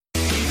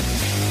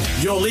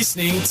You're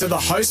listening to the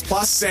Host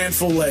Plus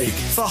SANFL League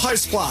for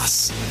Host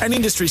Plus, an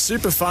industry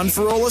super fund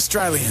for all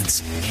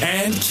Australians.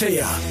 And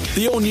Kia.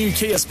 The all-new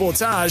Kia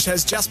Sportage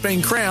has just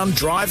been crowned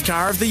Drive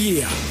Car of the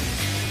Year.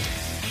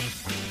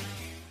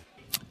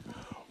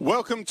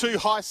 Welcome to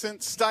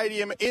Hisense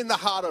Stadium in the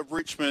heart of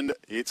Richmond.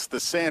 It's the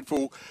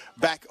SANFL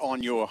back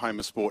on your home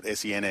of sport,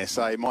 SEN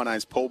SA. My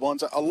name's Paul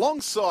Bonsor.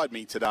 Alongside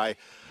me today,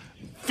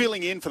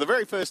 filling in for the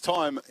very first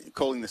time,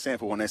 calling the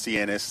SANFL on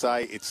SEN SA.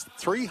 It's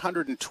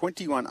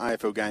 321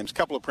 AFL games,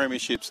 couple of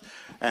premierships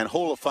and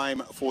Hall of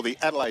Fame for the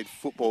Adelaide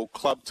Football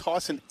Club.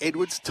 Tyson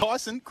Edwards.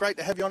 Tyson, great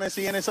to have you on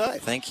SEN SA.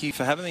 Thank you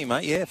for having me,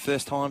 mate. Yeah,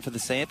 first time for the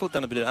SANFL.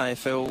 Done a bit of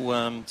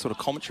AFL sort of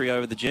commentary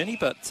over the journey,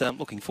 but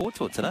looking forward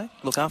to it today.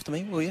 Look after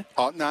me, will you?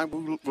 Oh, no,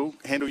 we'll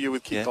handle you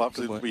with kick gloves.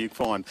 It'll be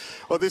fine.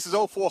 Well, this is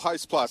all for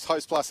Host Plus.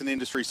 Host Plus, an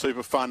industry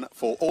super fun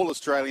for all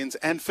Australians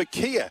and for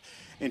Kia.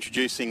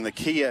 Introducing the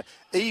Kia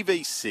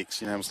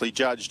EV6, unanimously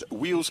judged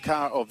Wheels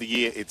Car of the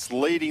Year. It's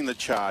leading the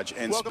charge.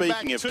 And welcome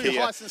speaking of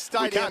Kia,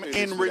 we come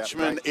in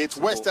Richmond. It's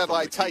West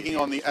Adelaide taking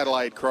on the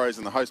Adelaide Crows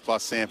and the Host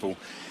Plus SANFL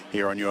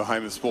here on your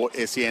home of sport,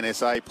 SEN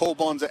SA. Paul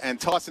Bonsor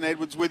and Tyson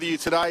Edwards with you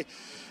today.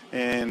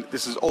 And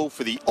this is all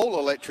for the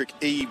all-electric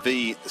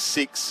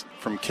EV6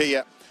 from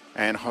Kia.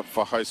 And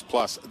for Host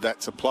Plus,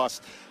 that's a plus.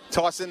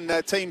 Tyson,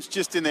 teams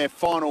just in their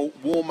final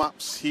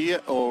warm-ups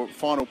here, or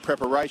final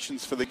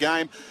preparations for the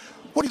game.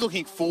 What are you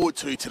looking forward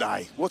to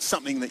today? What's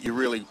something that you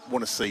really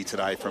want to see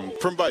today from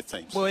both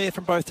teams? Well, yeah,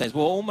 from both teams.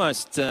 Well,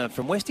 almost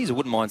from Westies, I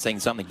wouldn't mind seeing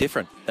something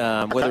different.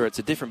 Whether it's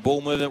a different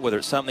ball movement, whether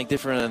it's something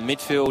different in the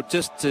midfield,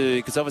 just to,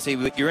 because obviously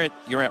you're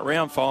at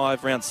round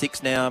 5, round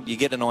 6 now. You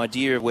get an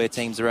idea of where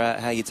teams are at,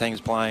 how your team's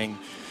playing.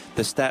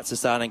 The stats are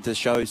starting to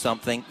show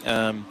something.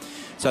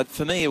 So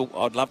for me,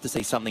 I'd love to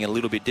see something a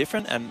little bit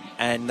different,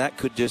 and that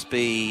could just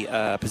be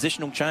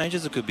positional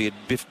changes. It could be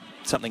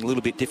something a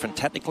little bit different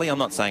tactically. I'm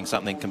not saying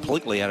something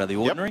completely out of the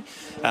ordinary,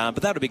 but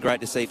that would be great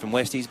to see from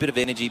Westies. Bit of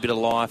energy, bit of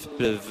life,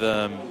 bit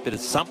of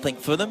something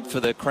for them, for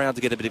the crowd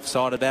to get a bit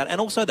excited about,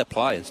 and also the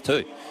players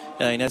too.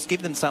 It's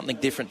give them something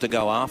different to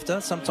go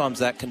after. Sometimes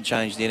that can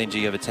change the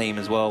energy of a team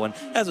as well. And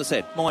as I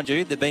said, mind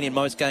you, they've been in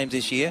most games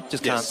this year,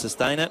 just can't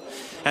sustain it.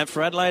 And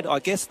for Adelaide, I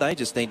guess they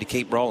just need to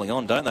keep rolling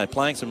on, don't they?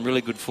 Playing some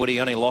really good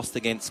footy. Only lost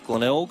against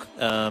Glenelg,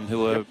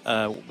 who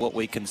are what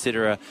we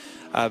consider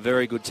a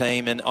very good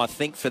team, and I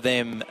think for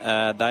them,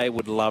 they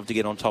would love to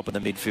get on top of the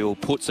midfield,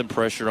 put some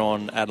pressure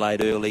on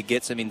Adelaide early,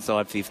 get some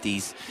inside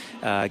 50s,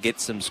 get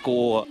some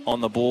score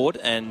on the board,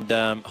 and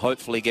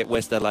hopefully get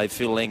West Adelaide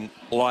feeling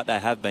like they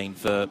have been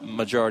for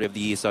majority of the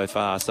year so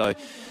far. So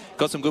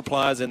got some good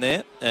players in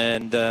there,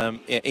 and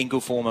in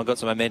good form. I've got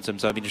some momentum,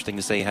 so it'll be interesting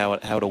to see how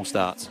it all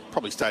starts.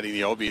 Probably stating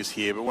the obvious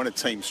here, but when a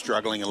team's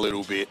struggling a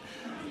little bit,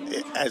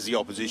 as the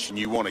opposition,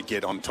 you want to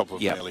get on top of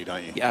them early,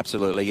 don't you? Yeah,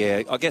 absolutely,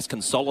 yeah. I guess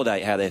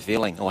consolidate how they're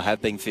feeling, or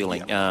have been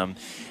feeling. And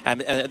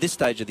at this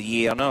stage of the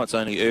year, I know it's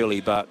only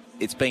early, but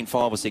it's been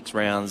 5 or 6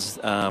 rounds.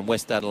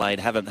 West Adelaide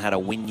haven't had a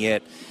win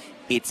yet.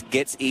 It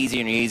gets easier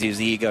and easier as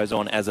the year goes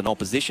on as an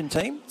opposition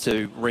team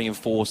to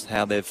reinforce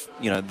how they've,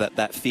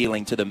 that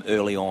feeling to them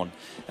early on.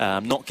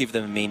 Not give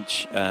them an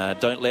inch.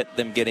 Don't let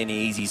them get any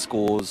easy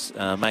scores.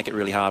 Make it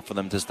really hard for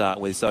them to start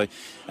with. So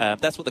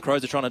that's what the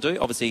Crows are trying to do.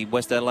 Obviously,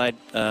 West Adelaide,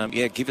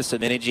 give us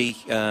some energy.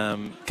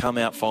 Come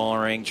out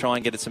firing. Try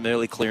and get some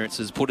early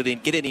clearances. Put it in.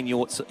 Get it in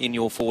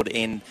your forward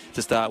end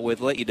to start with.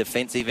 Let your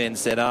defensive end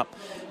set up,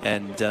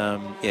 and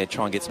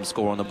try and get some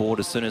score on the board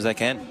as soon as they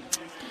can.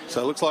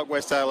 So it looks like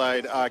West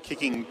Adelaide are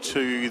kicking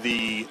to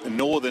the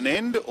northern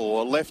end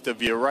or left of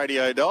your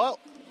radio dial.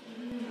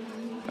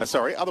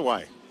 Other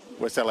way.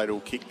 West Adelaide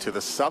will kick to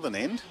the southern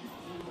end.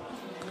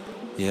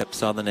 Yep,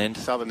 southern end.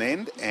 Southern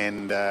end,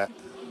 and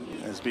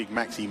as big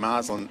Maxi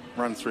Marsland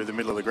runs through the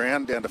middle of the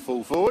ground down to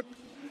full forward.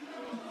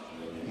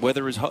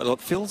 Weather is hot.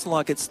 It feels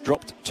like it's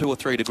dropped 2 or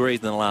 3 degrees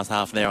in the last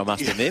half an hour, I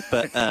must admit.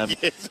 But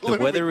the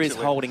weather is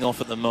holding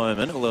off at the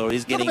moment, although it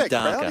is getting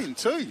darker.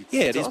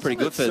 Yeah, it is pretty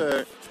good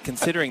for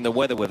considering the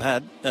weather we've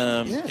had.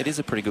 It is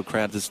a pretty good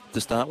crowd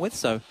to start with.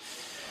 So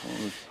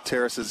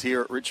terraces here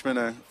at Richmond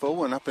are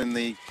full, and up in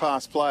the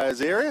past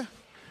players area.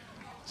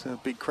 So a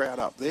big crowd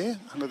up there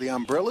under the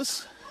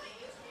umbrellas.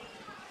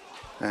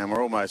 And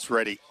we're almost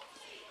ready.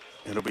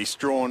 It'll be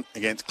Strawn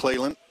against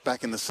Cleland.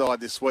 Back in the side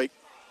this week,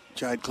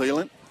 Jade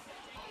Cleland,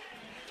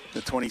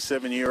 the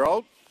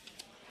 27-year-old.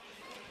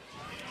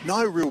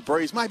 No real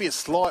breeze, maybe a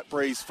slight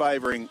breeze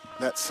favouring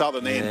that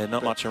southern end. Yeah,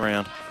 not much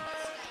around.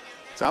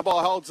 So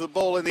umpire holds the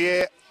ball in the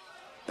air,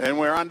 and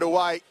we're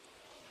underway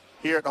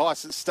here at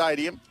Hisense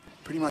Stadium.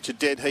 Pretty much a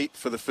dead heat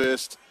for the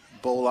first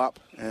ball up,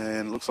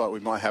 and looks like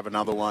we might have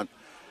another one.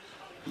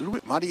 A little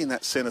bit muddy in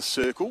that centre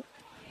circle,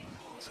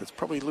 so it's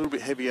probably a little bit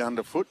heavier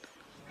underfoot.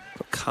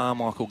 Got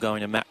Carmichael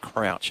going to Matt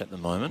Crouch at the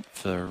moment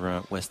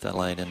for West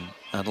Adelaide and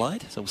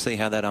Adelaide, so we'll see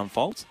how that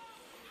unfolds.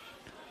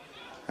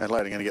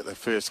 Adelaide are going to get the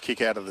first kick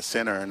out of the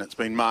centre, and it's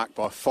been marked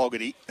by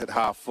Fogarty at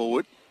half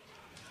forward.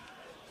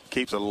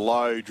 Keeps a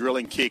low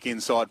drilling kick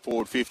inside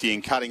forward 50,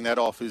 and cutting that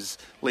off is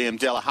Liam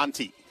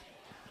Delahunty.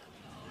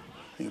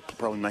 I think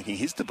probably making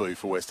his debut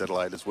for West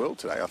Adelaide as well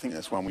today. I think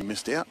that's one we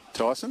missed out.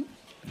 Tyson?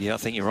 Yeah, I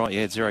think you're right.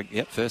 Yeah, 0.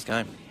 Yep, first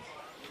game.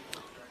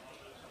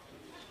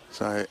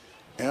 So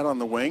out on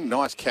the wing,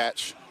 nice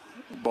catch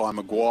by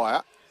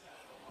Maguire.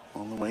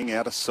 On the wing,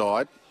 out of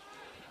side.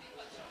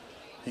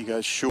 He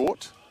goes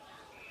short,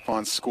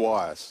 finds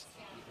Squires.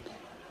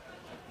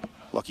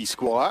 Lucky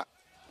Squire.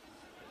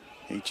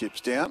 He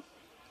chips down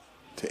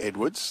to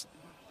Edwards.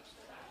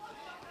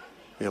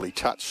 Barely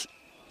touch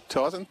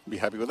Tyson. Be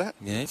happy with that.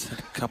 Yeah, it's a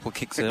couple of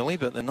kicks early,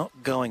 but they're not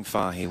going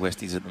far here,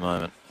 Westies, at the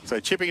moment. So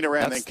chipping it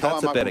around, then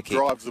Kyle Muckle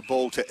drives the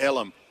ball to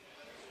Elam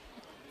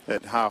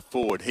at half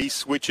forward. He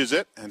switches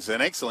it, and it's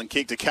an excellent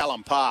kick to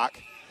Callum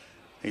Park.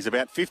 He's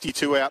about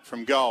 52 out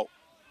from goal.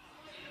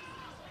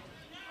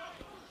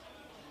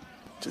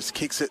 Just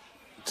kicks it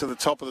to the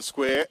top of the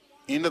square,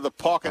 into the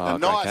pocket. A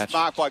nice catch.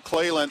 Mark by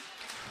Cleland.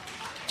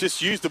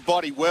 Just used the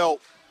body well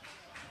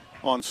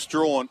on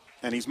Strawn,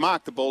 and he's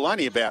marked the ball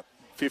only about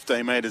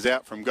 15 metres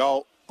out from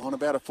goal on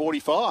about a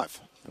 45.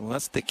 Well,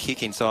 that's the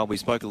kick inside. We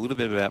spoke a little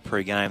bit about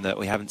pre-game that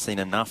we haven't seen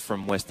enough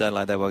from West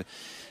Adelaide. They were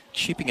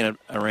chipping it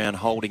around,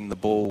 holding the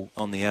ball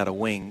on the outer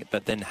wing,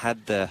 but then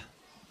had the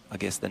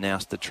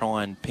nous to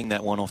try and ping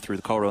that one off through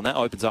the corridor, and that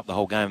opens up the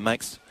whole game and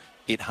makes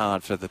it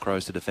hard for the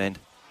Crows to defend.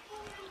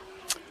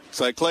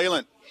 So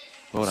Cleland,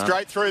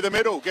 straight through the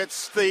middle,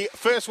 gets the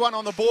first one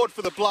on the board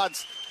for the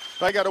Bloods.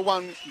 They go to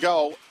 1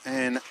 goal,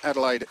 and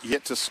Adelaide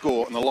yet to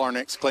score on the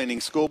Lorinex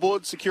Cleaning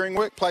scoreboard. Securing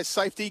workplace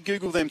safety,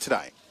 Google them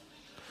today.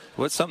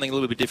 Well, it's something a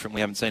little bit different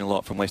we haven't seen a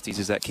lot from Westies,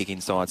 is that kick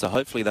inside. So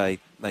hopefully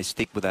they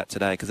stick with that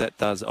today, because that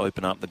does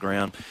open up the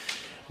ground.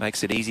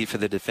 Makes it easier for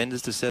the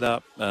defenders to set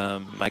up.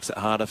 Makes it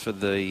harder for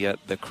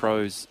the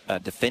Crows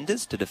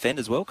defenders to defend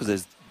as well, because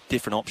there's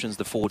different options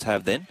the forwards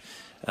have then.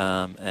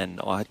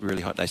 And I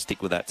really hope they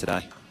stick with that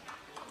today.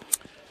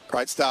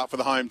 Great start for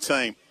the home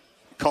team.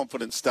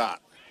 Confident start.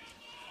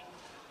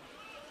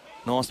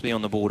 Nice to be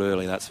on the board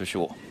early, that's for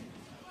sure.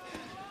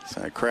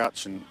 So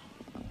Crouch and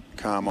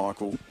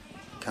Carmichael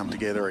come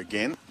together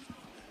again.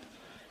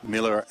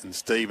 Miller and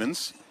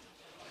Stevens.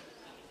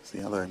 It's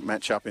the other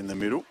match-up in the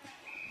middle.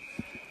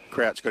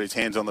 Crouch got his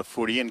hands on the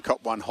footy and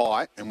copped one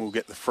high, and we'll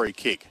get the free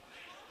kick.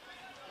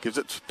 Gives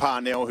it to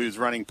Parnell, who's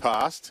running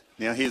past.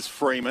 Now here's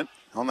Freeman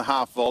on the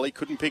half volley.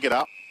 Couldn't pick it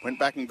up. Went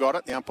back and got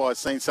it. The umpire's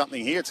seen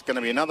something here. It's going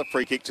to be another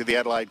free kick to the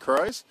Adelaide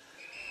Crows.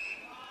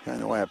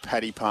 Going the way of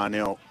Paddy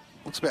Parnell.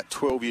 Looks about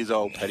 12 years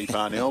old, Paddy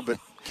Parnell, but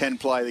can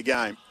play the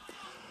game.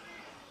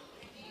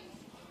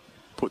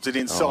 Puts it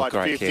inside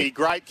 50. Kick.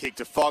 Great kick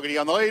to Fogarty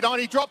on the lead on.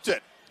 He dropped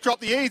it.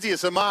 Dropped the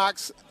easiest of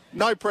marks.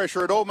 No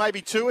pressure at all.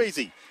 Maybe too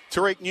easy.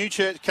 Tariq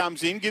Newchurch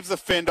comes in, gives the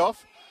fend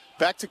off.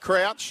 Back to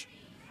Crouch.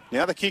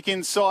 Now the kick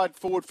inside,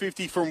 forward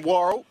 50 from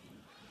Worrell.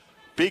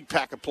 Big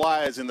pack of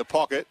players in the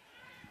pocket.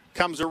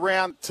 Comes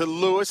around to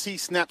Lewis. He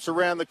snaps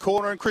around the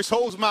corner, and Chris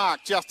Hall's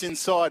marked just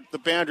inside the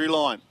boundary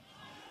line.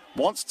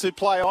 Wants to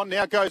play on,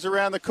 now goes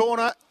around the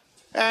corner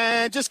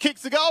and just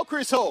kicks the goal,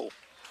 Chris Hall.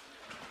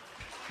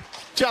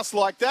 Just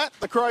like that,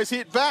 the Crows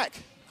hit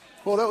back.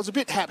 Well, that was a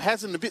bit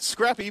haphazard and a bit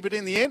scrappy, but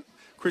in the end,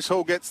 Chris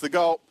Hall gets the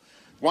goal.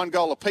 1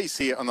 goal apiece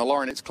here on the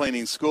Lorinex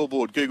Cleaning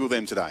scoreboard. Google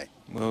them today.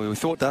 Well, we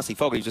thought Darcy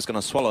Fogarty was just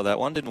going to swallow that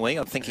one, didn't we?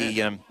 I think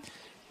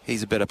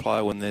he's a better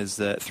player when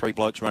there's 3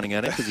 blokes running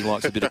at him, because he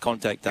likes a bit of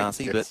contact,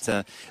 Darcy. Yes. But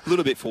a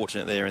little bit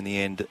fortunate there in the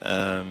end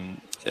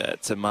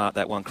to mark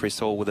that one, Chris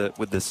Hall,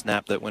 with the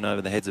snap that went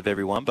over the heads of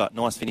everyone. But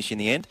nice finish in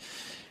the end.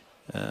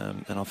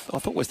 And I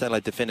thought West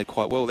Adelaide defended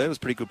quite well there. It was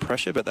pretty good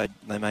pressure, but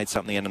they made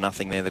something out of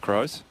nothing there, the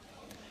Crows.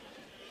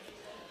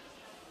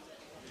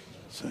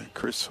 So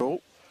Chris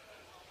Hall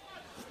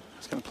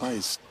is going to play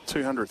his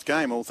 200th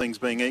game, all things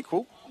being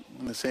equal,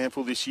 in the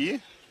SANFL this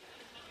year.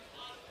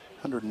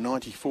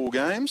 194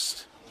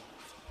 games.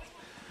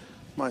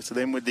 Most of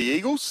them with the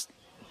Eagles.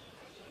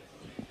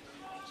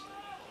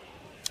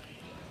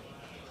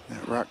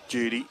 That ruck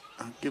duty.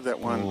 I'll give that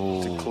one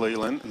to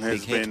Cleland. And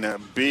there's been a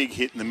big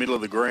hit in the middle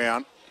of the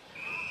ground.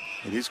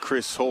 It is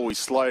Chris Hall. He's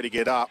slow to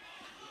get up.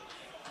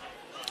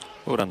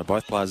 Well done to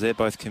both players there.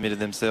 Both committed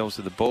themselves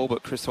to the ball.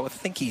 But Chris Hall, I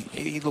think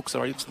he looks a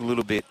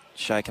little bit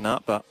shaken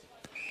up. But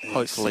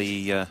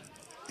hopefully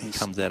he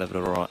comes out of it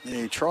all right.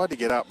 Yeah, he tried to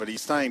get up, but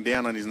he's staying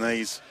down on his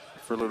knees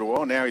for a little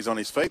while. Now he's on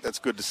his feet. That's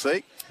good to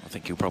see. I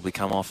think he'll probably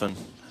come off and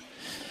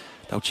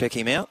they'll check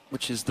him out,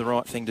 which is the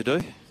right thing to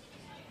do.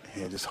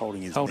 Yeah, just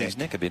holding his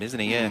neck a bit, isn't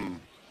he? Yeah.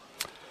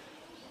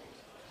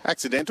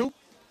 Accidental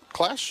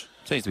clash.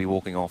 Seems to be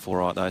walking off all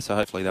right, though, so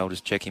hopefully they'll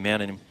just check him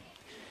out and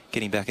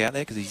get him back out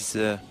there, because he's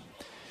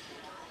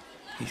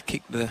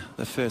kicked the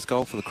first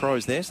goal for the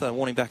Crows there, so they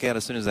want him back out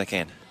as soon as they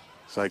can.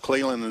 So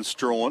Cleland and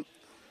Strawn.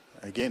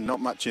 Again, not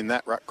much in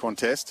that ruck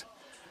contest.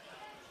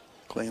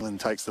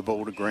 Cleland takes the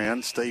ball to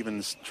ground.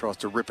 Stevens tries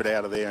to rip it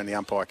out of there, and the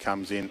umpire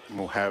comes in, and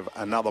we'll have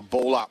another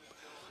ball up.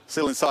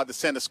 Still inside the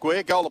centre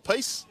square. Goal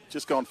apiece.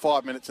 Just gone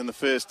 5 minutes in the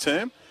first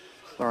term.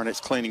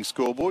 Lorinex Cleaning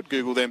scoreboard.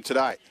 Google them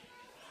today.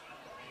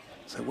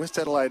 So West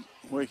Adelaide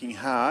working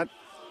hard.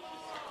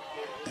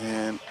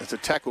 And it's a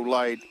tackle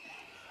laid.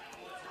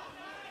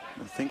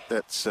 I think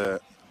that's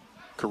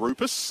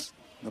Karupis,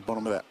 the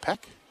bottom of that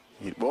pack.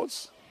 It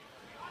was.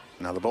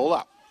 Another ball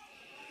up.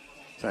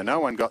 So no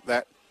one got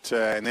that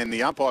and then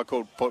the umpire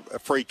called a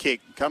free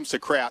kick. Comes to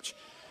Crouch.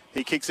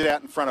 He kicks it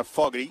out in front of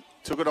Fogarty.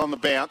 Took it on the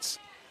bounce.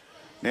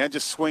 Now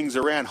just swings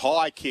around.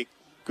 High kick.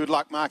 Good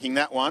luck marking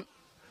that one.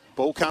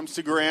 Ball comes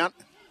to ground.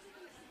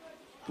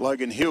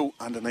 Logan Hill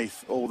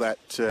underneath all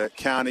that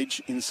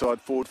carnage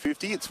inside forward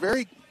 50. It's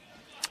very,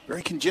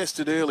 very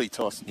congested early,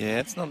 Tyson. Yeah,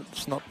 it's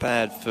not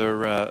bad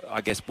for,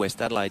 I guess,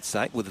 West Adelaide's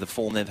sake with the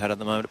form they've had at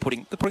the moment.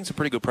 They're putting some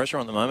pretty good pressure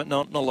on the moment.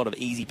 Not a lot of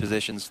easy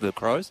possessions for the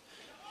Crows.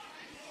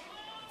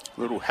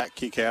 Little hat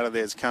kick out of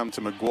there has come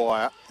to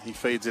Maguire. He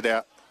feeds it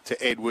out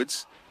to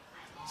Edwards.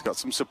 He's got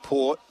some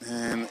support,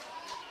 and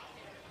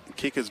the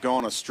kick has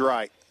gone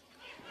astray.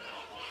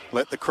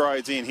 Let the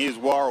Crows in. Here's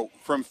Worrell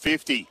from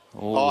 50.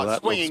 Oh,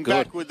 swinging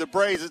back with the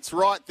breeze. It's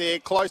right there,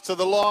 close to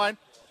the line.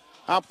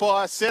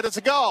 Umpire said it's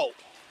a goal.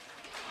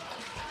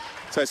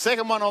 So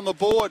second one on the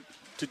board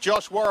to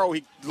Josh Worrell.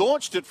 He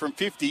launched it from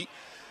 50.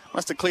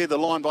 Must have cleared the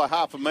line by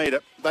half a metre.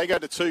 They go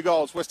to 2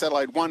 goals. West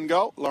Adelaide 1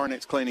 goal.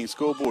 Laurinet's cleaning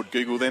scoreboard.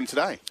 Google them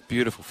today.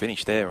 Beautiful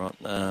finish there, right?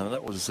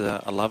 That was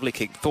a lovely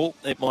kick. Thought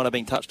it might have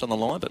been touched on the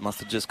line, but must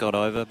have just got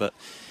over. But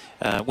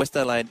West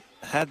Adelaide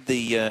had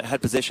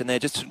possession there,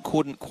 just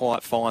couldn't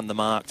quite find the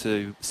mark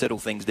to settle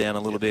things down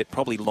a little bit.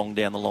 Probably long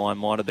down the line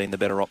might have been the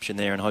better option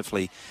there, and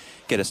hopefully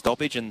get a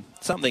stoppage. And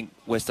something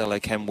West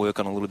Adelaide can work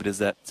on a little bit is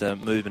that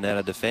movement out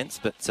of defence.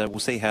 But we'll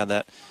see how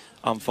that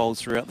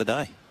unfolds throughout the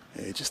day.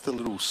 Yeah, just a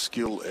little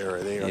skill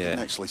error there. I didn't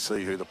actually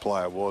see who the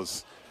player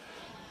was.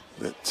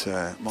 I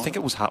think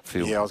it was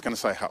Hutfield. Yeah, I was going to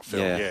say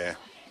Hutfield, yeah.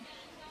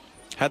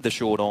 Had the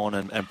short on,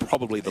 and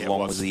probably the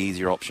long was the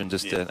easier option.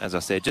 Just to, as I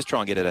said, just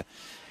try and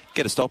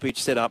get a stoppage,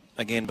 set up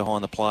again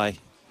behind the play.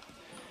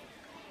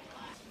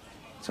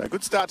 So a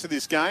good start to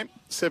this game.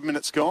 7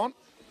 minutes gone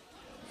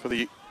for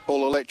the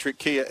all-electric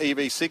Kia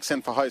EV6,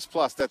 and for Host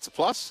Plus, that's a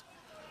plus.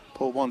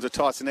 Paul Bonsor,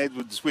 Tyson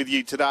Edwards with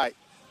you today.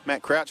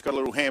 Matt Crouch got a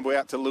little handball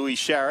out to Louis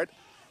Sharrod.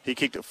 He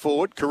kicked it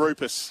forward.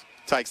 Karupis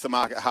takes the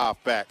mark at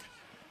half back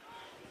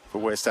for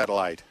West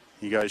Adelaide.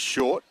 He goes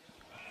short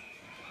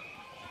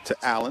to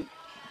Allen.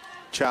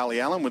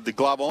 Charlie Allen with the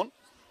glove on.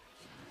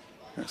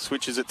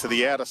 Switches it to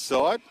the outer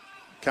side.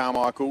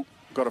 Carmichael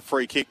got a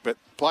free kick, but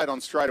played on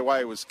straight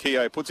away was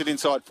Keogh. Puts it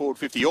inside forward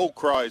 50. All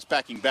Crows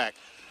backing back.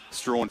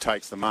 Strawn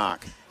takes the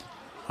mark.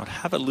 I'd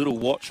have a little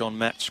watch on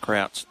Matt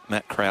Crouch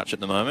at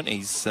the moment.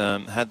 He's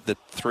had the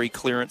 3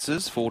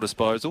 clearances, 4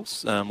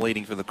 disposals,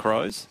 leading for the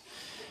Crows.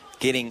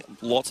 Getting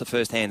lots of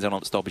first hands on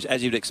the stoppage,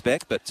 as you'd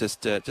expect, but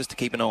just to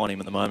keep an eye on him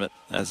at the moment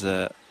as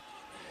a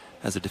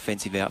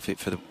defensive outfit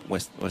for the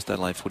West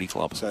Adelaide Footy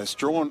Club. So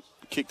Strawn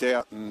kicked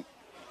out and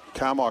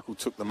Carmichael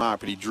took the mark,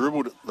 but he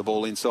dribbled the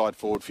ball inside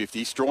forward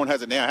 50. Strawn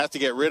has it now, has to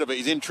get rid of it.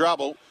 He's in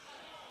trouble.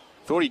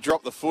 Thought he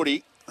dropped the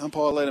footy.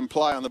 Umpire let him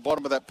play. On the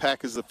bottom of that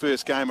pack is the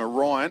first gamer,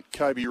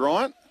 Kobe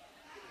Ryan.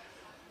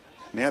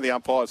 Now the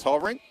umpire's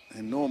hovering,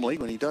 and normally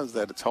when he does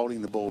that, it's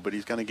holding the ball, but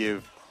he's going to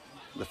give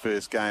the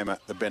first gamer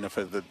the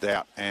benefit of the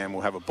doubt, and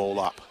we'll have a ball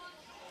up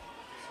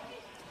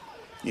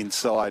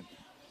inside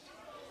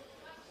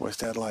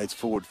West Adelaide's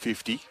forward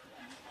 50.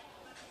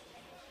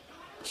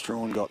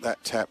 Strawn got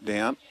that tap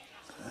down.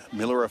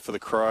 Miller for the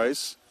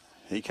Crows.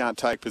 He can't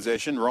take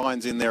possession.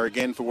 Ryan's in there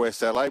again for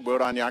West Adelaide. Well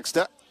done,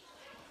 youngster.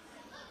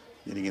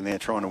 Getting in there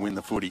trying to win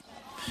the footy.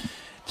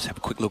 Just have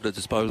a quick look at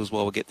the disposals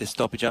while we get this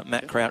stoppage up.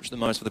 Matt Crouch the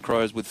most for the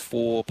Crows with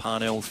 4,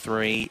 Parnell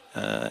 3,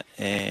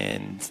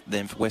 and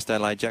then for West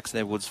Adelaide, Jackson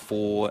Edwards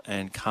 4,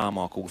 and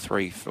Carmichael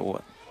 3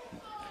 for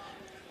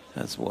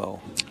as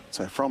well.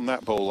 So from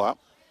that ball up,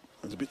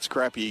 it was a bit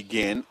scrappy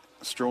again.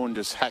 Strawn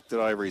just hacked it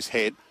over his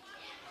head.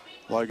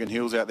 Logan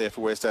Hill's out there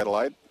for West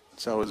Adelaide.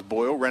 So was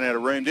Boyle. Ran out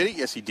of room, did he?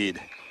 Yes, he did.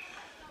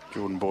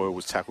 Jordan Boyle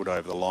was tackled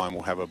over the line.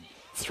 We'll have a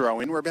throw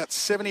in. We're about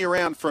 70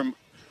 around from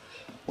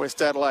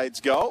West Adelaide's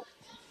goal.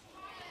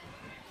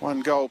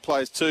 1 goal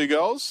plays 2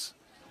 goals.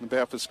 The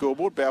Balfour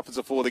scoreboard. Balfour's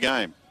are for the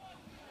game.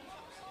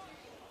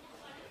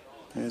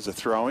 There's a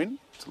throw-in.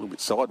 It's a little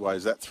bit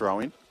sideways, that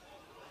throw-in.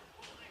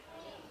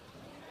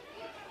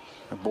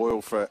 A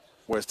Boyle for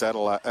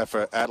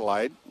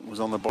Adelaide was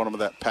on the bottom of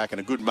that pack, and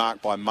a good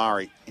mark by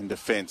Murray in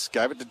defence.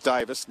 Gave it to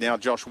Davis. Now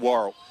Josh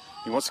Worrell.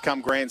 He wants to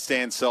come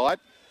grandstand side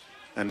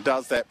and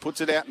does that.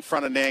 Puts it out in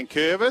front of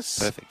Nankervis.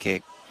 Perfect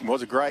kick. It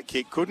was a great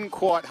kick. Couldn't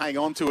quite hang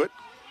on to it.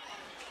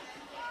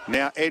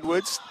 Now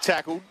Edwards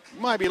tackled,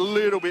 maybe a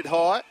little bit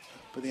high,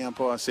 but the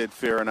umpire said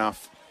fair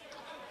enough.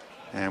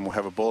 And we'll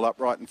have a ball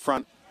up right in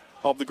front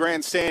of the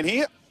grandstand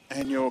here.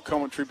 And your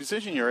commentary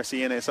position, your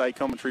SEN SA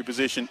commentary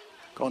position,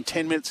 gone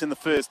 10 minutes in the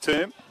first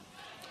term.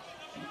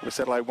 West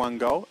Adelaide 1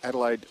 goal,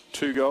 Adelaide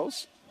 2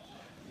 goals.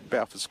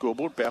 Balfour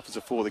scoreboard, Balfour's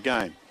are for the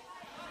game.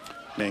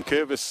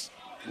 Nankervis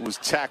was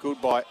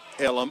tackled by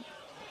Elam.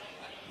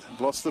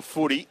 Lost the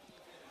footy.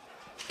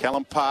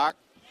 Callum Park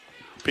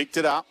picked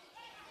it up.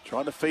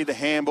 Tried to feed the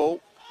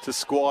handball to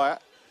Squire.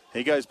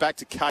 He goes back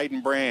to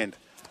Caden Brand.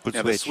 Good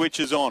now switch. The switch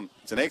is on.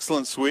 It's an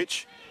excellent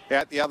switch.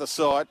 Out the other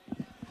side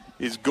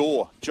is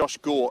Gore. Josh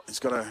Gore. He's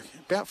got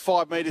about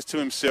 5 metres to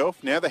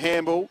himself. Now the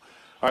handball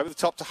over the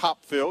top to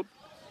Hupfield.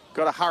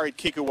 Got a hurried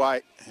kick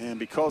away. And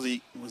because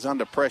he was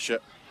under pressure,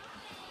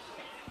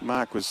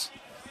 Mark was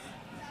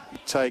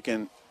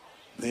taken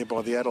there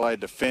by the Adelaide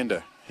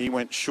defender. He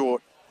went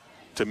short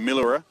to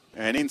Miller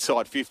and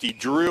inside 50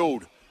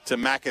 drilled to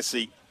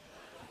Mackesy.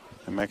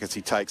 And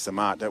Mackesy takes the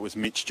mark. That was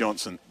Mitch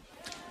Johnson.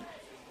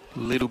 A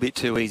little bit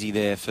too easy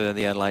there for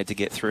the Adelaide to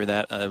get through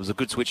that. It was a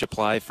good switch of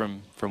play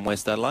from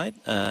West Adelaide,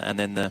 and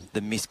then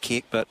the missed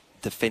kick, but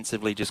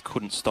defensively just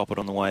couldn't stop it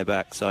on the way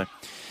back. So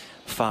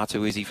far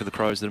too easy for the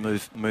Crows to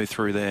move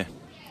through there.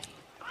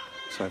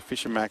 So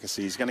Fisher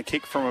Mackesy is going to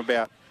kick from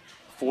about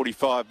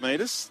 45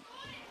 metres,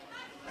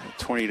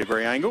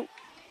 20-degree angle.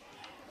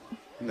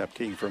 End up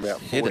kicking from about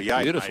 48. Hit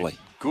it beautifully. Mate.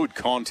 Good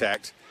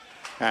contact.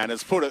 And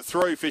has put it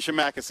through Fisher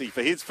Mackesy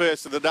for his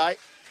first of the day.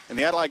 And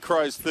the Adelaide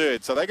Crows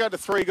third. So they go to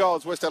 3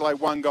 goals. West Adelaide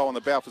 1 goal on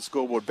the Balfour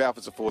scoreboard.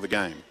 Balfour's are for the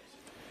game.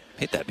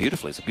 Hit that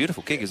beautifully. It's a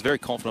beautiful kick. He's very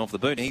confident off the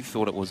boot. He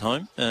thought it was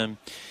home.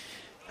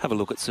 Have a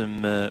look at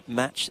some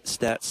match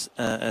stats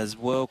as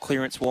well.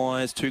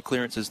 Clearance-wise, 2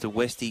 clearances to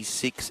Westies,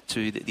 6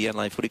 to the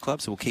Adelaide Footy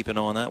Club. So we'll keep an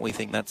eye on that. We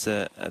think that's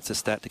a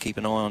stat to keep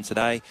an eye on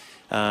today.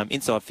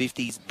 Inside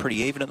 50s, pretty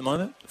even at the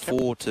moment.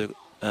 4 to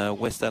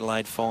West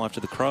Adelaide, 5 to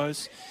the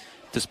Crows.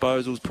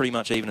 Disposals pretty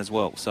much even as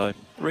well. So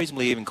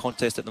reasonably even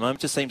contest at the moment.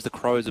 Just seems the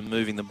Crows are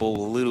moving the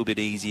ball a little bit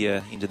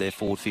easier into their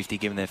forward 50,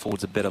 giving their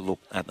forwards a better look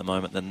at the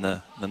moment than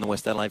the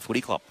West Adelaide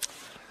Footy Club.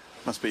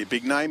 Must be a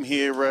big name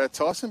here,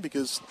 Tyson,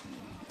 because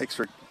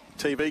extra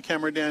TV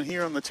camera down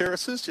here on the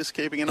terraces, just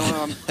keeping an eye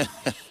on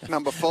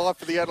number 5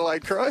 for the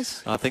Adelaide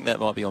Crows. I think that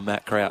might be on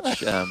Matt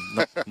Crouch,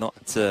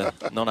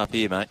 not up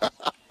here, mate.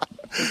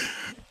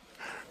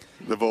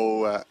 The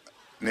ball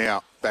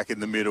now back in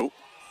the middle.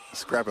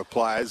 Scrap of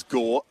players.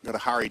 Gore got a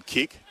hurried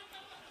kick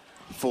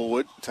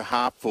forward to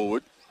half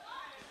forward.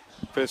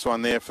 First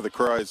one there for the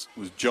Crows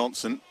was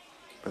Johnson,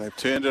 but they've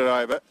turned it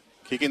over.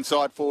 Kick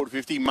inside forward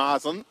 50.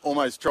 Marsland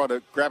almost tried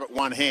to grab it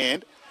one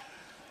hand.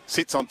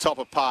 Sits on top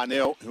of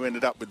Parnell, who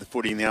ended up with the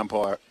footy, and the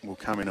umpire will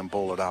come in and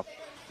ball it up.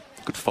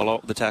 Good follow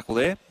up the tackle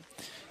there.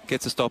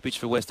 Gets a stoppage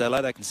for West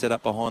Adelaide. They can set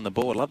up behind the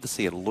ball. I'd love to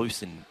see it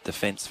loose in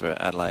defence for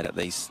Adelaide at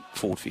these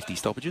forward 50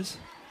 stoppages.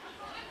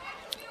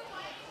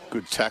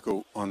 Good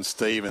tackle on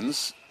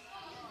Stevens.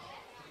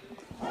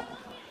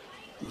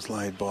 It was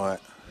laid by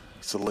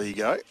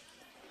Saligo.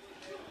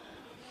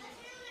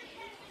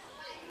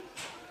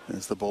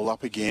 There's the ball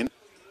up again.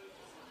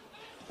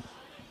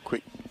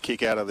 Quick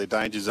kick out of the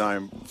danger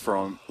zone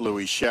from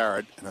Louis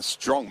Sharrod, and a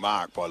strong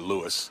mark by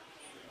Lewis.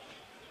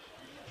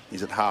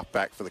 He's at half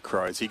back for the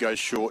Crows. He goes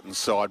short and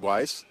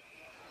sideways.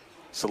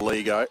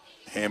 Saligo,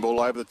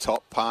 handball over the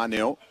top.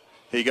 Parnell.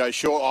 He goes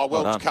short. Oh,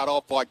 well cut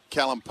off by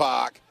Callum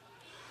Park.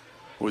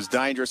 It was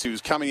dangerous. He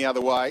was coming the other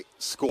way.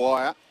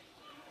 Squire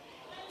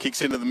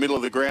kicks into the middle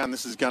of the ground.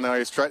 This is going to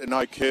go straight to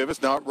no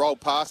Curvis. No, it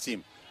rolled past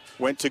him.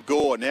 Went to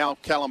Gore. Now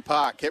Callum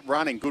Park kept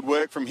running. Good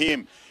work from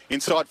him.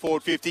 Inside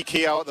forward 50.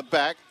 Keogh at the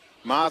back.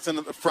 Marsden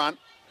at the front.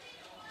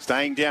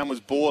 Staying down was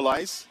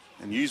Borlace,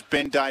 and used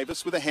Ben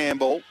Davis with a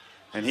handball.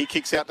 And he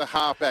kicks out to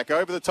halfback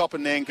over the top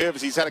of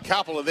Nankervis. He's had a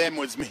couple of them,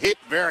 was hit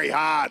very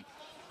hard.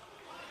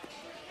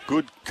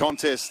 Good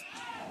contest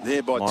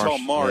there by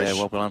Tom Morris. Yeah,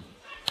 well done.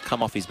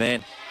 Come off his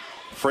man.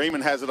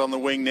 Freeman has it on the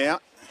wing now.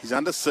 He's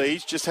under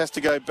siege, just has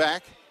to go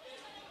back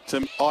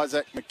to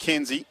Isaac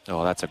McKenzie.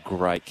 Oh, that's a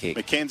great kick.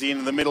 McKenzie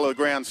into the middle of the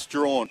ground,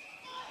 Strawn.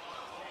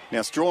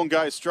 Now Strawn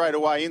goes straight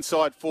away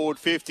inside forward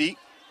 50.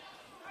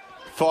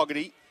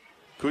 Fogarty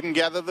couldn't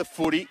gather the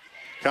footy.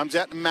 Comes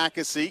out to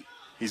Mackesy.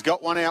 He's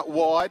got one out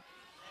wide.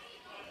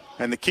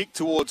 And the kick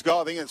towards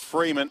goal, I think it's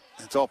Freeman.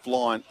 It's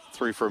offline,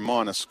 through for a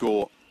minor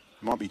score.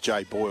 Might be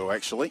Jay Boyle,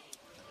 actually.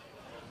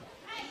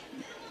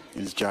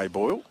 Is Jay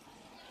Boyle.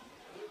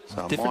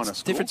 So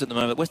difference at the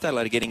moment. West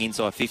Adelaide are getting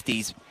inside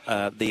 50s.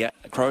 The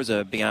Crows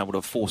are being able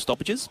to force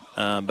stoppages.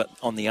 But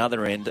on the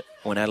other end,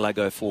 when Adelaide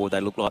go forward, they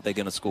look like they're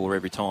going to score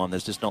every time.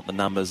 There's just not the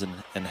numbers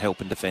and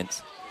help in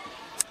defence.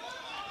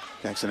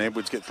 Tyson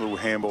Edwards gets a little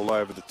handball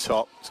over the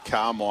top. It's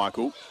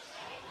Carmichael.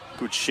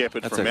 Good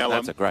shepherd from Ellum.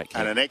 That's a great kick.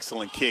 And an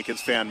excellent kick.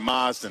 It's found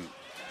Marsden.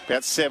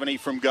 About 70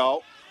 from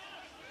goal.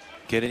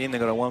 Get it in. They've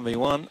got a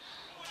 1v1.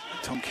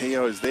 Tom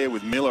Keogh is there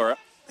with Miller.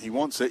 He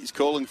wants it. He's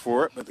calling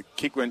for it, but the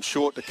kick went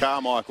short to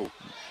Carmichael.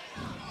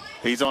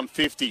 He's on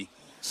 50.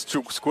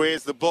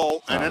 Squares the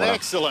ball, and an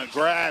excellent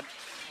grab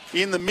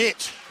in the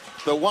mitt.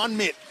 The one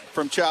mitt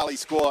from Charlie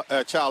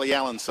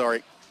Allen,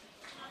 sorry.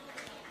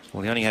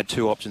 Well, he only had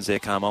 2 options there,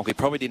 Carmichael. He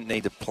probably didn't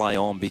need to play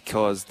on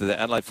because the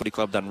Adelaide Footy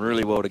Club done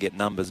really well to get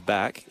numbers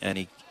back, and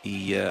he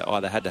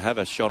either had to have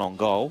a shot on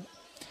goal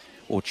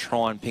or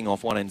try and ping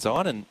off one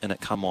inside, and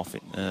it come off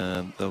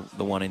the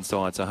one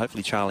inside. So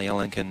hopefully Charlie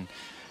Allen can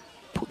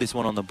put this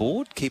one on the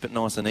board, keep it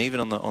nice and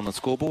even on the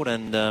scoreboard,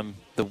 and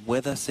the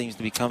weather seems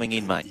to be coming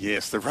in, mate.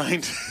 Yes, the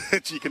rain.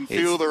 You can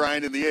feel the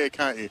rain in the air,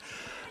 can't you?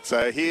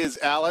 So here's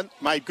Allen,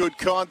 made good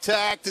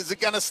contact. Is it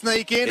going to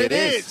sneak in? It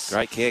is.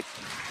 Great kick.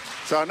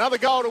 So another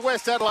goal to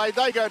West Adelaide.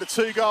 They go to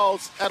 2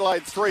 goals.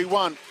 Adelaide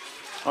 3-1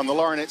 on the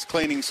Laurinets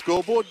Cleaning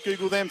scoreboard.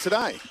 Google them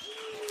today.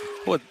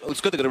 Well,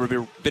 it's good they've got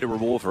a bit of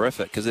reward for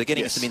effort because they're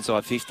getting some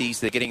inside 50s.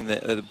 They're getting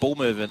the ball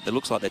movement that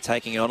looks like they're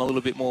taking it on a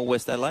little bit more,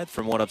 West Adelaide,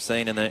 from what I've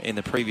seen in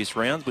the previous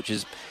rounds, which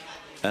is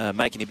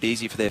making it a bit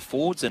easier for their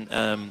forwards. And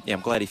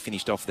I'm glad he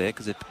finished off there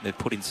because they've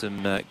put in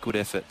some good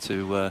effort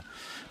to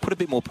put a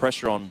bit more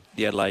pressure on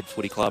the Adelaide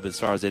Footy Club as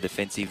far as their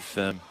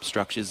defensive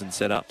structures and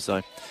setup.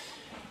 So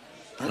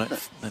I don't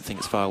think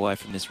it's far away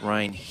from this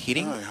rain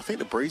hitting. No, I think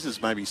the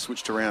breezes maybe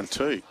switched around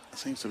too. It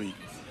seems to be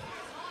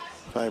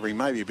favouring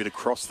maybe a bit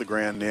across the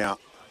ground now.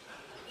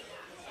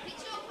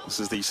 This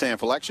is the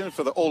SANFL action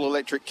for the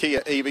all-electric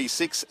Kia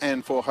EV6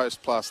 and for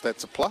Host Plus.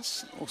 That's a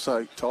plus.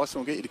 Also, Tyson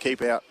will get you to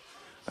keep out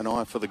an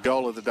eye for the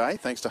goal of the day.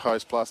 Thanks to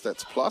Host Plus,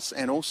 that's a plus.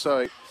 And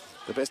also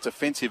the best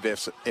offensive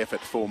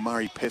effort for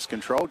Murray Pest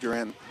Control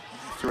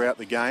throughout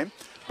the game.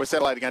 West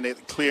Adelaide are going to get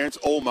the clearance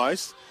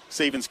almost.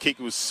 Stevens' kick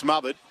was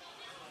smothered.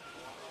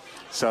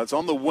 So it's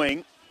on the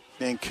wing.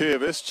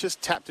 Nankervis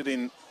just tapped it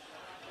in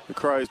the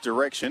Crows'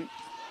 direction.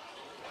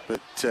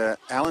 But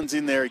Allen's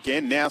in there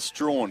again. Now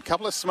Strawn.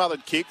 Couple of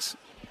smothered kicks.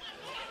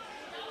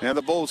 Now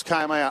the balls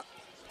came out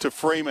to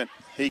Freeman.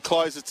 He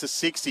closes to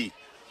 60.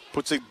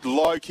 Puts a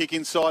low kick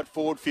inside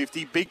forward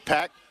 50. Big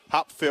pack.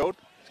 Hupfeld.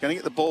 He's going to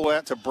get the ball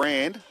out to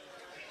Brand.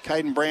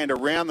 Caden Brand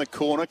around the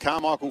corner.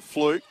 Carmichael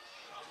fluke.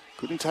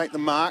 Couldn't take the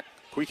mark.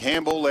 Quick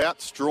handball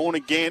out. Strawn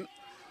again.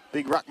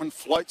 Big ruckman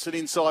floats it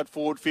inside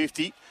forward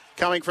 50.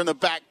 Coming from the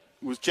back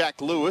was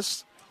Jack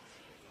Lewis.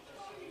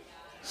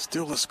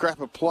 Still a scrap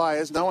of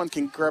players. No one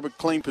can grab a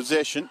clean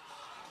possession.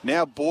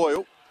 Now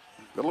Boyle.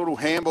 Got a little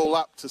handball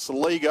up to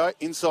Saligo.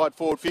 Inside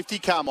forward 50.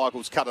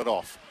 Carmichael's cut it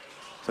off.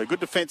 So good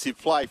defensive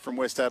play from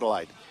West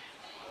Adelaide.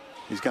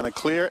 He's going to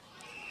clear it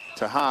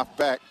to half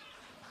back.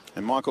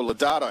 And Michael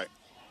Lodato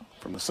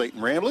from the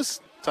Seaton Ramblers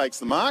takes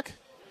the mark.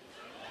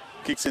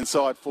 Kicks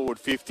inside forward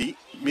 50.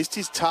 Missed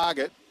his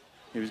target.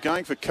 He was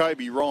going for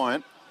Kobe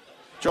Ryan.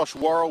 Josh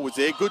Worrell was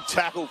there. Good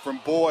tackle from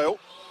Boyle.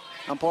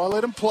 Umpire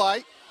let him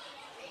play.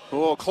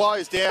 Oh,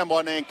 closed down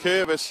by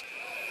Nankervis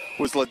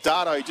was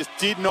Lodato. He just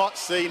did not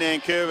see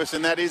Nankervis,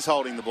 and that is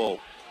holding the ball.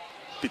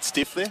 Bit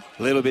stiff there.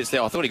 A little bit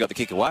stiff. I thought he got the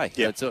kick away.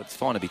 Yeah. It's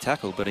fine to be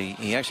tackled, but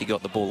he actually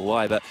got the ball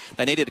away. But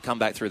they needed to come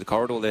back through the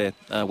corridor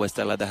there, West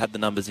Adelaide. They had the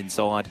numbers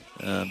inside,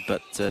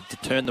 but to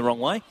turn the wrong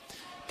way,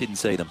 didn't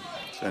see them.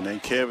 So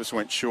Nankervis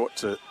went short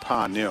to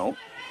Parnell.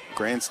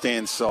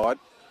 Grandstand side,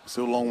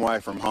 still a long way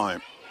from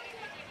home.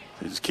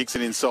 He just kicks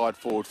it inside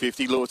forward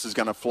 50. Lewis is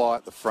going to fly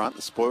at the front.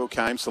 The spoil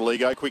came.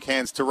 Saligo. Quick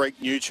hands. Tariq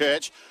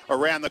Newchurch.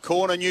 Around the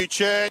corner.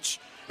 Newchurch.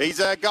 He's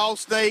a goal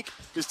sneak.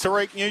 Is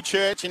Tariq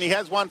Newchurch. And he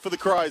has one for the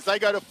Crows. They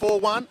go to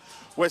 4-1.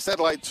 West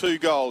Adelaide 2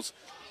 goals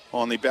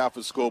on the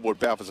Balfour scoreboard.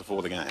 Balfour's are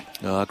for the game.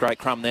 Oh, great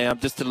crumb there.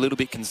 I'm just a little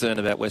bit concerned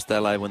about West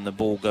Adelaide when the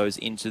ball goes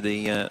into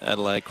the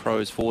Adelaide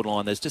Crows forward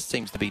line. There just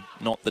seems to be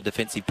not the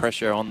defensive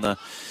pressure on the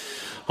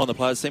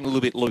players. Seem a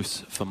little bit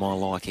loose for my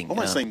liking.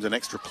 Almost seems an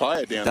extra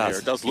player down there.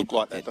 It does look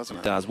like that, doesn't it?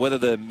 It does. Whether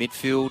the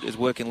midfield is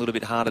working a little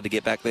bit harder to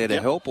get back there to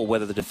help, or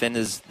whether the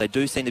defenders, they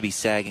do seem to be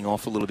sagging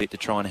off a little bit to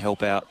try and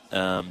help out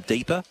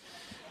deeper.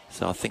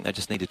 So I think they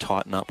just need to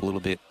tighten up a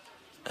little bit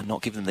and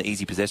not give them the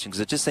easy possession,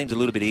 because it just seems a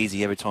little bit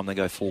easy every time they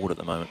go forward at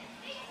the moment.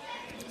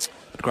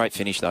 But great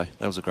finish, though.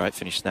 That was a great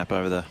finish. Snap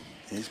over the...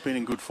 He's been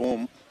in good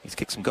form. He's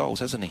kicked some goals,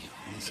 hasn't he?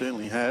 He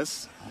certainly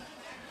has.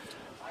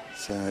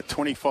 So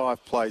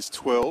 25 plays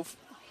 12.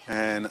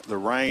 And the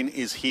rain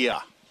is here.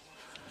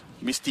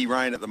 Misty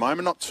rain at the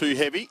moment, not too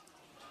heavy.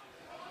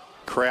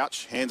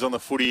 Crouch, hands on the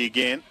footy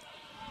again.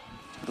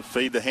 To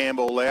feed the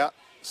handball out.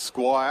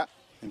 Squire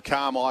and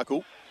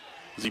Carmichael.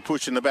 Is he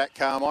pushing the back,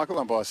 Carmichael?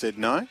 Umpire said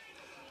no.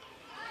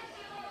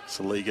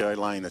 Saligo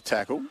laying the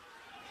tackle.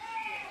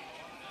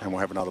 And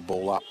we'll have another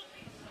ball up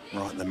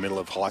right in the middle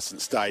of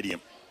Hisense Stadium.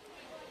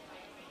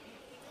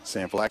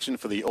 SANFL action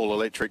for the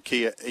all-electric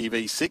Kia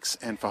EV6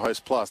 and for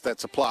Host Plus.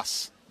 That's a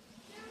plus.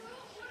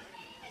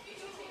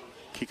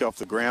 Kick off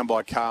the ground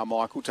by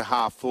Carmichael to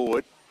half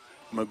forward.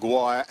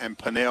 Maguire and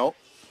Pennell.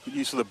 Good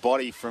use of the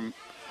body from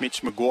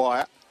Mitch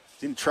Maguire.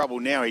 He's in trouble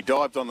now. He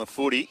dived on the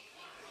footy.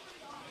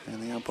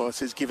 And the umpire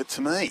says, give it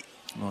to me.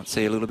 Might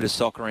see a little bit of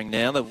soccering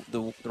now.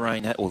 The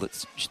rain,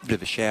 it's a bit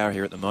of a shower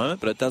here at the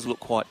moment, but it does look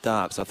quite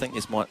dark. So I think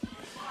this might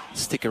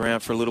stick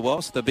around for a little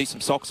while. So there'll be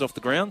some socks off the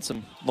ground,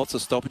 lots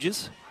of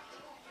stoppages.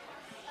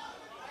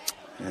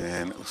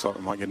 And it looks like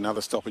we might get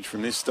another stoppage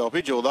from this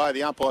stoppage, although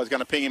the umpire's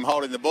going to ping him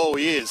holding the ball.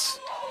 He is.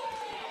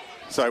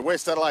 So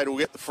West Adelaide will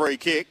get the free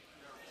kick.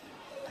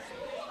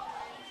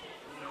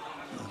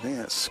 I think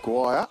that's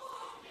Squire.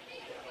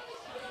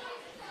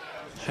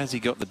 Has he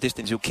got the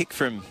distance? He'll kick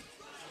from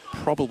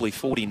probably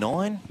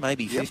 49,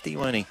 maybe 50,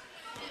 won't he?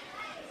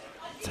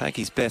 Take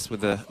his best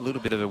with a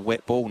little bit of a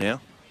wet ball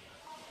now.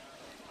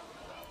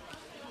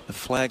 The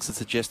flags are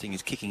suggesting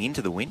he's kicking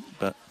into the wind,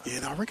 but...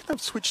 Yeah, I reckon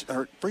they've switched...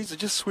 Breezer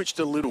just switched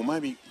a little,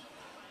 maybe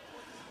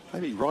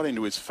right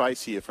into his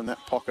face here from that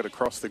pocket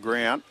across the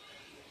ground.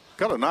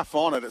 Got enough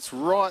on it. It's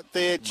right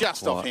there,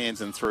 just off hands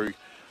and through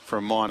for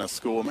a minor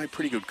score. Made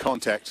pretty good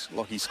contact,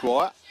 Lockie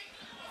Squire.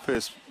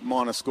 First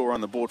minor score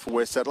on the board for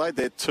West Adelaide.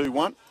 They're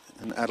 2-1,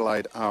 and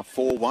Adelaide are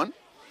 4-1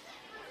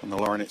 on the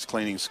Laurinets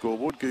Cleaning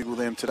scoreboard. Google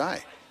them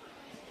today.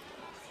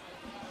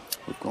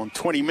 We've gone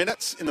 20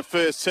 minutes in the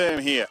first term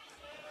here.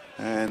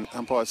 And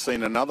umpire's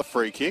seen another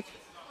free kick.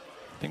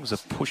 I think it was a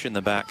push in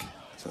the back.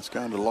 So it's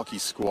going to Lockie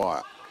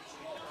Squire.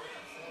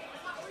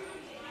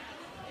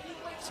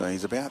 So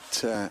he's about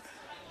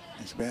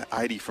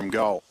 80 from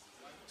goal.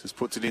 Just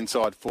puts it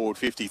inside forward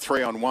 50.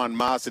 3-on-1.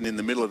 Marsden in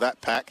the middle of that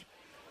pack.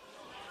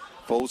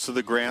 Falls to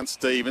the ground.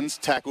 Stevens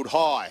tackled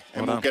high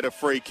and will get a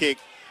free kick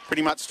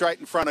pretty much straight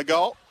in front of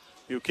goal.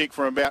 He'll kick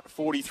from about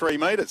 43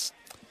 metres.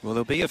 Well,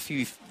 there'll be a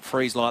few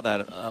frees like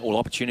that, or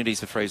opportunities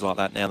for frees like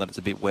that now that it's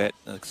a bit wet.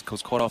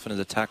 Because quite often as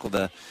a tackle,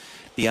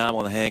 the arm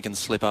on the hand can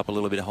slip up a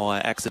little bit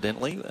higher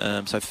accidentally.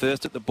 So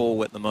first at the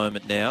ball at the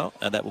moment now,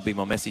 and that will be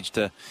my message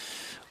to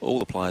all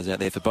the players out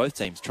there for both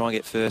teams. Try and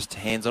get first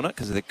hands on it,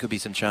 because there could be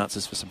some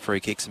chances for some free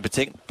kicks, and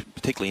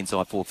particularly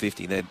inside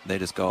 450, they're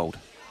just gold.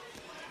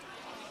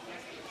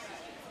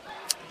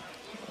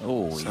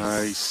 Oh,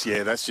 so,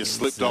 yeah, that's just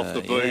slipped off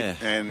the boot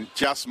and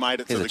just made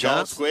it to the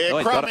goal square.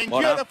 Oh, Crumbing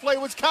beautifully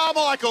was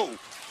Carmichael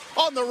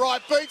on the right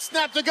boot,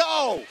 snapped a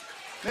goal.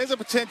 There's a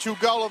potential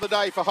goal of the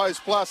day for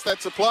Host Plus.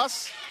 That's a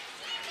plus.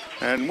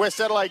 And West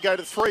Adelaide go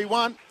to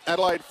 3-1,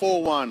 Adelaide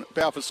 4-1.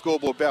 Balfour's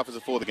scoreboard, Balfour's are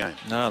for the game.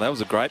 No, that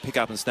was a great pick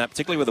up and snap,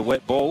 particularly with a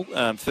wet ball.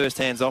 First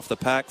hands off the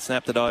pack,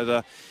 snapped it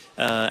over.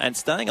 And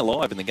staying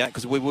alive in the game,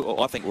 because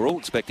I think we're all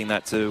expecting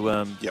that to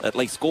at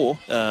least score.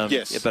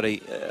 Yes. But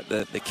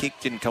the kick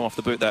didn't come off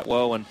the boot that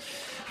well, and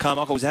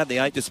Carmichael's had the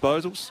 8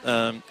 disposals,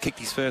 kicked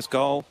his first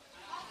goal,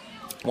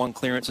 1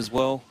 clearance as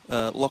well.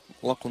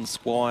 Lachlan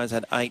Squires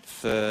had 8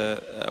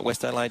 for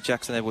West Adelaide,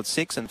 Jackson Edwards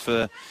 6, and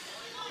for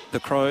the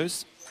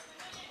Crows,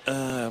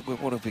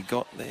 what have we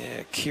got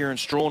there? Kieran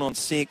Strawn on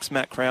 6,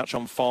 Matt Crouch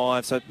on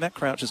 5. So Matt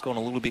Crouch has gone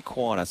a little bit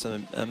quieter. So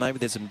maybe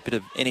there's a bit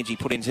of energy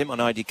put into him. I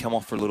know he did come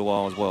off for a little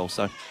while as well.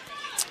 So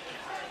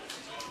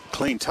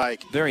clean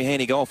take. Very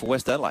handy goal for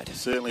West Adelaide.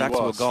 Certainly back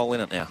was. to a goal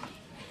in it now.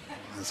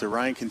 As the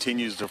rain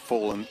continues to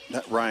fall, and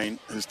that rain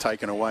has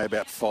taken away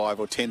about 5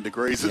 or 10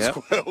 degrees as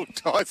well,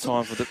 Tyson.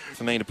 Time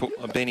for me to put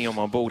a beanie on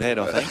my bald head,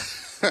 I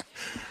think.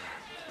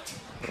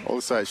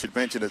 Also, I should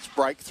mention it's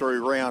breakthrough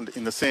round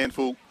in the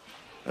SANFL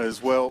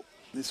as well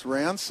this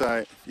round. So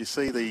if you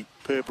see the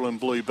purple and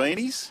blue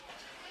beanies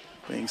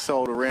being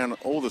sold around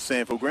all the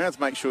SANFL grounds,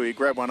 make sure you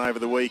grab one over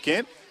the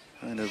weekend.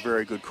 And a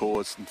very good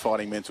cause in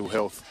fighting mental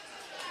health.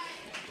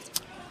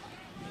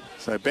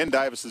 So Ben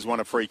Davis has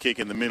won a free kick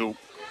in the middle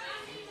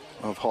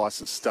of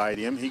Hisense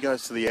Stadium. He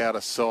goes to the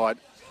outer side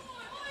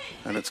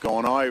and it's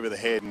gone over the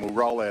head and will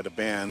roll out of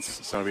bounds.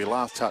 So it'll be a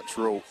last touch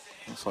rule.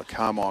 Looks like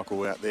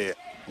Carmichael out there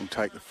will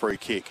take the free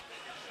kick.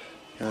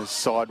 Goes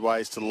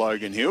sideways to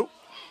Logan Hill.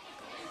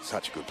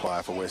 Such a good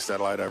player for West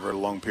Adelaide over a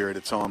long period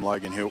of time,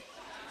 Logan Hill,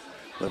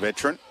 the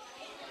veteran.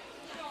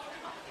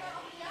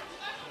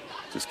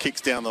 Just kicks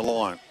down the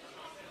line.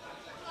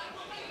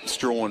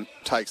 Strawn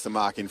takes the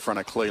mark in front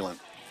of Cleland.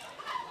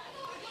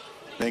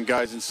 Then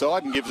goes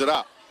inside and gives it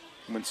up.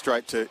 Went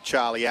straight to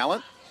Charlie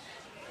Allen.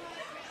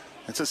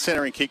 It's a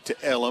centering kick to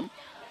Elam.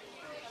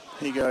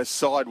 He goes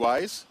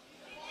sideways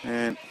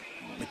and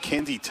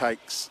McKenzie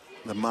takes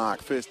the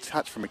mark. First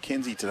touch from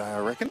McKenzie today, I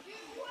reckon.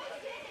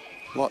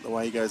 Like the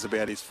way he goes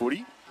about his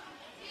footy.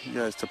 He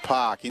goes to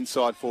Park,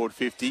 inside forward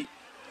 50.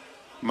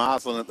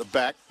 Marsland at the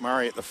back,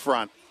 Murray at the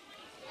front.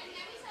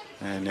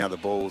 And now the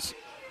ball's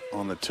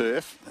on the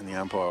turf and the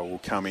umpire will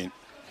come in.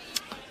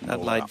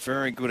 Adelaide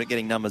very good at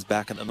getting numbers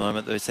back at the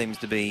moment. There seems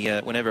to be,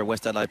 whenever a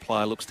West Adelaide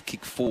player looks to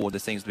kick forward, there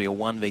seems to be a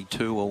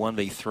 1v2 or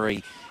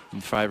 1v3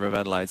 in favour of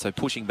Adelaide. So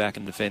pushing back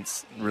in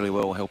defence really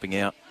well, helping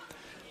out.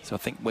 So I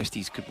think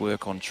Westies could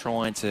work on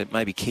trying to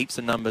maybe keep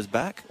some numbers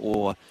back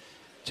or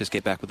just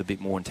get back with a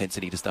bit more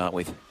intensity to start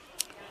with.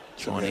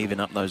 Try and even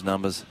up those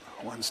numbers.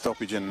 One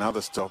stoppage and another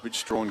stoppage.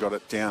 Strawn got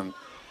it down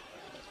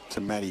to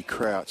Matty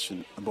Crouch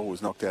and the ball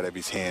was knocked out of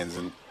his hands,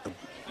 and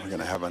we're going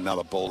to have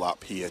another ball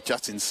up here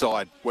just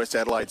inside West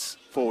Adelaide's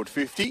forward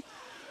 50.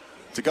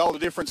 It's a goal to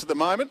difference at the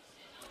moment.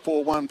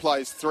 4-1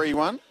 plays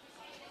 3-1.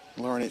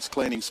 Laurinet's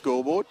cleaning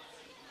scoreboard.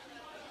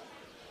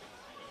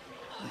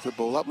 There's the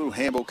ball up. Little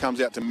handball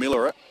comes out to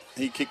Miller.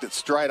 He kicked it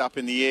straight up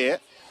in the air.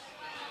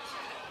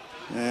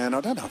 And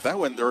I don't know if that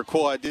went the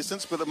required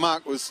distance, but the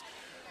mark was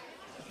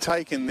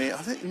taken there, I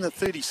think in the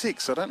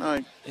 36. I don't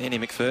know. Andy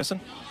McPherson.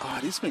 Oh,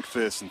 it is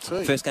McPherson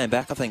too. First game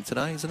back, I think,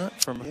 today, isn't it?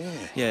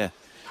 Yeah,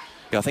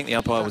 I think the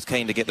umpire was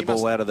keen to get the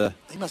ball out of the...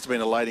 He must have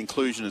been a late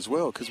inclusion as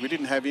well, because we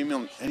didn't have him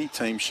on any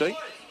team sheet.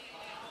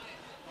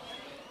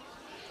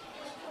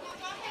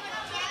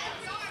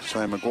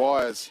 So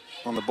Maguire's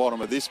on the bottom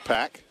of this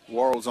pack.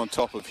 Worrell's on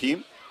top of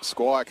him.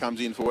 Squire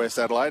comes in for West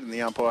Adelaide, and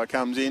the umpire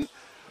comes in.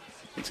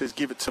 He says,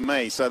 give it to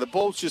me. So the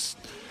ball's just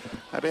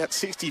about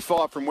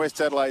 65 from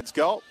West Adelaide's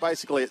goal.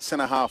 Basically, it's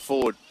centre half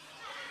forward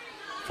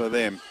for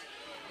them.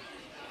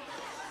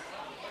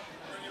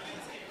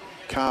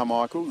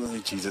 Carmichael,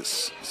 geez,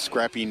 it's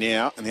scrappy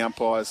now, and the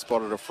umpire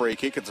spotted a free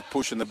kick. It's a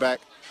push in the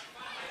back,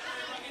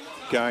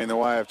 going the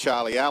way of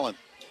Charlie Allen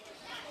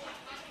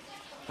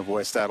of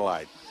West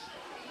Adelaide.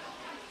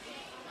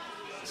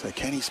 So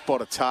can he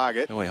spot a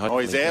target?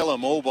 He's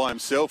Elam all by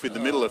himself in the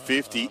middle of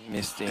 50.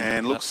 Missed him.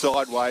 And looks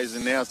sideways,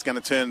 and now it's going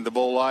to turn the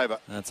ball over.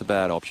 That's a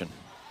bad option.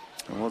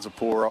 It was a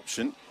poor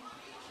option.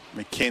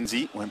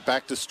 McKenzie went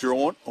back to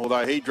Strawn,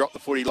 although he dropped the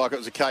footy like it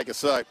was a cake of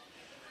soap.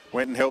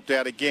 Went and helped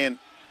out again,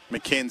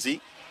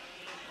 McKenzie.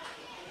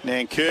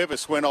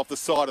 Nankervis went off the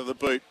side of the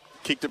boot,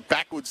 kicked it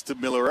backwards to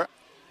Millerer.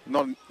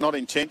 Not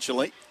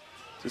intentionally,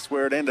 just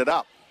where it ended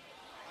up.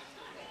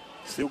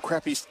 Still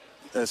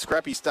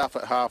scrappy stuff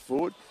at half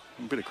forward.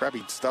 A bit of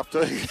crappy stuff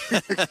too.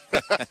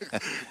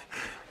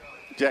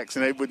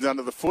 Jackson Edwards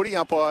under the footy.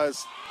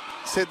 Umpires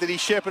said that he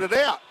shepherded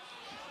out.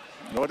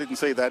 No, I didn't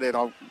see that, Ed.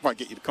 I won't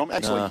get you to comment.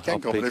 Actually, you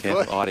can comment if you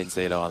like. I didn't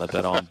see it either,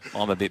 but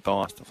I'm a bit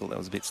biased. I thought that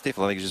was a bit stiff.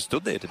 I think he just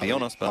stood there, to be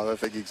honest. But I don't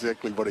think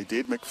exactly what he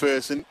did.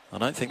 McPherson. I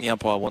don't think the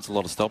umpire wants a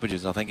lot of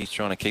stoppages. I think he's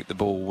trying to keep the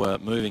ball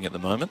moving at the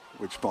moment.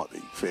 Which might be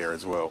fair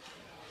as well.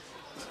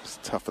 It's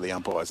tough for the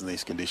umpires in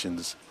these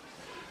conditions.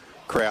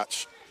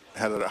 Crouch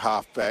had it at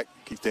half back,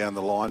 kicked down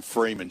the line.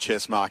 Freeman,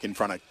 chest mark in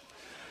front of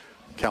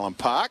Callum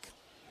Park.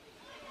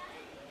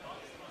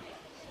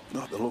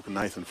 Not the look of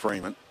Nathan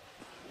Freeman,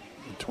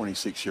 the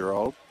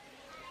 26-year-old.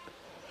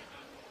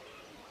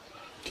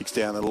 Kicks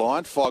down the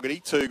line.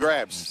 Fogarty, 2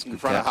 grabs in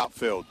front of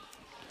Hupfield.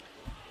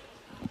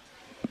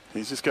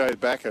 He's just goes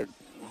back a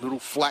little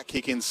flat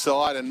kick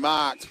inside and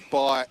marked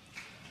by,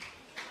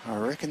 I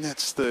reckon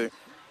that's the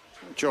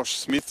Josh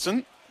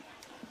Smithson,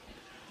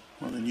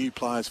 one of the new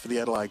players for the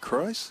Adelaide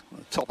Crows,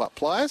 top-up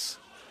players.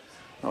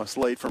 Nice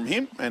lead from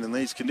him, and in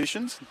these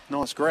conditions,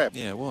 nice grab.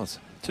 Yeah, it was.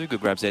 2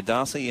 good grabs there,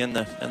 Darcy, and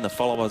the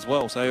follower as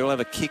well. So he'll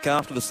have a kick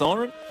after the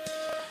siren.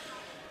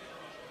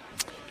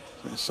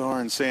 The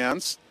siren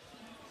sounds.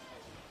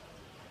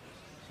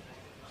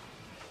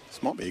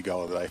 This might be a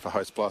goal of the day for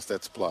Host Plus.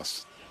 That's a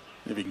plus.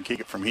 If he can kick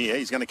it from here,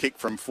 he's going to kick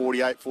from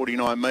 48,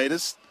 49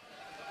 metres.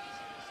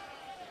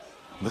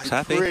 Looks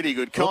happy. Pretty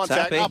good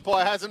contact.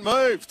 Umpire hasn't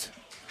moved.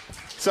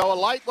 So a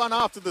late one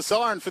after the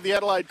siren for the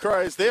Adelaide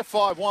Crows. They're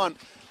 5-1.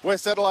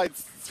 West Adelaide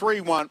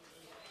 3-1.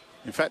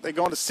 In fact, they've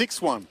gone to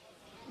 6-1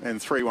 and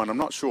 3-1. I'm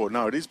not sure.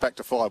 No, it is back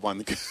to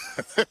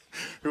 5-1.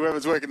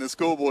 Whoever's working the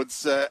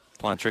scoreboard's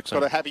playing tricks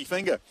got a happy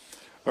finger.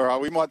 All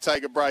right, we might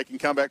take a break and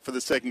come back for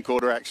the second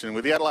quarter action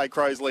with the Adelaide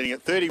Crows leading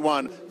at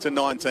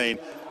 31-19.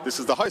 This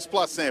is the Host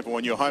Plus sample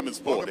on your home and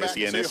sport,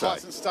 SEN SA.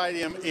 Hisense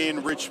Stadium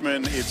in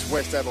Richmond. It's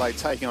West Adelaide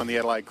taking on the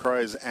Adelaide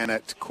Crows, and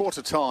at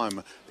quarter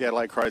time, the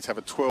Adelaide Crows have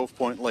a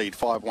 12-point lead,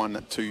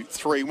 5-1 to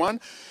 3-1.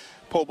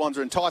 Paul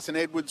Bonsor and Tyson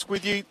Edwards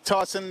with you.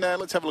 Tyson,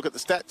 let's have a look at the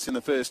stats in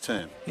the first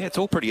term. Yeah, it's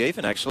all pretty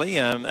even, actually.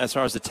 As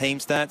far as the team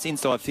stats,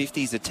 inside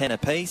 50s are 10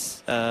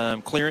 apiece,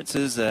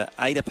 clearances are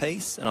 8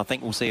 apiece, and I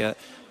think we'll see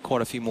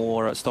quite a few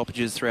more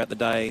stoppages throughout the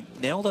day.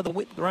 Now, although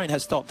the rain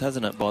has stopped,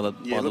 hasn't it, by the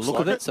look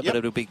of it? So, but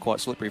it'll be quite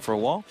slippery for a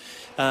while.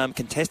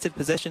 Contested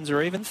possessions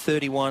are even,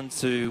 31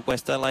 to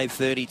West Adelaide,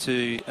 30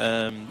 to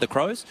the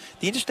Crows.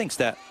 The interesting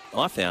stat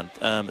I found,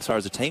 as far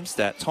as the team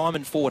stat, time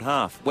in forward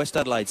half, West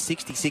Adelaide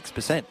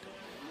 66%.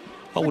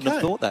 I wouldn't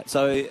have thought that.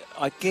 So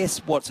I guess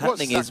what's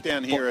happening is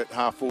down here at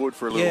half forward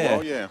for a little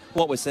while. Yeah.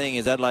 What we're seeing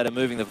is Adelaide are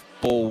moving the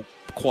ball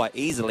quite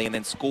easily and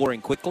then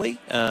scoring quickly.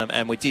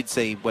 And we did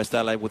see West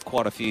Adelaide with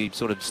quite a few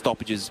sort of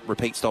stoppages,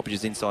 repeat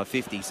stoppages inside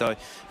 50. So,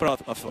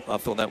 but I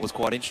thought that was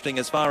quite interesting.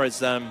 As far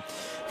as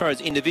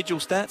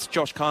individual stats,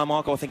 Josh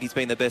Carmichael, I think he's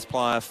been the best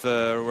player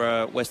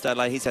for West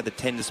Adelaide. He's had the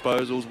 10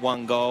 disposals,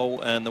 1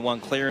 goal and the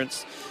 1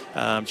 clearance.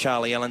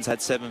 Charlie Allen's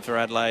had 7 for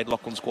Adelaide,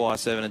 Lachlan Squire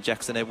 7 and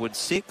Jackson Edwards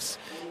 6.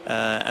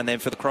 And then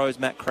for the Crows,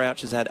 Matt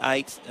Crouch has had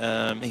 8.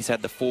 He's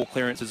had the 4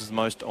 clearances as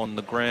most on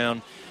the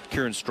ground.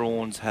 Kieran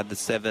Strawn's had the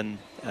 7.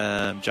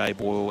 Jay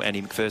Boyle,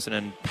 Andy McPherson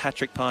and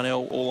Patrick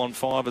Parnell all on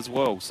 5 as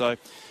well. So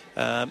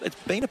it's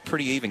been a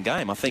pretty even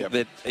game. I think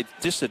that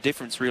just the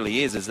difference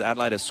really is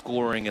Adelaide are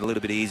scoring a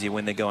little bit easier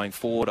when they're going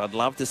forward. I'd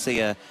love to see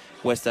a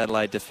West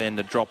Adelaide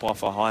defender drop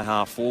off a high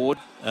half forward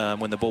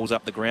when the ball's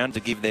up the ground to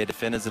give their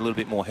defenders a little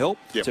bit more help,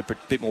 a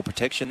bit more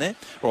protection there,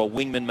 or a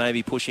wingman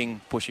maybe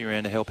pushing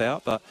around to help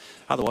out. But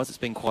otherwise, it's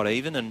been quite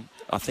even. And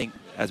I think,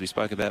 as we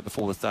spoke about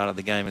before the start of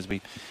the game, as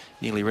we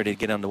nearly ready to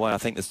get underway, I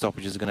think the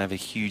stoppages are going to have a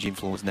huge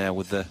influence now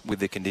with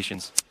the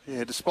conditions.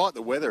 Yeah, despite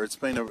the weather, it's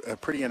been a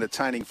pretty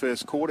entertaining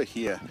first quarter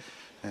here.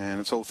 And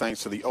it's all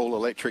thanks to the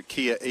all-electric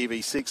Kia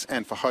EV6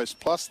 and for Host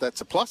Plus. That's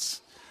a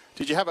plus.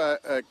 Did you have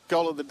a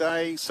goal of the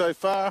day so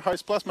far,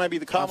 Host Plus? Maybe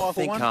the Carmichael one? I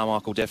think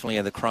Carmichael definitely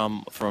had the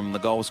crumb from the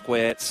goal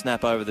square,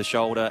 snap over the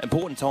shoulder.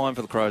 Important time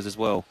for the Crows as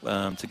well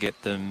to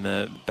get them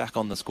back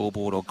on the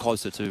scoreboard or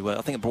closer to,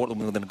 I think it brought them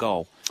within a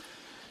goal.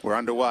 We're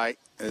underway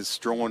as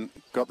Strawn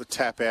got the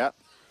tap out.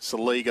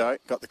 Saligo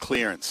got the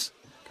clearance.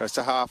 Goes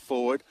to half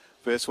forward.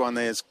 First one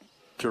there's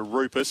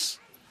Karupis.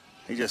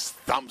 He just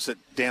thumps it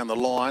down the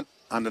line.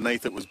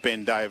 Underneath it was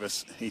Ben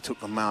Davis. He took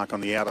the mark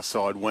on the outer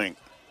side wing.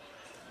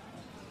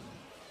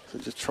 So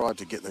just tried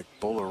to get the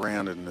ball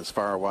around and as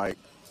far away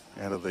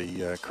out of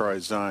the Crow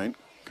zone,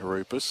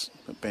 Karupis.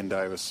 But Ben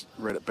Davis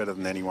read it better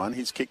than anyone.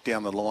 He's kicked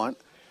down the line.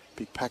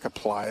 Big pack of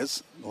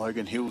players.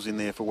 Logan Hill's in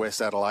there for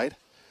West Adelaide.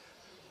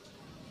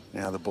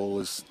 Now the ball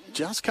is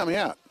just coming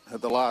out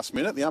at the last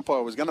minute. The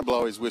umpire was going to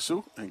blow his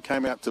whistle and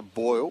came out to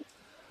Boyle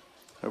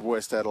of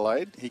West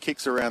Adelaide. He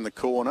kicks around the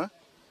corner.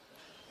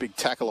 Big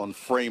tackle on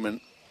Freeman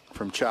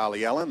from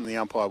Charlie Allen. The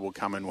umpire will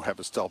come in, will have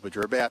a stoppage.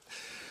 We're about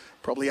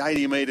probably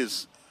 80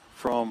 metres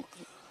from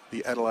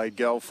the Adelaide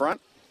goal front.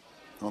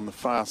 on the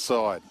far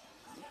side.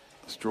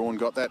 Strawn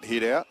got that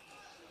hit out.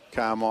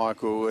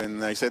 Carmichael,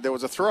 and they said there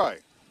was a throw.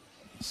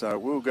 So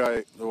we'll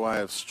go the way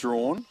of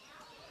Strawn.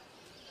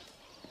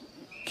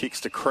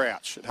 Kicks to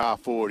Crouch at half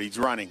forward. He's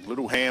running.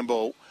 Little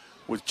handball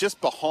was just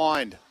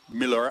behind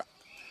Miller.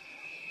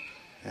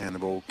 And the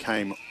ball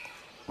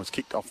was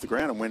kicked off the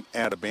ground and went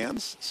out of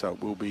bounds. So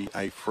it will be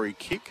a free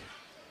kick.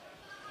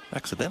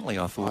 Accidentally,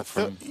 I thought.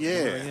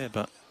 Yeah,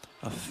 but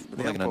what are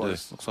they going to do?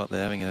 Looks like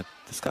they're having a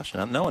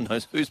discussion. No one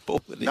knows whose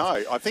ball it is.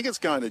 No, I think it's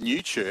going to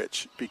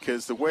Newchurch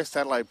because the West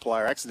Adelaide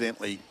player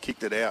accidentally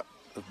kicked it out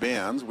of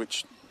bounds,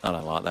 which... I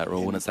don't like that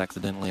rule when it's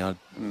accidentally.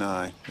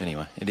 No.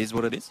 Anyway, it is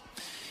what it is.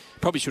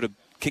 Probably should have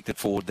kicked it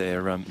forward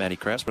there, Matty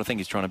Krause, but I think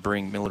he's trying to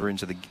bring Miller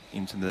into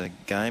the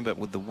game, but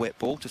with the wet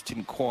ball, just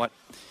didn't quite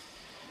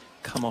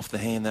come off the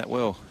hand that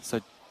well.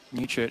 So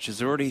Newchurch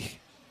has already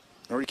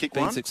kicked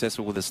been one.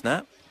 Successful with a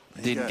snap.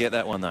 Didn't get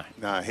that one, though.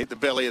 No, hit the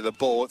belly of the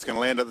ball. It's going to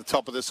land at the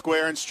top of the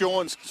square, and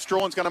Strawn's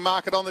going to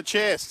mark it on the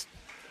chest.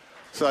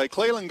 So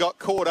Cleland got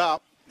caught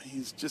up.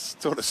 He's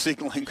just sort of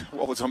signalling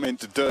what was I meant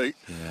to do.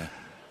 Yeah.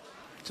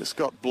 Just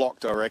got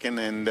blocked, I reckon,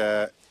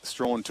 and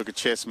Strawn took a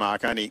chest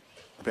mark, only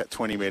about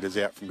 20 metres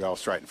out from goal,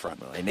 straight in front.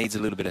 Well, he needs a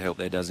little bit of help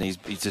there, doesn't he?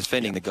 He's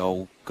defending the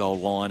goal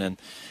line and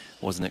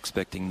wasn't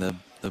expecting the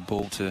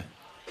ball to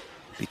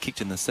be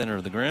kicked in the centre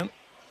of the ground.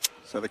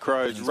 So the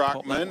Crows'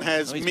 ruckman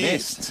has missed.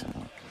 missed.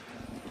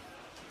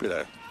 Bit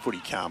of footy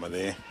karma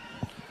there.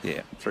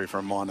 Yeah. 3 for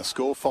a minor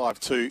score,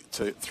 5-2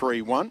 to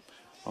 3-1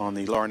 on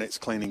the Laurinet's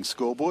Cleaning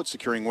scoreboard.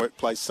 Securing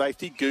workplace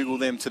safety. Google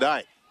them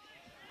today.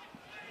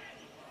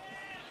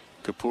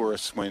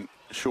 Kapouris went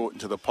short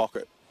into the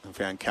pocket and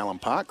found Callum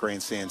Park,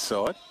 grandstand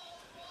side.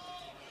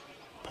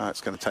 Park's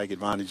going to take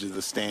advantage of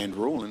the stand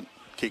rule and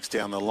kicks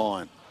down the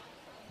line.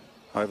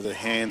 Over the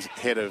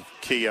head of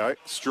Keogh.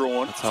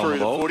 Strawn through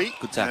the footy.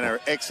 Good tackle. And an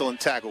excellent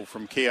tackle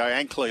from Keogh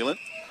and Cleland.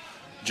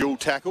 Dual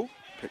tackle.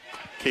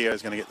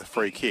 Keogh's going to get the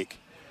free kick.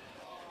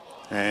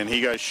 And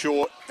he goes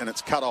short, and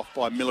it's cut off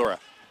by Miller.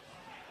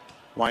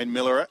 Wayne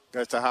Miller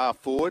goes to half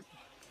forward.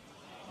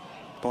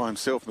 By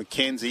himself,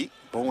 McKenzie.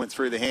 Ball went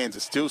through the hands.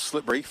 It's still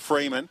slippery.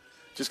 Freeman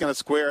just going to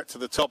square it to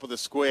the top of the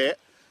square.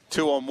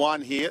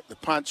 2-on-1 here. The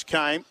punch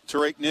came.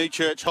 Tariq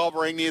Newchurch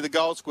hovering near the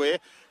goal square.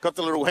 Got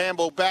the little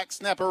handball back,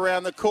 snap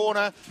around the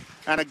corner,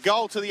 and a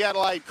goal to the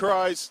Adelaide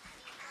Crows.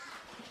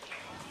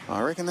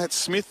 I reckon that's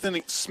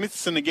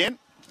Smithson again.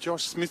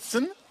 Josh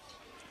Smithson.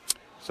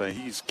 So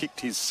he's kicked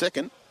his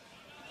second.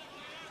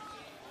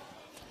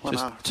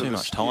 Just too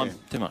much time. Yeah.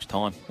 Too much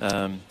time.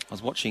 I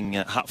was watching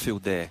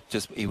Hutfield there.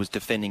 He was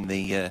defending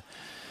the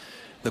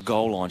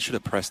goal line. Should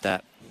have pressed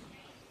that.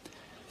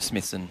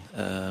 Smithson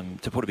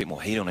to put a bit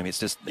more heat on him. It's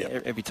just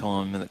every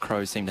time the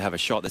Crows seem to have a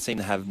shot, they seem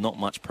to have not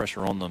much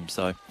pressure on them.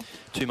 So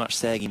too much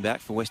sagging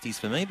back for Westies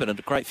for me, but a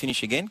great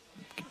finish again.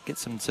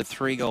 Gets them to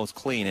 3 goals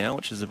clear now,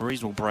 which is a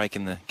reasonable break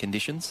in the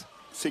conditions.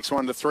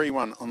 6-1 to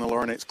 3-1 on the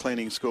Laurinet's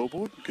Cleaning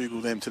scoreboard. Google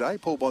them today.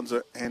 Paul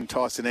Bonsor and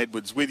Tyson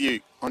Edwards with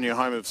you on your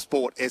home of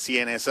sport,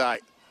 SEN SA.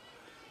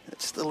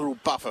 It's the little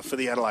buffer for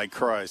the Adelaide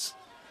Crows.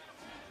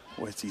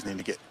 Westies need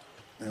to get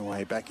their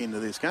way back into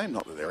this game.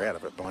 Not that they're out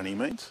of it by any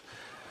means.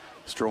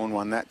 Strawn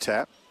won that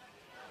tap.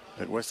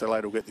 But West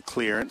Adelaide will get the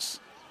clearance.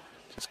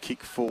 Just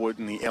kick forward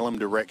in the Elm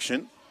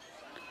direction.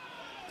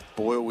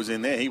 Boyle was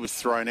in there. He was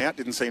thrown out.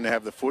 Didn't seem to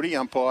have the footy.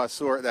 Umpire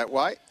saw it that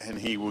way, and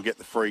he will get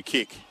the free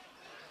kick.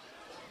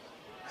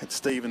 Had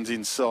Stevens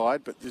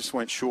inside, but just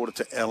went shorter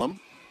to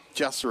Elm.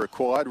 Just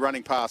required.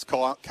 Running past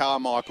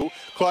Carmichael.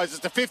 Closes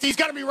to 50. He's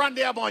going to be run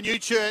down by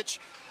Newchurch.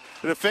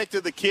 It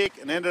affected the kick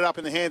and ended up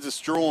in the hands of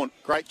Strawn.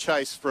 Great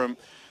chase from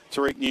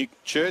Tariq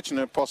Newchurch and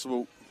a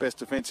possible best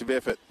defensive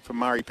effort for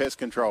Murray Pest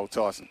Control,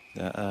 Tyson.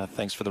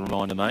 Thanks for the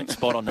reminder, mate.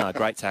 Spot on. No,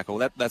 great tackle.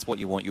 That's what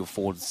you want your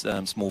forwards,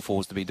 small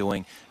forwards to be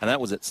doing. And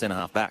that was at centre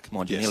half back,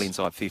 mind you, nearly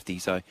inside 50.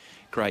 So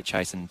great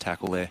chase and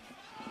tackle there.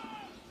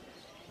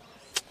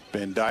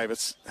 Ben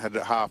Davis had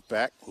it half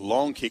back.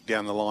 Long kick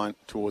down the line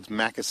towards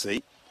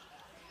Mackesy.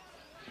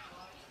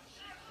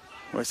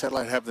 West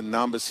Adelaide have the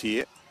numbers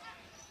here.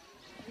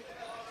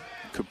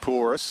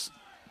 Kapouris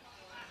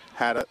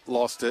had it,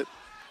 lost it.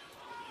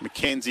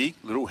 McKenzie,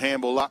 little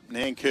handball up,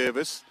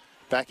 Nankervis,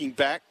 backing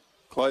back,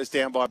 closed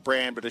down by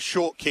Brand, but a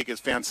short kick has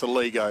found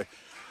Saligo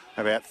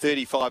about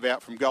 35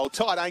 out from goal.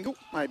 Tight angle,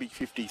 maybe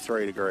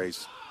 53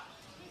 degrees.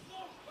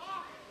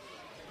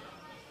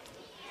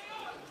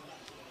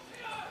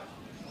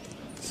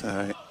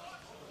 So,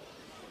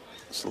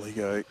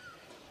 Saligo,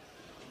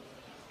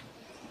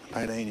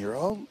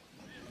 18-year-old,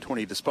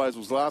 20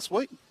 disposals last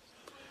week.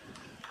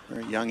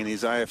 Very young in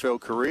his AFL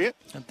career.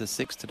 Had the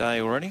 6 today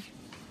already.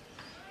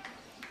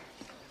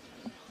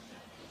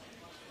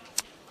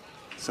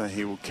 So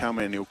he will come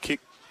in, he'll kick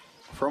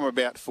from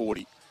about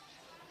 40.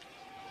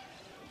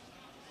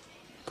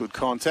 Good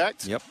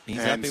contact. Yep, he's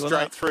and happy with straight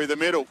that. Through the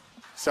middle.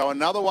 So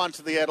another one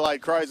to the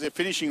Adelaide Crows. They're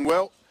finishing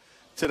well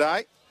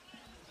today.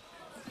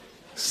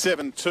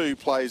 7-2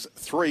 plays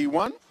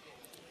 3-1.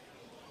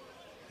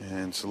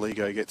 And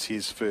Saligo gets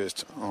his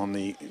first on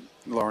the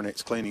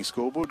Laurinet's Cleaning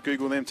scoreboard.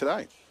 Google them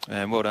today.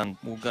 And well done.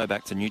 We'll go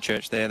back to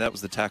Newchurch there. That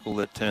was the tackle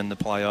that turned the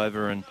play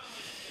over, and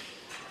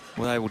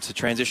were able to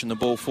transition the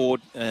ball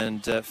forward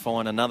and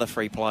find another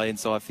free play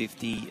inside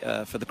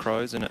 50 for the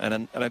Crows,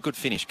 and a good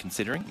finish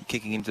considering,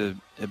 kicking into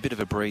a bit of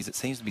a breeze. It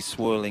seems to be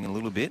swirling a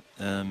little bit,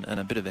 and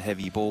a bit of a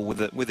heavy ball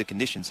with the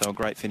conditions. So a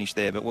great finish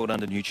there, but well done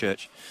to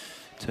Newchurch.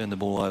 Turn the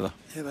ball over.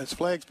 Yeah, those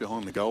flags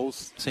behind the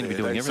goals seem to be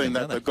doing everything.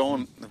 They've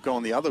gone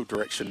the other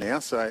direction now,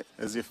 so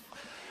as if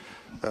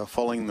they're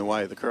following the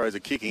way the Crows are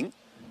kicking.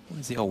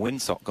 Where's the old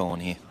windsock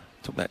gone here?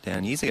 Took that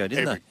down years ago,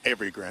 didn't they?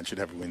 Every ground should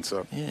have a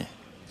windsock. Yeah.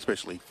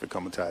 Especially for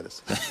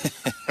commentators.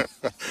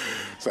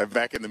 So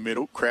back in the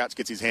middle, Crouch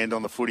gets his hand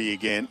on the footy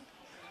again.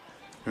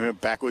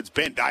 Backwards,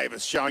 Ben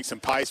Davis showing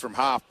some pace from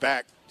half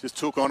back. Just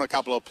took on a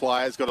couple of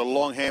players, got a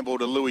long handball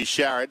to Louis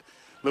Sharrod.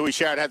 Louis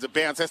Sharrod has a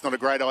bounce. That's not a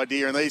great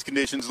idea in these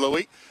conditions,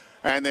 Louis.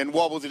 And then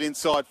wobbles it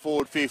inside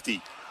forward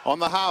 50. On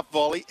the half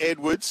volley,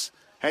 Edwards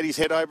had his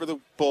head over the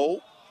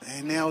ball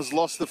and now has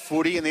lost the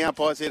footy, and the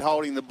umpire's head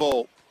holding the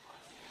ball.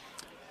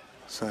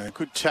 So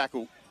good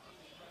tackle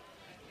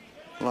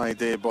laid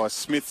there by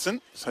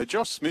Smithson. So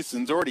Josh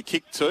Smithson's already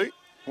kicked 2.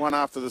 One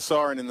after the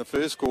siren in the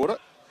first quarter.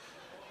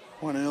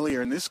 One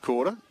earlier in this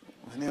quarter.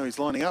 And now he's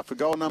lining up for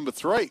goal number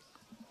 3.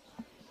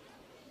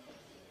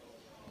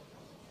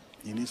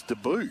 In his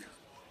debut.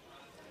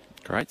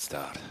 Great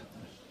start.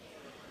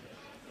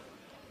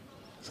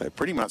 So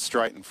pretty much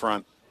straight in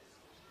front.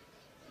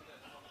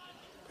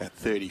 At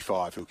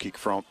 35 he'll kick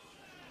from.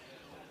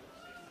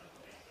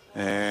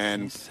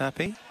 And he's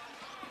happy.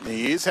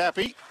 He is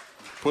happy.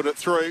 Put it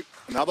through.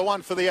 Another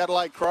one for the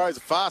Adelaide Crows. A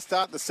fast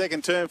start the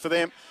second term for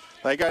them.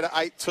 They go to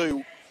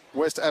 8-2.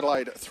 West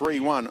Adelaide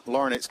 3-1.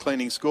 Laurinet's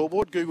cleaning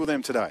scoreboard. Google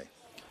them today.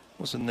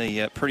 Wasn't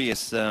the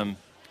prettiest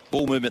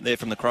ball movement there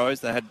from the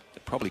Crows. They had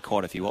probably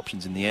quite a few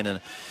options in the end. And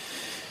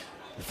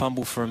a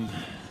fumble from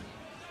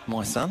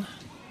my son.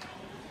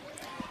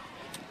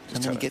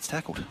 And then he gets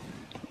tackled.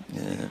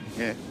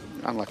 Yeah,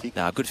 unlucky.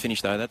 No, good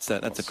finish though. That's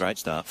a great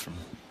start from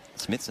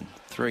Smithson.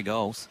 3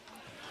 goals.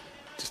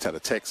 Just had a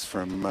text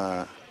from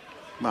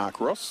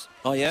Mark Ross.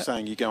 Oh, yeah.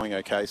 Saying you're going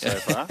okay so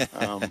far.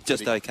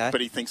 Just okay.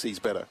 But he thinks he's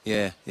better.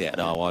 Yeah.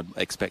 No, I'd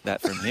expect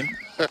that from him.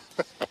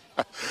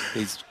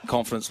 His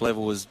confidence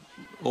level is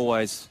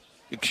always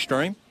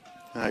extreme.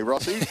 Hey,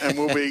 Rossi, and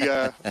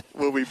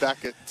we'll be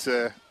back at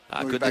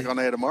on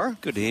air tomorrow.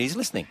 Good to hear he's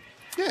listening.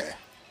 Yeah.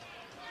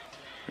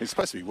 He's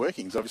supposed to be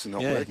working. He's obviously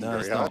not working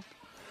very hard.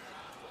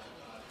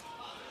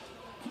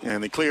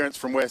 And the clearance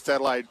from West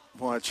Adelaide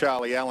by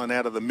Charlie Allen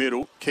out of the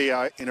middle.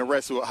 Keogh in a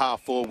wrestle at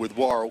half forward with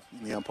Worrell.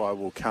 And the umpire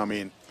will come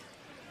in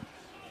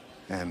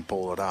and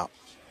ball it up.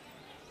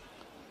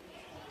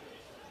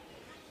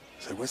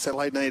 So West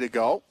Adelaide need a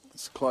goal.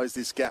 Let's close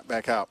this gap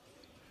back up.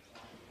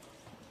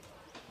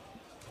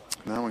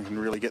 No one can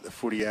really get the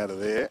footy out of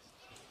there.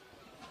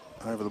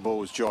 Over the ball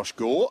was Josh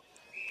Gore.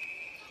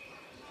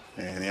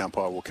 And the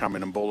umpire will come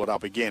in and ball it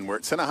up again. We're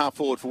at centre half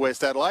forward for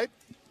West Adelaide.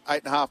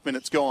 8.5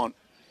 minutes gone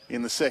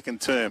in the second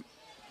term.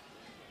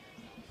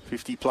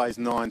 50 plays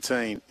 19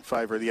 in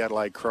favour of the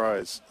Adelaide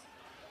Crows.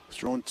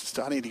 Strawn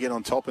starting to get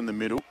on top in the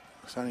middle.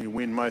 Starting to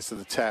win most of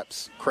the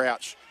taps.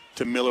 Crouch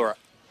to Miller.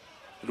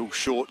 Little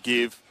short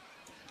give.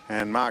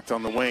 And marked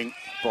on the wing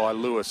by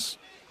Lewis.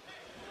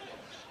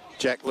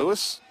 Jack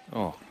Lewis.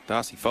 Oh,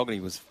 Darcy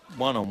Fogarty was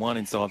one-on-one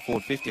inside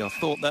forward 50. I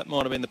thought that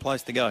might have been the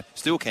place to go.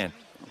 Still can.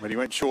 But he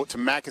went short to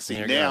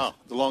Mackesy. Now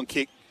the long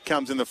kick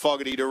comes in the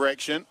Fogarty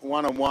direction.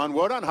 One-on-one.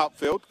 Well done,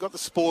 Hupfield. Got the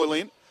spoil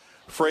in.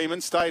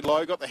 Freeman stayed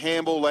low. Got the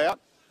handball out.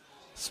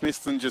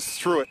 Smithson just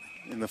threw it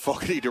in the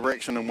Fogarty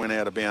direction and went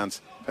out of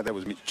bounds. In fact, that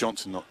was Mitch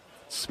Johnson, not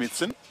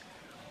Smithson.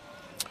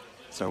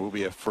 So it will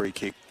be a free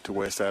kick to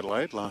West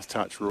Adelaide. Last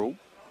touch rule.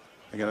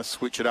 They're going to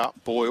switch it up.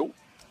 Boyle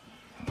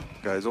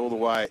goes all the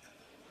way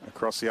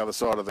across the other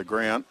side of the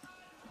ground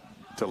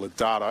to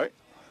Lodato.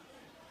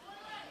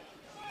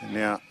 And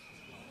now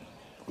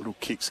little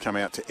kicks come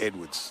out to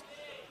Edwards.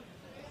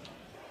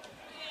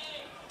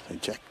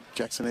 So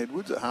Jackson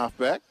Edwards at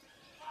half-back.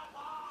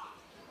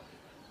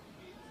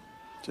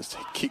 Just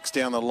kicks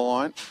down the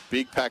line.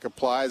 Big pack of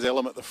players.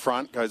 Elam at the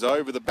front. Goes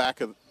over the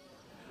back of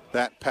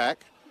that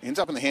pack. Ends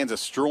up in the hands of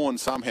Strawn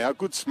somehow.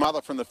 Good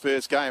smother from the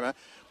first gamer.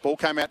 Ball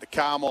came out to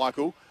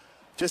Carmichael.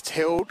 Just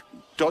held.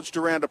 Dodged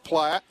around a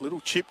player. Little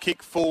chip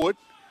kick forward.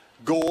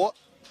 Gore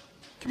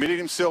committed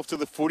himself to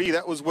the footy.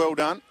 That was well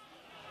done.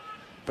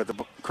 But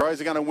the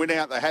Crows are going to win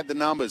out. They had the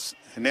numbers.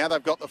 And now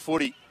they've got the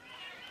footy.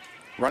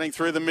 Running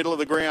through the middle of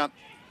the ground.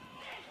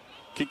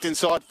 Kicked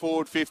inside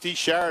forward 50.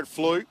 Sharrod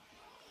flew.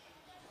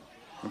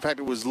 In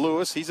fact, it was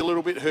Lewis. He's a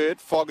little bit hurt.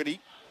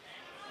 Fogarty.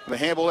 The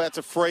handball out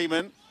to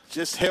Freeman.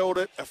 Just held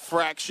it a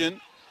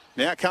fraction.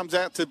 Now it comes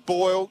out to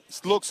Boyle.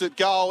 Looks at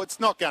goal. It's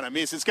not going to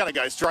miss. It's going to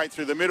go straight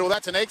through the middle.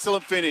 That's an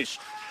excellent finish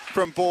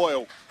from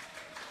Boyle.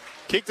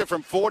 Kicked it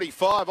from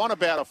 45, on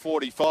about a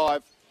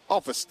 45.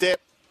 Off a step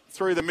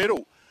through the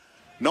middle.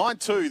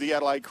 9-2, the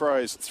Adelaide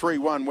Crows.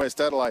 3-1, West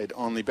Adelaide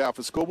on the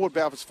Balfour scoreboard.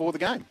 Balfour's for the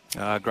game.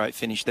 Great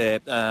finish there.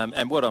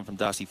 And well done from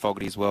Darcy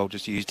Fogarty as well.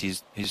 Just used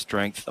his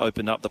strength,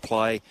 opened up the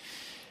play.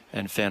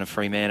 and found a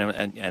free man.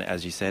 And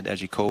as you said,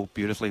 as you called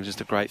beautifully, it was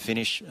just a great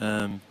finish.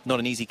 Not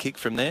an easy kick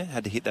from there.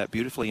 Had to hit that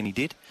beautifully, and he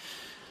did.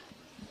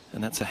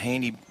 And that's a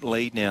handy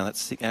lead now.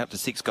 That's out to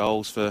 6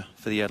 goals for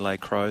the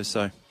Adelaide Crows.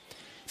 So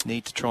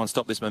need to try and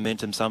stop this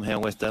momentum somehow,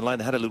 West Adelaide.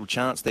 They had a little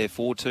chance there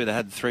for 2. They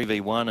had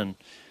 3v1,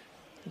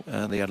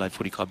 and the Adelaide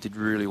Footy Club did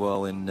really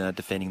well in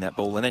defending that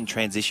ball and then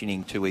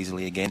transitioning too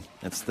easily again.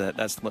 That's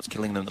what's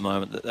killing them at the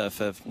moment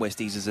for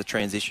Westies is a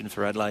transition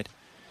for Adelaide.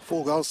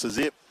 4 goals to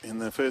zip in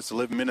the first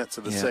 11 minutes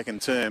of the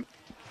second term.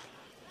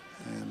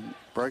 And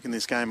breaking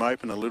this game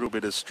open a little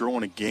bit as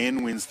Strawn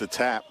again wins the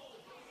tap.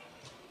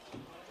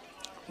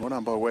 Well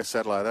done by West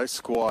Adelaide.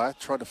 Squire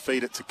tried to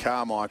feed it to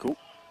Carmichael.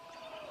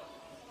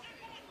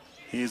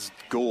 Here's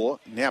Gore.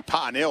 Now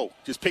Parnell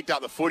just picked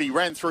up the footy,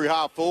 ran through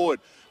half forward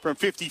from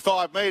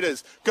 55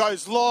 metres.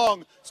 Goes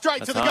long,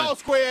 straight to the goal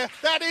square.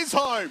 That is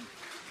home.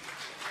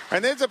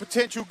 And there's a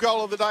potential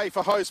goal of the day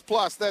for Host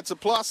Plus. That's a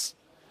plus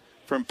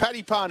from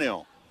Paddy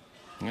Parnell.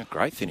 Yeah,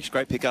 great finish.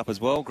 Great pick up as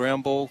well.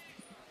 Ground ball.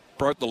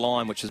 Broke the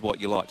line, which is what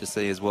you like to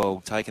see as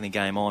well. Taking the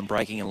game on,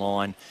 breaking a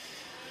line.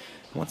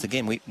 Once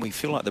again, we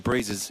feel like the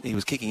breeze he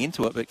was kicking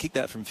into it, but kicked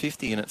that from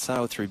 50 and it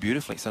sailed through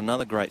beautifully. So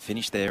another great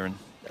finish there,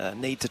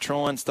 and need to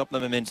try and stop the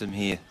momentum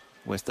here.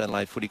 West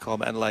Adelaide Footy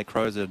Club, Adelaide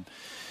Crows are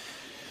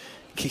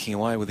kicking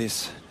away with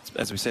this.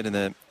 As we said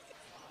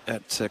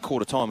at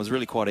quarter time, it was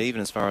really quite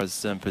even as far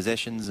as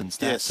possessions and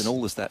stats and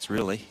all the stats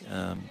really.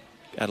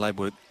 Adelaide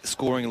were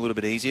scoring a little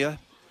bit easier,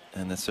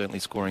 and they're certainly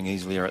scoring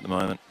easier at the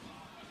moment.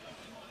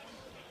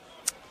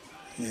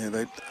 Yeah,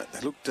 they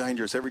look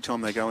dangerous every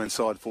time they go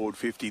inside forward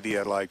 50, the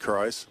Adelaide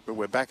Crows. But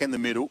we're back in the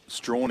middle.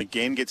 Strawn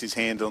again gets his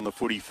hand on the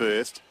footy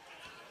first.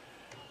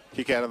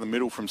 Kick out of the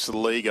middle from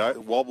Saligo.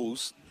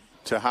 Wobbles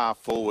to half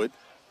forward.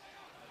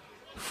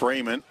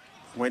 Freeman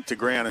went to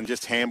ground and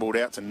just handballed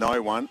out to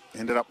no one.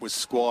 Ended up with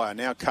Squire.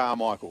 Now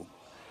Carmichael.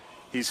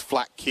 His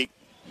flat kick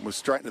was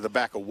straight into the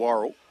back of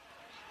Worrell.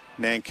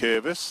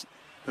 Nankervis.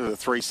 A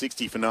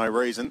 360 for no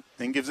reason.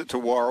 Then gives it to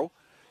Worrell.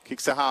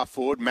 Kicks to half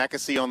forward.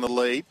 Mackesy on the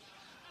lead.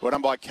 Well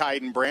done by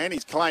Caden Brand.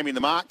 He's claiming the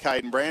mark,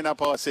 Caden Brand.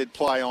 I said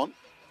play on.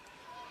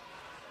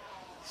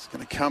 He's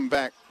going to come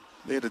back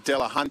there to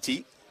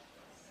Delahunty.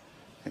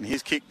 And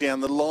his kick down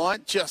the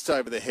line, just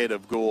over the head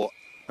of Gore.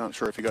 Not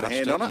sure if he got a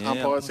hand on it.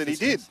 Umpire said he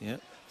did. Yeah.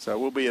 So it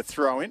will be a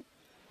throw-in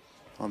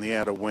on the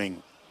outer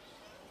wing.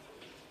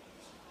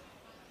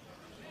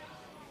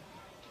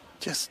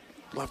 Just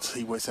love to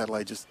see West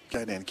Adelaide just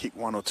go down and kick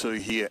 1 or 2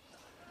 here,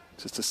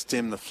 just to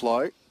stem the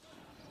flow.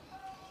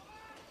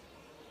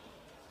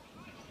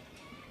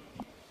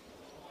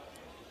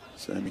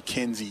 So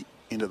McKenzie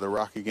into the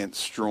ruck against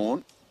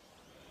Strawn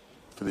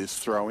for this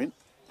throw-in.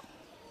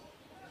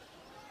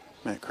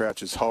 Matt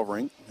Crouch is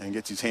hovering and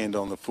gets his hand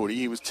on the footy.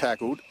 He was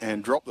tackled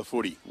and dropped the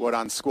footy. Well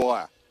done,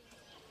 Squire.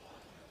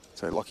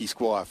 So Lockie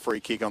Squire, free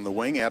kick on the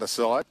wing, outer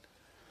side.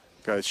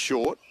 Goes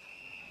short.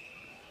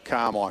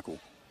 Carmichael.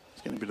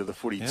 He's getting a bit of the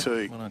footy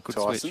too, well, good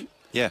Tyson. Switch.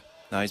 Yeah,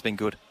 no, he's been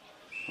good.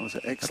 That was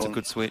an excellent That's a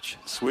good switch.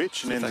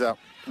 Switch and ends up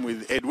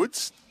with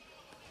Edwards.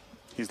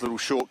 His little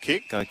short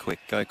kick. Go quick,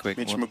 go quick.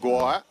 Mitch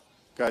Maguire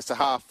goes to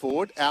half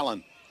forward.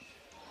 Allen.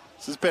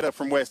 This is better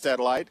from West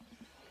Adelaide.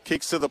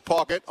 Kicks to the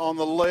pocket on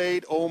the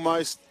lead.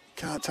 Almost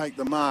can't take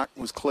the mark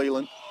was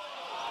Cleland.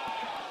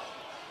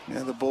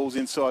 Now the ball's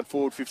inside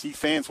forward 50.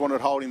 Fans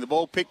wanted holding the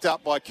ball. Picked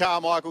up by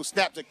Carmichael.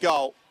 Snapped at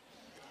goal.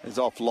 Is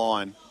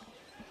offline.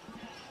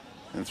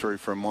 And through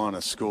for a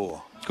minor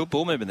score. Good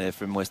ball movement there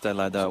from West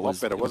Adelaide, though. It was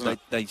better, wasn't it?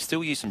 They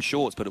still used some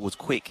shorts, but it was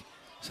quick.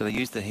 So they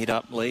used the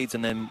hit-up leads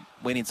and then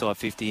went inside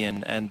 50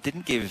 and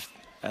didn't give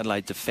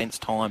Adelaide defence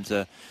time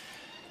to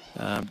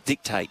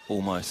dictate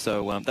almost.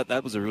 So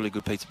that was a really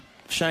good piece.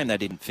 Shame they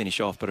didn't finish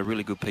off, but a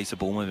really good piece of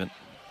ball movement.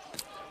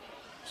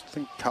 I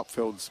think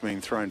Cupfeld's been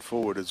thrown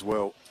forward as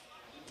well.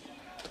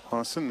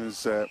 Tyson,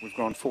 we've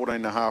gone 14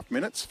 and a half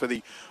minutes for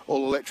the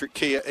all-electric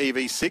Kia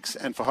EV6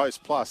 and for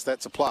Host Plus,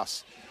 that's a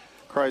plus.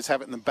 Crows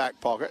have it in the back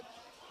pocket.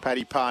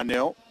 Paddy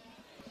Parnell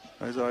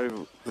goes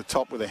over the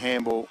top with a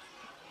handball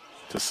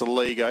to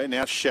Saligo.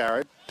 Now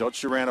Sharrod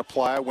dodged around a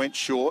player, went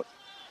short.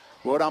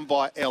 Well done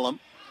by Elam.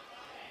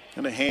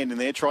 And a hand in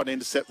there, tried to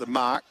intercept the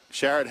mark.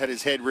 Sharrod had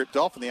his head ripped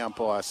off and the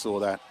umpire saw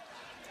that.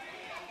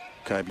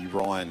 Kobe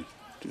Ryan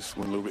just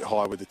went a little bit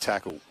high with the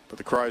tackle. But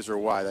the Crows are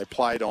away. They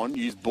played on,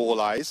 used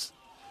ball-ays.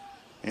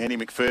 Andy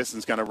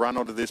McPherson's going to run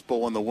onto this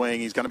ball on the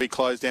wing. He's going to be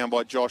closed down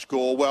by Josh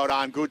Gore. Well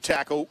done, good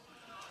tackle.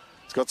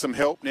 He's got some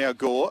help now,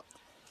 Gore,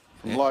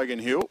 from Logan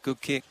Hill.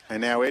 Good kick.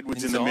 And now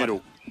Edwards in the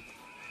middle.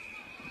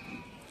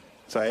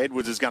 So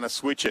Edwards is going to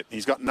switch it.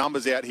 He's got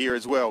numbers out here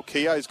as well.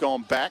 Keogh's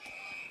gone back.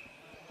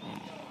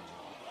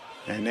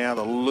 And now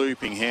the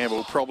looping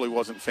handball probably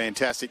wasn't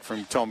fantastic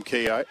from Tom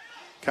Keogh.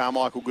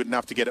 Carmichael good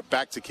enough to get it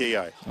back to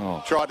Keogh.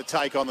 Tried to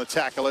take on the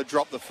tackler,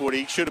 dropped the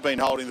footy. Should have been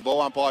holding the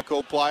ball. Umpire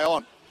called play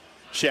on.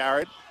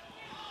 Sharrod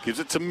gives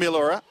it to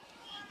Millerer.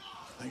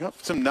 They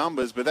got some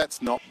numbers, but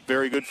that's not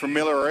very good from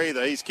Millerer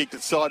either. He's kicked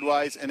it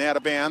sideways and out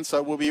of bounds, so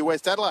it will be a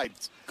West Adelaide.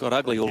 Got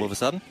ugly all of a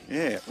sudden.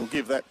 Yeah, we'll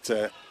give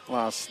that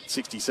last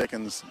 60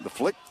 seconds the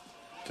flick.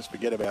 Just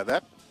forget about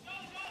that.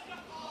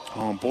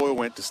 Oh, Boyle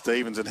went to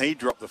Stevens and he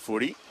dropped the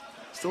footy.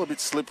 Still a bit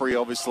slippery,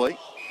 obviously.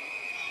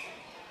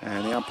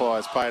 And the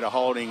umpire's paid a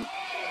holding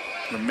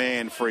the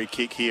man free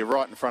kick here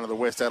right in front of the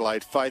West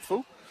Adelaide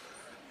faithful.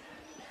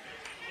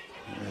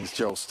 As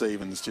Joel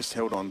Stevens just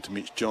held on to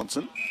Mitch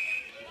Johnson.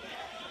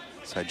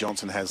 So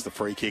Johnson has the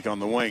free kick on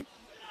the wing.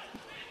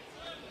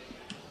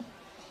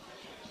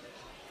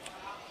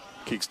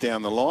 Kicks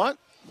down the line.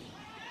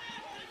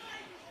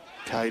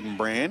 Caden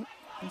Brand.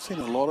 I've seen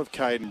a lot of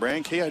Caden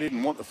Brand. Keogh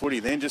didn't want the footy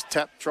then, just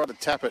tried to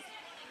tap it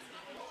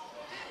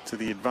to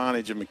the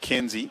advantage of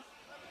Mackenzie.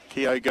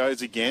 Keogh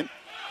goes again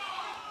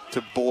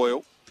to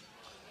Boyle.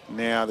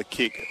 Now the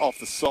kick off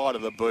the side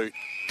of the boot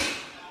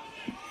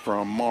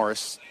from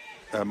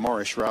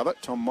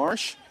Tom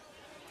Morris.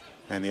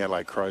 And the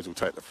Adelaide Crows will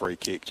take the free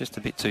kick. Just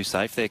a bit too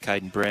safe there,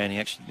 Caden Brown. He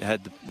actually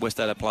had the West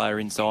Adelaide player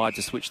inside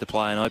to switch the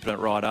play and open it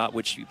right up,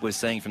 which we're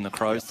seeing from the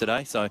Crows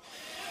today. So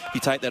if you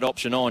take that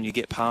option on, you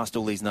get past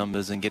all these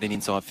numbers and get an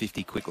inside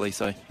 50 quickly.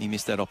 So he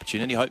missed that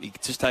opportunity. I hope he's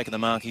just taken the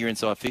mark here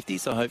inside 50,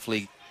 so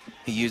hopefully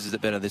he uses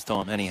it better this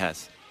time, and he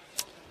has.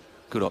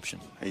 Good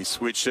option. He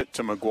switched it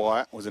to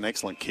Maguire. It was an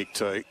excellent kick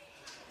too.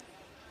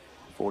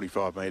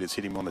 45 metres,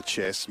 hit him on the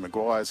chest.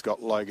 Maguire's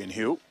got Logan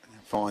Hill,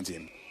 finds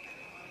him.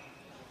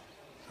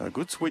 A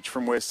good switch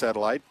from West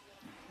Adelaide.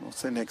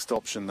 What's their next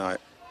option, though?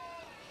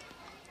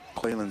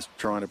 Cleland's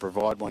trying to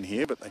provide one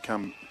here, but they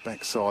come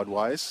back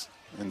sideways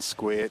and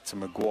square to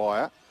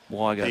Maguire.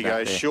 He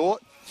goes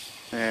short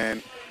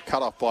and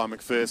cut off by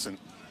McPherson.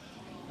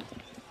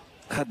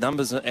 Had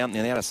numbers out on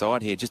the outer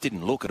side here, just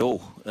didn't look at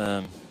all.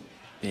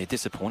 Yeah,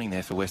 disappointing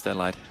there for West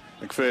Adelaide.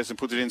 McPherson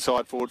puts it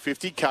inside forward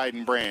 50.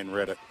 Caden Brand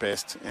read it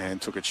best and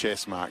took a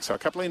chest mark. So a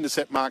couple of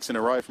intercept marks in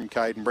a row from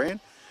Caden Brand.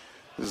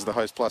 This is the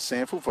Host Plus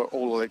SANFL for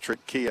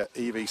all-electric Kia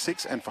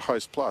EV6, and for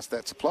Host Plus,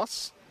 that's a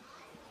plus.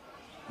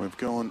 We've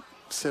gone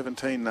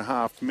 17 and a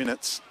half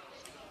minutes.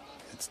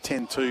 It's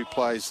 10-2,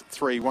 plays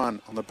 3-1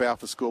 on the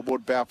Balfour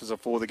scoreboard. Balfour's are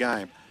for the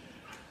game.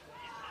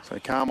 So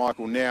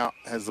Carmichael now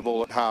has the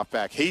ball at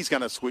half-back. He's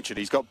going to switch it.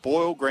 He's got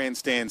Boyle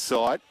grandstand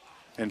side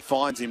and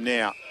finds him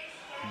now.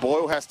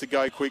 Boyle has to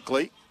go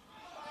quickly,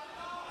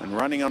 and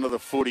running onto the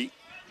footy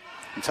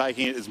and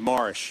taking it is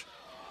Morris.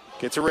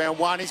 Gets around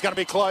one. He's going to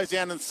be closed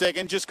down in the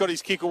second. Just got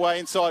his kick away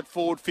inside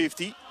forward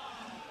 50.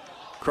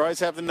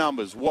 Crows have the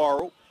numbers.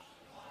 Worrell.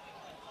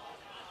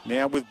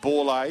 Now with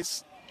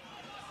Borlays.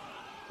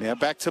 Now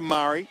back to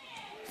Murray.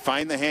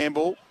 Feign the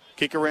handball.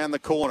 Kick around the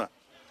corner.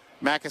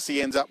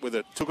 Mackesy ends up with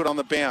it. Took it on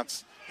the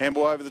bounce.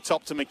 Handball over the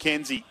top to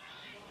Mackenzie.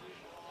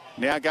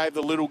 Now gave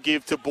the little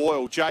give to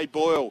Boyle. Jay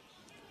Boyle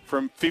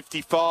from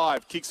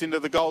 55. Kicks into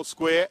the goal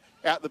square.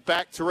 Out the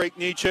back. Tariq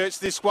Newchurch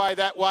this way,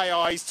 that way.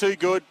 Oh, he's too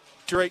good.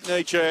 Tariq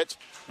Newchurch,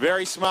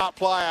 very smart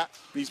player.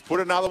 He's put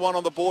another one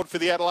on the board for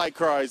the Adelaide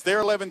Crows.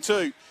 They're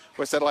 11-2.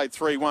 West Adelaide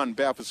 3-1.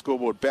 Balfour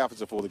scoreboard.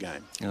 Balfour's are for the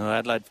game.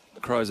 Adelaide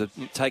Crows are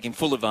taking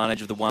full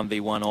advantage of the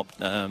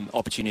 1v1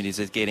 opportunities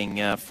they're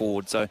getting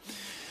forward. So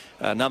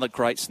another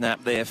great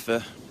snap there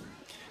for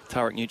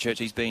Tariq Newchurch.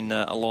 He's been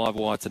a live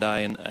wire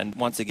today, and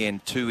once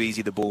again, too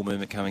easy the ball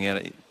movement coming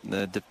out of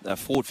the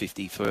forward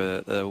 50 for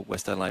the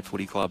West Adelaide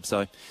Footy Club.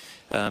 So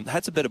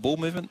had some better ball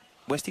movement.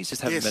 Westies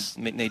just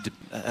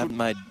haven't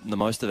made the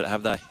most of it,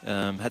 have they?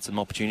 Had some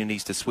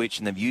opportunities to switch,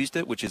 and they've used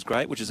it, which is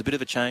great, which is a bit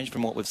of a change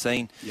from what we've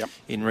seen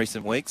in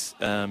recent weeks,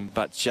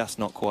 but just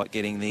not quite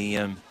getting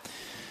the,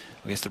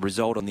 the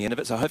result on the end of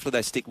it. So hopefully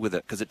they stick with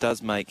it, because it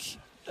does make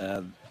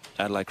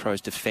Adelaide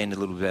Crows defend a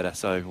little better.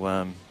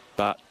 So,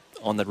 but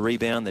on the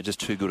rebound, they're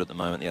just too good at the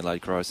moment, the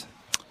Adelaide Crows.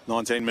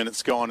 19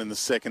 minutes gone in the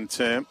second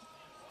term.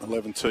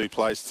 11-2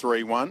 plays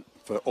 3-1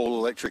 for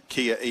all-electric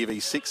Kia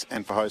EV6,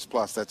 and for Host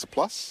Plus, that's a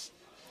plus.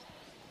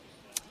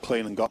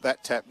 Cleland got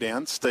that tap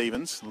down.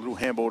 Stevens, a little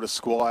handball to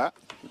Squire.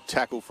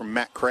 Tackle from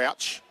Matt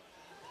Crouch.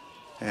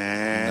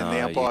 And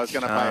the umpire's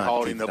going to pay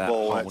holding the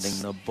ball.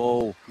 Holding the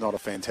ball. Not a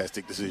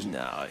fantastic decision.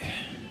 No.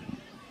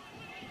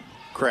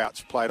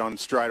 Crouch played on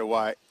straight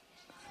away.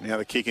 Now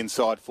the kick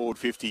inside forward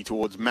 50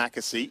 towards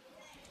Mackesy.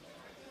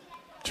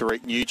 Tariq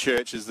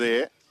Newchurch is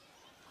there.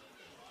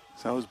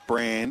 So that was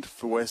Brand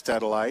for West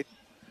Adelaide.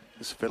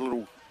 Just a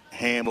little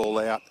handball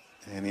out,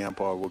 and the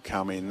umpire will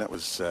come in. That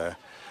was...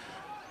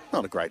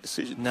 not a great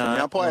decision. No,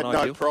 the umpire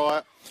had no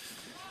prior.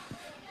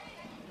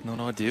 Not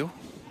ideal.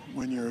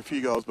 When you're a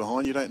few goals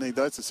behind, you don't need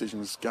those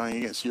decisions going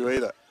against you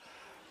either.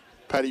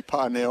 Paddy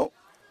Parnell,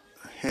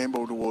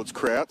 handball towards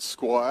Crouch.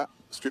 Squire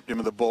stripped him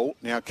of the ball.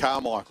 Now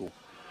Carmichael.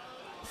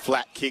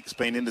 Flat kick's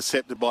been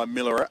intercepted by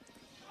Miller.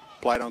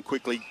 Played on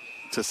quickly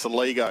to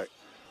Saligo.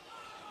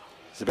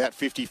 It's about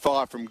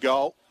 55 from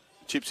goal.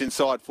 Chips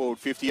inside forward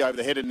 50 over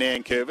the head of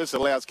Nankervis.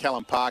 Allows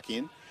Callum Park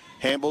in.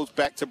 Handballs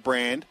back to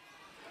Brand.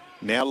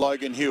 Now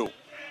Logan Hill.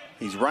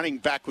 He's running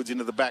backwards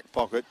into the back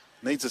pocket.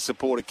 Needs the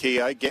support of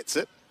Keogh. Gets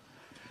it.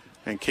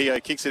 And Keogh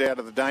kicks it out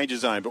of the danger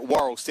zone. But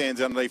Worrell stands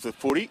underneath the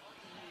footy.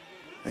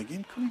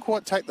 Again, couldn't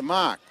quite take the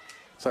mark.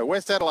 So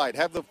West Adelaide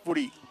have the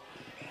footy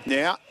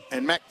now.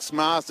 And Max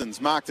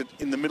Marsden's marked it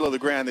in the middle of the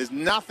ground. There's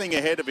nothing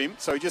ahead of him,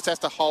 so he just has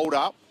to hold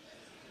up.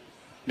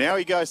 Now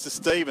he goes to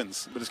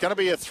Stevens. But it's going to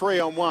be a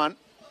 3-on-1.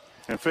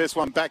 And first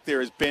one back there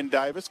is Ben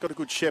Davis. Got a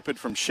good shepherd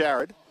from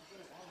Sharrod.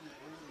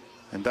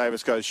 And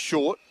Davis goes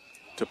short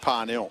to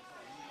Parnell.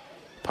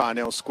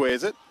 Parnell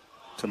squares it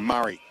to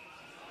Murray.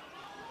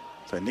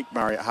 So Nick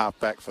Murray at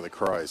half-back for the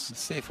Crows. Let's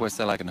see if West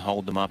Adelaide can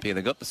hold them up here.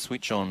 They've got the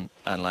switch on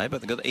Adelaide,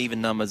 but they've got the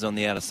even numbers on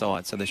the outer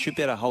side, so they should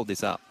be able to hold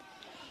this up.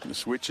 And the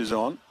switch is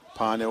on.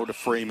 Parnell to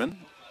Freeman.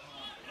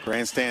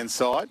 Grandstand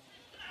side.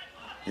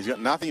 He's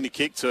got nothing to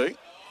kick to.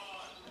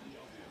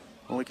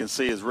 All we can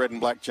see is red and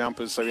black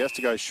jumpers, so he has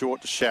to go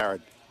short to Sharrod.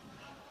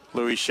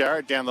 Louis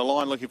Sharrod down the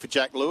line looking for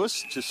Jack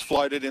Lewis. Just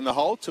floated in the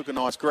hole, took a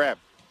nice grab.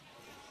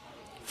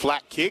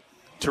 Flat kick,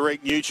 Tariq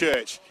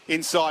Newchurch.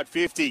 Inside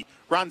 50,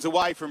 runs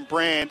away from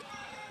Brand.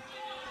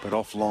 But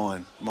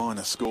offline,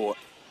 minor score.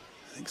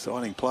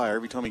 Exciting player.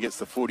 Every time he gets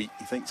the footy,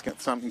 he thinks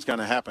something's going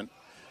to happen.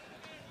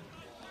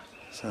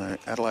 So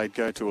Adelaide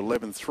go to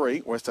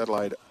 11-3. West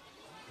Adelaide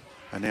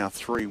are now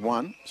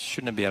 3-1.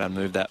 Shouldn't be able to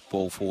move that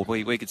ball forward.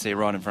 We could see it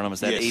right in front of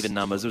us. That Yes. even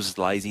numbers. It was just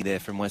lazy there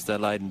from West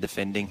Adelaide in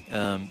defending.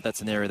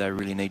 That's an area they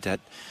really need to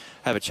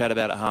have a chat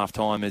about at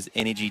half-time, is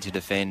energy to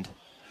defend.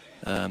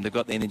 They've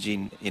got the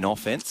energy in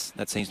offence.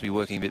 That seems to be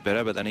working a bit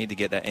better, but they need to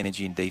get that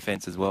energy in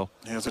defence as well.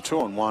 It was a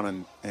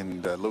 2-on-1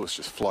 and Lewis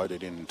just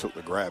floated in and took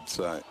the grab,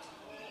 so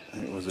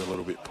it was a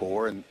little bit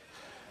poor. And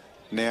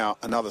now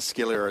another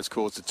skill error has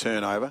caused a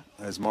turnover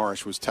as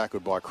Morris was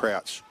tackled by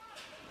Crouch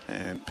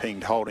and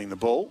pinged holding the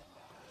ball.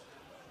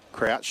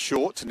 Crouch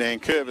short to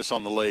Nankervis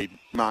on the lead.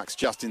 Marks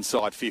just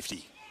inside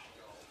 50.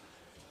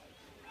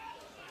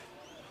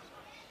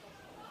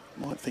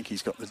 Might think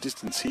he's got the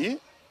distance here.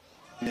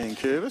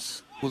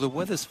 Nankervis. Well, the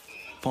weather's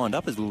fined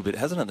up a little bit,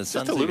 hasn't it? The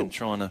sun's even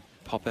trying to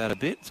pop out a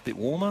bit. It's a bit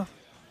warmer.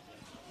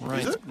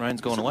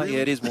 Rain's gone away. Really?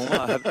 Yeah, it is warmer.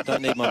 I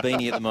don't need my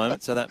beanie at the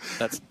moment, so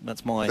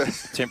that's my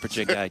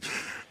temperature gauge.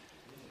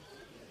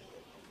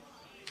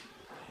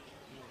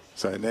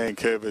 So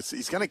Nankervis,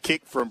 he's going to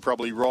kick from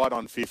probably right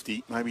on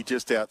 50, maybe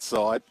just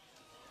outside.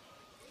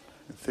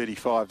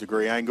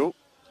 35-degree angle.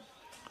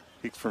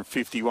 Kick from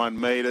 51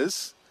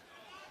 metres.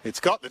 It's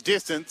got the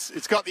distance.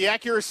 It's got the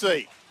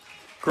accuracy.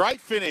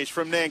 Great finish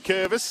from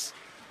Nankervis.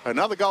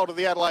 Another goal to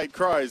the Adelaide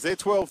Crows. They're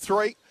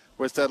 12-3.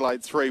 West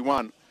Adelaide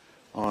 3-1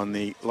 on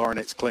the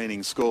Laurinets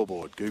Cleaning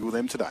scoreboard. Google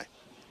them today.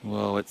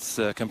 Well, it's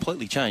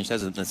completely changed,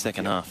 hasn't it, in the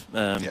second half?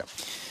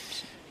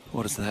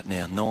 What is that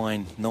now?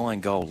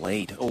 Nine-goal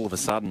lead all of a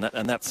sudden.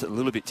 And that's a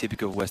little bit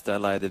typical of West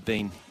Adelaide. They've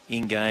been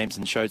in games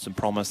and showed some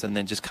promise and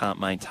then just can't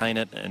maintain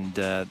it. And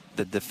the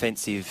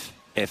defensive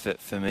effort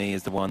for me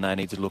is the one they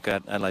need to look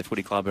at. Adelaide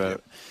Footy Club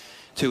are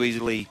too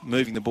easily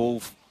moving the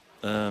ball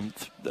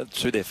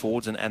through their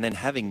forwards and then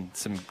having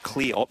some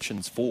clear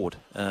options forward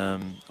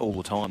all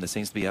the time. There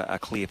seems to be a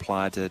clear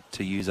player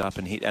to use up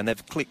and hit. And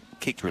they've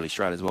kicked really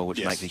straight as well,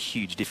 which makes a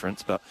huge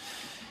difference. But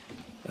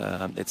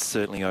it's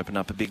certainly opened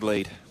up a big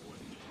lead.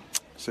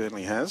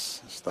 Certainly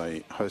has.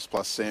 Stay Host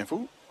Plus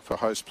SANFL for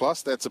Host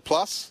Plus. That's a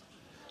plus.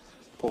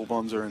 Paul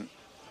Bonsor and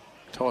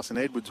Tyson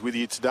Edwards with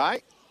you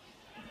today.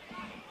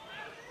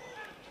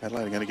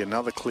 Adelaide are going to get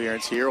another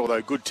clearance here,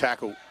 although good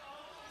tackle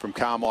from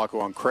Carmichael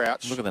on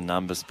Crouch. Look at the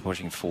numbers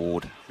pushing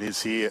forward. It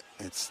is here.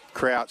 It's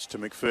Crouch to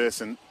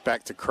McPherson,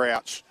 back to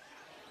Crouch.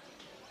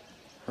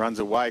 Runs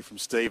away from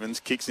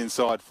Stevens, kicks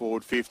inside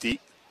forward 50.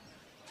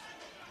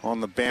 On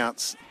the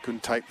bounce,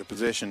 couldn't take the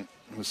possession.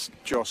 It was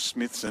Josh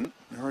Smithson,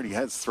 who already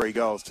has 3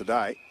 goals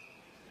today.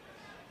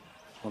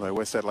 Although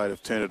West Adelaide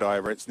have turned it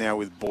over, it's now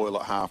with Boyle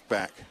at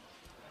half-back.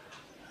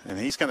 And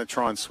he's going to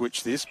try and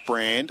switch this.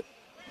 Brand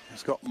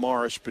has got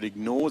Morris, but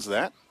ignores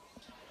that.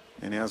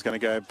 And now he's going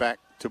to go back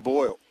to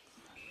Boyle.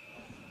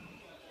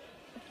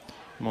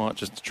 Might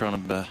just try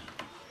and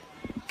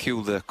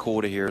kill the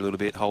quarter here a little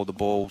bit, hold the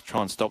ball,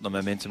 try and stop the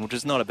momentum, which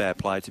is not a bad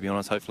play, to be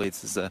honest. Hopefully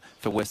it's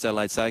for West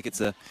Adelaide's sake.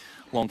 It's a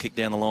long kick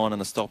down the line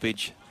and a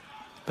stoppage,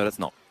 but it's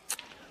not.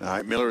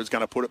 No, Miller is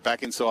going to put it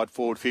back inside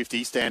forward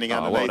 50, standing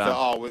underneath.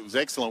 Well it was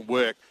excellent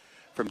work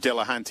from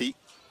Delahunty.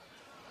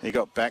 He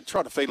got back,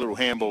 tried to feed a little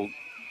handball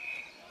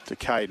to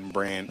Caden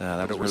Brand.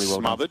 That was it was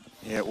really smothered.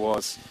 Yeah, it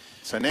was.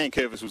 So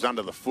Nankervis was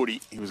under the footy.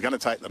 He was going to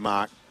take the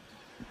mark.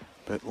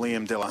 But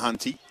Liam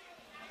Delahunty,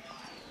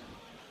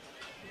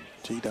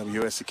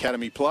 GWS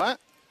Academy player,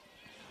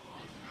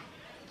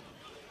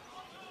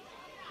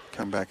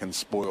 come back and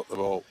spoilt the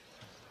ball.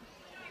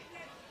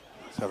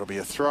 So it'll be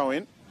a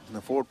throw-in in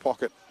the forward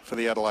pocket for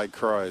the Adelaide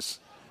Crows.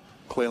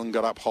 Cleland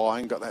got up high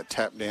and got that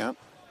tap down.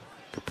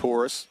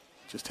 Kapouris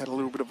just had a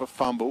little bit of a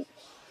fumble.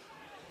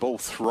 Ball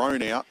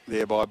thrown out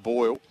there by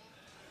Boyle.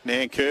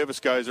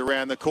 Nankervis goes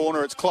around the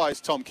corner. It's close.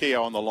 Tom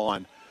Keogh on the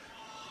line.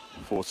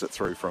 Force it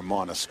through for a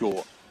minor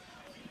score.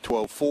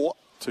 12-4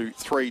 to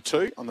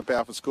 3-2 on the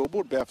Balfour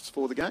scoreboard. Balfour's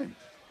for the game.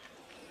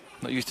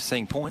 Not used to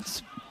seeing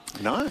points.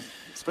 No.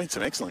 It's been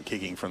some excellent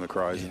kicking from the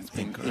Crows. Yeah, it's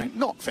been in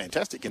not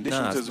fantastic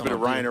conditions. No, There's a bit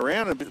of rain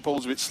around and the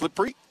ball's a bit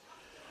slippery.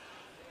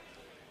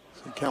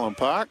 So Callum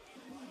Park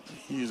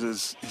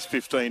uses his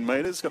 15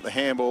 metres. Got the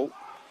handball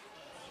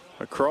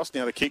across.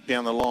 Now the kick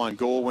down the line.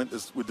 Gore went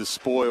with the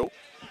spoil.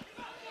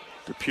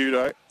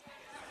 Deputo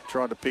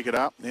tried to pick it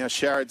up. Now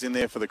Sharrod's in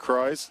there for the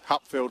Crows.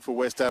 Hupfeld for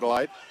West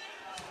Adelaide.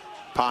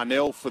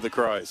 Parnell for the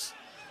Crows.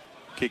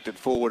 Kicked it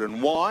forward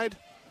and wide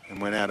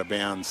and went out of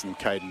bounds, and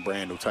Caden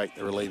Brand will take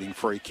the relieving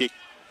free kick.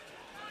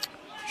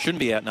 Shouldn't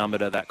be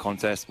outnumbered at that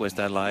contest, West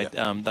Adelaide.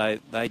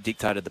 Yep. They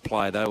dictated the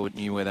play. They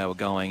knew where they were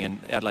going, and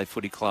Adelaide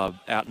Footy Club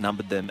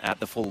outnumbered them at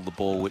the full of the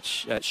ball,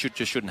 which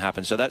shouldn't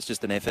happen. So that's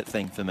just an effort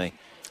thing for me.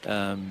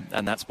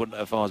 And that's what,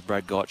 if I was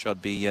Brad Gotch,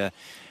 I'd be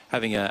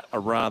having a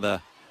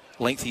rather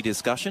lengthy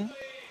discussion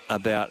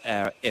about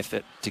our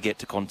effort to get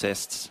to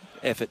contests,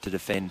 effort to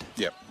defend.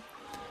 Yep.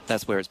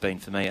 That's where it's been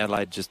for me.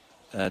 Adelaide just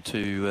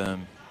too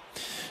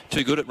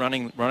good at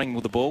running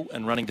with the ball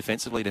and running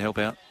defensively to help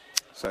out.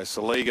 So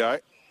Soligo,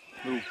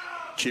 little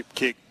chip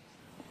kick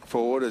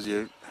forward as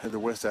you had the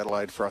West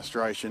Adelaide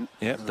frustration.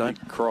 Yeah,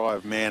 don't cry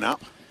of man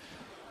up.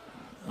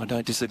 I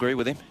don't disagree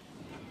with him.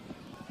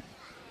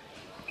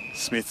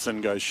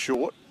 Smithson goes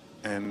short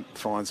and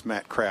finds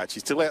Matt Crouch.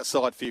 He's still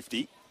outside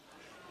 50.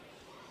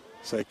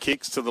 So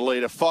kicks to the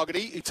leader,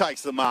 Fogarty, who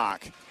takes the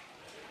mark.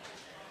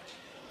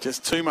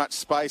 Just too much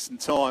space and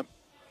time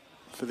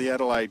for the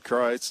Adelaide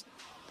Crows.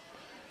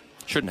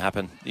 Shouldn't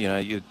happen.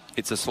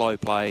 It's a slow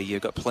play.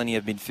 You've got plenty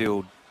of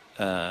midfield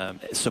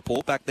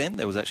support back then.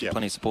 There was actually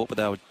plenty of support, but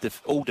they were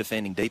all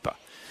defending deeper.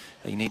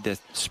 You need to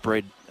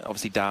spread.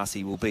 Obviously,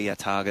 Darcy will be a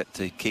target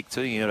to kick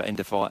to. You know,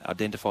 to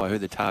identify who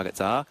the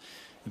targets are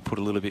and put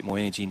a little bit more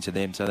energy into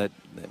them. So that,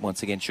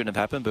 once again, shouldn't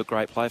have happened, but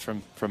great play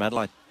from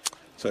Adelaide.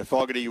 So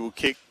Fogarty will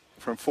kick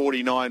from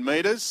 49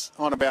 metres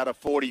on about a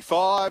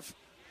 45.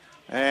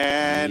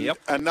 And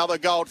another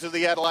goal to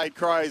the Adelaide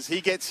Crows.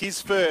 He gets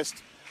his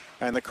first.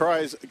 And the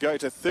Crows go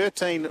to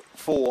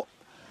 13-4.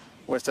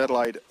 West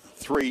Adelaide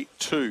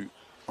 3-2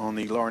 on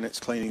the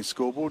Laurinets Cleaning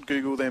scoreboard.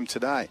 Google them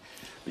today.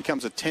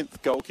 Becomes a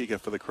 10th goal kicker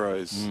for the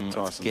Crows,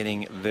 Tyson. It's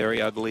getting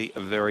very ugly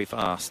very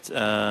fast.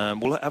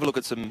 We'll have a look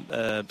at some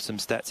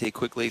stats here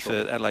quickly for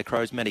Adelaide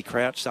Crows. Matty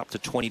Crouch up to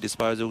 20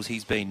 disposals.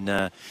 He's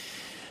been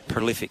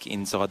prolific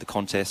inside the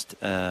contest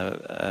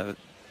in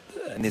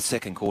this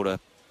second quarter.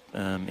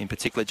 In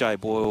particular, Jay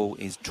Boyle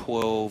is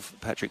 12,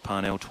 Patrick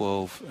Parnell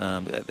 12.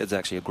 There's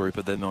actually a group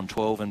of them on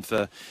 12. And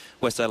for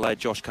West Adelaide,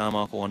 Josh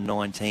Carmichael on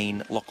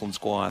 19, Lachlan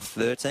Squire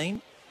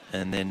 13.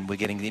 And then we're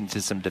getting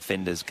into some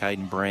defenders,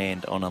 Caden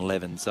Brand on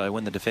 11. So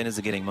when the defenders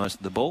are getting most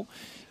of the ball,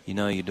 you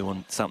know you're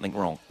doing something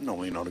wrong.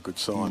 Normally not a good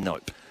sign.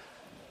 Nope.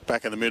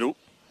 Back in the middle,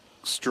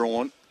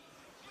 Strawn.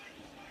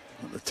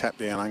 The tap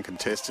down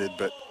uncontested,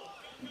 but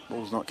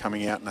ball's not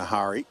coming out in a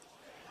hurry.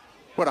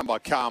 Well done by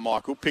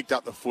Carmichael. Picked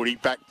up the footy,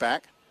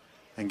 back,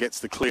 and gets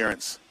the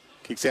clearance.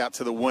 Kicks out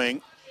to the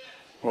wing.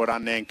 Well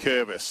done,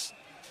 Nankervis.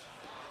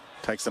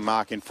 Takes the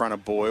mark in front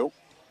of Boyle.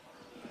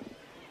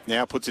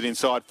 Now puts it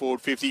inside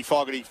forward 50.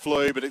 Fogarty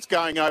flew, but it's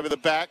going over the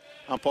back.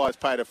 Umpire's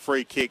paid a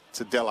free kick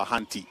to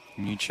Delahunty.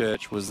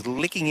 Newchurch was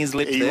licking his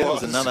lips. He there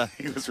was. Was another.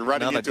 He was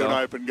running into an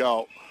open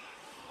goal.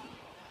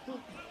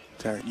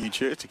 Tarrant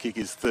Newchurch to kick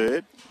his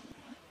third.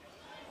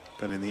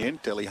 But in the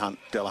end,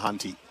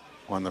 Delahunty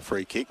won the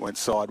free kick. Went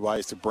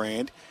sideways to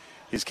Brand.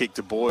 His kick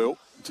to Boyle.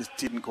 Just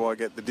didn't quite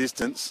get the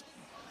distance.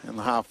 And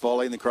the half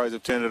volley, and the Crows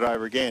have turned it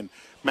over again.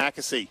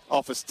 Mackesy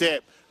off a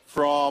step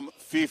from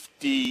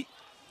 50.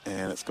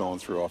 And it's gone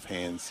through off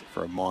hands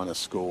for a minor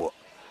score.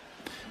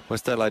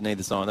 West Adelaide need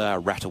the sign. They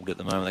are rattled at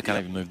the moment. They can't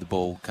even move the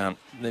ball.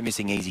 They're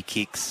missing easy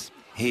kicks.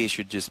 Here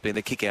should just be,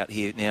 the kick out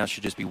here now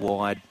should just be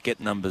wide. Get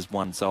numbers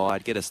one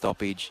side. Get a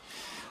stoppage.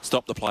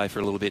 Stop the play for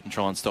a little bit and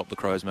try and stop the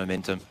Crows'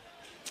 momentum.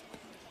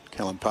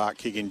 Callan Park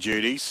kicking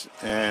duties.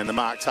 And the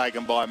mark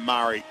taken by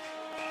Murray.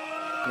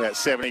 About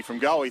 70 from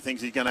goal. He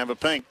thinks he's going to have a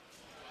pink.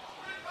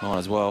 Might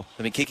as well.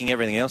 They've been kicking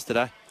everything else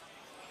today.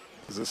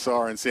 As the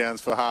siren sounds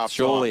for half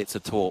Surely time. It's a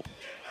torp.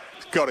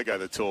 Got to go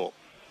the torp.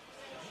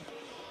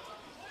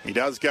 He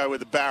does go with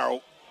the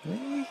barrel.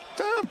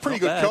 Pretty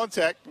good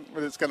contact,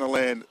 but it's going to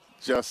land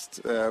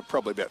just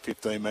probably about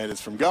 15 metres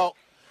from goal.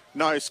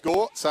 No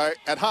score. So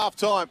at half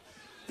time,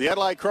 the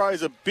Adelaide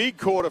Crows, a big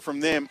quarter from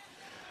them.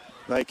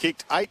 They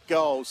kicked 8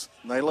 goals.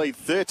 They lead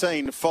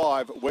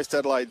 13-5. West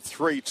Adelaide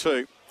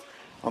 3-2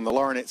 on the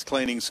Laurinets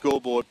Cleaning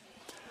scoreboard.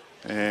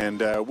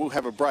 And we'll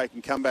have a break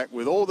and come back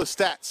with all the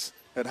stats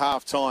at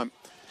half time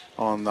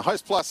on the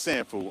Host Plus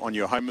SANFL on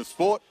your home of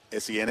sport,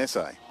 SEN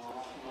SA.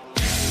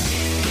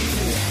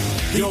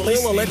 The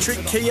all-electric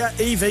Kia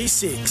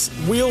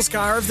EV6, Wheels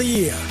Car of the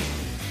Year.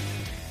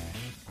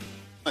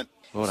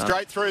 Well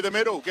straight through the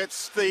middle,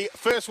 gets the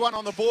first one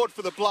on the board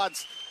for the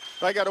Bloods.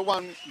 They go to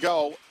 1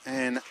 goal,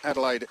 and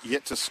Adelaide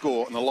yet to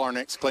score on the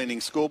Laurinets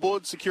Cleaning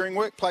scoreboard. Securing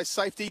workplace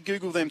safety,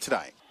 Google them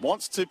today.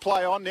 Wants to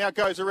play on, now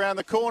goes around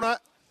the corner,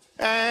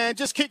 and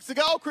just kicks the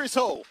goal, Chris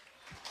Hall.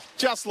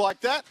 Just like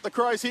that, the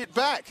Crows hit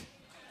back.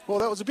 Well,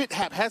 that was a bit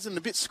haphazard and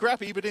a bit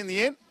scrappy, but in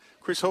the end,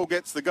 Chris Hall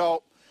gets the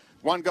goal.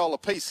 1 goal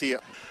apiece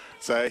here.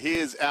 So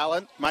here's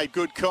Allen, made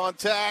good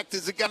contact.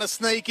 Is it going to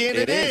sneak in?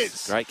 It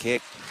is. Great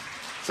kick.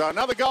 So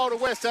another goal to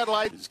West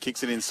Adelaide. Just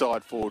kicks it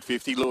inside forward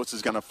 50. Lewis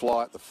is going to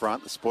fly at the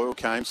front. The spoil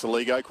came.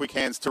 Soligo, quick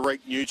hands to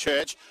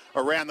Newchurch.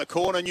 Around the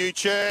corner,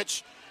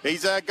 Newchurch.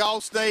 He's a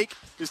goal sneak.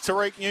 Is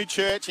Tariq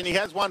Newchurch, and he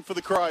has one for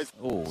the Crows.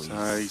 Oh,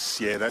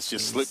 that's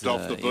just slipped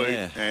off the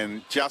boot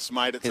and just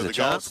made it to the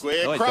goal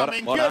square. Oh,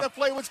 Crumbing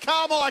beautifully was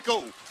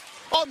Carmichael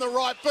on the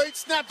right boot,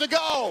 snapped a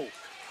goal.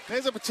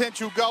 There's a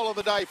potential goal of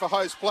the day for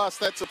Host Plus.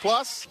 That's a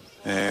plus.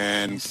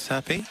 And he's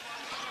happy.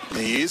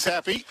 He is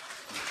happy.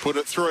 Put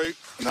it through.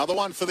 Another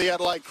one for the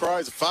Adelaide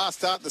Crows. A fast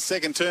start the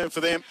second term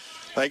for them.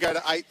 They go to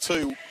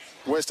 8-2.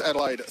 West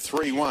Adelaide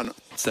 3-1.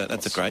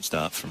 That's a great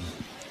start from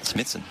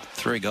Smithson.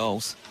 3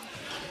 goals.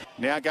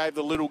 Now gave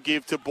the little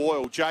give to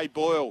Boyle. Jay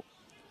Boyle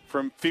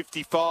from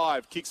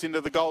 55. Kicks into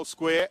the goal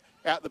square.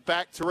 Out the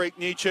back, Tariq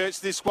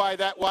Newchurch. This way,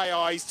 that way.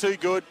 Oh, he's too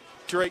good.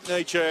 Tariq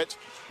Newchurch.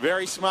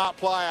 Very smart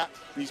player.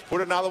 He's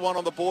put another one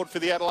on the board for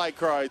the Adelaide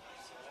Crows.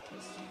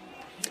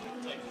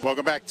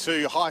 Welcome back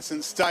to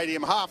Hisense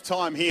Stadium.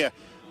 Half-time here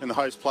in the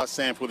Host Plus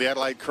SANFL. The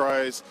Adelaide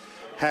Crows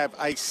have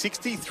a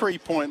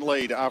 63-point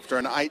lead after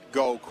an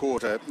 8-goal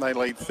quarter. They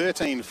lead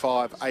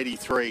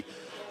 13-5-83.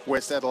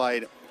 West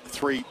Adelaide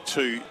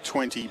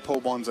 3-2-20.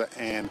 Paul Bonsor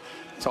and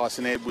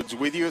Tyson Edwards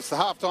with you. It's the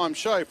halftime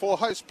show for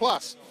Host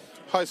Plus.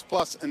 Host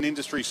Plus, an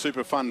industry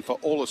super fund for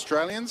all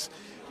Australians.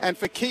 And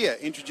for Kia,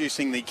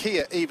 introducing the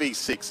Kia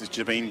EV6, has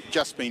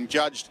just been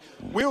judged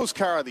Wheels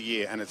Car of the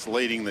Year, and it's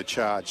leading the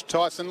charge.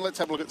 Tyson, let's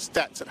have a look at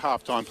stats at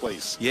halftime,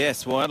 please.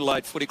 Yes, well,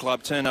 Adelaide Footy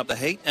Club turned up the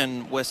heat,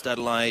 and West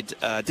Adelaide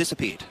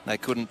disappeared. They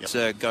couldn't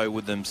go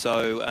with them.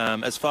 So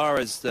as far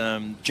as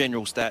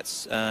general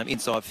stats,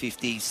 inside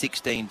 50,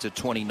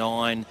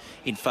 16-29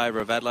 in favour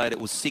of Adelaide. It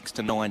was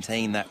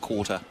 6-19 that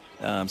quarter.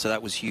 So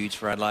that was huge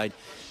for Adelaide.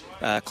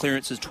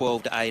 Clearances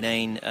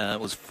 12-18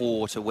 was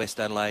 4 to West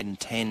Adelaide and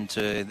 10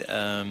 to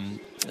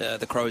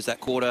the Crows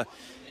that quarter.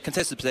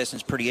 Contested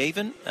possessions pretty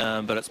even,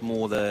 but it's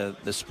more the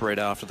spread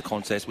after the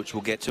contest, which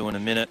we'll get to in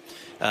a minute.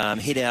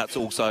 Hit-outs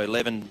also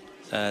 11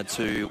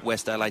 to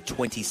West Adelaide,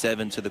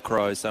 27 to the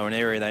Crows, so an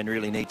area they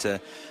really need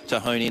to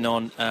hone in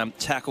on.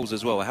 Tackles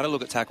as well. I had a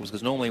look at tackles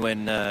because normally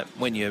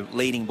when you're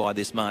leading by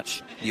this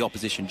much, the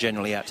opposition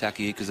generally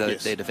out-tackle you because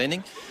they're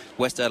defending.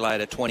 West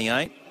Adelaide at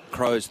 28.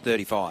 Crows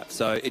 35.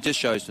 So it just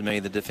shows to me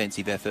the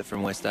defensive effort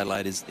from West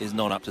Adelaide is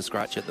not up to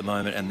scratch at the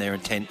moment, and their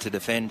intent to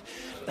defend.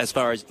 As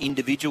far as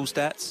individual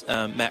stats,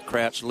 Matt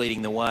Crouch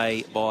leading the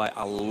way by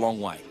a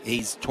long way.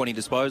 He's 20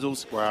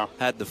 disposals. Wow.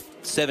 Had the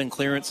 7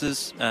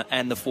 clearances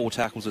and the 4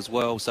 tackles as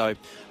well. So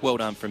well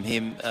done from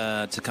him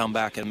to come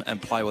back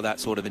and play with that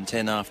sort of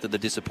intent after the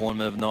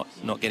disappointment of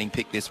not getting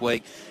picked this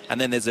week.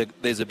 And then there's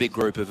a big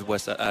group of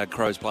West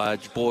Crows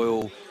players: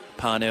 Boyle,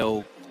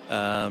 Parnell,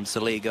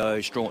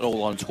 Saligo, Strong,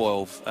 all on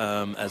 12.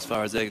 As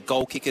far as their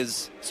goal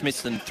kickers,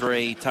 Smithson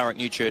 3, Tariq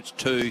Newchurch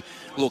 2,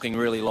 looking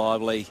really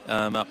lively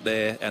up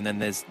there. And then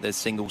there's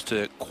singles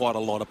to quite a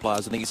lot of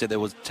players. I think you said there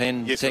was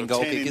 10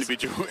 goal kickers.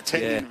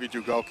 10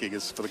 individual goal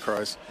kickers for the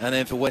Crows. And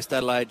then for West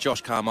Adelaide,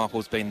 Josh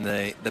Carmichael's been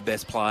the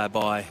best player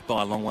by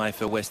a long way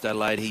for West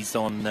Adelaide. He's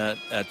on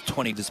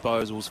 20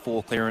 disposals,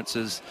 4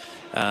 clearances.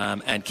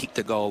 And kicked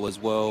a goal as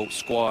well.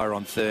 Squire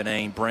on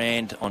 13,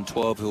 Brand on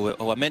 12,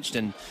 who I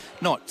mentioned,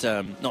 not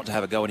to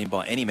have a go at him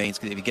by any means,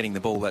 because if you're getting the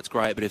ball, that's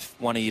great. But if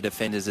one of your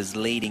defenders is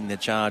leading the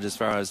charge as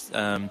far as,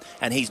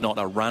 and he's not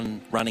a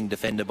running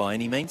defender by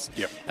any means,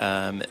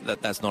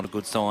 that's not a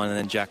good sign. And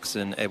then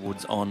Jackson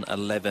Edwards on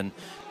 11.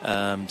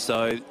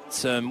 So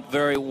some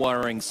very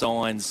worrying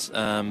signs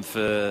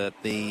for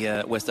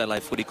the West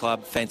Adelaide Footy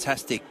Club.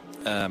 Fantastic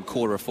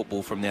quarter of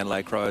football from the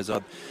Adelaide Crows.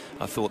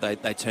 I thought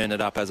they turned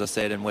it up, as I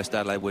said, and West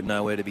Adelaide were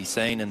nowhere to be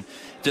seen. And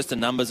just the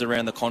numbers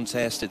around the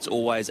contest, it's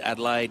always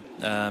Adelaide,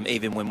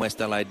 even when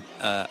West Adelaide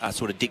are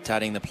sort of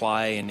dictating the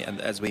play.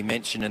 And as we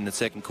mentioned in the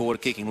second quarter,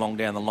 kicking long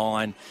down the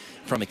line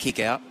from a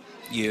kick-out,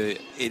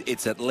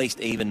 it's at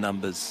least even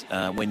numbers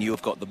when you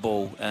have got the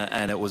ball,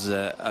 and it was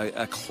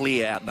a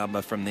clear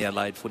outnumber from the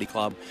Adelaide Footy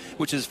Club,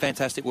 which is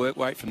fantastic work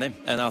rate from them.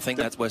 And I think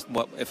that's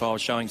if I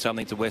was showing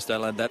something to West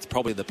Adelaide, that's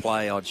probably the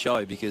play I'd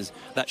show, because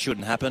that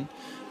shouldn't happen.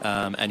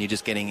 And you're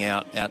just getting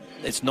out.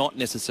 It's not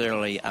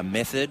necessarily a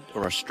method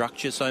or a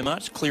structure so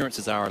much.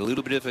 Clearances are a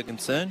little bit of a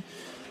concern,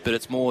 but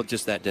it's more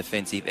just that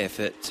defensive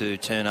effort to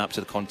turn up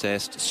to the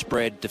contest,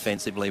 spread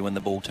defensively when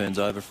the ball turns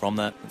over from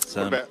that.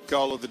 What about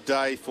goal of the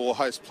day for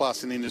Host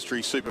Plus, an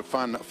industry super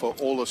fun for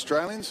all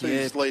Australians?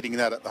 Who's leading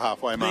that at the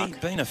halfway mark?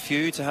 Been a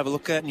few to have a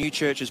look at.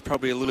 Newchurch is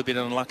probably a little bit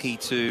unlucky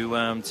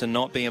to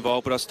not be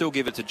involved, but I still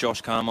give it to Josh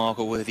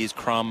Carmichael with his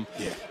crumb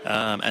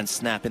and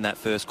snap in that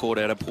first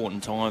quarter at an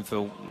important time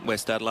for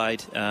West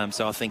Adelaide.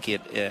 So I think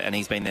and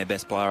he's been their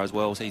best player as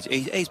well. So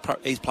he's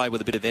played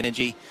with a bit of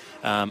energy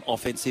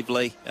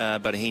offensively,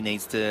 but he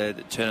needs to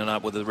turn it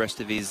up with the rest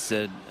of his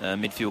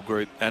midfield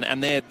group.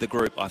 And they're the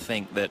group, I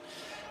think, that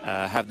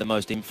have the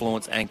most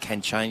influence and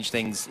can change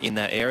things in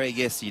that area.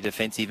 Yes, your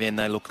defensive end,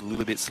 they look a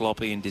little bit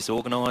sloppy and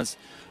disorganised.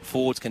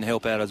 Forwards can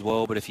help out as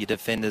well, but if your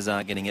defenders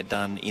aren't getting it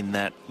done in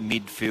that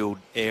midfield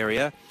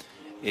area,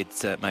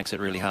 it makes it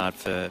really hard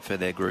for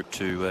their group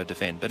to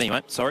defend. But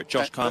anyway, sorry,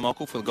 Josh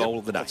Carmichael for the goal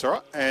of the day. That's all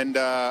right. And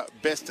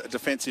best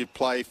defensive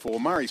play for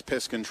Murray's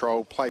Pest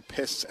Control. Play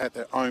pests at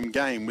their home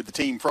game with the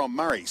team from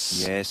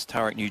Murray's. Yes,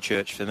 Turek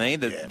Newchurch for me.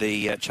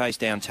 The chase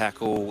down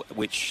tackle,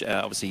 which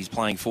obviously he's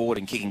playing forward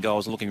and kicking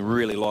goals, looking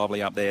really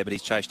lively up there, but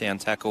his chase down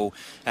tackle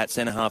at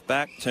centre half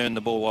back turned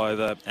the ball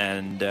over,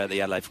 and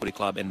the Adelaide Footy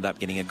Club ended up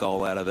getting a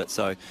goal out of it.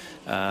 So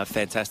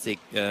fantastic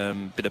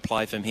bit of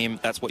play from him.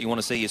 That's what you want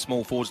to see your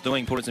small forwards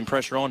doing, putting some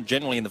pressure on,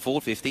 generally in the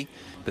forward 50,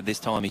 but this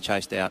time he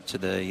chased out to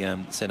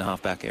the centre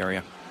half back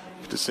area.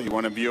 To see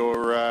one of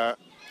your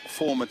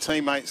former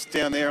teammates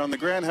down there on the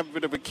ground have a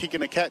bit of a kick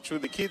and a catch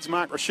with the kids,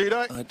 Mark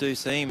Rashudo. I do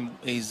see him.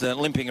 He's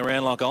limping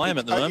around like I am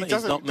at the moment.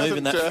 He's not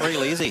moving that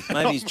freely, is he?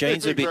 Maybe his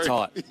jeans are a bit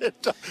tight. Yeah,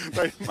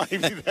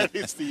 maybe that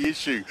is the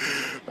issue.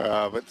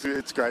 But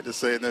it's great to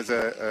see. And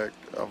there's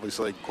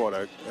obviously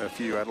quite a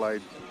few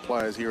Adelaide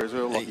players here as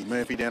well. Lockie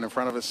Murphy down in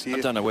front of us here.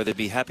 I don't know whether he'd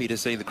be happy to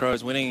see the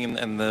Crows winning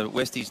and the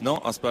Westies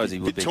not. I suppose he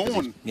would be.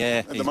 Torn.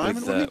 Yeah, at the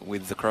moment,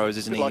 with the Crows,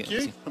 isn't he? Like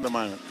you at the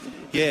moment.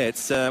 Yeah,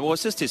 it's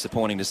just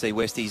disappointing to see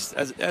Westies,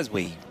 as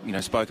we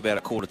spoke about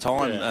at quarter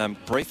time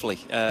briefly,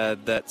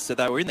 that so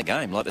they were in the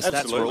game. Like the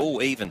stats were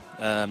all even.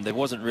 There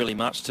wasn't really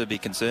much to be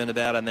concerned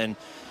about, and then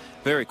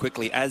very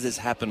quickly, as has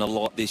happened a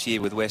lot this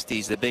year with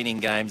Westies, they've been in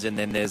games, and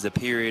then there's a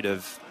period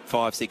of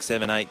 5, 6,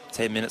 7, 8,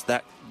 10 minutes.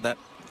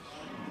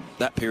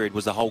 That period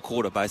was the whole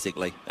quarter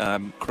basically.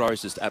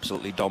 Crows just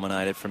absolutely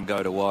dominated from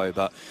go to woe,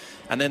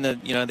 and then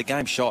the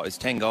game shot is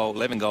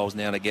 11 goals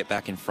now to get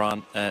back in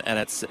front, and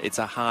it's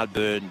a hard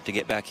burden to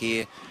get back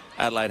here.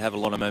 Adelaide have a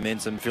lot of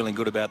momentum, feeling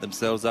good about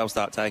themselves. They'll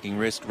start taking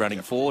risks,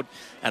 running forward,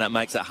 and it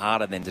makes it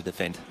harder then to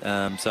defend.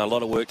 So a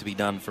lot of work to be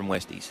done from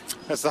Westies.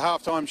 That's the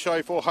halftime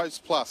show for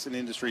Host Plus, an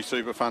industry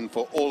super fund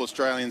for all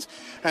Australians.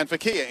 And for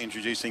Kia,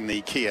 introducing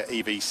the Kia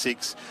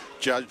EV6,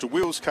 judged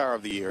Wheels Car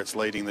of the Year. It's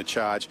leading the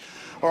charge.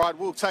 All right,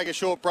 we'll take a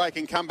short break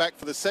and come back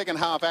for the second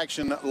half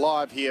action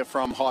live here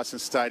from Hisense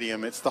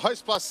Stadium. It's the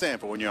Host Plus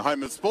sample in your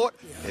home of sport,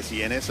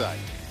 SEN SA.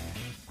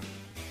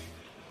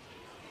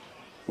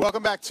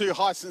 Welcome back to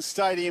Hisense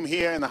Stadium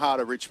here in the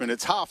heart of Richmond.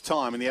 It's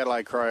half-time and the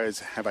Adelaide Crows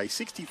have a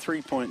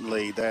 63-point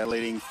lead. They are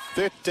leading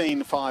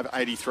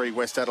 13-5-83,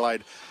 West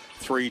Adelaide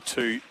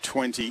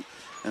 3-2-20.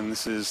 And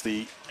this is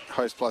the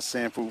Host Plus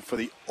sample for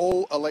the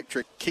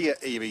all-electric Kia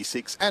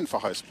EV6, and for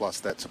Host Plus,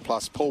 that's a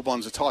plus. Paul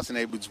Bonsor, Tyson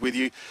Edwards with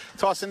you.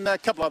 Tyson, a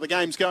couple other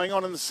games going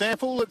on in the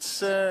sample.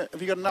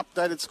 Have you got an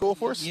updated score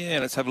for us? Yeah,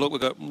 let's have a look.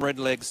 We've got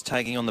Redlegs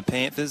taking on the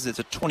Panthers. It's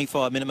a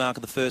 25-minute mark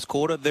of the first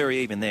quarter. Very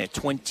even there,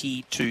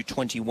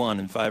 20-21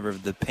 in favour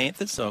of the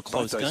Panthers, so a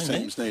close game. Those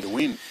teams need a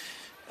win.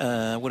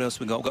 What else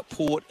we got? We've got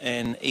Port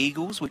and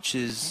Eagles, which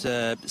is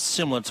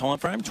similar time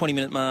frame,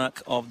 20-minute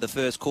mark of the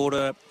first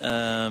quarter.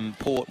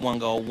 Port 1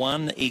 goal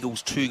 1,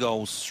 Eagles 2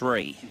 goals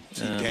 3.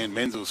 Dan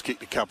Menzel's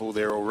kicked a couple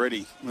there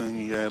already,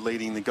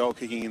 leading the goal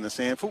kicking in the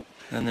sample.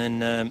 And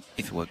then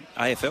if it were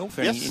AFL,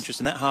 for any interest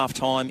in that,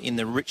 half-time in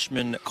the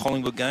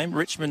Richmond-Collingwood game.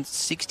 Richmond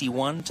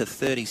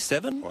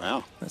 61-37.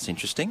 Wow. That's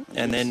interesting. Yes.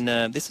 And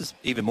then this is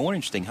even more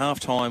interesting,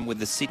 half-time with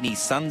the Sydney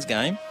Suns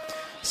game.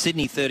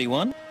 Sydney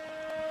 31.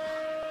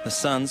 The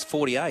Suns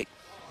 48.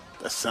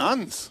 The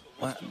Suns?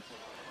 Wow.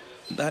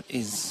 That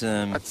is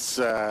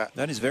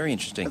very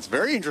interesting. That's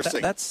very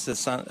interesting. That's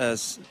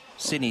the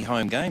Sydney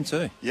home game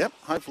too. Yep,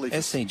 hopefully for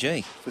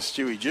SCG. For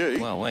Stewie G.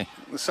 Well,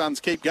 the Suns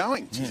keep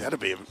going. Geez, that'd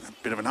be a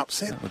bit of an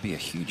upset. That would be a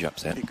huge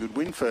upset. A good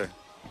win for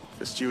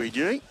Stewie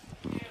G.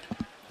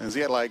 As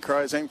the Adelaide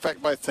Crows, in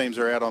fact, both teams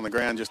are out on the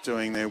ground just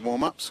doing their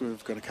warm-ups.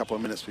 We've got a couple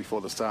of minutes before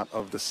the start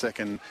of the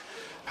second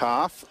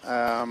half.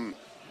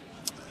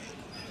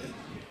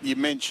 You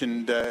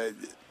mentioned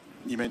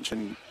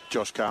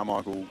Josh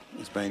Carmichael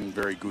has been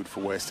very good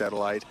for West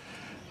Adelaide.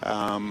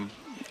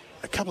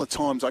 A couple of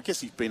times, I guess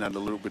he's been under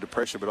a little bit of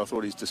pressure, but I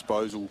thought his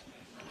disposal,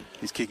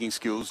 his kicking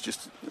skills,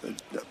 just a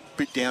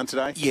bit down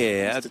today.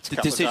 Yeah,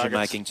 decision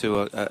making too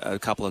a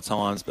couple of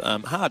times.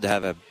 Hard to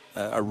have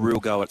a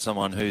real go at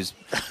someone who's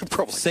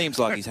seems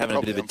like he's having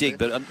a bit of a dig,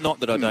 but not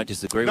that I don't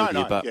disagree with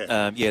you. But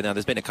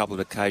there's been a couple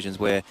of occasions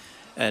where,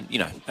 and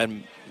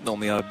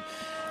normally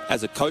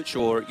as a coach,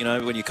 or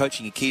when you're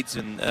coaching your kids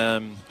and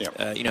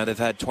they've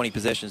had 20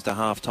 possessions to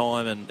half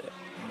time, and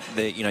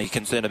you're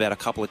concerned about a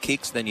couple of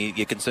kicks, then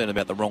you're concerned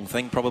about the wrong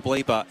thing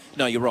probably. But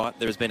no, you're right,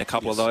 there has been a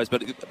couple of those,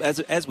 but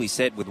as we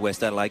said with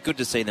West Adelaide, good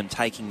to see them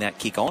taking that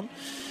kick on.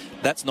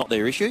 That's not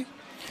their issue.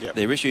 Yep.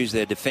 Their issue is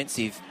their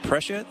defensive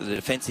pressure, the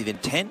defensive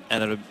intent,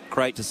 and it's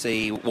great to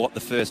see what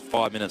the first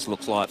 5 minutes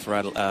looks like for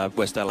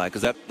West Adelaide,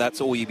 because that's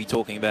all you'd be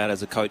talking about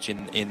as a coach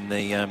in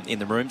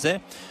the rooms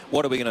there.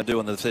 What are we going to do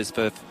in the first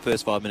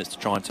 5 minutes to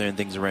try and turn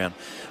things around?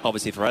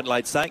 Obviously, for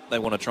Adelaide's sake, they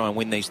want to try and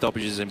win these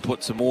stoppages and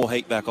put some more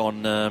heat back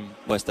on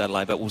West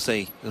Adelaide, but we'll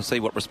see. We'll see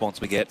what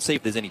response we get. See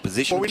if there's any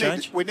position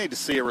change. We need to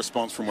see a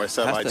response from West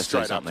Adelaide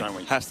straight up, don't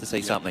we? Has to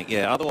see something,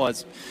 yeah.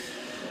 Otherwise,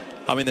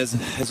 I mean,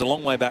 there's a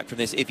long way back from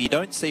this. If you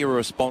don't see a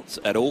response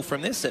at all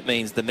from this, it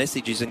means the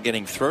message isn't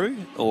getting through,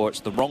 or it's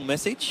the wrong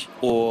message,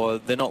 or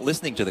they're not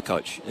listening to the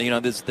coach.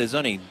 There's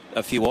only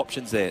a few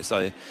options there.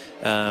 So,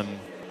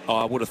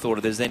 I would have thought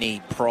if there's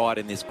any pride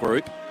in this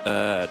group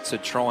to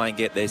try and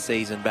get their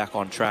season back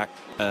on track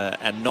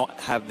and not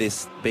have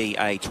this be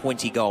a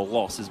 20-goal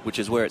loss, which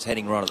is where it's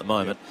heading right at the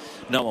moment.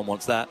 No one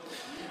wants that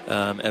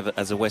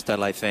as a West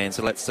Adelaide fan.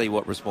 So let's see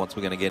what response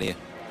we're going to get here.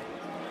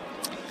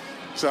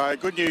 So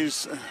good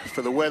news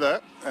for the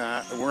weather.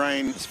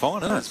 Rain it's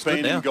fine, has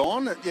been and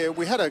gone. Yeah,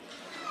 we had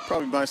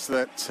probably most of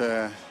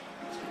that.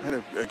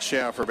 Had a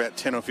shower for about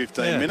 10 or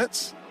 15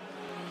 minutes,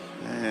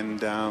 and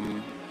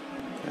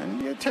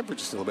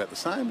temperature's still about the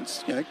same.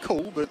 It's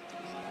cool, but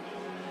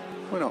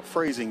we're not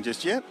freezing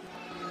just yet.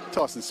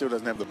 Tyson still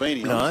doesn't have the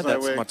beanie on. No,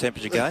 that's my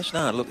temperature gauge.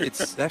 No, look,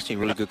 it's actually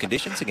really good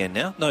conditions again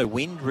now. No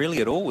wind really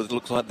at all. It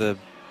looks like the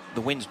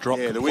wind's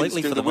dropped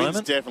completely for the moment. The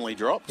wind's definitely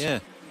dropped. Yeah.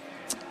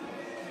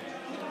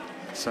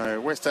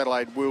 So West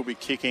Adelaide will be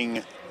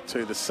kicking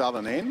to the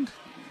southern end,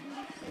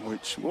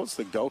 what's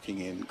the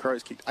goalking end?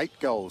 Crows kicked 8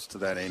 goals to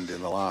that end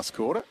in the last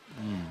quarter.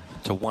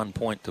 To 1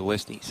 point to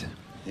Westies.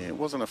 Yeah, it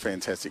wasn't a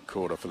fantastic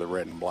quarter for the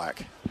red and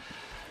black.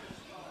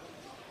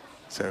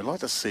 So I'd like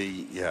to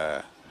see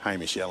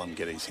Hamish Allen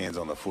get his hands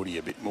on the footy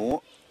a bit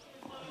more.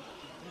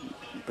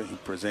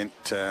 Present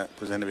a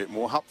bit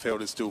more.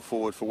 Hupfeld is still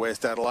forward for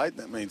West Adelaide.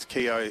 That means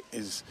Keogh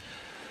is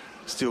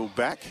still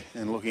back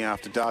and looking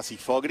after Darcy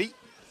Fogarty.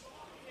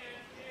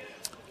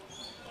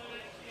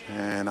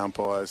 And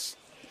umpires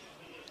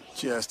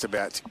just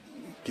about to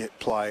get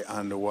play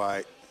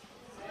underway.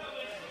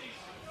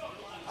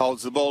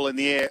 Holds the ball in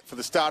the air for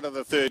the start of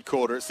the third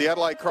quarter. It's the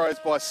Adelaide Crows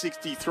by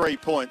 63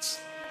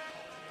 points.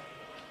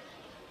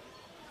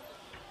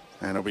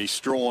 And it'll be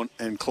Strawn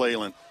and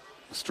Cleland.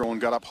 Strawn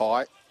got up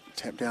high,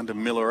 tapped down to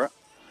Millerer.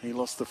 He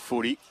lost the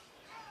footy.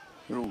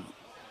 Little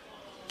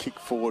kick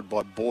forward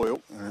by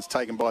Boyle, and it's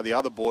taken by the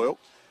other Boyle.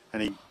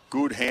 And a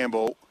good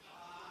handball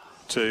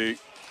to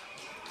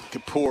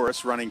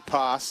Kapouris running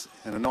pass,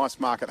 and a nice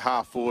mark at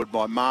half forward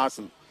by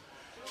Marsden.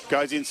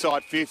 Goes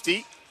inside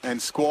 50,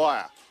 and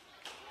Squire.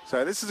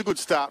 So this is a good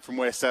start from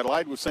West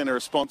Adelaide. We've seen a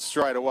response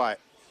straight away.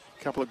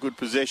 A couple of good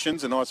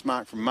possessions, a nice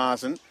mark from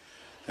Marsden,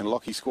 and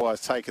Lockie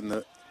Squire's taken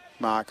the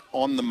mark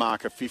on the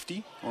marker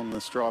 50, on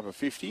the stripe of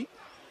 50.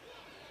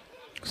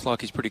 Looks like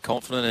he's pretty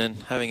confident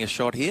in having a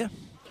shot here.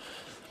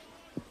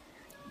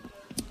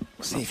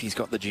 We'll see if he's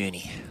got the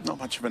journey. Not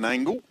much of an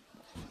angle.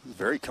 He's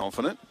very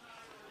confident.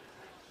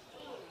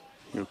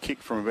 He'll kick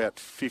from about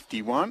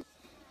 51.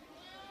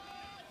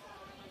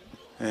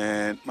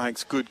 And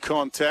makes good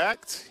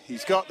contact.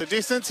 He's got the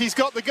distance. He's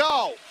got the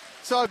goal.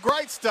 So a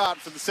great start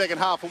for the second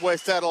half of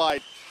West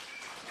Adelaide.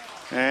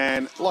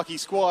 And Lockie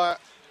Squire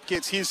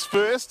gets his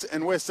first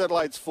and West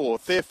Adelaide's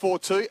fourth. They're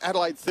 4-2,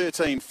 Adelaide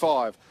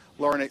 13-5.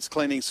 Laurenex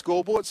Cleaning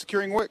scoreboard,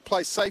 securing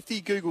workplace safety.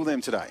 Google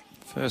them today.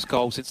 First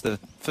goal since the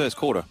first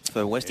quarter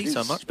for Westie,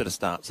 so much better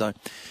start. So,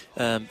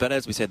 but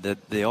as we said,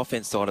 the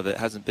offence side of it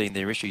hasn't been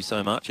their issue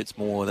so much. It's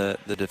more the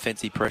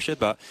defensive pressure,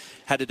 but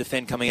had to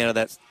defend coming out of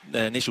that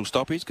initial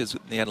stoppage because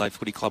the Adelaide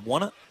Footy Club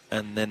won it.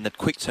 And then the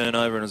quick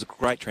turnover, and it was a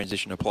great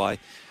transition of play.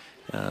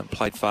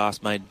 Played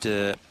fast, made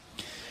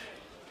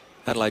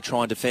Adelaide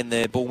try and defend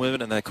their ball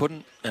movement, and they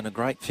couldn't. And a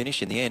great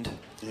finish in the end.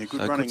 Yeah,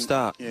 good so running. Good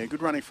start. Yeah,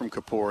 good running from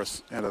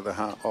Kapouris out of the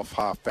off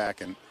half back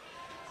and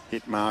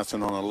hit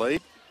Marsden on a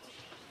lead.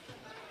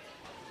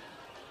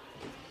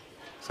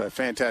 So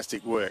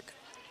fantastic work.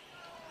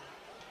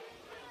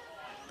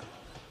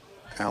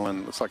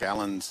 Allen, looks like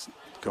Allen's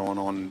gone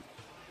on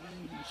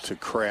to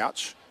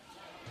crouch.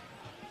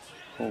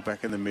 All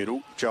back in the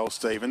middle. Joel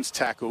Stevens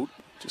tackled.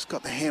 Just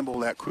got the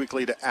handball out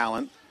quickly to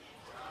Allen.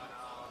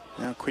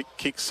 Now quick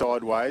kick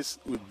sideways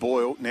with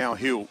Boyle. Now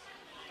Hill.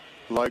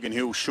 Logan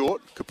Hill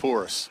short.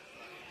 Kapouris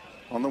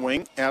on the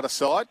wing. Outer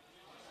side.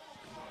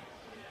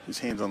 His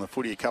hands on the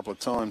footy a couple of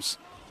times.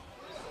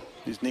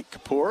 Here's Nick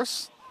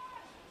Kapouris.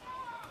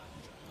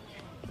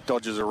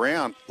 Dodges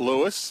around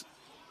Lewis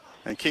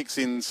and kicks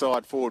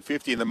inside forward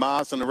 50 in the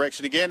Marsden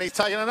direction again. He's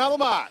taken another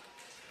mark.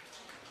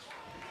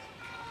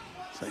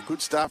 So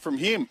good start from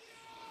him.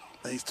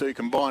 These two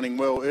combining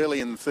well early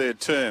in the third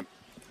term.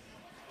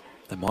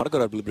 They might have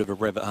got a little bit of a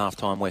rev at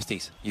half-time,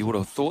 Westies. You would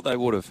have thought they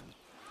would have.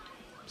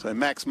 So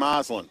Max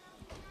Marsland,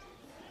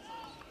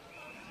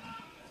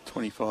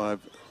 25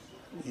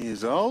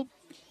 years old.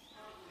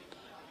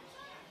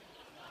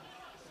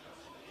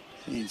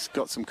 He's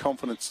got some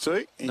confidence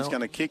too. He's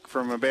going to kick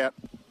from about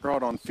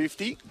right on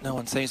 50. No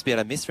one seems to be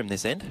able to miss from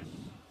this end.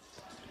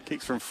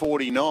 Kicks from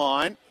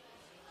 49.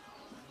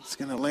 It's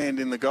going to land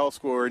in the goal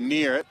scorer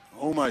near it.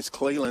 Almost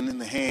Cleland in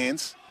the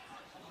hands.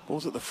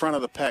 Ball's at the front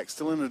of the pack.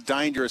 Still in a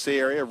dangerous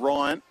area.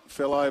 Ryan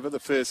fell over, the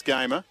first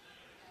gamer.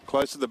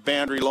 Close to the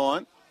boundary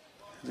line.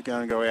 Is it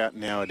going to go out?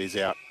 Now it is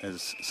out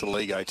as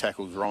Saligo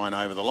tackles Ryan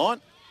over the line.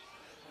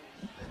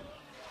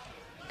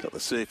 Got the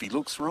surfy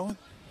looks, Ryan.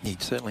 He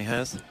certainly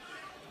has.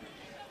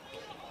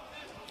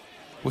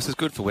 This is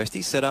good for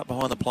Westie. Set up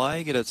behind the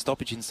play, get a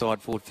stoppage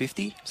inside forward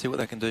 50. See what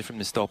they can do from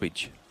the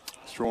stoppage.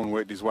 Strawn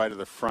worked his way to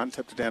the front,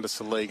 tapped it down to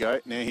Saligo.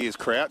 Now here's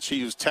Crouch.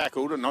 He was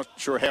tackled. I'm not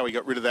sure how he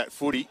got rid of that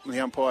footy. The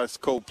umpire's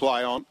called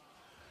play on.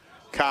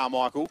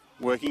 Carmichael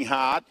working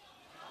hard.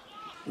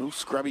 Little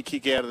scrubby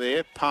kick out of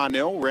there.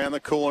 Parnell round the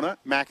corner.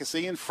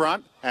 Mackesy in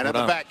front. And at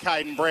the back,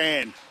 Caden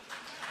Brand.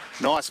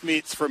 Nice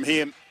mitts from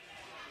him.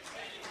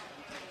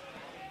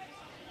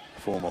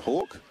 Former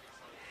Hawk.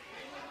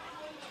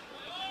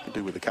 Could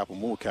do with a couple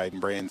more Caden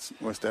Brands,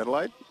 West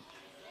Adelaide.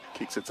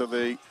 Kicks it to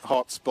the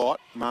hot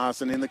spot.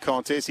 Marsden in the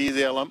contest. Here's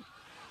Elam.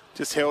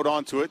 Just held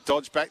on to it.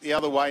 Dodged back the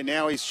other way.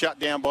 Now he's shut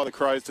down by the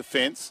Crows'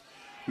 defence.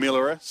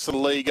 Millerer,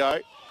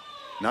 Saligo.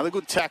 Another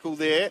good tackle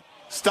there.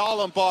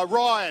 Stolen by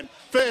Ryan.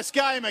 First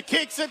gamer.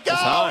 Kicks it.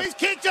 Goal. He's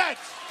kicked it.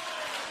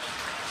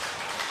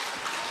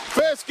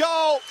 First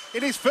goal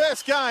in his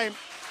first game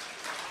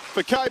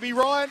for Kobe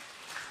Ryan.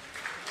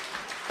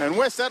 And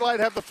West Adelaide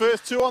have the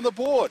first two on the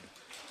board.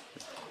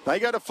 They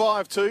go to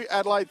 5-2,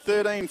 Adelaide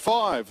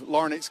 13-5.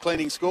 Laurenex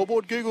Cleaning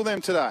scoreboard. Google them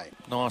today.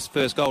 Nice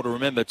first goal to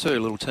remember too. A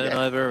little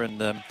turnover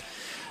and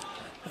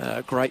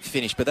great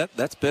finish. But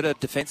that's better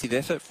defensive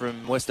effort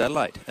from West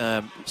Adelaide.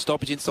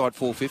 Stoppage inside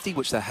 450,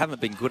 which they haven't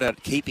been good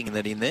at keeping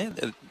that in there.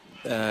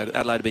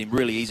 Adelaide have been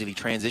really easily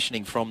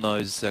transitioning from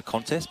those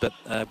contests.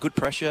 But good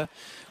pressure.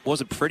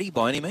 Wasn't pretty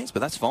by any means,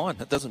 but that's fine.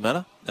 It doesn't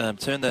matter.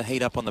 Turn the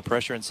heat up on the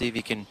pressure and see if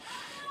you can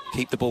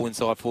keep the ball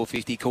inside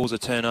 450, cause a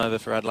turnover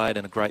for Adelaide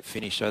and a great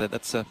finish. So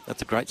that's a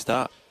great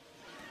start.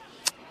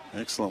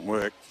 Excellent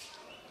work.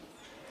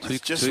 Two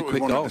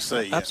quick goals.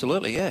 To see,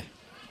 absolutely, yeah.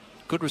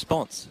 Good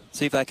response.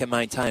 See if they can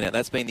maintain it.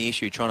 That's been the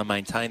issue, trying to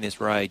maintain this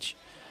rage.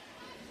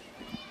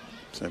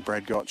 So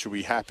Brad Gott will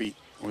be happy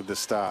with the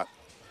start.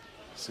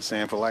 It's a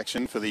SANFL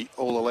action for the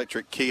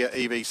all-electric Kia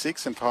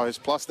EV6 and Pose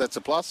Plus. That's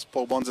a plus.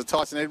 Paul Bonsor,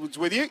 Tyson Edwards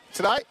with you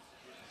today.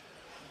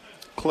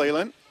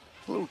 Cleland,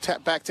 a little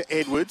tap back to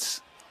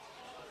Edwards.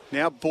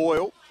 Now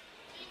Boyle,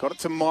 got it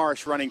to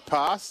Morris running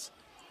past,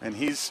 and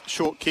his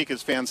short kick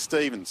has found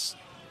Stevens.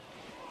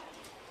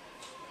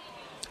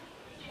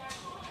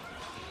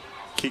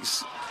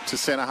 Kicks to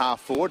centre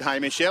half forward.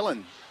 Hamish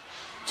Ellen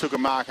took a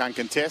mark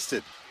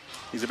uncontested.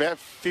 He's about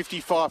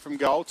 55 from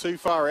goal, too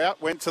far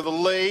out. Went to the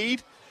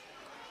lead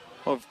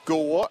of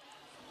Gore.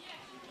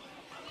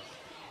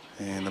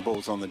 And the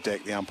ball's on the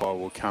deck. The umpire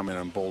will come in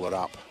and ball it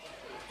up.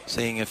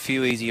 Seeing a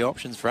few easy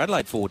options for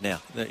Adelaide forward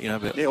now.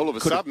 All of a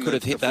sudden,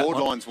 the forward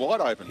line's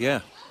wide open.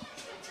 Yeah.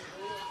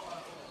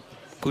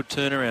 Good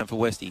turnaround for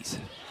Westies.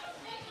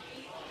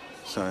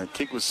 So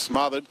kick was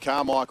smothered.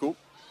 Carmichael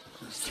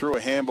threw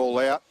a handball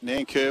out.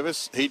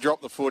 Nankervis, he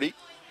dropped the footy.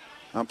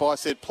 Umpire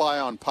said play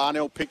on.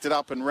 Parnell picked it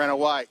up and ran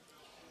away.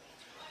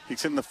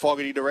 Kicks in the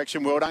Fogarty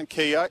direction. Well done,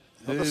 Keogh.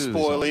 Got the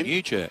spoil in.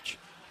 Newchurch.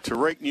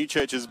 Tariq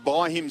Newchurch is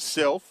by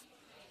himself.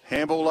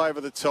 Handball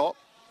over the top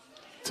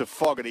to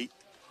Fogarty.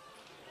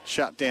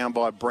 Shut down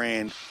by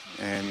Brand,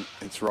 and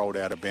it's rolled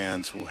out of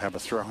bounds. We'll have a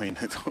throw-in.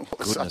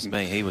 Goodness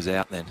me, he was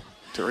out then.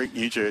 Tariq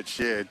Newchurch,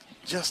 yeah,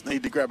 just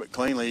need to grab it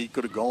cleanly. He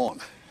could have gone.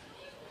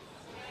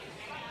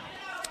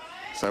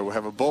 So we'll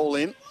have a ball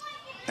in,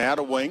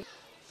 outer wing.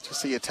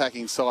 Just the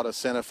attacking side of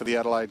centre for the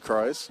Adelaide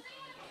Crows.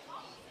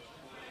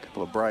 A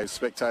couple of brave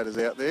spectators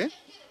out there,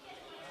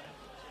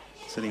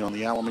 sitting on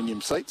the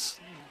aluminium seats.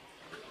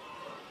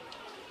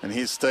 And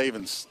here's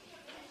Stevens.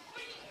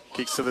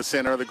 Kicks to the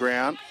centre of the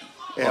ground.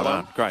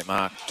 Well great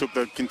mark. Took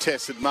the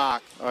contested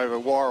mark over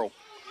Worrell.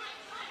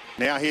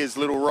 Now here's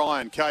little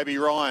Ryan, Kobe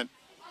Ryan.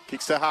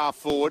 Kicks to half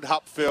forward,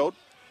 Hupfeld.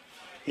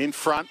 In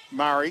front,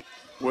 Murray.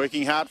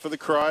 Working hard for the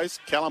Crows.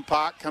 Callum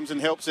Park comes and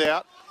helps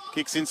out.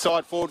 Kicks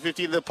inside forward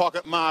 50 to the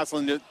pocket.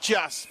 Marsland. It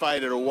just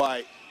faded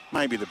away.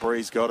 Maybe the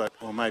breeze got it,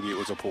 or maybe it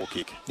was a poor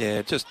kick.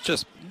 Yeah,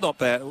 just not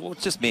bad. Well,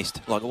 just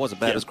missed. Like, it wasn't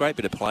bad. Yep. It was a great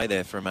bit of play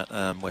there from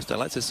West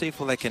Adelaide. So see if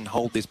they can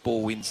hold this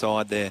ball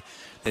inside their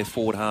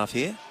forward half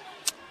here.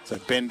 So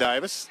Ben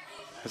Davis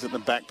has it in the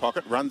back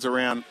pocket, runs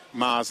around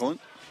Marsland.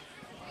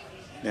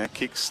 Now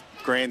kicks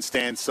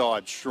grandstand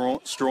side.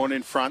 Strawn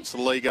in front,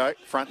 Saligo,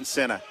 front and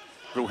centre.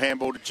 Little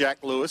handball to Jack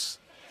Lewis.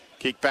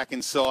 Kick back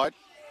inside.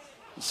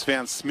 It's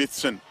found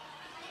Smithson.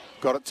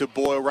 Got it to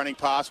Boyle running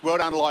past. Well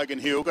done, Logan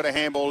Hill. Got a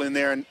handball in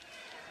there and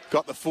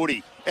got the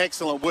footy.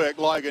 Excellent work,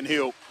 Logan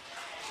Hill.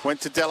 Went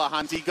to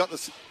Delahunty. Got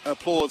the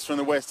applause from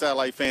the West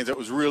Adelaide fans. It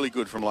was really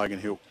good from Logan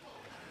Hill.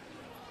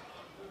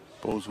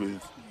 Balls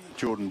with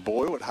Jordan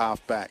Boyle at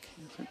half back.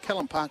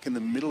 Callum Park in the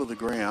middle of the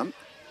ground.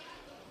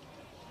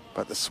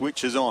 But the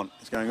switch is on.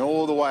 It's going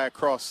all the way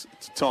across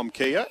to Tom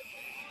Keogh.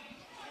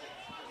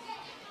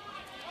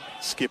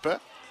 Skipper.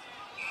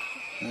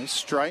 Goes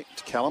straight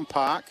to Callum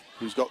Park,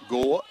 who's got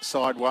Gore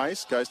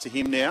sideways. Goes to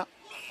him now.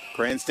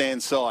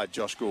 Grandstand side,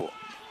 Josh Gore.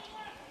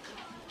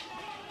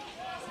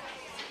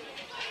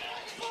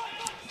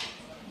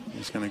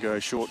 He's going to go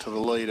short to the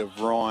lead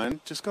of Ryan.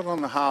 Just got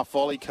on the half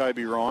volley,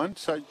 Kobe Ryan.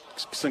 So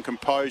some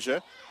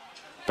composure.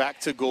 Back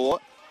to Gore.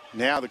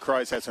 Now the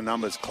Crows have some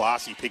numbers.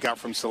 Classy pick up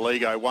from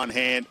Saligo. One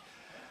hand.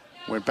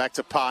 Went back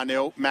to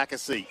Parnell.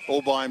 Mackesy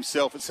all by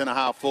himself at centre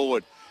half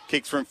forward.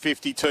 Kicks from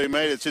 52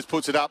 metres. Just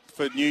puts it up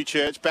for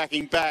Newchurch.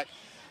 Backing back.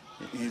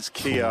 Here's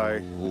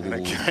Keogh. And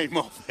it came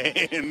off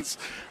hands.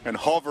 And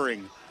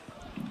hovering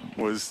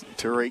was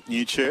Tariq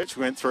Newchurch.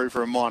 Went through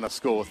for a minor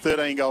score.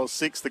 13 goals,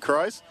 6 the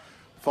Crows.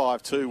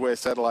 5-2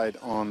 West Adelaide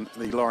on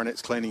the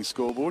Laurenex Cleaning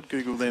scoreboard.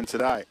 Google them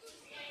today.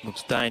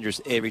 Looks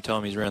dangerous every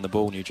time he's around the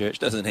ball, Newchurch,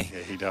 doesn't he?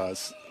 Yeah, he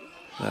does.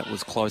 That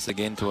was close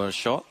again to a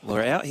shot.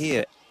 We're out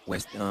here.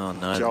 West. Oh,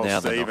 no. Joel now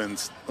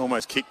Stevens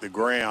almost kicked the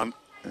ground,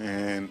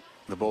 and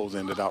the ball's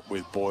ended up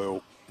with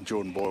Boyle.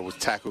 Jordan Boyle was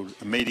tackled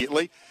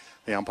immediately.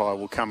 The umpire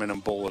will come in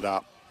and ball it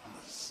up.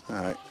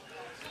 So,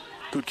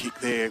 good kick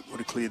there. Would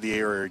have cleared the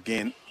area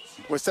again.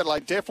 West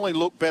Adelaide definitely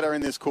looked better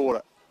in this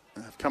quarter.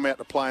 They've come out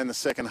to play in the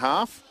second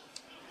half.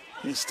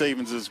 Here's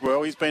Stevens as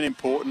well. He's been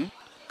important.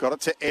 Got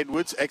it to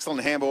Edwards.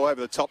 Excellent handball over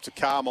the top to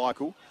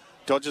Carmichael.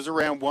 Dodges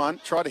around one.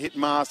 Tried to hit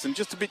Marston.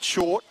 Just a bit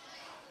short.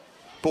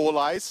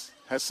 Borlase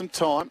has some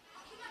time.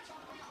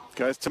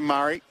 Goes to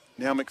Murray.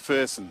 Now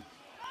McPherson.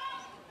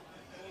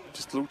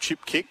 Just a little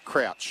chip kick.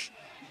 Crouch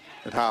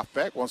at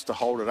half-back. Wants to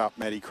hold it up,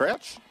 Matty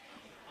Crouch.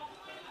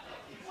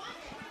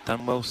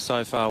 Done well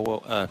so far.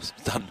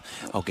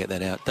 I'll get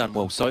that out. Done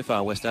well so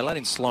far, West Adelaide,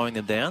 in slowing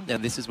them down. Now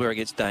this is where it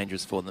gets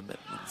dangerous for them.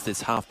 It's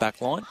this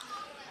half-back line.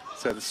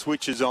 So the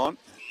switch is on.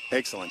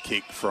 Excellent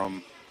kick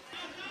from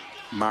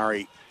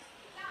Murray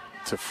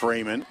to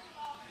Freeman.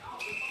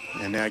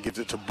 And now gives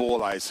it to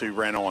Borlase, who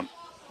ran on.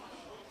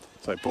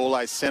 So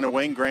Borlase centre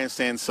wing,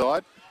 grandstand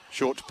side.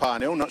 Short to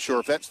Parnell. Not sure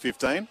if that's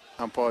 15.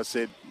 Umpire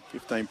said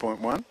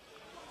 15.1.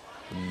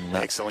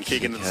 Excellent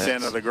kick into the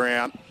centre of the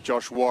ground.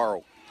 Josh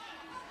Worrell.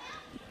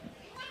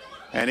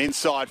 And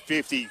inside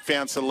 50,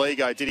 found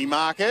Saligo. Did he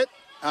mark it?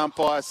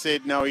 Umpire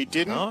said no, he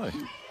didn't. No.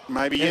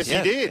 Maybe yes,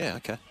 he did. Yeah,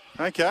 okay.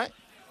 Okay.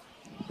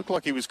 Looked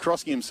like he was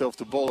crossing himself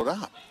to ball it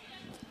up.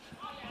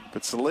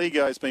 But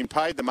Saligo's been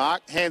paid the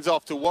mark. Hands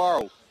off to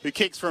Worrell, who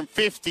kicks from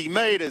 50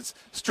 metres.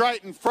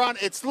 Straight in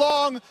front. It's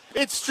long.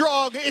 It's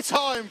strong. It's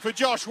home for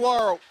Josh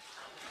Worrell.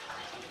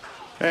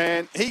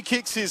 And he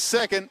kicks his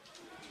second.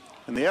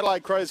 And the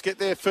Adelaide Crows get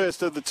their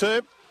first of the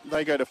term.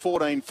 They go to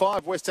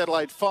 14-5. West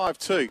Adelaide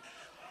 5-2.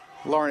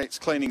 Laurenex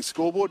Cleaning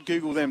scoreboard.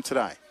 Google them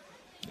today.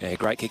 Yeah,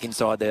 great kick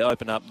inside there.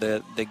 Open up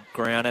the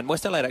ground. And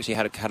West Adelaide actually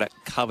had it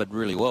covered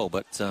really well,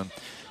 but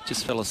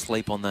just fell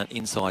asleep on that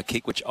inside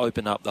kick, which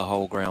opened up the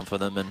whole ground for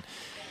them. And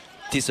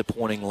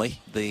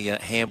disappointingly, the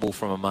handball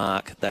from a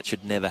mark, that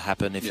should never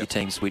happen if your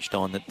team switched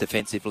on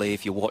defensively.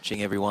 If you're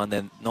watching everyone,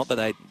 then not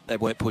that they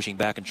weren't pushing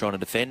back and trying to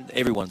defend.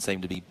 Everyone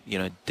seemed to be,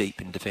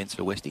 deep in defence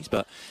for Westies,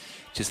 but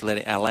just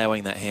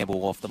allowing that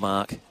handball off the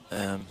mark,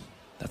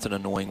 that's an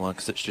annoying one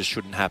because it just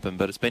shouldn't happen.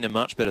 But it's been a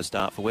much better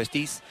start for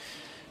Westies.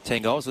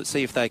 10 goals. Let's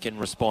see if they can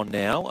respond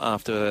now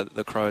after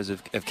the Crows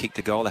have kicked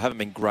a goal. They haven't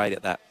been great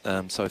at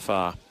that so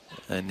far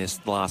in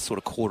this last sort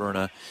of quarter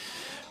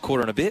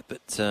and a bit,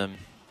 but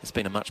it's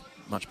been a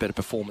much better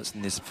performance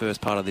in this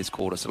first part of this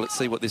quarter. So let's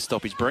see what this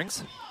stoppage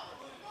brings.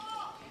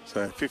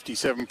 So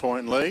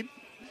 57-point lead.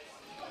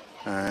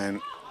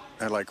 And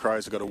Adelaide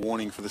Crows have got a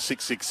warning for the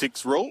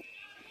 6-6-6 rule,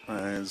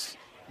 as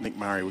Nick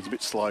Murray was a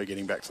bit slow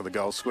getting back to the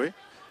goal square.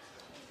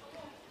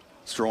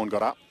 Strawn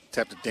got up,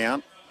 tapped it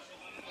down.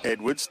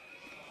 Edwards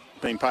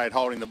being paid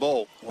holding the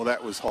ball. Well,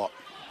 that was hot.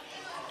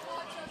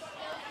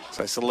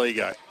 So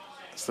Saligo,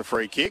 it's the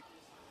free kick.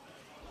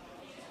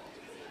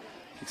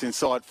 It's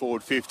inside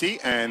forward 50,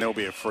 and there'll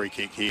be a free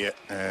kick here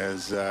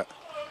as I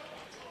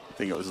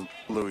think it was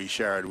Louis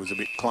Sharrod was a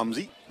bit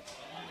clumsy.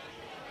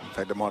 In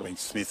fact, it might have been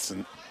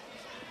Smithson.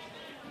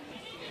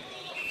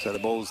 So the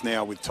ball's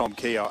now with Tom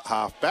Keogh at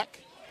half-back.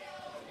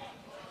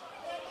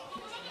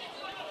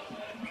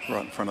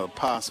 Right in front of the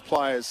past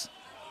players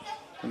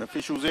and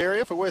officials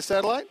area for West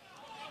Adelaide.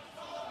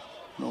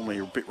 Normally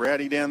a bit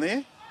rowdy down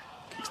there.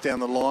 Kicks down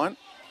the line.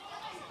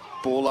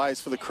 Ball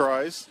lays for the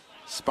Crows.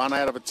 Spun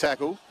out of a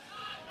tackle.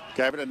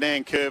 Gave it to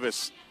Dan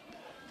Curvis.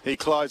 He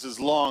closes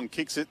long.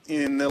 Kicks it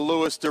in the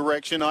Lewis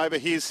direction over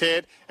his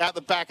head. Out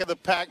the back of the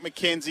pack,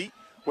 McKenzie.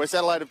 West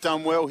Adelaide have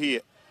done well here.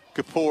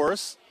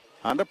 Kaporis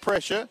under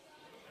pressure.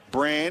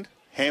 Brand.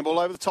 Handball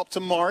over the top to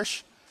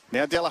Morris.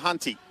 Now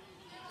Delahunty.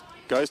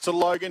 Goes to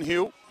Logan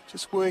Hill.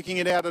 Just working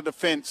it out of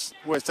defence.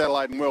 West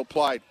Adelaide, and well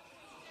played.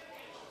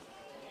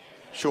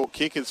 Short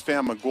kick has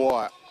found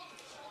Maguire.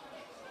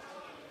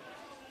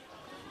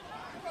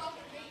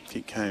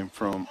 Kick came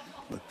from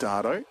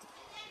Ladado,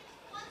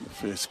 the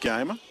first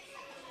gamer.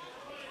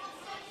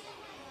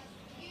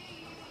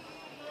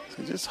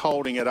 So just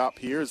holding it up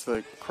here as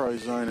the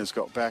Crows owners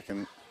got back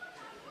and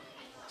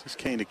just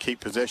keen to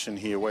keep possession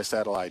here, West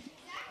Adelaide.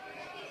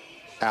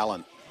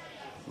 Allen,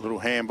 a little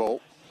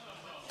handball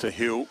to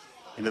Hill.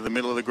 Into the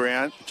middle of the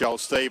ground, Joel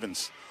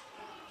Stevens.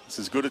 This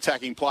is good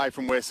attacking play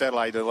from West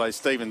Adelaide, although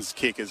Stevens'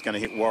 kick is going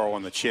to hit Worrell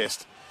on the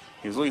chest.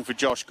 He was looking for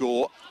Josh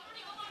Gore,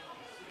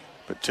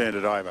 but turned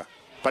it over.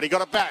 But he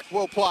got it back.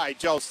 Well played,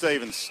 Joel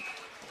Stevens.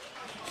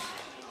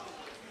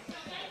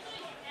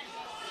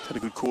 Had a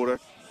good quarter,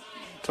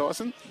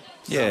 Tyson.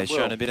 Yeah,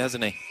 shown a bit,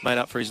 hasn't he? Made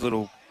up for his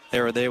little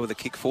error there with a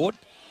kick forward.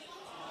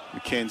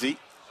 McKenzie,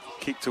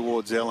 kick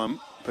towards Elam,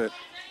 but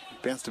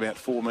bounced about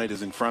 4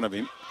 metres in front of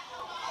him.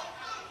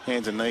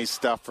 Hands and knees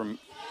stuff from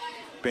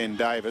Ben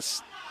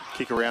Davis.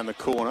 Kick around the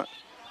corner.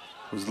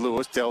 It was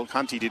Lewis.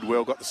 Hunty did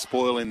well, got the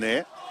spoil in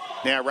there.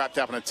 Now wrapped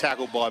up in a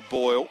tackle by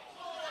Boyle.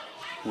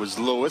 It was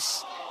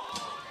Lewis.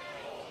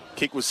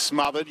 Kick was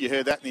smothered. You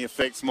heard that in the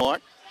effects,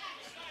 Mike.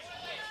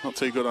 not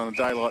too good on a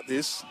day like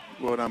this.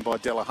 Well done by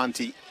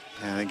Delahunty.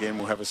 And again,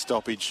 we'll have a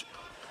stoppage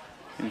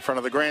in front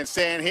of the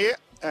grandstand here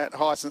at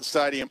Hisense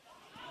Stadium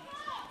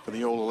for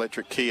the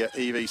all-electric Kia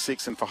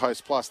EV6 and for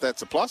Host Plus.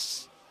 That's a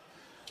plus.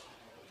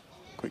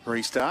 Quick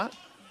restart.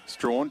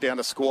 Strawn down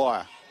to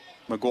Squire.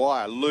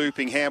 Maguire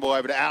looping handball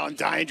over to Allen.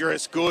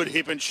 Dangerous. Good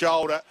hip and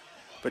shoulder.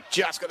 But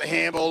just got the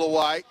handball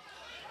away.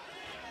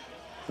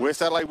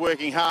 West Adelaide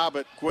working hard,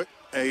 but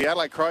the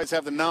Adelaide Crows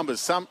have the numbers.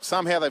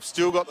 Somehow they've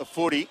still got the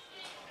footy.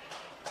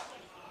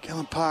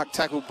 Kellen Park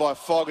tackled by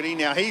Fogarty.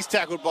 Now he's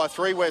tackled by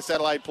 3 West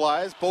Adelaide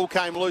players. Ball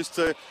came loose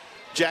to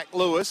Jack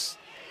Lewis.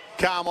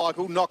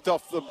 Carmichael knocked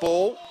off the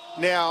ball.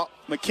 Now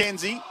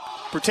McKenzie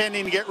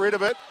pretending to get rid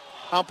of it.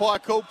 Umpire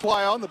called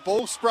play on. The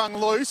ball sprung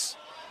loose.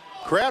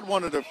 Crowd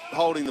wanted a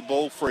holding the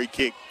ball free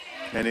kick.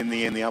 And in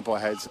the end, the umpire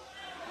has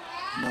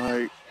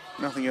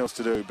nothing else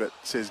to do but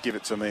says give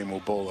it to me and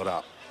we'll ball it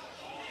up.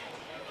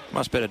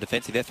 Much better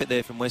defensive effort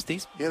there from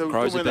Westies. Yeah,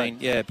 Crows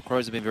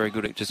have been very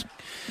good at just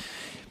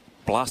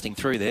blasting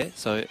through there,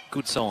 so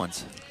good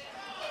signs.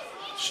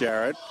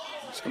 Sharrod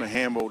just going to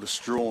handball to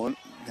Strawn.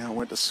 Now it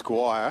went to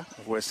Squire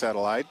of West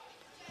Adelaide.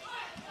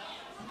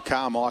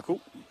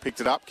 Carmichael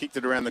picked it up, kicked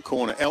it around the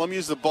corner. Elam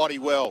used the body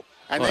well,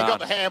 and then got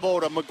the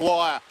handball to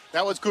Maguire.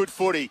 That was good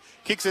footy.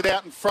 Kicks it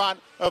out in front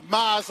of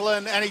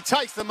Marsland, and he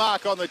takes the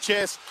mark on the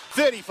chest.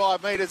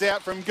 35 metres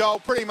out from goal,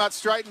 pretty much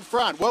straight in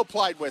front. Well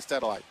played, West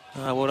Adelaide.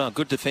 Well done.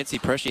 Good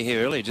defensive pressure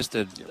here earlier, just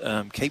to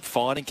keep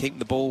fighting, keeping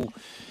the ball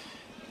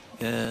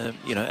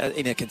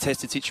in a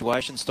contested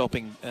situation,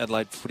 stopping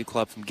Adelaide Footy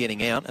Club from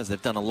getting out, as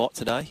they've done a lot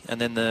today. And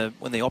then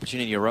when the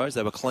opportunity arose,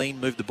 they were clean,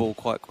 moved the ball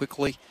quite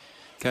quickly,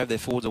 gave their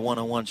forwards a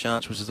one-on-one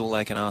chance, which is all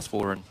they can ask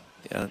for, and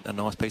a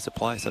nice piece of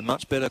play. So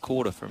much better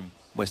quarter from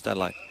West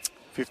Adelaide.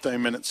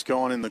 15 minutes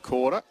gone in the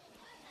quarter.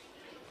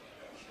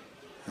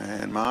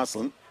 And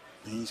Marsland,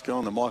 he's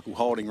gone the Michael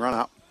Holding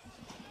run-up.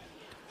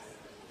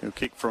 He'll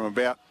kick from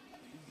about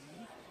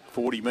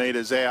 40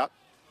 metres out,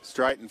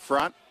 straight in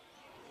front.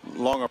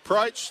 Long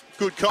approach,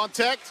 good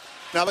contact.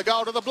 Another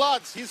goal to the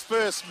Bloods. His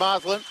first,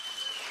 Marsland.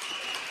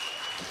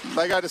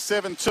 They go to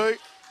 7-2.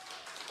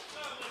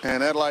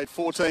 And Adelaide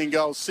 14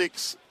 goals,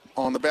 6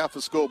 on the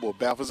Balfour scoreboard.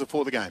 Balfour's are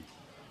for the game.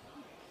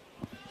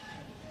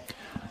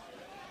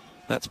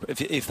 That's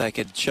if they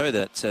could show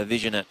that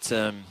vision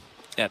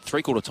at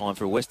three-quarter time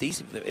for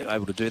Westies, if they're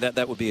able to do that,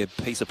 that would be a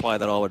piece of play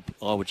that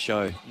I would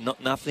show.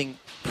 Nothing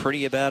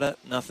pretty about it,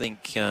 nothing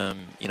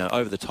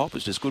over the top. It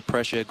was just good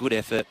pressure, good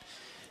effort.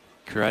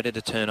 Created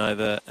a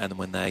turnover, and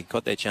when they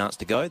got their chance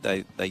to go,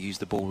 they used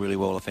the ball really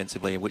well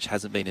offensively, which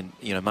hasn't been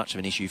much of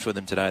an issue for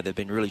them today. They've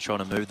been really trying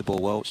to move the ball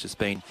well. It's just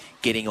been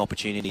getting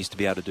opportunities to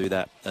be able to do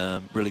that.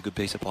 Really good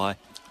piece of play.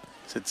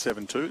 Said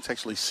 7-2. It's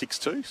actually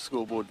 6-2.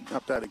 Scoreboard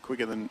updated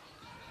quicker than.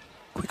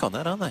 Quick on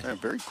that, aren't they?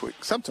 Very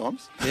quick.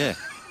 Sometimes. Yeah.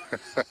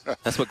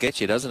 That's what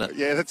gets you, doesn't it?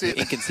 Yeah, that's it.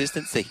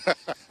 Inconsistency.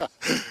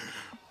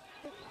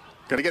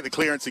 Going to get the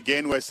clearance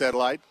again, West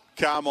Adelaide.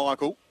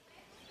 Carmichael.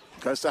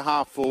 Goes to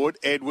half forward.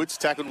 Edwards,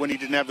 tackled when he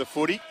didn't have the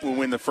footy, will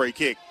win the free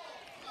kick.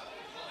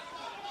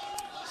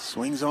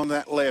 Swings on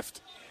that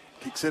left.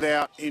 Kicks it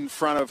out in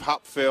front of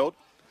Hupfeld.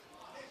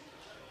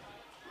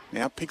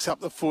 Now picks up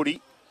the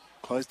footy.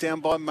 Closed down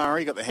by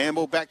Murray. Got the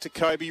handball back to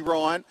Kobe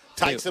Ryan.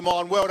 Takes him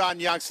on. Well done,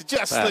 youngster.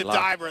 Just slipped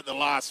over at the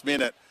last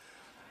minute.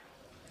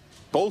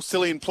 Ball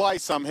still in play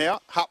somehow.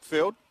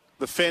 Hupfeld,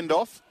 the fend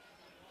off.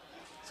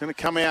 It's going to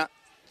come out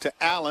to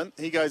Allen.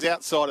 He goes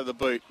outside of the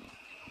boot.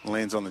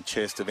 Lands on the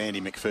chest of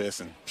Andy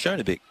McPherson. Shown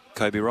a bit,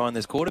 Kobe Ryan.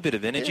 There's quite a bit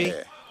of energy.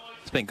 Yeah.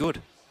 It's been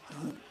good.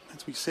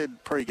 As we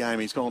said pre-game,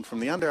 he's gone from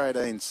the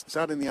under-18s,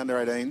 started in the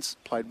under-18s,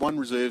 played one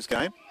reserves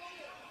game,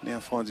 now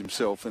finds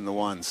himself in the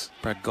ones.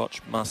 Brad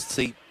Gotch must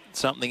see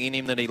something in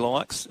him that he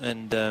likes,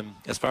 and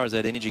as far as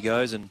that energy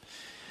goes and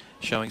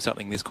showing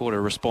something this quarter,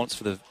 a response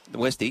for the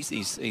Westies,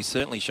 he's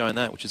certainly shown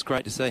that, which is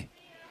great to see.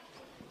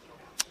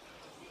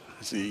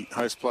 It's the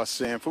Host Plus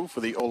SANFL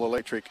for the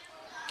all-electric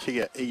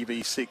Kia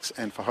EV6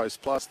 and for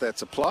Host Plus,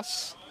 that's a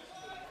plus.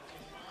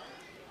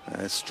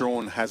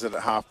 Strawn has it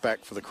at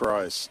half-back for the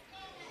Crows.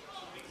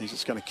 He's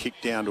just going to kick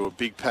down to a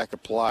big pack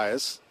of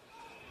players.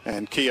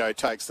 And Keogh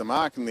takes the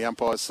mark, and the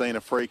umpire's seen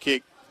a free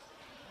kick.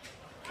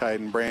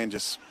 Caden Brand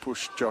just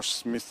pushed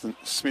Josh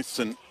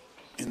Smithson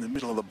in the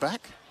middle of the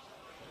back.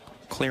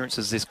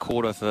 Clearances this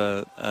quarter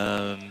for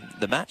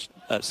the match.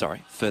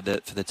 For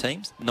the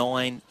teams,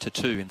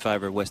 9-2 in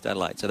favour of West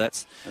Adelaide. So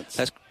that's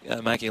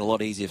making it a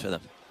lot easier for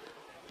them.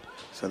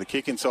 So the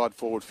kick inside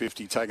forward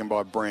 50 taken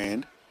by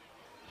Brand.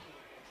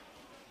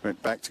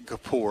 Went back to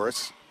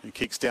Kapouris, who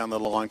kicks down the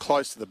line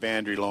close to the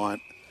boundary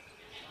line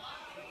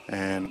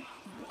and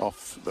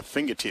off the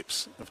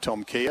fingertips of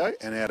Tom Keogh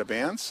and out of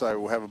bounds. So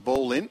we'll have a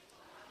ball in.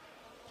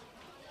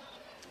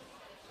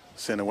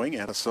 Centre wing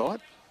out of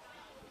side.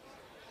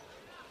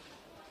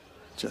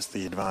 Just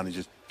the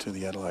advantage to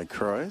the Adelaide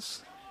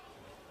Crows.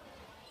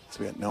 It's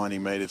about 90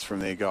 metres from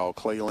their goal.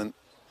 Cleland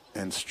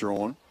and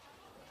Strawn.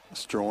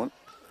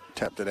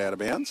 Tapped it out of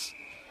bounds.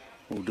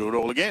 We'll do it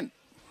all again.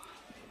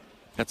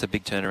 That's a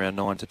big turnaround,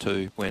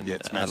 9-2, when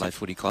Adelaide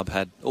Footy Club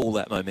had all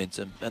that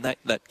momentum, and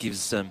that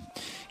gives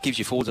gives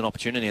your forwards an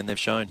opportunity, and they've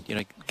shown,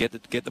 get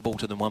the ball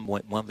to them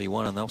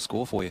 1v1 and they'll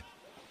score for you.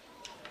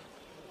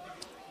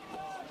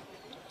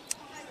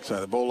 So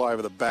the ball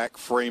over the back,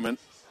 Freeman.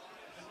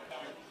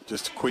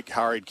 Just a quick,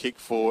 hurried kick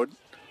forward.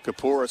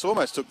 Kapouris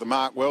almost took the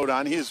mark. Well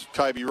done. Here's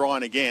Kobe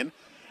Ryan again.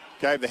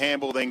 Gave the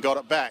handball, then got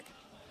it back.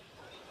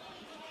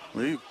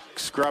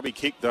 Scrubby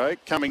kick, though.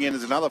 Coming in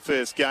as another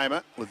first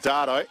gamer,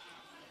 Ladado.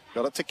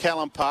 Got it to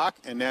Callum Park,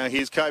 and now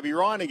here's Kobe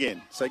Ryan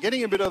again. So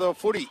getting a bit of the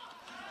footy,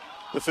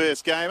 the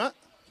first gamer.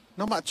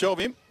 Not much of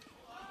him.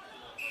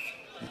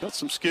 He's got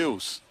some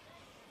skills.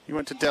 He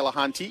went to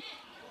Delahunty.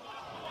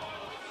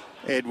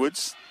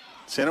 Edwards,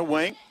 centre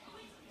wing.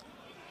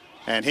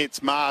 And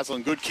hits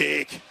Marsland. Good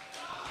kick.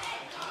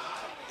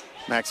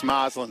 Max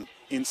Marsland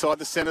inside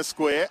the centre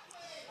square.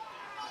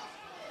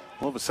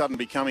 All of a sudden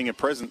becoming a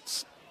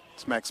presence.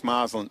 It's Max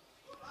Marsland.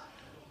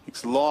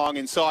 It's long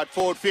inside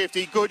forward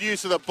 50. Good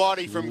use of the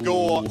body from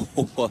Gore.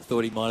 I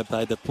thought he might have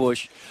paid the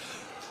push.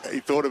 He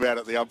thought about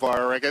it, the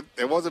umpire, I reckon.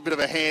 There was a bit of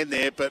a hand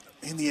there, but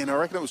in the end, I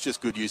reckon it was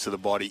just good use of the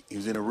body. He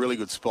was in a really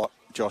good spot,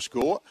 Josh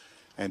Gore,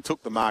 and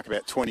took the mark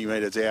about 20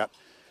 metres out,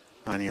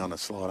 only on a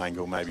slight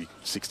angle, maybe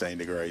 16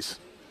 degrees.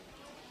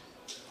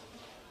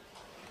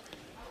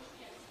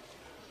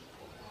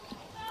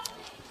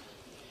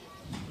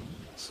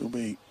 This will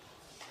be...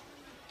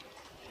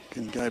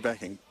 Can go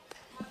back and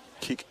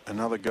kick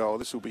another goal.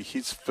 This will be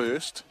his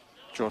first,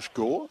 Josh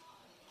Gore.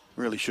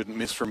 Really shouldn't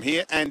miss from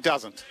here, and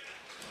doesn't.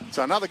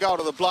 So another goal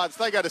to the Bloods.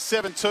 They go to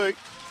 7-2.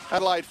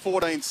 Adelaide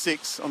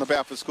 14-6 on the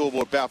Balfour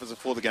scoreboard. Balfour's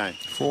for the game.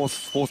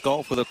 Fourth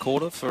goal for the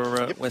quarter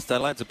for West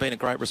Adelaide. It's been a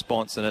great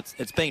response, and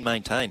it's been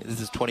maintained. This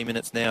is 20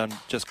 minutes now and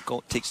just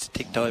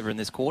ticked over in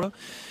this quarter.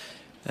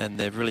 And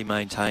they've really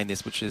maintained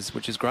this, which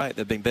is great.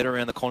 They've been better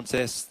around the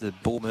contest. The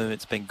ball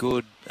movement's been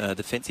good.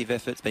 Defensive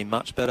effort's been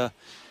much better.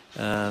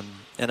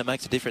 And it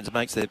makes a difference. It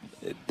makes the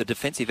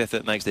defensive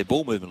effort makes their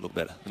ball movement look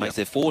better. It makes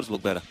their forwards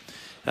look better.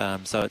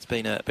 So it's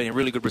been a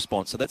really good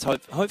response. So that's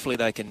hopefully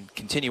they can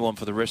continue on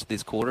for the rest of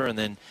this quarter and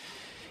then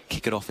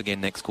kick it off again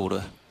next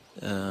quarter.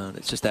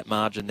 It's just that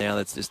margin now.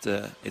 That's just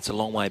it's a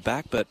long way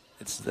back, but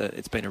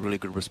it's been a really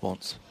good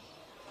response.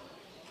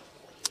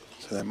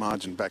 So that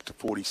margin back to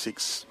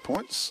 46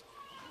 points.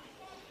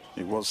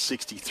 It was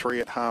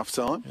 63 at half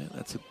time. Yeah,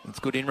 that's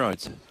good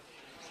inroads.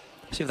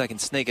 See if they can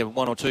sneak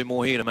one or two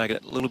more here to make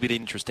it a little bit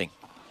interesting.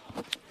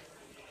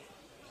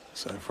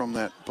 So from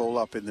that ball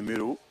up in the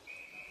middle,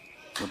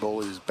 the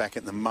ball is back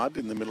in the mud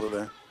in the middle of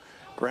the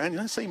ground. You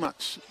don't see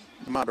much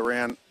mud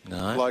around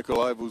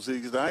local ovals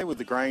these days with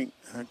the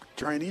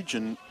drainage.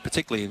 And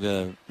particularly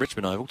the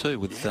Richmond Oval too,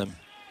 with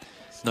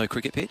no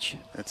cricket pitch.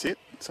 That's it.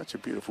 It's such a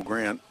beautiful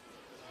ground.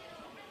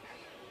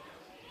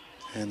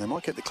 And they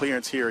might get the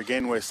clearance here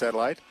again, West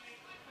Adelaide.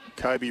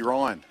 Kobe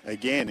Ryan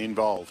again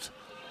involved.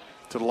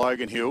 To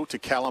Logan Hill, to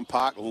Callum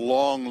Park.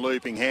 Long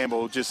looping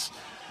handball. Just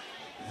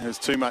there's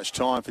too much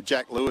time for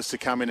Jack Lewis to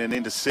come in and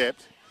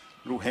intercept.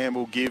 Little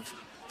handball give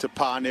to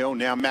Parnell.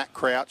 Now Matt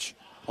Crouch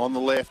on the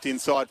left,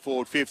 inside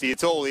forward 50.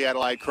 It's all the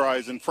Adelaide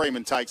Crows, and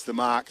Freeman takes the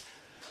mark.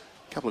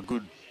 A couple of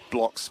good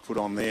blocks put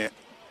on there,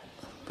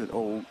 but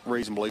all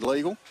reasonably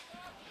legal.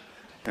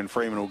 And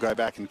Freeman will go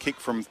back and kick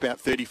from about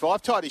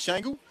 35. Tightish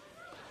angle.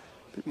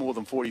 A bit more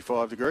than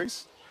 45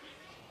 degrees.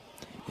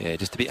 Yeah,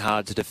 just a bit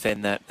hard to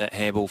defend that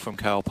handball from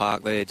Carl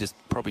Park there. Just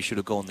probably should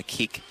have gone the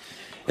kick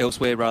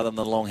elsewhere rather than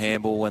the long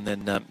handball, and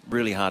then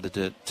really hard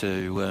to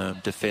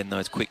defend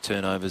those quick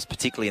turnovers,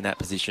 particularly in that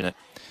position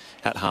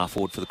at half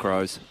forward for the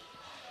Crows.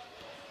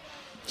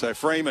 So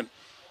Freeman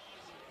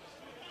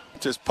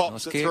just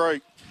pops it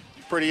through.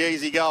 Pretty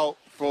easy goal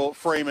for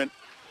Freeman.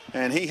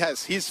 And he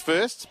has his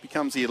first,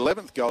 becomes the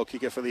 11th goal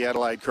kicker for the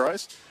Adelaide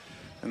Crows.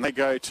 And they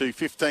go to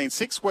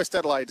 15-6. West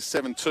Adelaide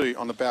 7-2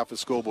 on the Balfour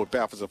scoreboard.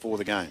 Balfour's are for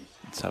the game.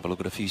 Let's have a look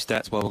at a few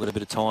stats while we've got a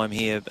bit of time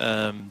here.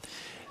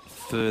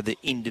 For the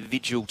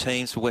individual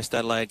teams, for West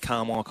Adelaide,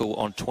 Carmichael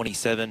on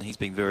 27. He's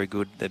been very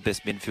good. Their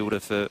best midfielder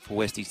for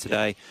Westies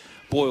today.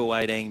 Boyle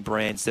 18,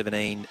 Brand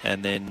 17.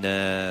 And then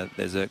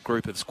there's a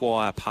group of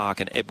Squire, Park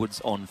and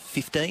Edwards on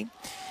 15.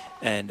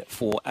 And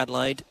for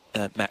Adelaide,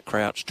 Matt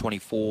Crouch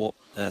 24.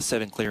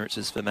 7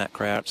 clearances for Matt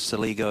Crouch,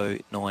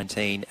 Saligo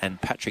 19 and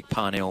Patrick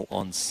Parnell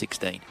on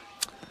 16.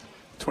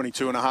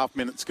 22 and a half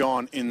minutes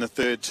gone in the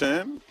third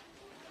term.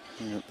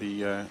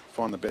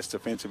 Find the best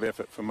defensive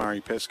effort for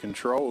Murray Pest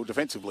Control.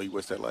 Defensively,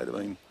 West Adelaide have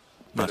been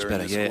much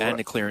better, yeah, and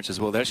the clearance as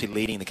well. They're actually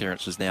leading the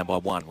clearances now by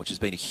 1, which has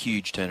been a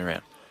huge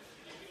turnaround.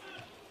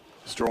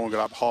 Strong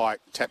got up high,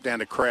 tapped down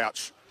to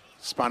Crouch,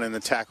 spun in the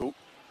tackle.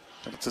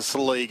 It's a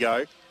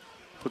Saligo,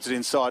 puts it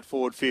inside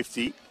forward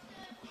 50.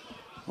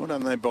 Well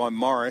done there by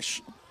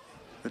Morris,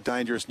 the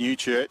dangerous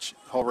Newchurch,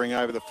 hovering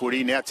over the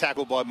footy. Now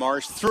tackled by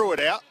Morris, threw it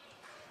out.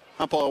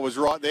 Umpire was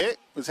right there,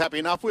 was happy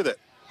enough with it.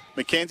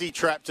 McKenzie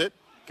trapped it,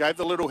 gave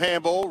the little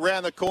handball,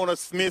 round the corner,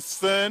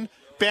 Smithson,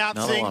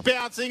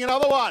 bouncing,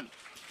 another one.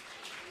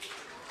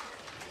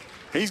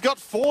 He's got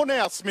 4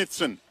 now,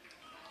 Smithson.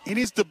 In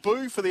his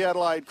debut for the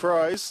Adelaide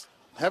Crows,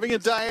 having a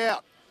day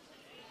out.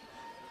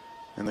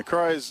 And the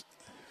Crows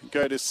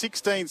go to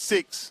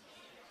 16-6.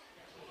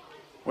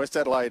 West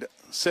Adelaide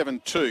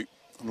 7-2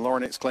 on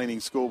Laurinet's Cleaning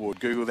scoreboard.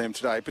 Google them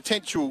today.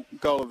 Potential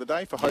goal of the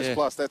day for Host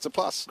Plus. That's a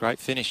plus. Great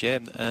finish, yeah.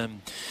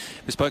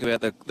 We spoke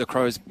about the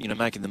Crows,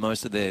 making the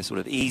most of their sort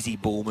of easy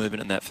ball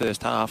movement in that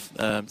first half.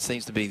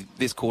 Seems to be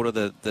this quarter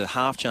the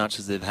half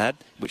chances they've had,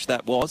 which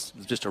that was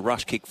just a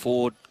rush kick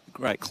forward,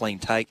 great clean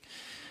take.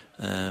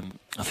 I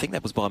think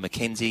that was by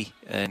Mackenzie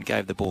and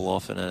gave the ball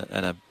off and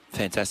a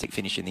fantastic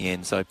finish in the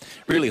end. So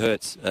really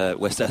hurts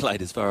West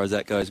Adelaide as far as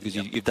that goes, because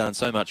you've done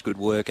so much good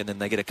work and then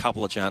they get a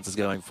couple of chances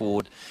going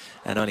forward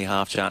and only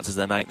half chances.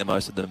 They make the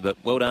most of them. But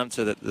well done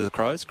to the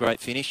Crows.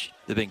 Great finish.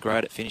 They've been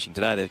great at finishing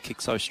today. They've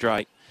kicked so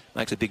straight.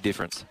 Makes a big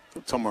difference.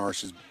 Tom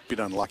Morris is a bit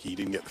unlucky he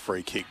didn't get the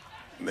free kick.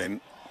 Then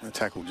the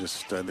tackle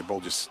the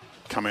ball just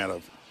come out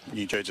of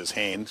New Church's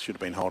hand. Should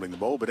have been holding the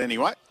ball. But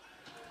anyway,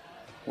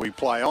 we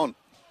play on.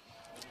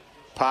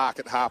 Park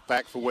at half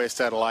back for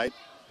West Adelaide.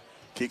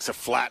 Kicks a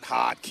flat,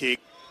 hard kick.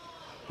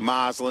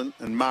 Marsland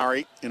and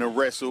Murray in a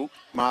wrestle.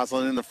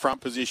 Marsland in the front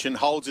position,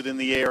 holds it in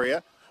the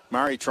area.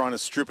 Murray trying to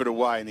strip it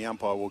away, and the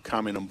umpire will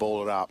come in and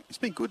ball it up. He's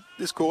been good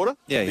this quarter.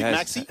 Yeah, he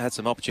has had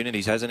some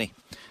opportunities, hasn't he?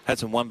 Had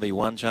some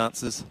 1v1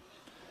 chances.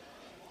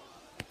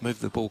 Move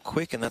the ball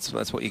quick, and that's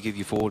what you give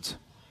your forwards.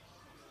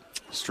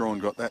 Strawn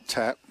got that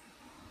tap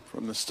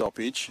from the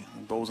stoppage.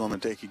 The ball's on the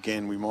deck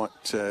again. We might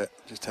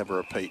just have a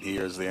repeat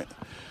here as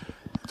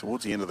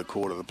towards the end of the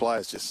quarter. The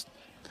players just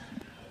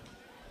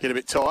get a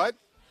bit tired.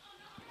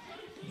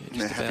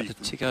 Yeah, just about to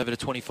tick over to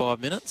 25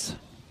 minutes.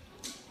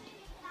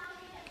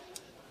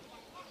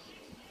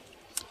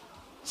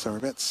 So we're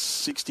about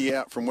 60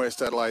 out from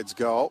West Adelaide's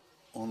goal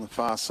on the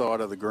far side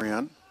of the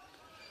ground.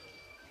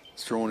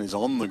 Strawn is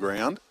on the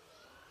ground,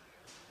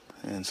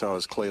 and so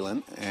is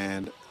Cleland.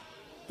 And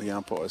the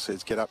umpire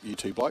says, "Get up, you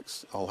two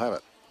blokes. I'll have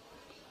it."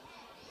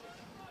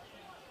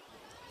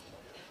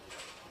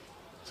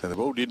 So the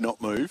ball did not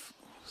move.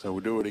 So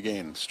we'll do it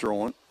again.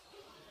 Strawn,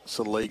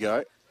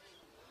 Soligo.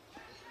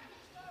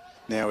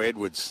 Now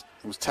Edwards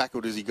was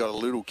tackled as he got a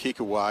little kick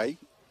away.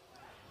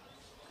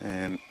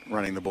 And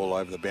running the ball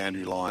over the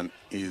boundary line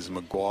is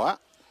Maguire.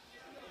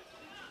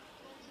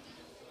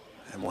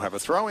 And we'll have a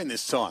throw in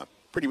this time.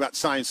 Pretty much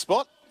same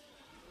spot.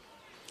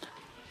 In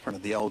front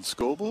of the old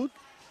scoreboard,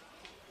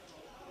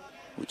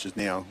 which is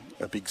now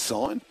a big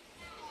sign.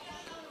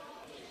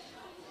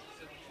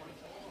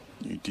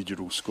 New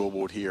digital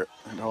scoreboard here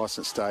at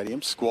Hisense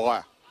Stadium.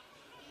 Squire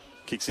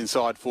kicks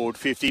inside forward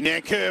 50. Now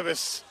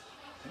Curvis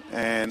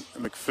and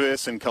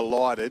McPherson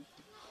collided.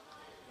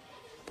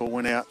 Ball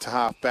went out to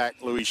half back.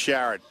 Louis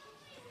Sharrod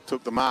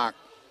took the mark.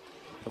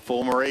 The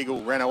former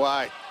Eagle ran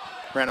away.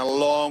 Ran a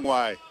long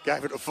way.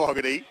 Gave it to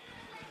Fogarty.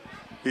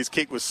 His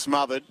kick was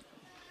smothered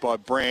by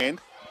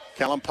Brand.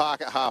 Callum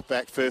Park at half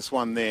back. First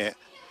one there.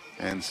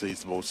 And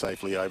sees the ball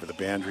safely over the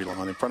boundary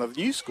line in front of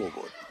the new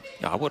scoreboard.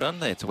 Oh, well done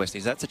there to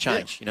Westies. That's a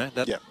change,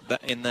 That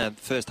in the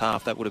first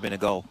half, that would have been a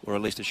goal, or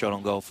at least a shot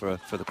on goal for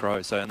the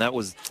Crows. So, and that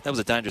was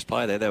a dangerous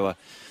play there. They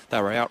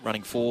were out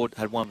running forward,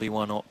 had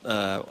 1v1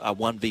 a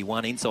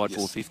 1v1 inside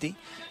 450,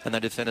 and they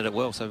defended it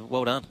well. So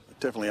well done.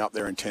 Definitely up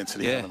their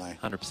intensity, haven't they?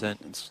 100%.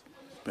 It's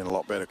been a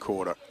lot better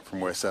quarter from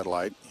West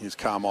Adelaide. Here's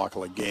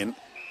Carmichael again.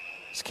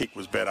 His kick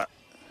was better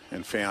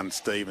and found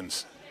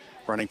Stevens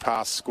running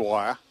past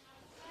Squire.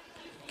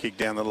 Kick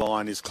down the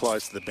line is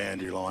close to the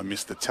boundary line,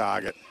 missed the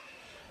target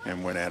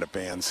and went out of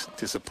bounds.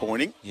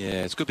 Disappointing.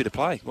 Yeah, it's a good bit of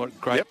play.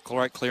 What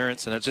great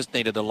clearance, and it just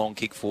needed a long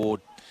kick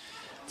forward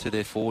to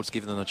their forwards,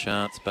 giving them a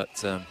chance, but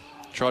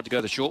tried to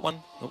go the short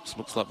one. Oops,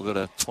 looks like we've got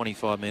a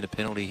 25-metre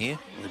penalty here.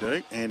 We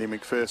do. Andy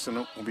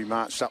McPherson will be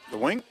marched up the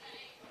wing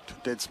to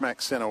dead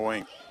smack centre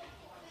wing.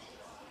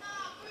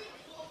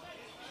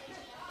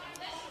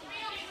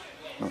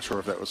 Not sure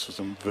if that was for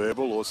some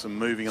verbal or some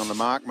moving on the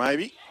mark,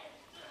 maybe.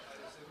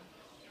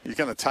 He's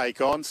going to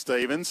take on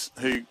Stevens,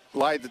 who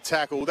laid the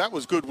tackle. That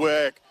was good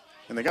work.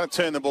 And they're going to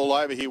turn the ball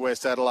over here,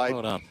 West Adelaide.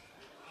 Well done.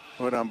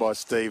 Well done by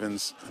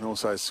Stevens and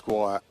also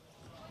Squire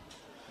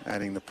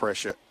adding the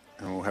pressure.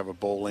 And we'll have a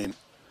ball in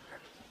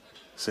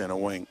centre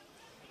wing.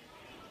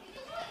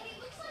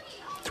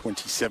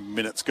 27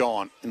 minutes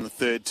gone in the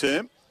third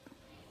term.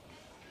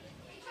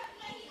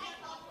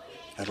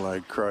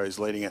 Adelaide Crows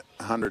leading at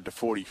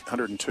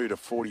 102 to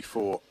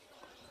 44.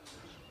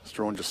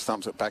 Strawn just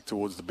thumps it back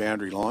towards the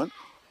boundary line.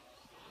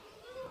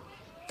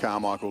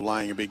 Carmichael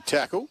laying a big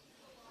tackle.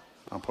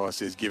 Umpire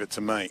says, "Give it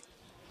to me."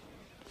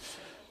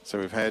 So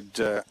we've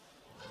had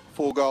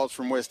 4 goals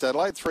from West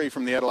Adelaide, 3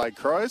 from the Adelaide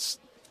Crows.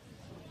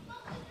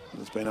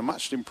 There's been a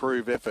much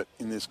improved effort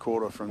in this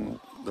quarter from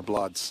the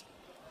Bloods.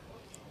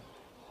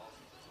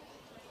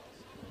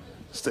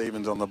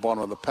 Stevens on the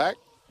bottom of the pack.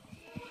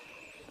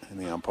 And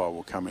the umpire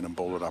will come in and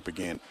ball it up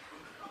again.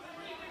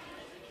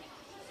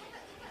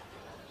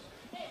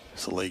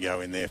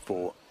 Soligo in there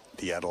for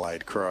the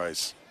Adelaide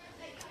Crows.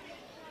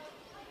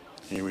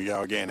 Here we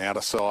go again,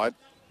 outer side.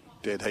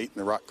 Dead heat in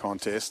the ruck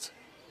contest.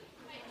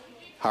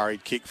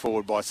 Hurried kick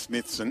forward by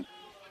Smithson.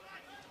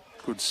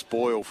 Good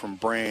spoil from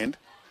Brand.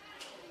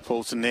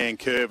 Falls to Nan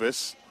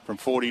Curvis from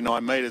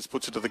 49 metres,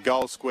 puts it to the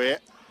goal square.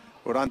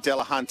 Well done,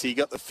 Delahunty,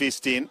 got the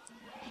fist in.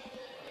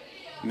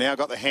 Now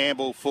got the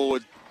handball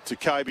forward to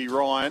Kobe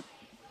Ryan.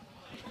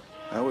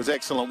 That was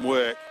excellent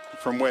work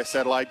from West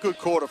Adelaide. Good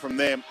quarter from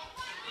them.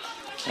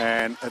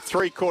 And at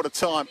three-quarter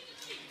time,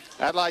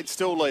 Adelaide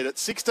still lead it.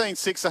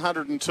 16-6,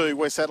 102.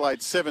 West Adelaide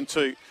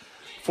 7-2,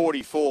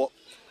 44.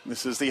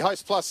 This is the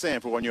Host Plus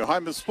sample on your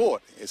home of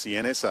sport,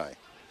 SEN SA.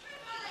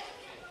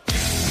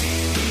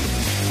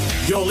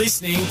 You're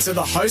listening to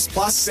the Host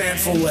Plus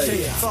SANFL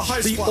League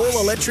for the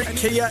all-electric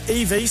Kia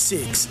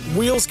EV6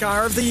 Wheels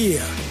Car of the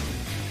Year.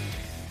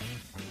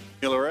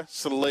 Miller,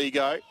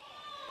 Saligo.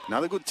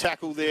 Another good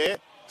tackle there.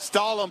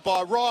 Stolen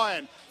by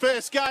Ryan.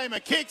 First game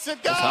and kicks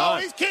it. Goal!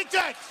 He's kicked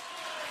it!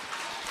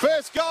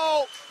 First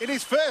goal in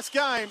his first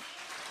game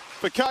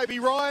for Kobe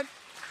Ryan.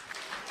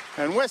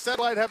 And West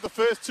Adelaide have the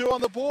first two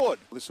on the board.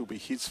 This will be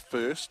his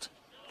first,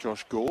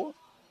 Josh Gore.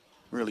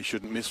 Really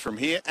shouldn't miss from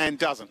here, and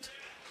doesn't.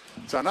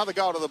 So another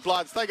goal to the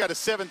Bloods. They go to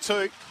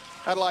 7-2.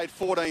 Adelaide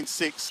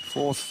 14-6.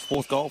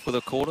 Fourth goal for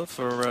the quarter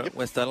for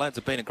West Adelaide. It's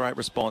been a great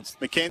response.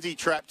 McKenzie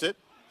trapped it.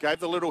 Gave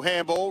the little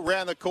handball.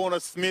 Round the corner,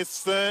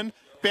 Smithson.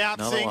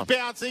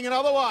 Bouncing,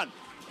 another one.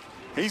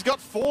 He's got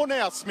four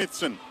now,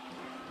 Smithson.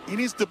 In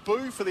his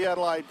debut for the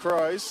Adelaide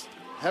Crows.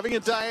 Having a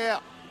day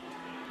out.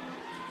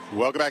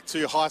 Welcome back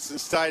to Hisense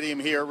Stadium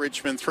here at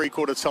Richmond.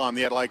 Three-quarter time,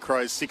 the Adelaide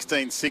Crows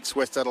 16-6,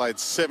 West Adelaide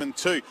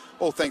 7-2.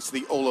 All thanks to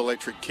the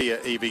all-electric Kia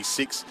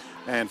EV6.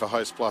 And for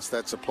Host Plus,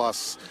 that's a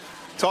plus.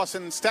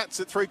 Tyson, stats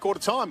at three-quarter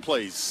time,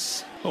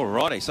 please.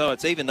 Alrighty, so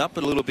it's evened up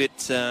a little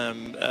bit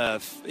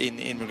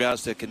in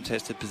regards to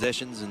contested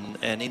possessions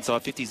and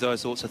inside 50s,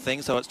 those sorts of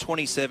things. So it's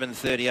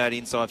 27-38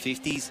 inside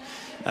 50s,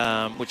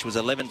 which was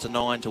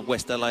 11-9 to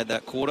West Adelaide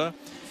that quarter.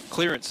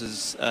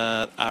 Clearances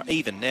are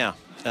even now.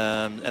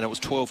 And it was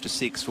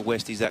 12-6 for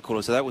Westies that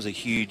quarter, so that was a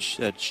huge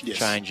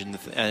change in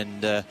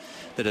I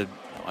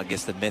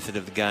guess the method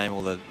of the game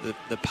or the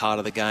part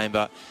of the game.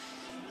 But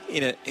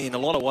in a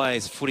lot of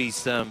ways, footy's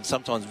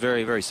sometimes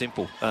very, very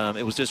simple.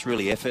 It was just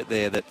really effort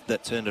there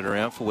that turned it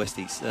around for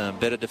Westies.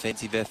 Better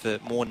defensive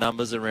effort, more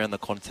numbers around the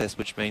contest,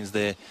 which means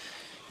they're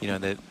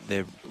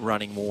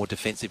running more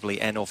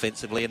defensively and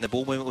offensively, and the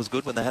ball movement was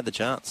good when they had the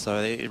chance, so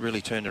it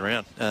really turned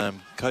around.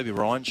 Kobe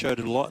Ryan showed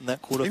it a lot in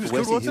that quarter for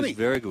Westies. He was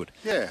very good.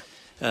 Yeah.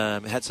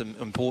 Had some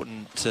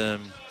important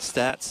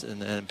stats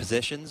and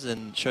possessions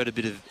and showed a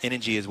bit of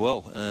energy as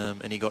well.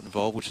 And he got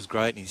involved, which is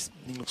great. And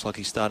he looks like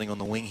he's starting on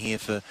the wing here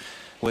for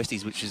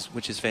Westies,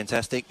 which is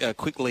fantastic.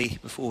 Quickly,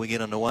 before we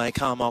get underway,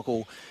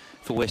 Carmichael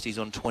for Westies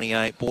on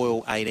 28,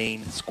 Boyle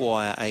 18,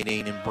 Squire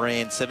 18 and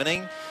Brand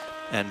 17.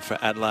 And for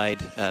Adelaide,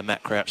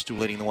 Matt Crouch still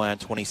leading the way on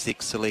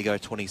 26, Saligo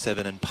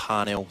 27 and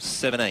Parnell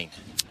 17.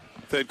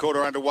 Third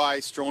quarter underway.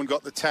 Strawn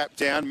got the tap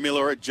down.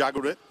 Miller had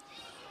juggled it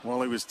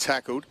while he was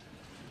tackled.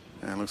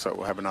 And looks like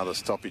we'll have another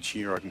stoppage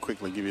here. I can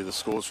quickly give you the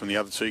scores from the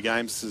other two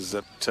games. This is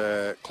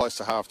at close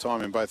to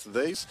half-time in both of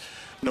these.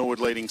 Norwood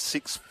leading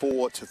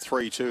 6-4 to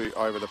 3-2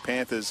 over the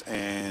Panthers,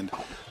 and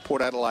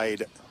Port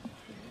Adelaide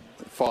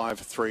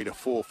 5-3 to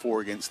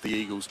 4-4 against the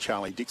Eagles.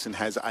 Charlie Dixon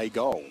has a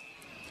goal.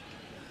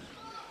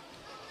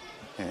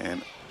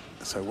 And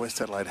so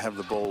West Adelaide have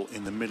the ball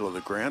in the middle of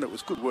the ground. It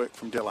was good work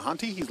from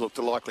Delahunty. He's looked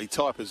a likely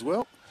type as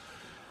well.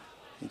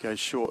 He goes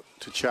short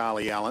to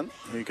Charlie Allen,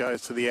 who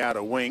goes to the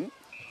outer wing.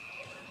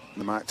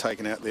 The mark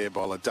taken out there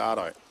by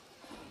Lodato.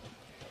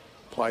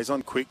 Plays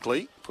on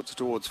quickly, puts it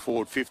towards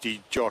forward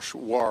 50. Josh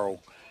Worrell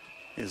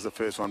is the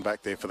first one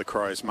back there for the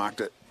Crows.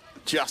 Marked it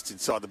just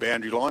inside the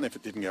boundary line if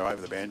it didn't go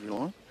over the boundary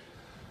line.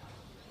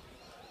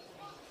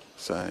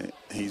 So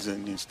he's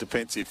in his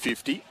defensive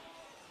 50.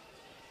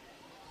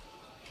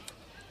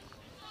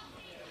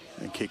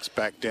 And kicks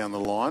back down the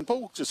line.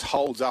 Ball just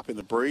holds up in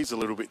the breeze a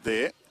little bit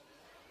there.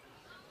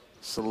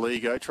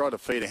 Saligo tried to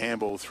feed a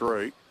handball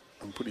through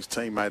and put his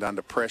teammate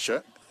under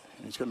pressure.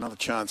 He's got another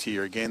chance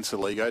here again.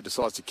 Saligo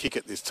decides to kick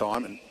it this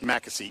time, and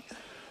Mackesy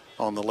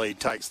on the lead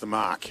takes the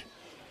mark.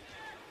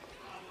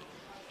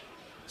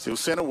 Still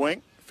centre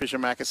wing, Fisher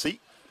Mackesy.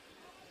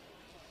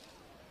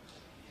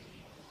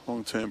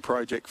 Long-term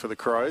project for the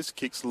Crows.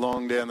 Kicks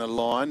long down the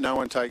line. No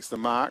one takes the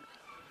mark.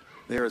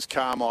 There is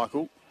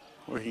Carmichael,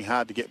 working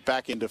hard to get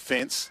back in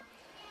defence.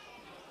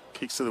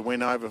 Kicks to the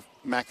win over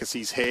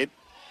Mackesy's head.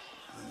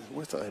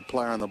 With a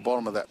player on the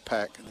bottom of that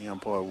pack, and the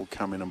umpire will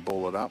come in and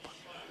ball it up.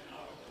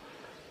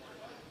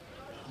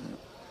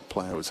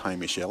 Player was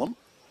Hamish Ellum.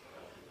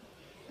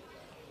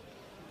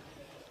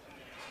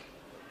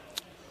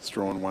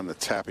 Strawn won the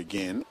tap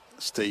again.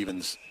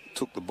 Stevens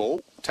took the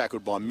ball,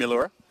 tackled by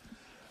Miller.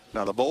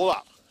 Another ball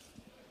up.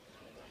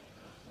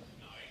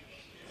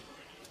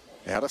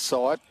 Outer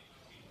side.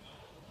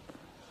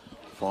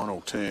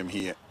 Final term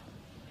here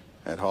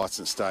at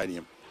Hisense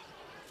Stadium.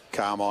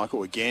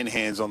 Carmichael again,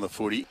 hands on the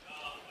footy.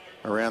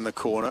 Around the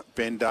corner,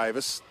 Ben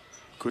Davis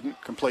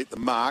couldn't complete the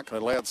mark.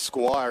 Allowed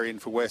Squire in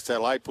for West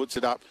Adelaide, puts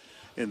it up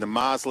in the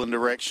Marsland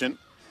direction.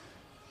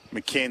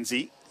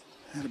 McKenzie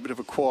had a bit of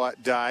a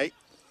quiet day.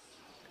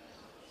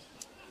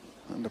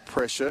 Under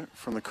pressure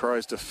from the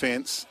Crows'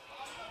 defence.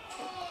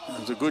 It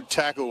was a good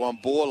tackle on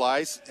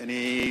Borlase, and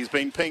he's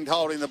been pinged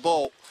holding the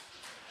ball.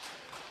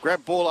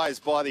 Grabbed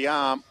Borlase by the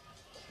arm.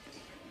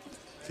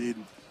 Did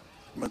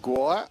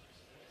Maguire.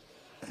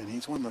 And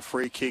he's won the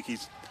free kick.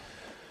 He's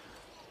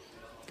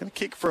going to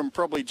kick from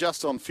probably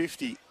just on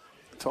 50.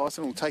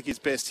 Tyson will take his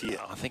best here.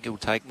 I think he'll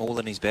take more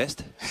than his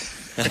best.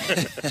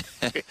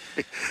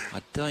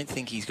 I don't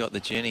think he's got the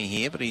journey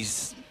here, but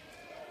he's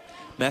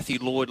Matthew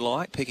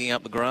Lloyd-like, picking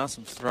up the grass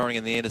and throwing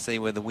in the air to see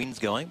where the wind's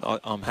going.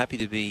 I'm happy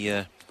to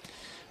be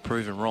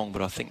proven wrong,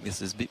 but I think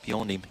this is a bit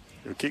beyond him.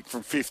 He'll kick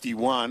from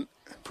 51,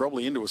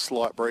 probably into a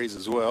slight breeze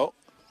as well.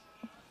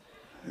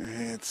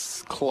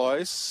 It's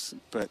close,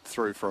 but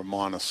through for a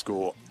minor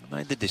score.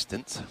 Made the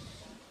distance.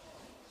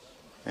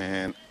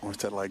 And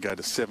West Adelaide go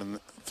to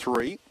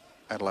 7-3.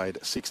 Adelaide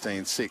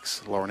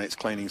 16-6. Laurinette's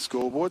cleaning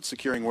scoreboard,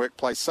 securing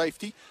workplace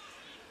safety.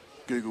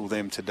 Google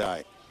them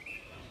today.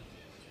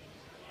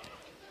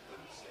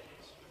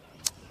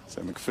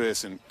 So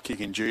McPherson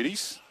kicking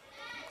duties.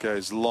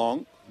 Goes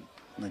long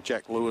in the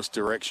Jack Lewis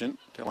direction.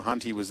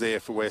 Delahunty was there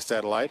for West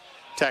Adelaide.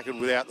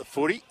 Tackled without the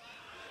footy.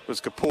 It was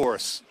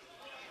Kapouris.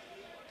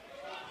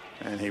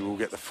 And he will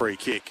get the free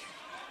kick.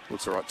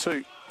 Looks all right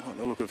too. Like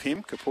the look of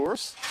him,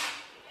 Kapouris.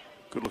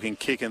 Good looking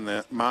kick in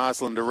the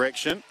Marsland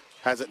direction.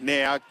 Has it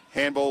now.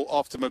 Handball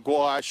off to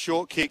Maguire.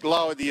 Short kick,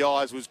 lowered the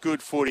eyes, was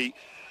good footy.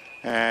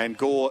 And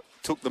Gore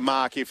took the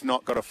mark, if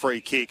not, got a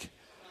free kick.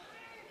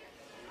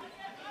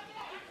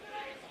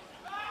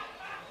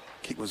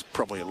 Kick was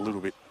probably a little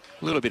bit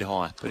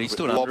high, but he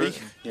stood under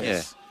it.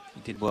 Yes. Yeah,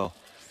 he did well.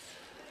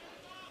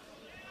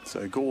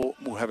 So Gore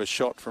will have a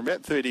shot from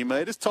about 30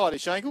 metres.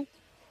 Tightish ankle.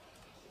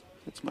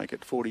 Let's make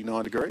it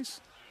 49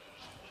 degrees.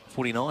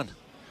 49?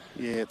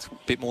 Yeah, it's a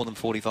bit more than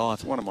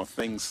 45. One of my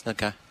things.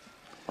 Okay.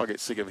 I get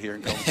sick of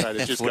hearing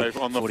commentators just go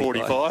on the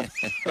 45.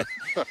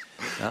 No,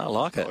 I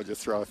like it. I'll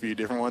just throw a few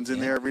different ones in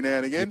there every now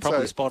and again. You're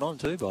probably spot on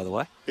too, by the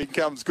way. In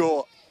comes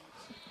Gore.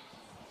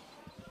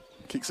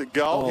 Kicks a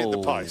goal, hit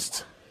the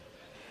post.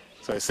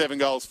 So 7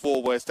 goals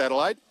for West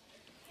Adelaide.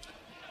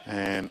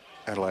 And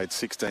Adelaide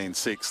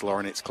 16-6.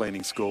 Laurinette's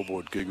cleaning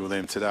scoreboard. Google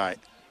them today.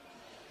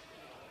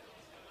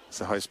 It's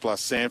the Host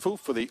Plus SANFL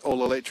for the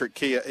all-electric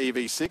Kia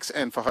EV6,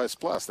 and for Host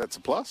Plus, that's a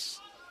plus.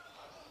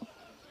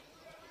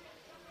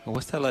 Well,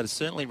 West Adelaide has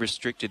certainly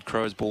restricted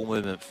Crows' ball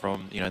movement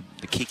from,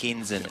 the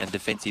kick-ins and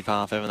defensive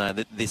half, haven't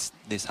they?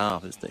 This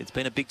half, it's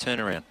been a big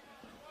turnaround.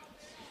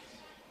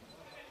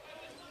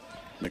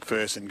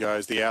 McPherson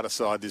goes the outer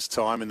side this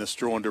time in the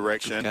Strawn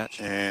direction,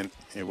 and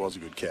it was a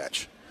good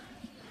catch.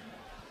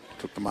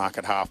 Took the mark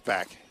at half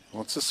back.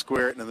 Wants to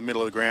square it into the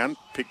middle of the ground.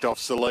 Picked off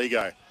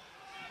Saligo.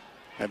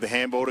 Had the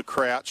handball to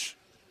Crouch.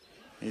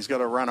 He's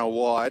got a runner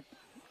wide.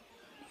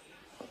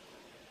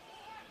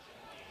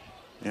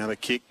 Now the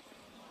kick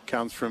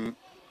comes from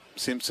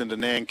Simpson to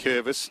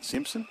Nankervis.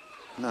 Simpson?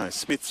 No,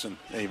 Smithson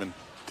even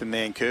to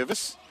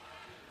Nankervis.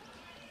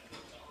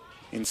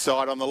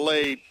 Inside on the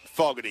lead,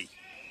 Fogarty.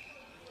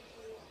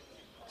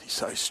 He's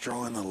so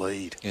strong in the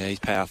lead. Yeah, he's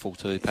powerful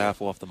too.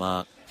 Powerful off the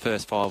mark.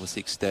 First 5 or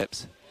 6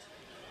 steps.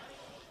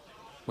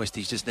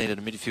 Westies just needed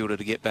a midfielder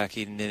to get back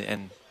in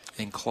and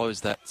close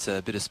that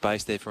bit of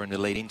space there for him to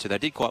lead into. They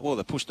did quite well.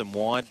 They pushed them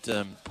wide,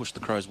 pushed the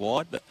Crows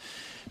wide, but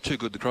too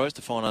good the Crows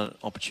to find an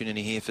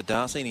opportunity here for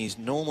Darcy, and he's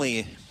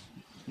normally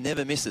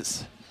never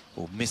misses,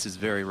 or misses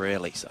very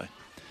rarely. So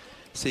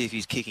see if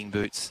his kicking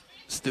boots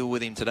still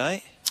with him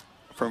today.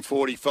 From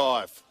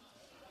 45.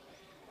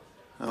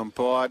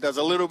 Umpire does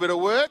a little bit of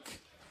work,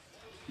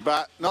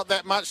 but not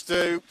that much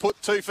to put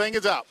 2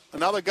 fingers up.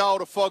 Another goal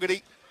to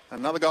Fogarty,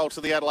 another goal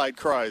to the Adelaide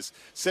Crows.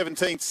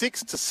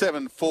 17-6 to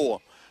 7-4.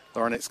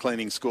 Laurinette's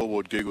cleaning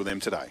scoreboard. Google them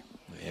today.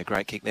 Yeah,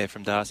 great kick there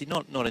from Darcy.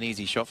 Not an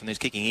easy shot from this,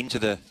 kicking into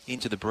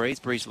the breeze.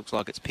 Breeze looks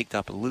like it's picked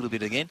up a little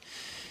bit again,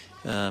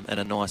 and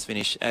a nice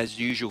finish as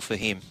usual for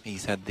him.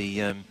 He's had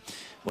the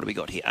what have we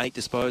got here? 8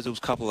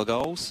 disposals, couple of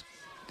goals,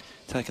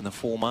 taken the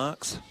 4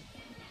 marks.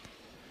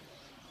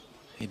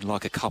 He'd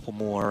like a couple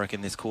more, I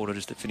reckon, this quarter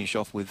just to finish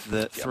off with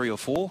 3 or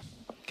 4.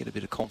 Get a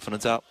bit of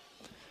confidence up.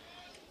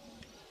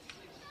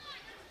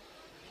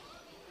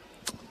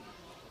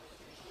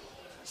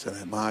 So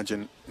that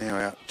margin now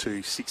out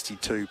to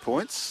 62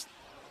 points.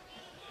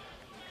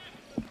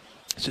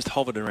 It's just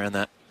hovered around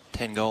that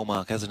 10-goal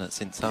mark, hasn't it,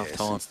 since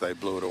half-time? Since they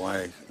blew it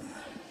away.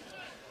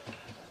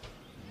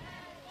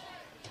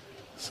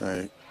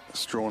 So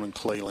Strawn and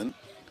Cleland,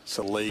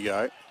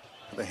 Saligo,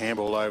 the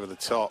handball over the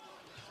top.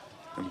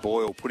 And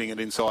Boyle putting it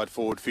inside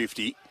forward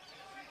 50.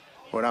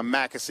 Well done,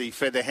 Mackesy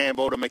fed the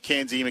handball to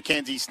McKenzie.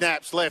 McKenzie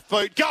snaps, left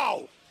boot,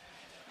 goal!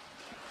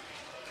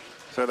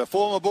 So the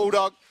former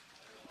Bulldog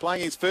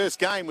playing his first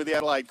game with the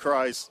Adelaide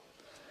Crows.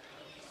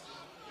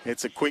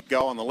 It's a quick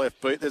goal on the left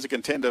boot. There's a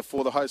contender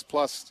for the Host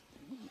Plus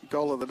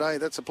goal of the day.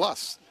 That's a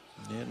plus.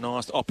 Yeah,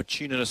 nice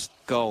opportunist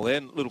goal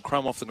there. Little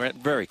crumb off the ground,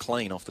 very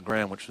clean off the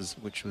ground, which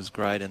was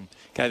great, and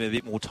gave him a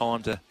bit more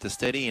time to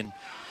steady and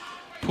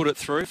put it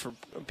through for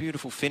a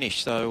beautiful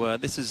finish. So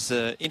this is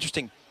an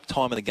interesting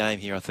time of the game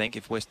here, I think.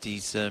 If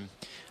Westies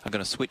are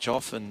going to switch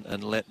off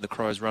and let the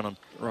Crows run on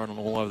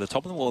all over the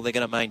top of them, or they're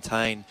going to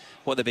maintain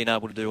what they've been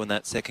able to do in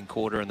that second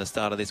quarter and the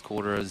start of this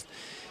quarter is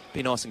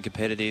be nice and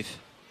competitive,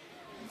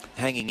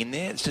 hanging in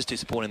there. It's just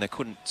disappointing they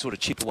couldn't sort of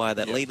chip away at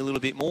that lead a little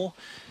bit more,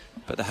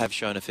 but they have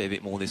shown a fair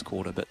bit more this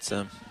quarter. But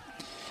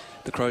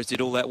the Crows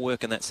did all that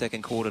work in that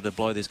second quarter to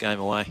blow this game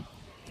away.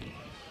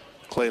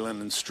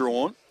 Cleland and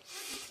Strawn.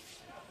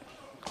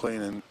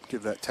 Cleland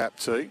give that tap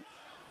to.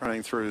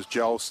 Running through is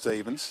Joel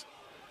Stevens.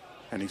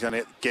 And he's going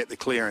to get the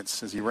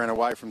clearance as he ran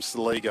away from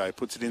Saligo.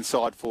 Puts it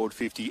inside forward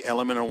 50.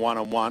 Element and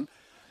one-on-one.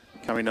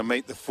 Coming to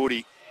meet the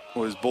footy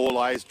was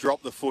Borlays.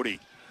 Dropped the footy.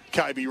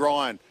 Kobe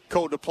Ryan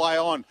called to play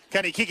on.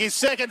 Can he kick his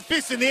second?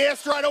 Fist in the air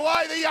straight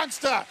away, the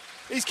youngster.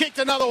 He's kicked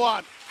another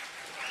one.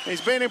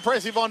 He's been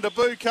impressive on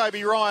debut,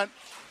 Kobe Ryan.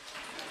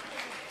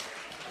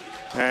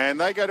 And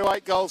they go to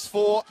 8 goals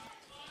 4.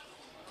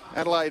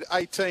 Adelaide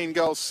 18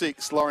 goals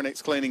 6.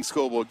 Laurenex Cleaning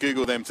scoreboard.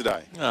 Google them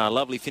today.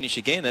 Lovely finish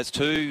again. That's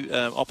 2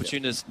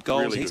 opportunist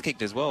goals really he's good.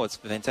 kicked as well. It's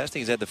fantastic.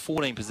 He's had the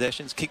 14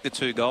 possessions, kicked the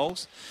 2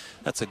 goals.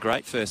 That's a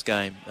great first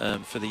game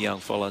for the young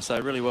fella. So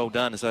really well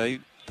done. So he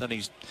done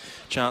his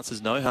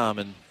chances no harm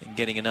in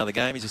getting another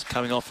game. He's just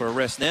coming off for a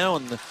rest now,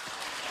 and the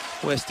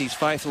Westies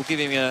faithful give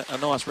him a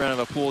nice round of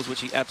applause, which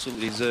he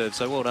absolutely deserves.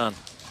 So well done.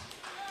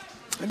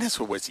 And that's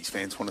what Westies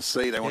fans want to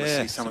see. They want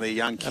to see some of their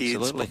young kids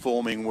absolutely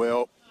performing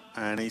well.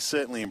 And he's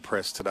certainly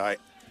impressed today.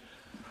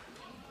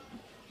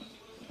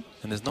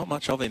 And there's not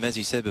much of him, as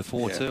you said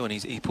before, too. And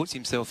he puts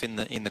himself in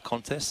the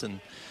contest and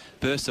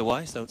bursts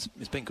away. So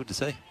it's been good to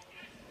see.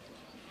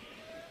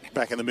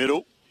 Back in the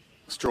middle,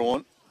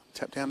 Strawn.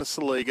 Tap down to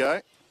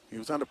Saligo. He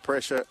was under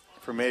pressure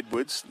from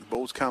Edwards. The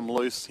ball's come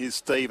loose. Here's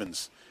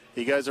Stevens.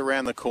 He goes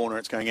around the corner.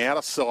 It's going out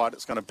of sight.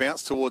 It's going to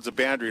bounce towards the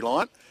boundary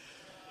line.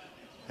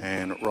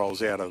 And it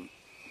rolls out of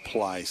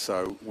play.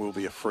 So will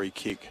be a free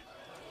kick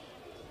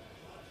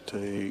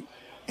to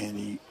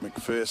Andy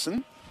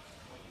McPherson.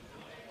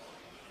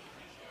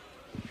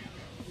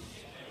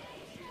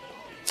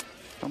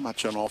 Not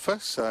much on offer,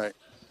 so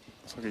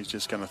looks like he's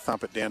just going to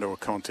thump it down to a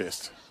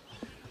contest.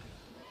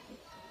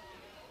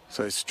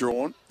 So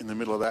Strawn in the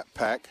middle of that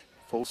pack,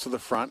 falls to the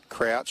front,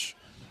 Crouch.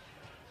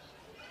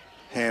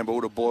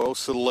 Handball to Boyle,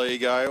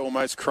 Saligo,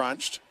 almost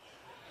crunched.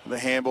 The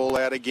handball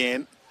out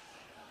again.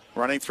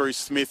 Running through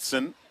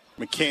Smithson,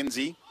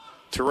 McKenzie,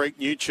 Tariq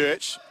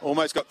Newchurch,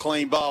 almost got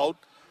clean bowled.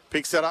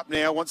 Picks that up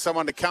now, wants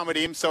someone to come at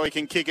him so he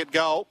can kick it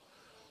goal.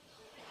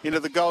 Into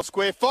the goal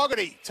square.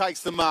 Fogarty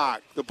takes the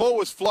mark. The ball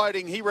was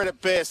floating. He read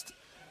it best.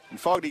 And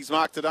Fogarty's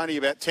marked it only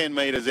about 10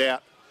 metres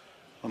out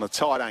on a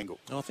tight angle.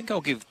 I think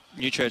I'll give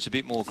Newchurch a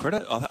bit more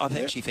credit. I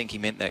actually think he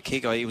meant that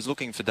kick. He was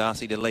looking for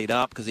Darcy to lead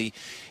up because he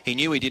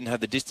knew he didn't have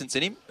the distance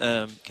in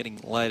him getting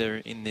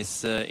later in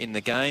this in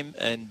the game.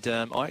 And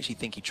I actually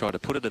think he tried to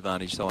put an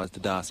advantage size to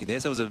Darcy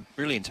there. So it was a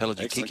really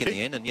intelligent kick in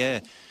the end.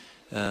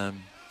 And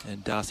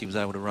and Darcy was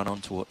able to run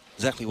onto it.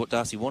 Exactly what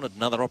Darcy wanted.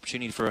 Another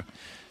opportunity for a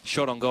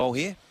shot on goal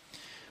here.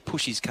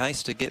 Push his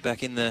case to get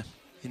back in the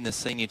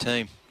senior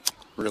team.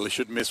 Really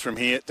shouldn't miss from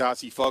here.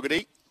 Darcy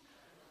Fogarty.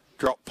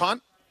 Drop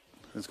punt.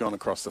 Has gone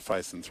across the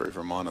face and through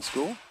for a minor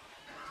score.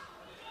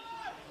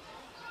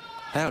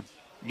 Howard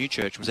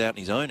Newchurch was out on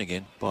his own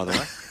again, by the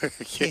way.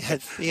 He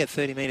had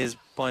 30 metres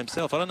by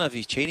himself. I don't know if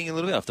he's cheating a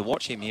little bit. I have to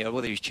watch him here,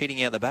 whether he's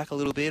cheating out the back a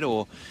little bit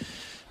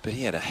but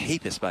he had a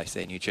heap of space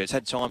there, Newchurch.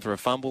 Had time for a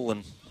fumble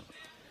and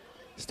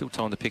still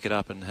time to pick it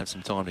up and have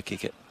some time to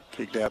kick it.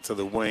 Kicked out to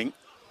the wing.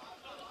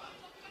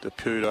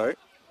 DePuto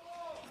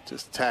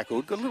just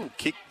tackled. Got a little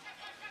kick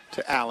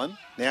to Allen.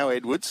 Now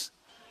Edwards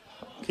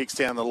kicks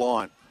down the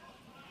line.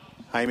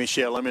 Hamish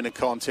Elam in a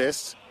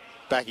contest.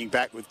 Backing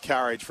back with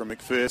courage from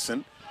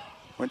McPherson.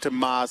 Went to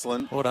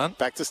Marsland. Well done.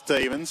 Back to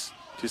Stevens.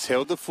 Just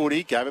held the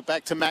footy. Gave it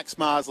back to Max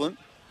Marsland.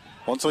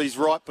 Onto his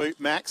right boot,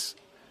 Max.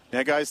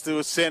 Now goes to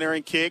a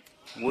centering kick.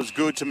 Was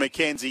good to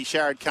McKenzie.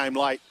 Sharrod came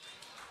late.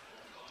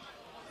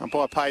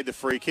 Umpire paid the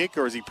free kick,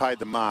 or has he paid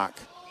the mark?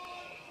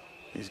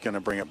 He's going to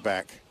bring it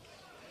back.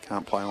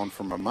 Can't play on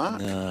from a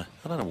mark. No,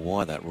 I don't know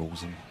why that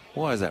rule's in.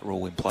 Why is that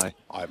rule in play?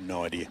 I have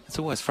no idea. It's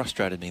always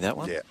frustrated me, that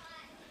one. Yeah.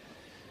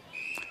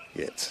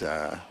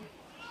 Yeah,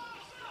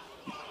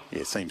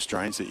 it seems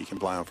strange that you can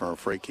play on from a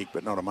free kick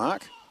but not a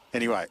mark.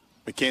 Anyway,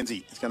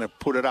 McKenzie is going to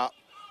put it up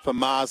for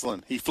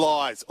Marsland. He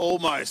flies,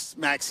 almost,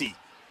 Maxi.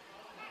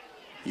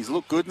 He's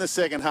looked good in the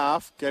second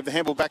half. Gave the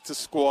handball back to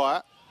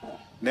Squire.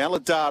 Now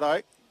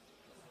Lodato.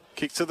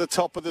 Kicks to the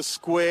top of the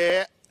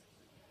square.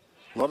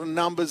 A lot of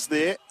numbers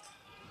there.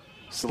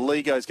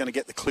 Saligo's going to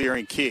get the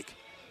clearing kick.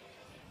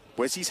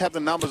 Westies have the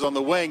numbers on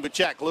the wing, but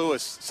Jack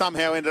Lewis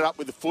somehow ended up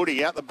with the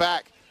footy out the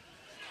back.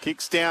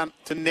 Kicks down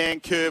to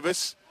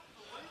Nankervis.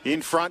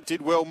 In front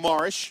did well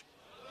Morrish.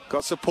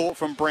 Got support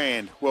from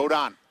Brand. Well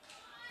done.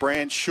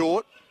 Brand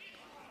short.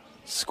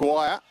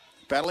 Squire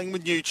battling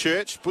with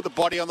Newchurch. Put the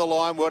body on the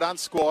line. Well done,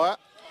 Squire.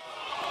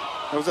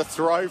 There was a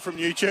throw from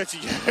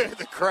Newchurch. You heard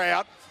the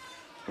crowd.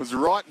 It was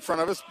right in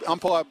front of us.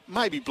 Umpire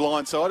maybe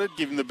blindsided,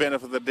 give him the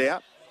benefit of the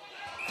doubt.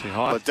 Too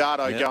high.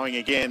 Lodato going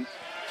again.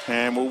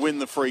 And will win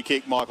the free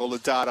kick, Michael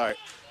Lodato,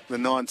 the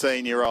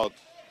 19-year-old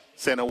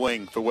centre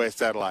wing for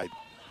West Adelaide.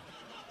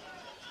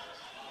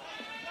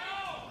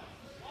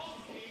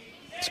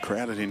 It's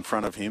crowded in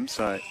front of him,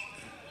 so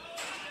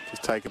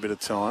just take a bit of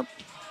time.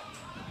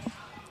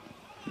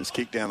 Just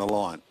kick down the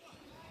line.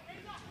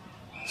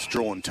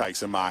 Strawn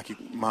takes a mark.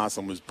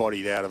 Marsland was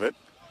bodied out of it.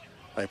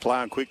 They play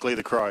on quickly,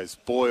 the Crows.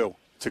 Boyle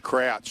to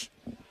Crouch.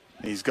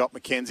 He's got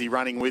Mackenzie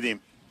running with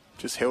him.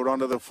 Just held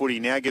onto the footy.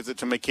 Now gives it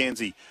to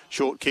Mackenzie.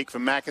 Short kick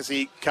from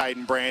Mackesy.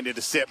 Caden Brand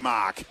into set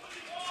mark.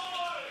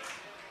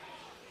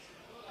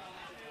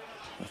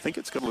 I think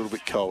it's got a little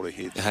bit colder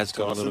here. It has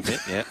got a little bit,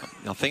 yeah.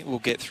 I think we'll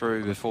get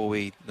through before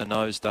the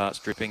nose starts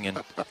dripping. And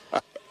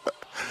I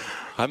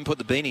haven't put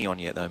the beanie on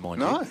yet, though,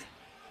 mind you. No.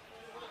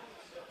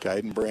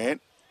 Caden Brand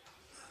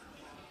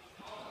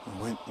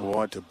went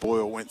wide to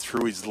Boyle, went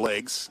through his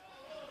legs.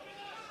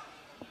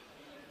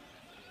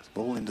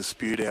 Ball in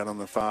dispute out on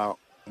the far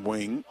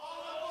wing,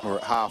 or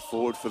at half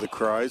forward for the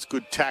Crows.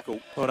 Good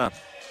tackle. Well done.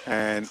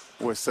 And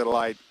West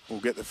Adelaide will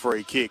get the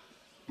free kick.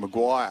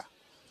 Maguire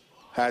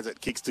has it,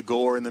 kicks to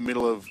Gore in the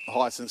middle of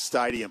Hisense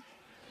Stadium.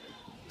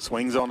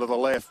 Swings onto the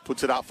left,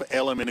 puts it up for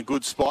Elam in a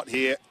good spot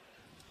here.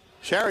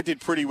 Shara did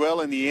pretty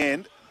well in the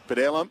end, but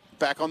Elam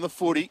back on the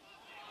footy.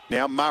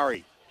 Now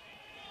Murray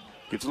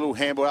gives a little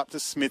handball up to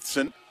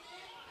Smithson.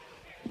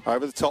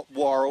 Over the top,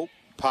 Worrell,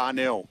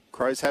 Parnell.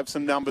 Crows have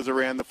some numbers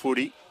around the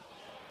footy.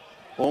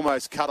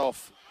 Almost cut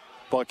off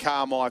by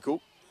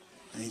Carmichael.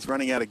 He's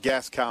running out of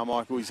gas,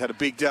 Carmichael. He's had a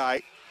big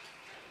day.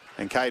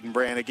 And Caden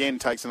Brown again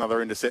takes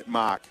another intercept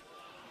mark.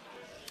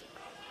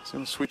 He's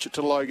going to switch it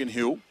to Logan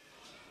Hill.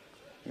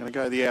 Going to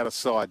go the outer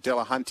side.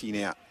 Delahunty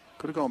now.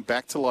 Could have gone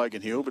back to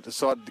Logan Hill, but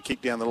decided to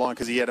kick down the line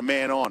because he had a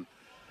man on.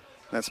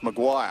 That's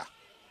Maguire.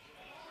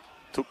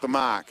 Took the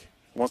mark.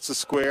 Wants to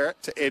square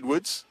it to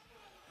Edwards.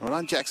 Well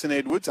done, Jackson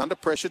Edwards. Under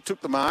pressure.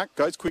 Took the mark.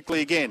 Goes quickly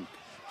again.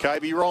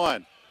 Kobe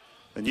Ryan.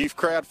 The youth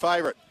crowd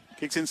favourite.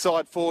 Kicks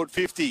inside forward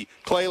 50.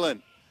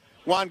 Cleland.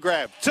 One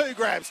grab. Two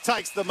grabs.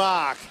 Takes the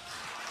mark.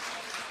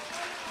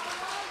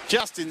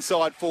 Just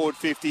inside forward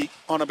 50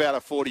 on about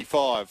a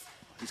 45.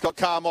 He's got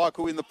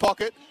Carmichael in the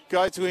pocket.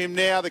 Go to him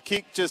now. The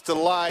kick just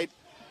delayed.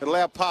 It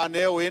allowed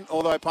Parnell in,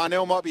 although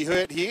Parnell might be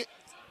hurt here.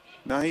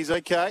 No, he's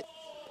okay.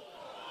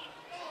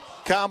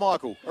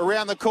 Carmichael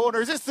around the corner.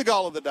 Is this the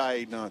goal of the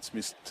day? No, it's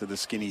missed to the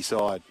skinny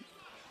side.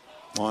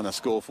 Minor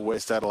score for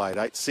West Adelaide.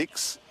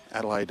 8-6.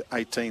 Adelaide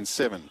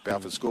 18-7.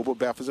 Balfour's scoreboard.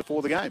 Balfour's are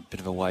for the game.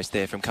 Bit of a waste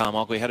there from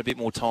Carmichael. He had a bit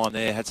more time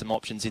there. Had some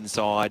options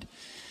inside.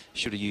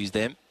 Should have used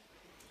them.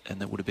 And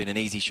that would have been an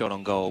easy shot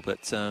on goal.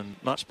 But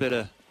much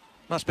better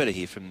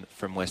here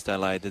from West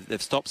Adelaide.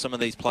 They've stopped some of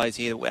these plays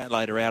here.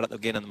 Adelaide are out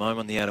again at the moment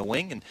on the outer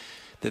wing. And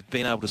they've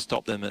been able to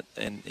stop them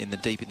in the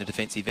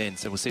defensive end.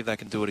 So we'll see if they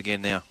can do it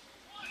again now.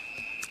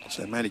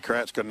 So Matty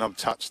Crouch got another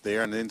touch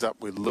there and ends up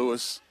with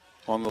Lewis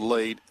on the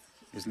lead.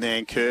 Is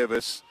Nan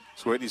Curvis.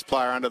 Sweating his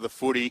player under the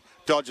footy.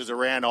 Dodges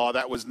around. Oh,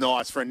 that was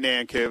nice for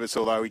Nan Curvis,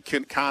 although he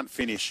can't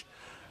finish.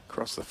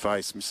 Across the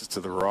face. Misses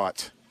to the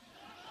right.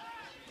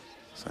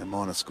 So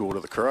minor score to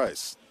the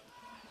Crows.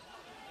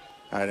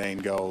 18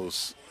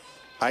 goals.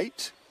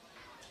 8.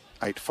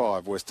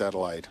 8-5 West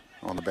Adelaide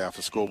on the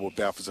Balfour scoreboard.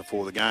 Balfour's are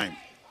for the game.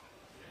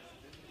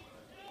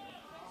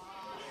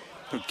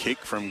 Good kick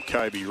from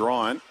Kobe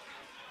Ryan.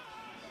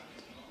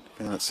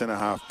 Down at centre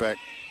half back,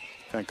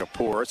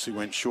 Kankapouris, who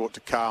went short to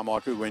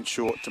Carmichael, who went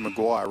short to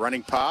Maguire.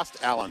 Running past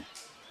Allen.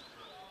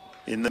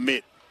 In the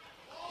mid.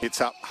 Hits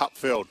up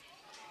Hupfeld.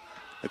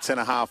 At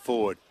centre half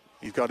forward.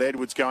 He's got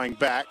Edwards going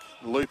back.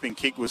 The looping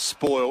kick was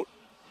spoiled.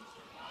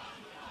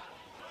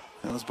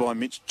 That was by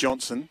Mitch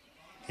Johnson.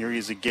 Here he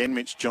is again,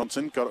 Mitch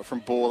Johnson. Got it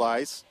from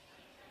Borlase.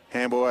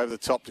 Handball over the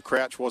top to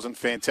Crouch wasn't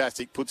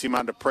fantastic. Puts him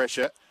under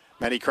pressure.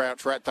 Matty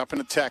Crouch wrapped up in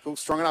a tackle.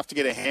 Strong enough to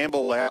get a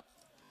handball out.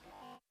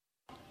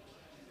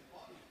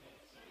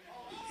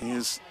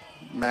 Here's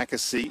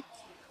Mackesy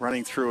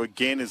running through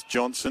again as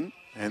Johnson.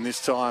 And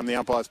this time the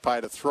umpire's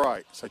paid a throw.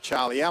 So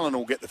Charlie Allen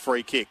will get the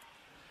free kick.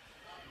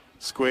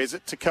 Squares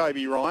it to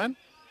Kobe Ryan.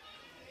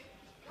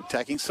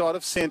 Attacking side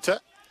of centre.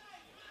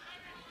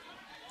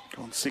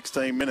 Gone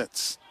 16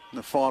 minutes in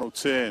the final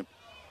term.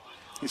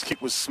 His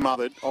kick was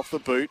smothered off the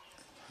boot.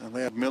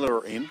 Allowed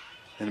Miller in.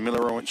 And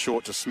Miller went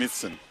short to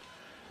Smithson.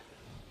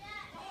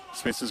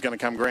 Smithson's going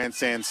to come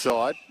grandstand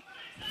side.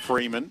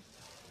 Freeman.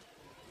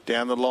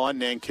 Down the line,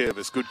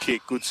 Nankervis. Good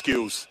kick, good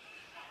skills.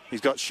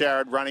 He's got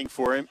Sharrod running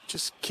for him.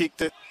 Just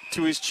kicked it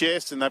to his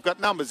chest, and they've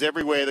got numbers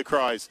everywhere, the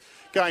Crows.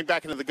 Going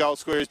back into the goal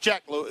square is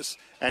Jack Lewis,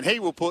 and he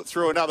will put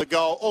through another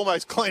goal,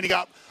 almost cleaning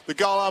up the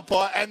goal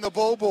umpire and the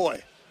ball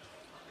boy.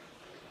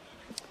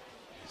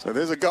 So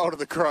there's a goal to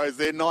the Crows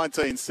there,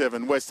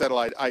 19-7. West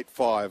Adelaide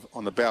 8-5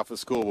 on the Balfour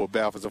scoreboard.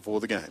 Balfour's are for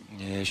the game.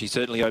 Yeah, she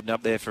certainly opened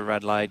up there for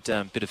Adelaide.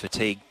 Bit of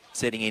fatigue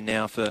setting in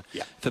now for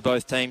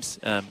both teams.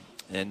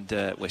 And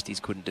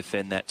Westies couldn't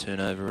defend that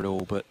turnover at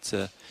all. But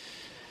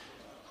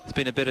it's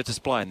been a better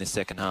display in this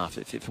second half.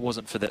 If it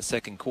wasn't for that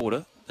second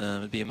quarter,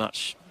 it'd be a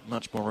much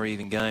more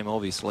even game,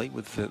 obviously,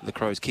 with the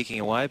Crows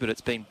kicking away. But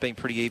it's been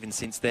pretty even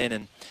since then.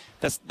 And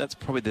that's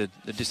probably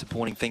the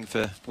disappointing thing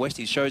for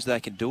Westies. Shows they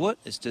can do it.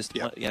 It's just,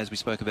 as we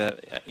spoke about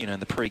in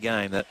the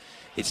pre-game, that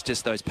it's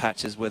just those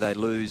patches where they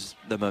lose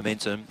the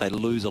momentum. They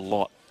lose a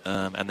lot.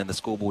 And then the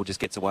scoreboard just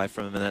gets away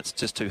from them. And that's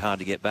just too hard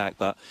to get back.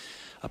 But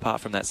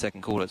apart from that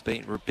second quarter, it's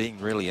been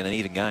really an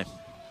even game.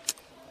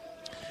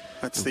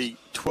 That's the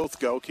 12th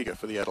goal kicker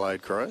for the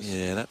Adelaide Crows.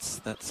 Yeah,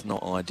 that's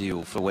not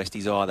ideal for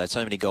Westies either.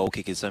 So many goal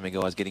kickers, so many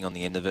guys getting on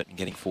the end of it and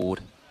getting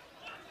forward.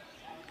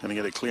 Going to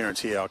get a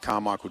clearance here.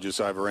 Carmichael just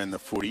overran the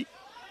footy.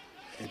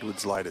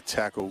 Edwards laid a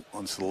tackle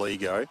on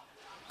Saligo.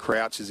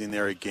 Crouch is in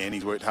there again.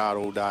 He's worked hard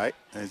all day,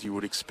 as you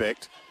would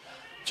expect.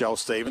 Joel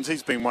Stevens,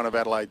 he's been one of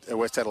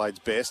West Adelaide's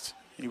best.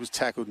 He was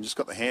tackled and just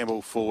got the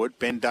handball forward.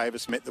 Ben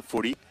Davis met the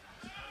footy.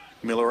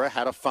 Miller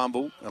had a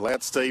fumble,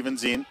 allowed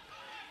Stevens in.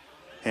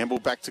 Handball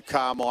back to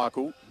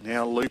Carmichael.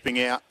 Now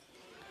looping out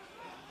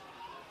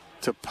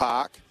to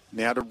Park.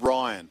 Now to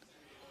Ryan.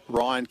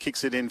 Ryan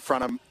kicks it in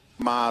front of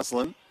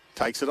Marsland.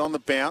 Takes it on the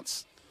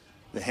bounce.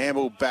 The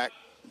handball back.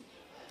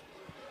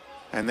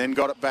 And then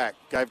got it back.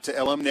 Gave it to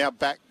Elam. Now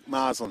back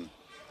Marsland.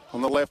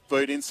 On the left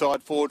boot,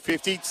 inside forward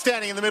 50.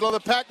 Standing in the middle of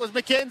the pack was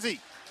McKenzie.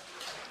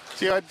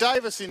 So you had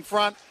Davis in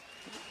front.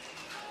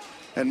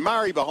 And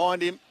Murray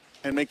behind him.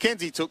 And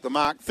McKenzie took the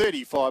mark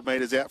 35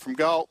 metres out from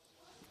goal.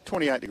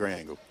 28-degree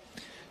angle.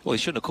 Well, he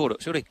shouldn't have caught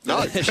it, should he? No.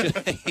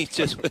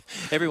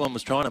 Everyone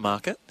was trying to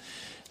mark it,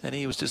 and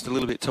he was just a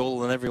little bit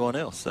taller than everyone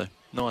else. So,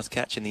 nice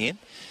catch in the end.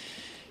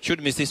 Should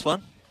have missed this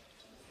one.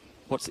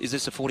 Is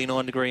this a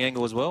 49-degree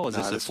angle as well? Or is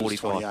this a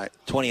 45?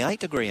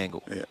 28-degree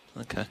angle? Yeah.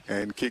 Okay.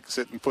 And kicks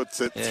it and puts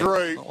it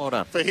through well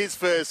done. For his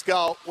first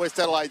goal. West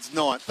Adelaide's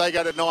 9th. They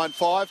go to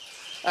 9-5.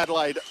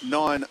 Adelaide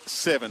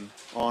 9-7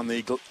 on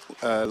the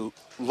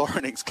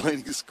Laurenex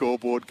Cleaning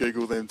scoreboard.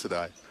 Google them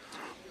today.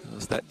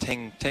 It's that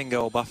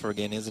 10-goal buffer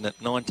again, isn't it?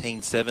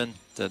 19-7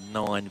 to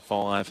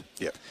 9-5.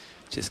 Yep.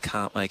 Just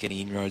can't make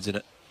any inroads in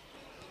it.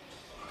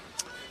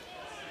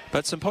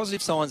 But some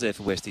positive signs there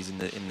for Westies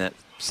in that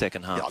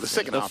second half. Yeah,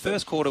 the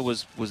first quarter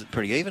was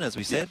pretty even, as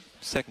we said. Yeah.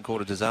 Second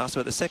quarter disaster.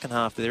 But the second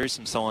half, there is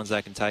some signs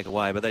they can take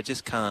away, but they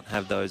just can't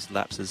have those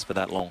lapses for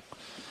that long.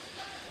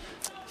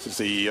 This is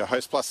the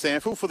Host Plus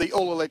SANFL for the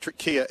all-electric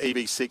Kia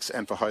EV6,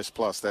 and for Host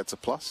Plus, that's a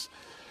plus.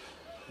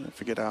 Don't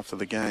forget after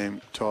the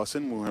game,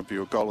 Tyson, we'll have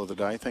your goal of the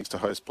day. Thanks to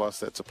Host Plus,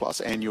 that's a plus.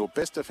 And your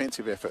best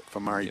defensive effort for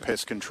Murray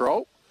Pest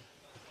Control.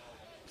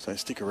 So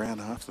stick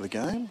around after the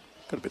game.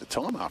 Got a bit of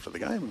time after the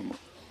game. And we'll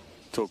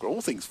talk all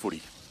things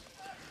footy.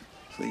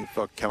 See if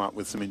I can come up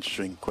with some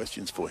interesting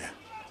questions for you.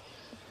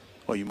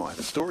 Well, you might have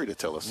a story to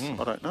tell us.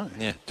 I don't know.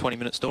 Yeah,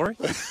 20-minute story.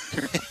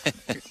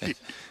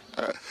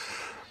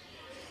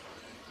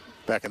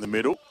 Back in the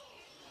middle.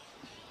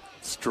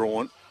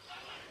 Strawn.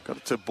 Got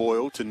it to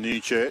Boyle, to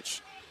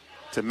Newchurch,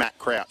 to Matt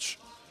Crouch.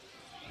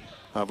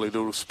 Lovely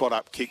little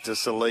spot-up kick to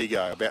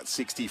Saligo, about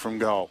 60 from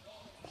goal.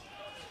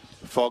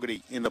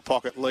 Fogarty in the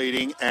pocket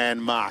leading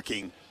and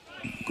marking.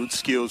 Good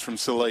skills from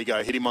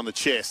Saligo. Hit him on the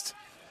chest.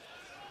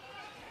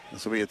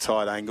 This will be a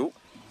tight angle.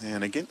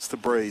 And against the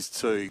breeze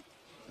too,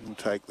 we'll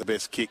take the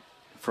best kick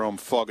from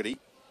Fogarty.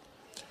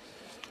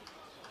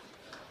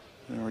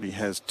 He already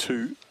has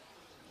 2.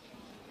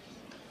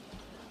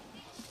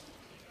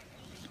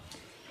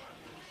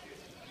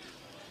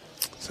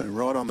 So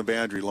right on the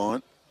boundary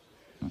line.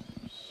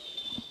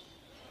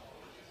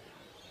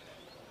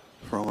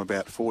 From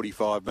about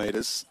 45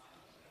 metres.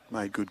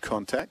 Made good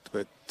contact,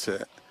 but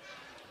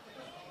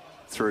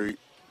through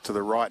to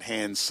the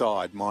right-hand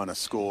side, minor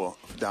score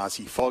for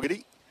Darcy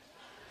Fogarty.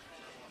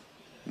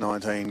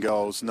 19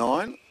 goals,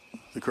 9,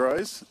 the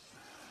Crows.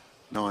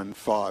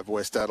 9-5,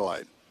 West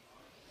Adelaide.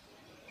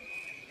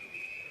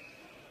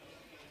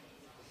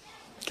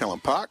 Callum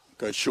Park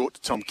goes short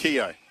to Tom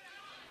Keogh.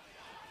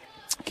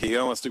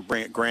 Keogh wants to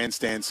bring it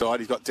grandstand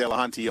side. He's got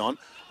Delahunty on.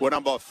 Well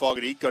done by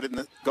Fogarty.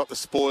 Got the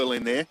spoil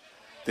in there.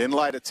 Then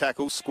later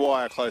tackle.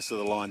 Squire close to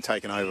the line,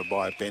 taken over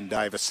by Ben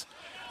Davis.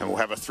 And we'll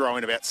have a throw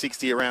in about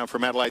 60 around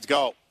from Adelaide's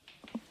goal.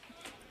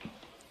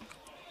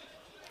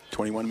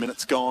 21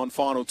 minutes gone,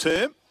 final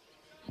term.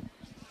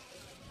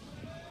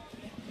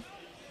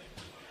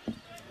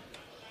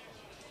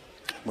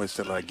 West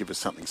Adelaide give us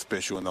something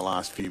special in the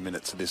last few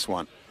minutes of this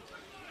one.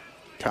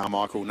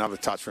 Carmichael, another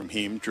touch from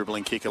him.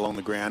 Dribbling kick along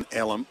the ground.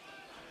 Elam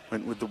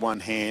went with the one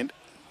hand.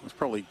 Was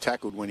probably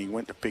tackled when he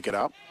went to pick it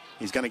up.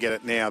 He's going to get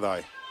it now,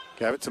 though.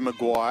 Gave it to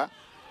Maguire.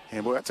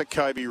 Handball out to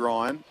Kobe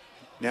Ryan.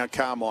 Now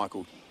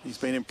Carmichael. He's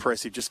been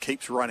impressive. Just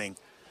keeps running.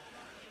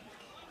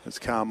 That's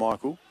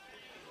Carmichael.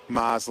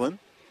 Marsland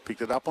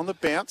picked it up on the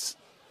bounce.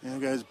 Now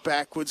goes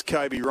backwards.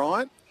 Kobe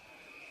Ryan.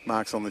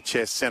 Marks on the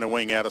chest. Centre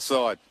wing out of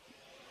side.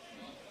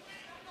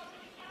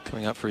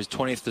 Coming up for his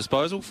 20th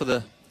disposal for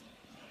the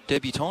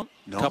debutant.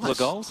 Nice. Couple of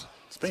goals.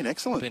 It's been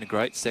excellent. It's been a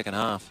great second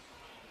half.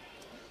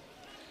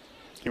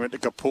 He went to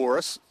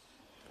Kapouris,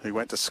 who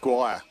went to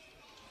Squire.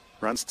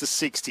 Runs to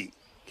 60.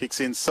 Kicks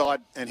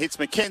inside and hits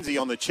McKenzie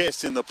on the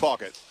chest in the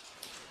pocket.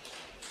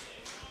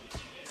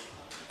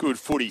 Good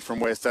footy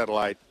from West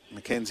Adelaide.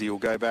 McKenzie will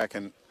go back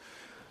and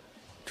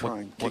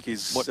try and kick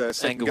his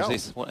second goal.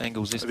 What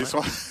angle is this, This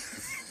one?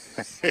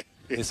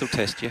 This will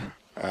test you.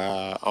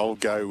 I'll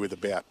go with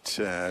about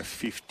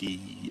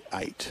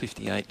 58.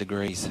 58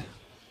 degrees.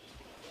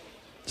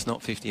 It's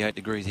not 58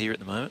 degrees here at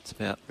the moment.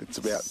 It's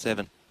about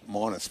 7.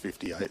 Minus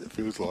 58, it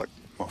feels like.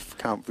 I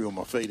can't feel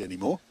my feet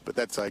anymore, but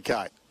that's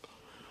okay.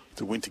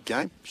 It's a winter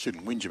game.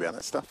 Shouldn't whinge about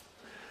that stuff.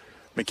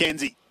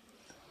 McKenzie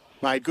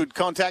Made good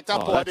contact.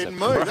 Umpire didn't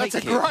move. That's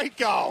a great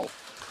goal.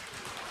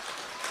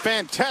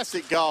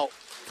 Fantastic goal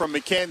from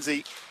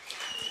Mackenzie.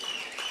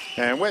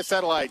 And West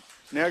Adelaide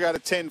now go to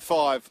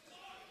 10-5.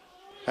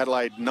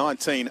 Adelaide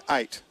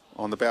 19-8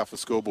 on the Balfour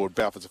scoreboard.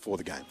 Balfour's before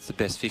the game. It's the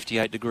best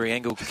 58-degree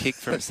angle kick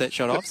from a set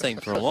shot I've seen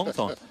for a long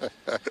time.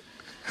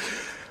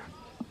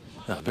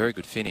 Very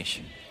good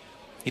finish.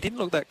 He didn't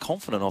look that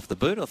confident off the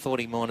boot. I thought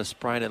he might have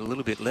sprayed it a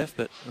little bit left,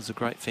 but it was a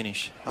great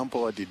finish.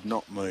 Umpire did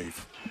not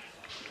move.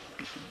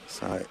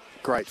 So,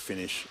 great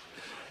finish.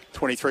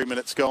 23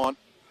 minutes gone.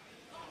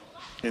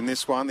 In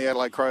this one, the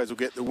Adelaide Crows will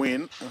get the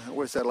win.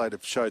 West Adelaide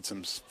have showed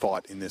some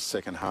fight in this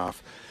second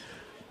half.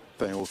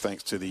 All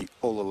thanks to the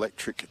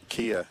all-electric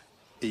Kia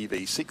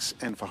EV6,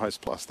 and for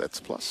Host Plus, that's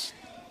plus.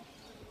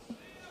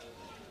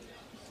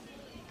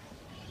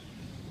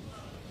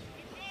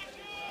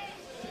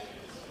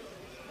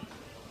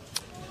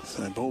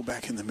 So ball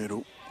back in the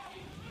middle.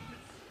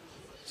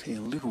 It's a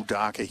little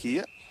darker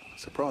here.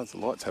 Surprised the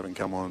lights haven't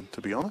come on,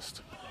 to be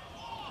honest.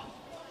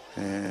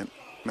 And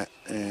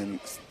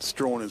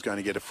Strawn is going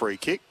to get a free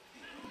kick.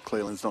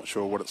 Cleland's not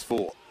sure what it's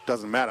for.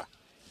 Doesn't matter.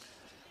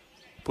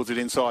 Puts it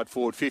inside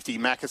forward 50.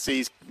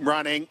 Mackessy's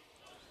running.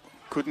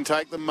 Couldn't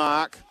take the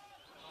mark.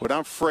 Well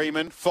done,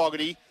 Freeman.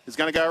 Fogarty is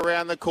going to go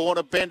around the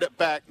corner. Bend it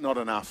back. Not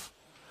enough.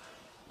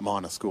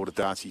 Minor score to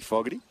Darcy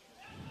Fogarty.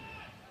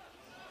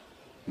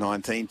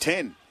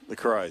 19-10, the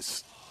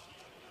Crows.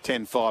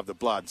 10-5, the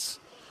Bloods.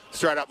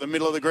 Straight up the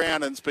middle of the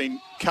ground, and it's been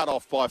cut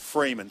off by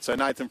Freeman. So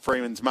Nathan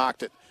Freeman's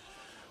marked it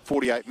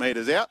 48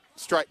 metres out.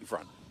 Straight in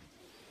front.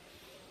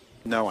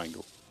 No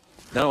angle.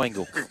 No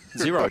angle.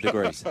 0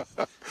 degrees.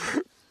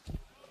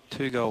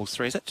 2 goals,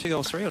 3. Is that 2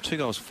 goals, 3 or 2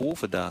 goals, 4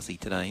 for Darcy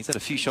today? He's had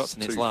a few shots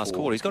in his last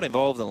quarter. He's got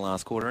involved in the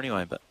last quarter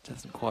anyway, but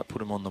doesn't quite put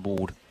him on the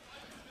board.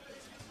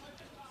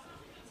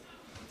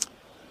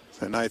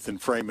 So Nathan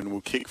Freeman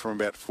will kick from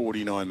about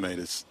 49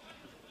 metres.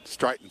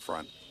 Straight in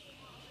front.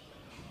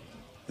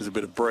 There's a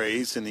bit of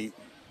breeze, and he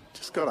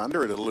just got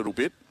under it a little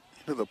bit.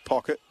 Into the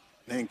pocket.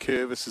 Nan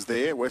Curvis is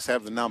there. West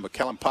have the number.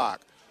 Callum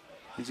Park.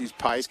 Uses his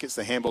pace, gets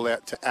the handball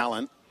out to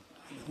Allen.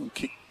 He'll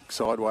kick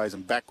sideways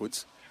and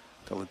backwards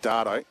to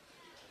Lodato.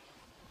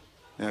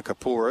 Now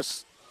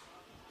Kapouris.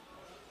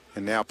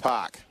 And now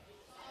Park.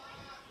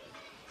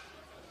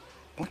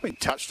 Might have been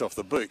touched off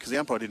the boot because the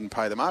umpire didn't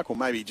pay the mark, or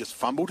maybe he just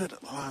fumbled it at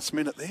the last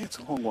minute there. It's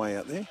a long way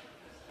out there.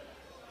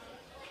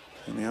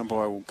 And the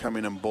umpire will come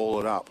in and ball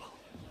it up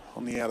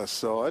on the outer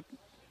side.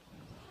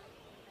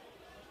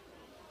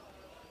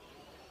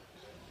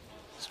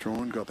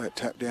 Strawn got that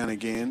tap down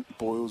again.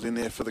 Boyle's in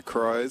there for the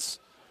Crows.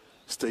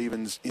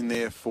 Stevens in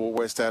there for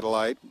West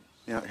Adelaide.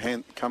 Now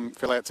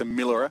fell out to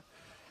Miller.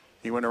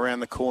 He went around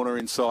the corner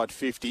inside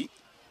 50.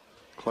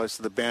 Close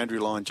to the boundary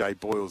line. Jay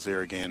Boyle's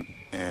there again.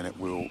 And it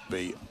will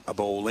be a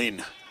ball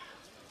in.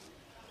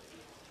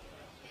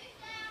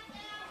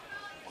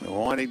 We're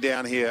winding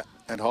down here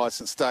at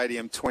Hisense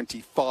Stadium.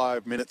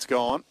 25 minutes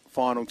gone.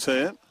 Final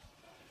turn.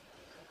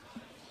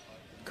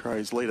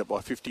 Crows lead it by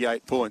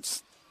 58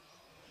 points.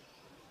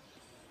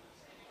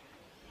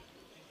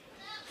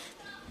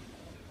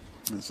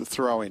 There's a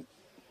throw in.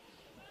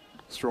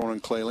 Strawn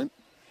and Cleland.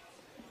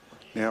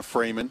 Now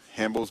Freeman.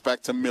 Handballs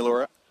back to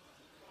Miller.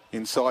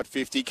 Inside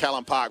 50.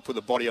 Callum Park put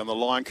the body on the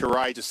line.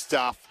 Courageous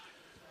stuff.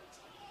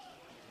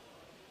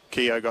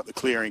 Keogh got the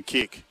clearing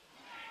kick.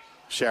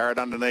 Sharrett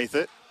underneath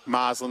it.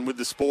 Marsland with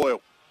the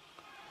spoil.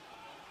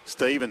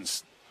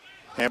 Stevens.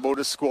 Handball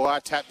to Squire.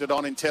 Tapped it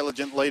on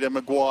intelligently to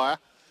Maguire.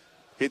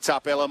 Hits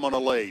up Elam on a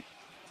lead.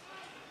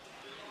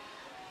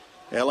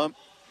 Elam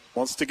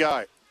wants to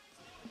go.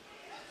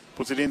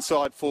 Puts it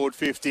inside forward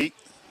 50.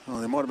 Oh,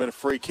 there might have been a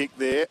free kick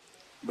there,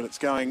 but it's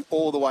going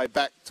all the way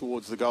back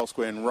towards the goal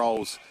square and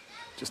rolls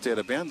just out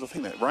of bounds. I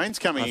think that rain's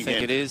coming again. I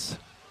think it is.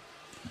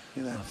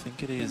 Yeah, I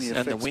think it is.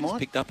 And the wind's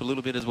picked up a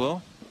little bit as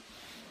well.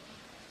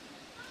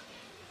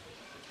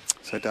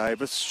 So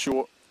Davis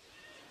short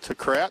to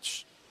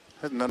Crouch.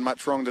 Hasn't done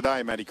much wrong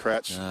today, Matty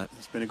Crouch. No.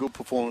 It's been a good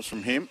performance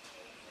from him.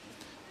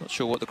 Not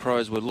sure what the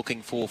Crows were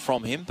looking for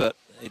from him, but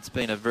it's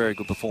been a very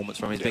good performance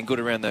from him. He's been good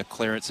around the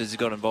clearances. He's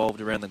got involved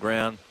around the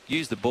ground.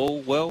 Used the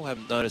ball well.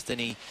 Haven't noticed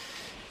any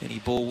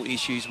ball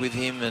issues with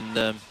him. And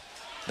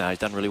no, he's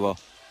done really well.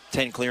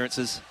 10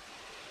 clearances.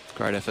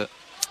 Great effort.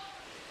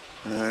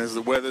 As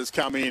the weather's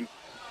come in,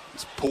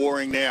 it's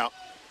pouring now.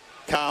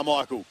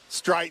 Carmichael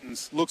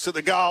straightens, looks at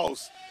the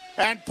goals,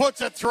 and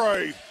puts it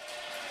through.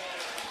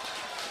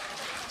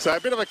 So a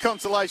bit of a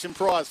consolation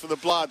prize for the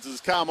Bloods as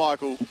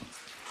Carmichael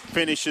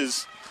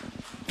finishes.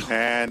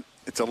 And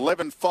it's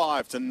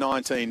 11-5 to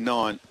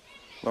 19-9.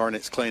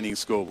 Laurinet's cleaning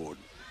scoreboard.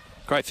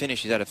 Great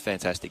finish. He's had a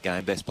fantastic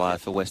game. Best player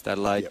for West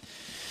Adelaide.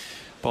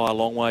 By a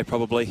long way,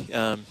 probably.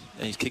 And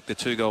he's kicked the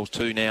 2 goals,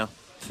 2 now.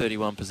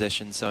 31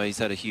 possessions, so he's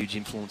had a huge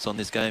influence on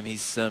this game.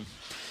 He's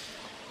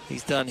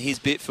done his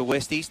bit for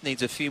Westies.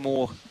 Needs a few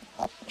more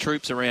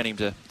troops around him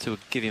to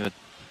give him a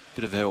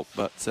bit of help,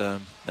 but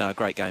no,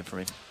 great game from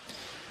him.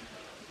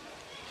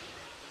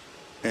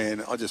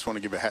 And I just want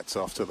to give a hats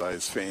off to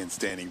those fans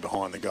standing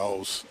behind the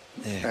goals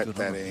at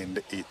that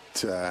end.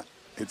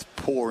 It's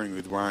pouring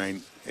with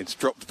rain. It's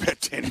dropped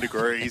about 10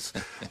 degrees.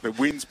 The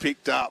wind's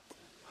picked up.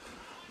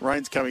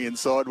 Rain's coming in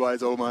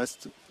sideways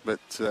almost. But,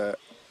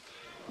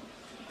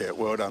 yeah,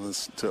 well done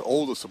to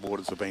all the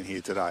supporters who have been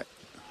here today.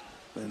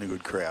 Been a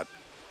good crowd.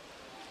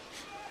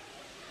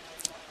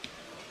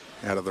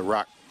 Out of the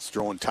ruck,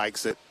 Strawn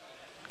takes it.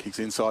 Kicks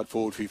inside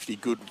forward 50.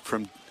 Good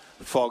from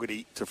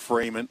Fogarty to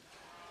Freeman.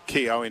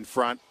 Keogh in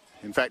front.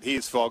 In fact,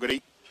 here's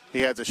Fogarty.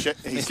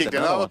 He's kicked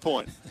another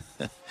point.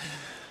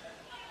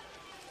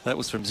 That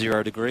was from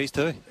 0 degrees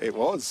too. It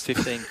was.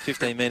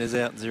 15 metres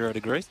out and 0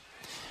 degrees.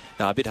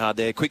 No, a bit hard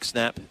there. Quick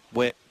snap.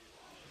 Wet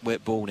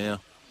ball now.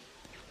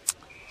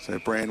 So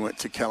Brand went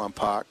to Callum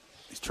Park.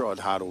 He's tried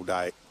hard all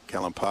day,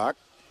 Callum Park.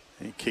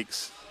 And he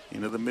kicks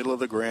into the middle of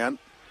the ground.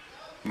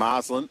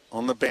 Marsland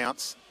on the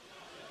bounce.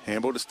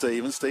 Handball to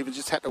Stevens. Stevens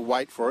just had to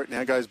wait for it.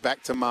 Now goes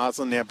back to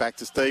Marsland. Now back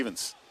to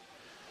Stevens.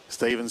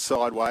 Stevens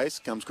sideways.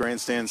 Comes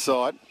grandstand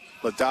side.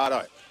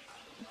 Lodato.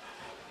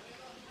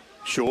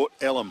 Short.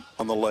 Elam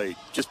on the lead.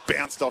 Just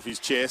bounced off his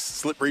chest.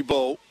 Slippery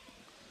ball.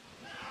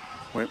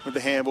 Went with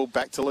the handball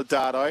back to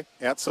Lodato.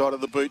 Outside of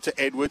the boot to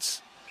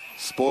Edwards.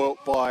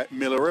 Spoilt by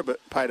Miller,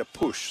 but paid a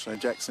push. So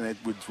Jackson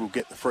Edwards will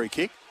get the free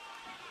kick.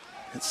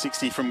 At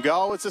 60 from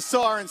goal. It's a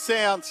siren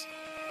sounds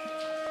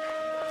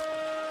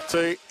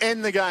to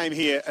end the game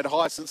here at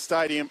Hisense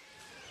Stadium.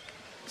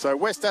 So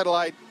West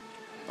Adelaide,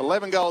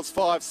 11 goals,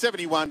 5,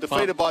 71,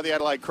 defeated by the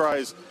Adelaide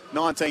Crows,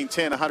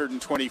 19-10,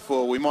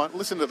 124. We might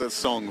listen to the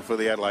song for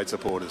the Adelaide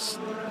supporters.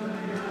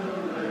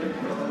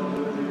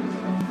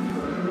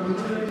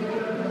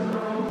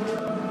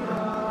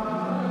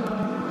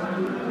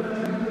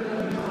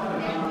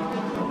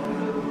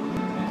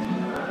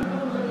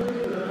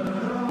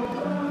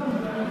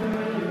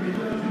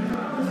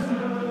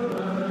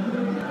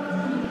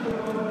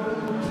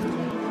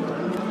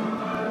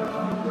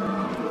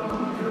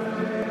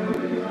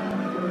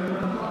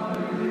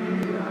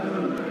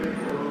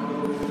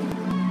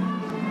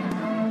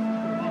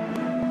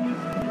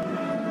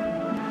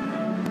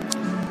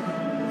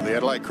 The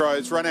Adelaide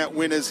Crows run out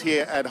winners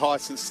here at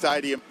Hisense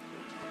Stadium.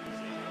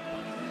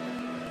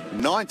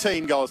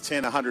 19 goals,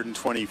 10,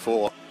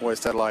 124.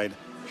 West Adelaide,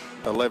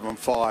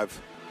 11-5,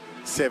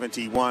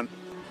 71.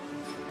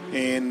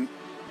 And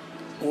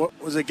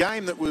what was a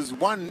game that was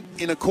won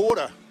in a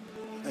quarter.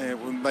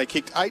 They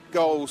kicked 8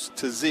 goals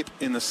to zip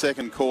in the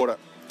second quarter.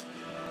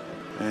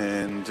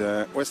 And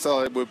West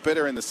Adelaide were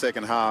better in the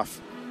second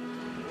half.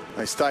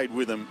 They stayed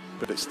with them,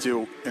 but it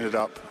still ended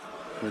up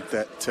with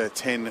that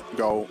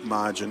 10-goal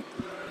margin.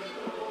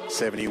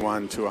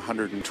 71 to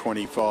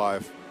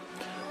 125.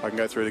 I can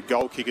go through the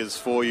goal kickers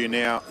for you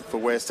now for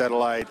West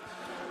Adelaide.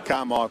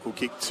 Carmichael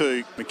kicked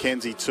 2,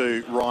 Mackenzie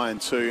 2, Ryan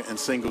 2, and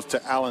singles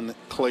to Allen,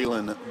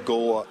 Cleland,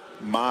 Gore,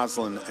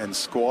 Marsland and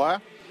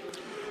Squire.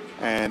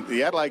 And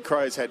the Adelaide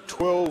Crows had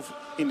 12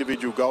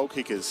 individual goal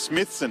kickers.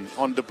 Smithson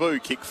on debut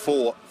kicked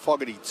 4,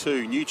 Fogarty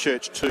 2,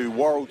 Newchurch 2,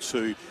 Worrell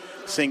 2,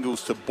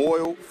 singles to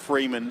Boyle,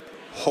 Freeman,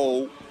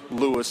 Hall,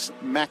 Lewis,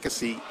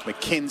 Mackesy,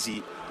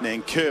 Mackenzie,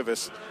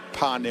 Nankervis,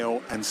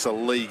 Parnell and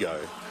Saligo.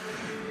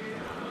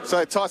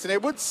 So Tyson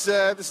Edwards,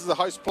 this is the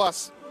Host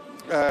Plus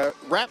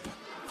wrap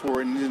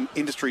for an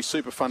industry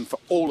super fun for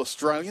all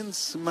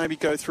Australians. Maybe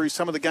go through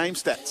some of the game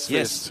stats.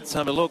 Yes, first. let's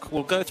have a look.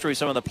 We'll go through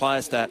some of the player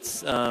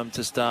stats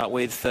to start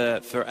with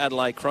for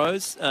Adelaide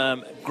Crows.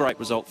 Great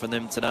result for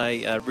them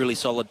today. Really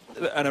solid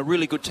and a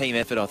really good team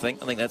effort, I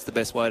think. I think that's the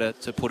best way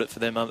to put it for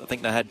them. I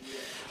think they had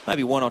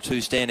maybe 1 or 2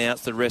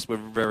 standouts. The rest were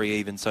very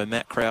even. So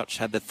Matt Crouch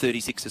had the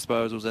 36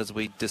 disposals, as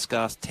we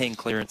discussed, 10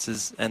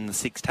 clearances and the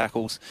 6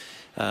 tackles.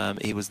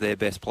 He was their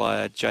best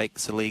player. Jake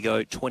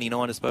Saligo,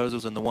 29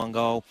 disposals and the 1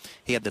 goal.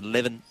 He had the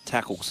 11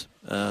 tackles,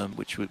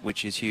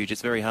 which is huge.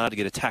 It's very hard to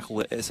get a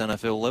tackle at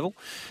SANFL level,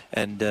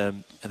 and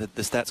the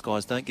stats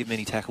guys don't give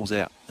many tackles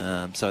out.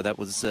 So that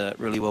was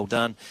really well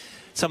done.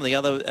 Some of the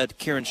other,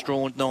 Kieran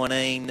Strawn,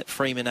 19,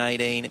 Freeman,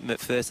 18,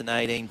 McPherson,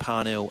 18,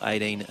 Parnell,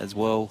 18 as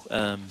well.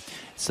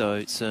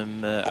 So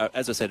some,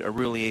 as I said, a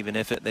really even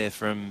effort there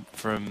from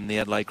the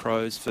Adelaide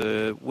Crows.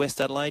 For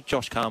West Adelaide,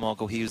 Josh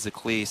Carmichael, he was the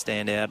clear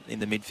standout in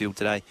the midfield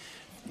today.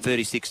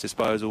 36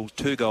 disposals,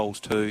 2 goals,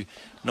 2,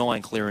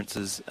 9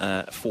 clearances,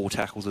 4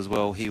 tackles as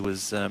well. He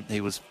was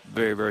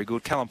very, very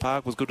good. Callum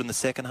Park was good in the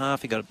second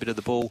half. He got a bit of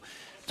the ball.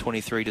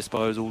 23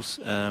 disposals,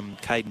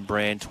 Caden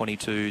Brand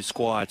 22,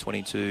 Squire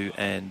 22,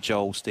 and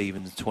Joel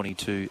Stevens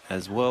 22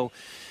 as well.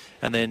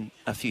 And then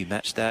a few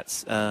match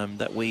stats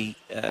that we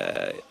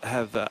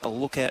have a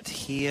look at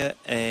here.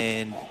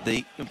 And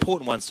the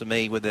important ones to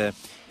me were the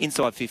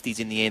inside 50s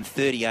in the end,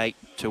 38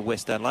 to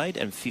West Adelaide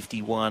and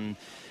 51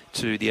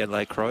 to the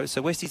Adelaide Crows.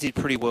 So Westies did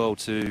pretty well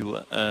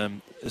to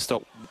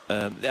stop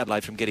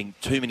Adelaide from getting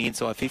too many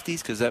inside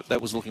 50s, because that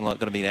was looking like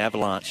going to be an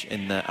avalanche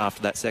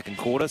after that second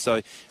quarter.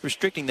 So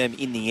restricting them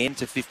in the end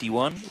to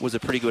 51 was a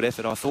pretty good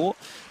effort, I thought.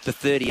 The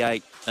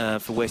 38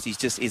 for Westies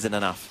just isn't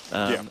enough.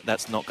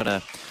 That's not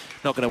going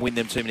not going to win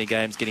them too many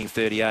games, getting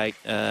 38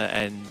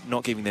 and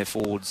not giving their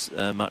forwards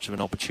much of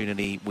an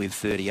opportunity with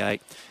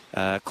 38.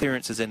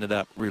 Clearances ended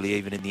up really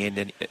even in the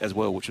end as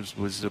well, which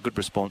was a good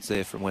response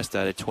there from West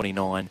Adelaide,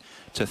 29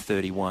 to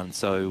 31.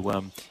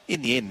 So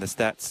in the end, the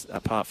stats,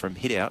 apart from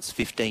hit-outs,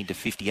 15 to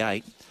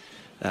 58,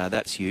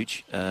 that's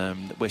huge.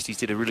 Westies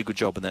did a really good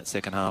job in that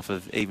second half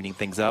of evening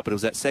things up, but it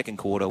was that second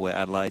quarter where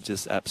Adelaide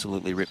just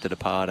absolutely ripped it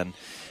apart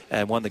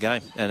and won the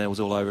game, and it was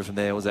all over from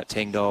there. It was that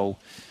 10-goal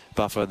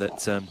buffer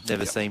that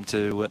never seemed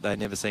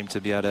to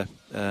be able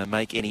to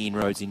make any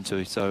inroads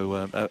into.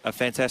 So a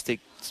fantastic,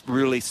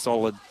 really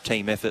solid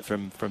team effort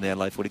from the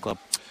Adelaide Footy Club.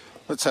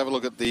 Let's have a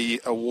look at the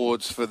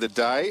awards for the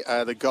day.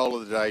 The goal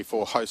of the day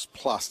for Host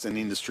Plus, an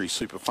industry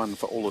super fund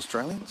for all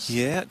Australians.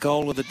 Yeah,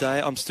 goal of the day.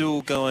 I'm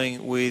still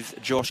going with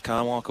Josh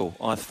Carmichael.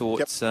 I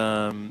thought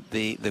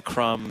the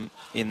crumb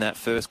in that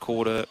first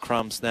quarter,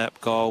 crumb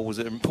snap goal was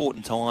an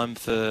important time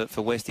for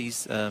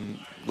Westies.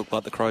 Looked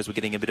like the Crows were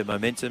getting a bit of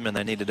momentum and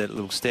they needed it a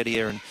little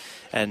steadier.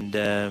 And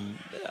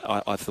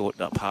I thought,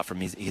 apart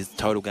from his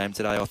total game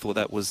today, I thought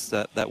that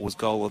was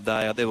goal of the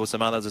day. There were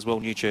some others as well.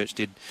 Newchurch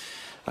did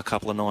a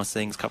couple of nice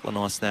things, a couple of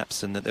nice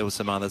snaps, and there were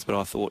some others, but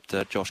I thought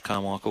Josh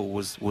Carmichael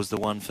was the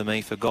one for me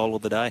for goal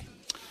of the day.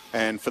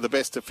 And for the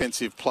best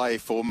defensive play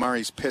for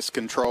Murray's Pest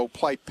Control,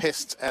 play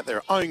pests at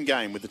their own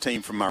game with the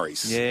team from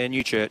Murray's. Yeah,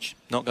 Newchurch.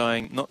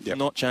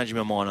 Not changing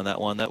my mind on that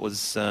one. That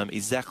was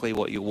exactly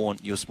what you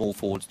want your small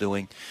forwards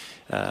doing,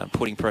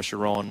 putting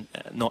pressure on,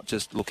 not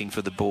just looking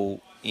for the ball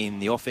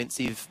in the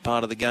offensive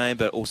part of the game,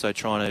 but also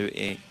trying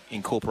to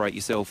incorporate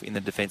yourself in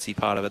the defensive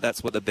part of it.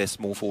 That's what the best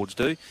small forwards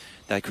do.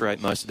 They create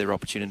most of their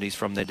opportunities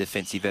from their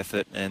defensive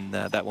effort, and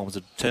that one was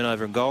a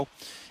turnover and goal.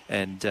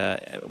 And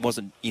it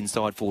wasn't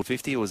inside forward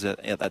 50, it was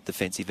at that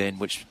defensive end,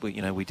 which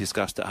we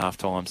discussed at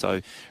half-time. So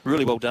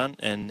really well done,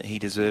 and he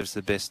deserves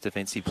the best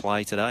defensive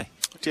play today.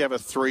 Do you have a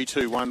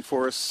 3-2-1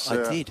 for us?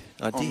 I did.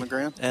 On the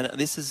ground? And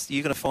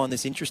you're going to find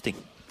this interesting.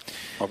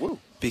 I will.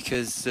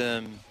 Because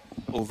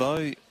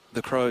although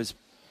the Crows...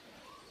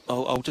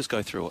 I'll just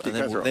go through it, and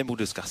then we'll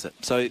discuss it.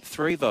 So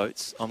 3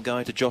 votes, I'm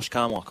going to Josh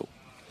Carmichael.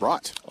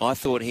 Right. I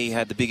thought he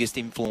had the biggest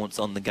influence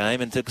on the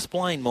game, and to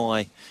explain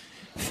my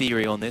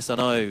theory on this, I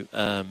know,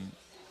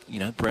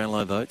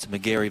 Brownlow votes,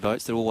 McGarry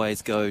votes, they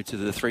always go to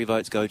the 3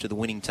 votes go to the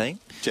winning team.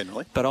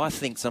 Generally. But I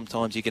think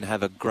sometimes you can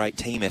have a great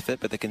team effort,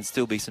 but there can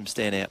still be some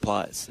standout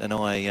players. And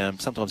I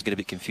sometimes get a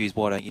bit confused.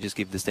 Why don't you just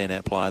give the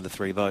standout player the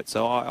 3 votes?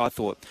 So I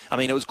thought,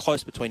 it was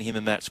close between him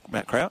and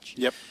Matt Crouch.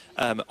 Yep.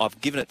 I've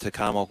given it to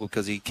Carmichael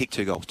because he kicked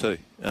 2 goals too.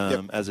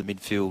 As a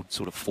midfield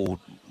sort of forward,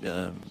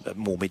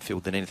 more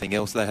midfield than anything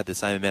else. They had the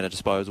same amount of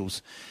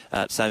disposals,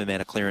 same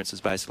amount of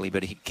clearances basically,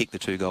 but he kicked the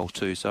 2 goals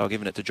too. So I've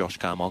given it to Josh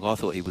Carmichael. I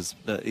thought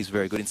he's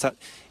very good.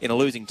 In a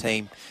losing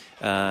team,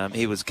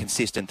 he was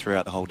consistent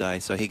throughout the whole day,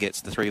 so he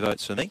gets the 3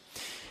 votes for me.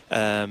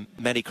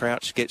 Matty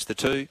Crouch gets the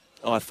 2.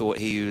 I thought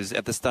he was,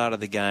 at the start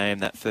of the game,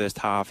 that first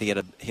half, he had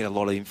a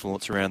lot of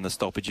influence around the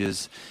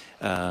stoppages.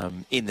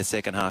 In the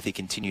second half, he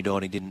continued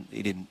on.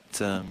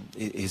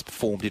 His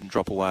form didn't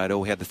drop away at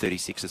all. He had the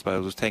 36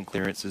 disposals, 10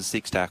 clearances,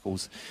 6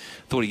 tackles.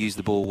 Thought he used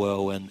the ball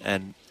well,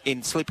 and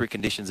in slippery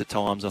conditions at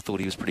times, I thought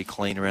he was pretty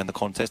clean around the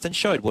contest and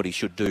showed what he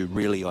should do,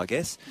 really, I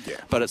guess. Yeah.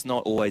 But it's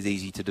not always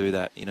easy to do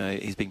that.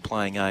 He's been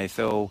playing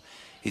AFL.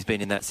 He's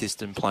been in that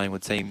system, playing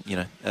with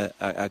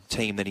a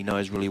team that he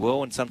knows really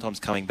well, and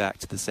sometimes coming back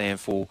to the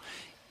SANFL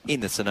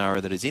in the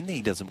scenario that he's in.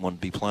 He doesn't want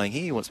to be playing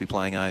here. He wants to be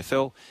playing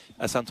AFL.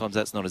 Sometimes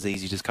that's not as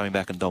easy, just coming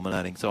back and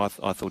dominating. So I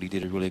thought he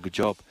did a really good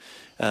job.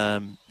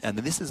 And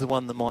then this is the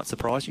one that might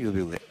surprise you a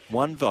little bit.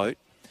 1 vote,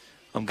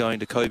 I'm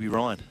going to Kobe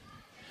Ryan.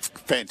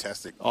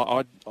 Fantastic.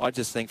 I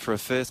just think for a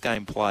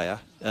first-game player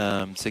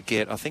to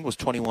get, I think it was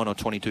 21 or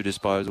 22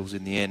 disposals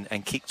in the end,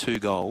 and kick 2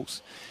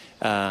 goals,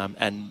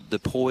 and the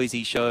poise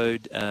he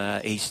showed,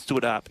 he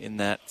stood up in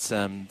that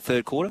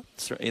third quarter,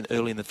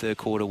 early in the third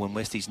quarter when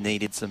Westies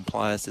needed some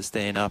players to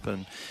stand up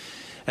and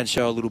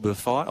show a little bit of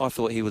fight. I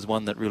thought he was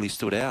one that really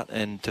stood out,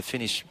 and to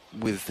finish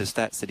with the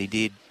stats that he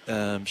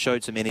did,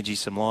 showed some energy,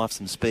 some life,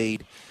 some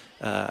speed.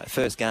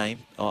 First game,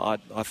 I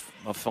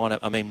find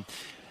it,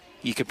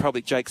 you could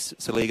probably, Jake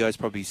Saligo's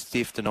probably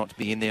stiff to not to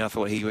be in there. I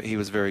thought he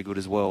was very good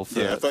as to be able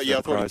to... I thought he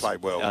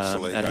played well,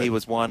 Saligo. And he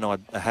was one I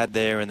had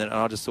there, and then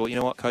I just thought, you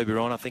know what, Kobe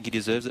Ryan, I think he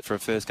deserves it for a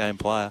first game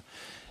player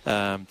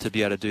to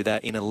be able to do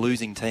that in a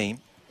losing team.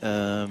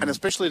 And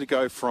especially to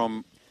go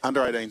from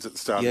under 18s at the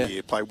start of the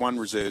year, play 1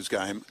 reserves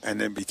game,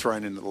 and then be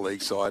thrown into the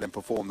league side and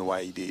perform the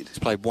way he did. He's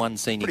played 1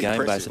 senior game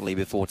impressive. Basically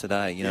before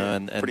today,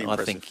 and I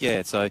think,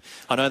 so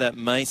I know that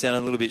may sound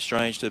a little bit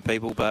strange to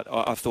people, but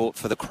I thought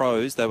for the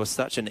Crows, they were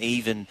such an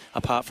even,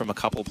 apart from a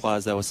couple of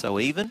players, they were so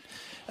even,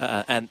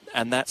 and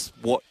that's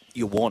what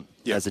you want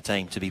as a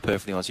team, to be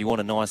perfectly honest. You want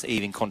a nice,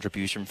 even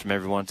contribution from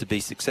everyone to be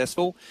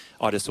successful.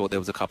 I just thought there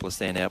was a couple of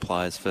standout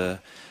players for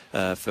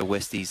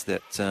Westies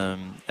that,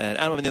 and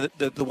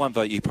the 1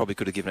 vote you probably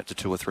could have given it to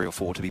 2 or 3 or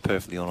 4, to be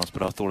perfectly honest.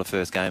 But I thought a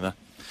first gamer,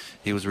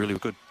 he was really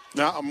good.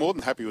 No, I'm more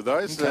than happy with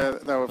those.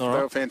 Okay. They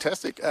were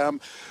fantastic. All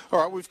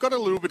right, we've got a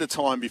little bit of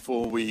time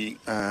before we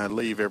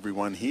leave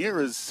everyone here.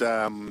 Let's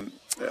have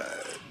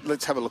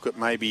a look at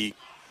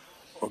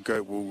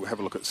we'll have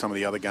a look at some of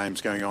the other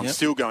games going on,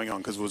 still going on,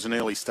 because it was an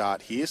early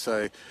start here,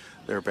 so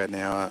they're about an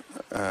hour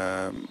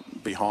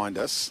behind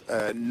us.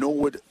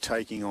 Norwood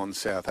taking on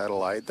South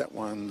Adelaide. That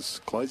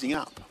one's closing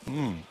up.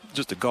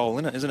 Just a goal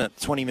in it, isn't it?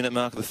 20-minute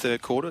mark of the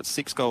third quarter. It's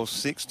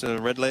 6-6 to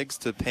Redlegs,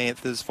 to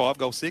Panthers,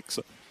 5-6.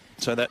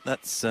 So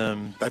that's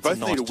they both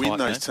need to win,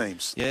 those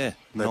teams. Yeah,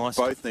 they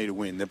both need to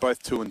win. They're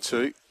both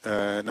 2-2.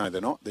 No,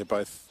 they're not. They're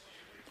both.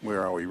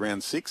 Where are we?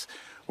 Round 6.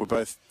 We're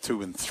both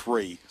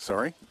 2-3.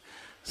 Sorry.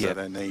 So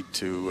they need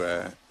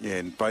to.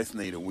 And both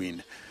need a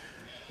win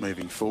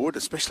moving forward.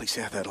 Especially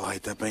South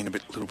Adelaide. They've been a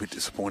little bit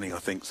disappointing, I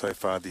think, so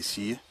far this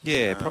year.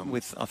 Yeah,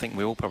 I think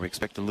we all probably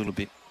expect a little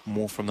bit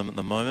more from them at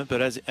the moment,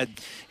 but as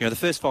the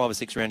first 5 or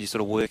 6 rounds, you're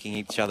sort of working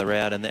each other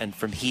out, and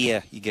from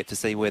here you get to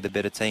see where the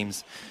better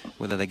teams,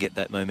 whether they get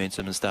that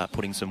momentum and start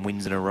putting some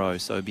wins in a row.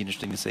 So it'd be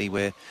interesting to see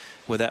where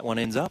that one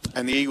ends up.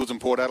 And the Eagles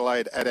and Port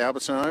Adelaide at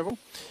Alberton Oval.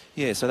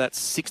 Yeah, so that's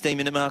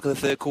 16-minute mark of the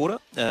third quarter,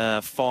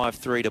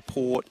 5-3 to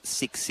Port,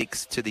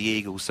 6-6 to the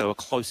Eagles. So a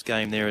close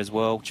game there as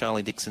well.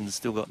 Charlie Dixon's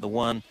still got the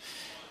one.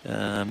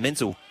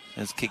 Menzel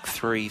has kicked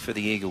 3 for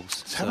the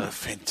Eagles. He's having a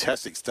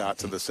fantastic start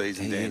to the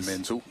season, Dan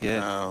Menzel.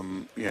 Yeah.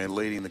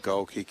 Leading the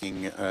goal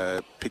kicking,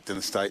 picked in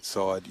the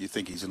stateside. You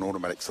think he's an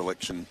automatic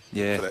selection for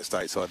that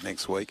stateside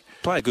next week.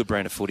 Play a good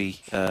brand of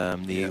footy,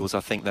 the Eagles. I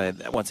think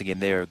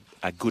they're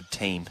a good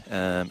team,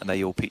 and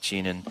they all pitch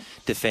in and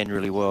defend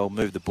really well,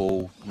 move the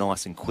ball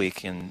nice and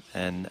quick, and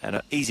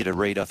easy to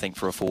read, I think,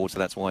 for a forward. So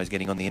that's why he's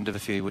getting on the end of a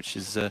few, which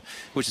is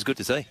good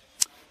to see.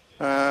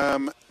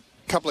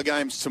 Couple of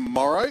games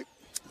tomorrow.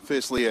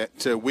 Firstly,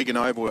 at Wigan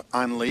Oval,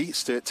 Unley,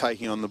 Sturt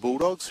taking on the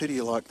Bulldogs. Who do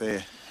you like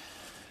there?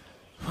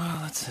 Well,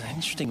 that's an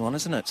interesting one,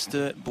 isn't it?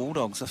 Sturt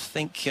Bulldogs. I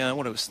think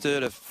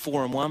Sturt are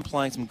 4-1,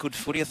 playing some good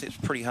footy. I think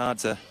it's pretty hard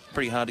to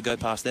go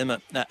past them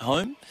at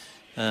home.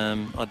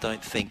 I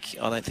don't think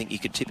you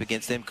could tip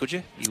against them, could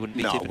you? You wouldn't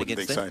be tipping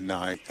against them. No,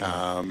 I wouldn't think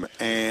so. No.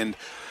 And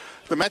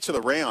the match of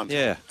the round.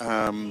 Yeah.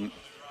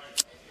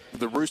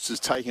 The Roosters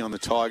taking on the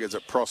Tigers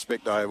at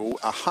Prospect Oval.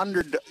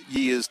 100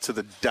 years to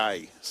the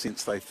day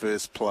since they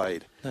first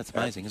played. That's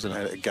amazing, isn't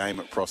it? A game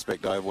at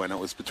Prospect Oval, and it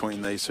was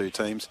between these two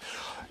teams.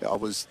 I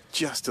was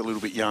just a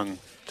little bit young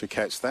to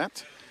catch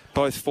that.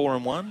 Both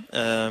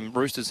 4-1.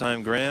 Roosters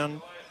home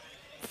ground.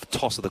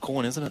 Toss of the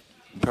coin, isn't it?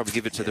 Probably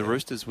give it to the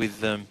Roosters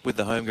with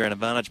the home ground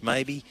advantage.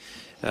 Maybe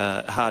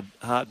hard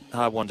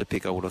one to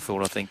pick. I would have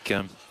thought.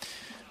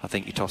 I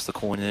think you toss the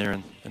coin there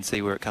and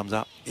see where it comes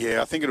up.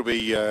 Yeah, I think it'll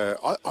be...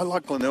 I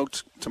like Glenelg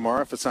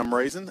tomorrow for some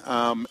reason.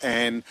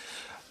 And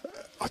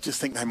I just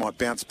think they might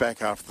bounce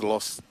back after the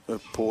loss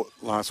of Port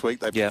last week.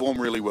 They performed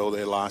really well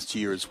there last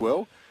year as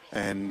well.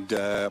 And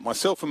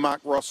myself and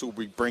Mark Ross will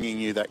be bringing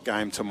you that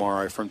game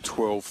tomorrow from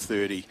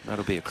 12:30.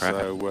 That'll be a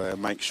cracker. So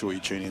make sure you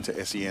tune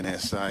into SEN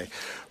SA.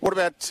 What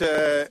about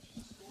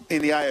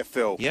in the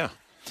AFL? Yeah.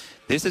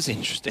 This is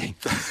interesting.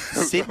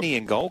 Sydney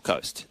and Gold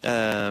Coast.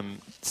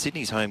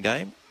 Sydney's home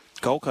game.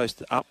 Gold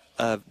Coast up,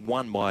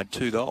 won by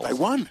 2 goals. They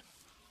won.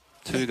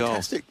 2 goals.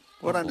 Fantastic.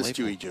 Well done to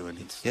Stewie doing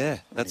it. Yeah,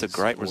 that's a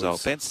great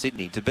result. Beat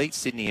Sydney. To beat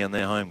Sydney on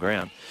their home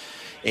ground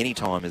any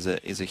time is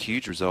a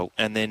huge result.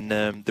 And then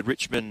the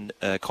Richmond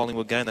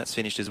Collingwood game, that's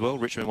finished as well.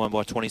 Richmond won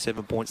by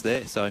 27 points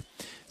there. So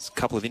it's a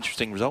couple of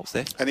interesting results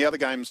there. And the other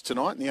games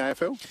tonight in the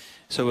AFL?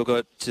 So we've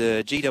got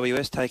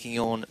GWS taking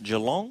on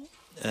Geelong.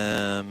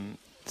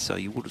 So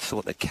you would have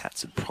thought the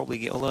Cats would probably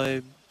get,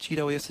 although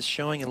GWS is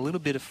showing a little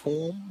bit of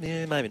form.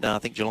 Yeah, maybe. No, I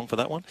think Geelong for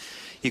that one.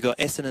 You've got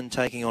Essendon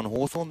taking on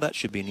Hawthorn. That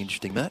should be an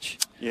interesting match.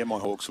 Yeah, my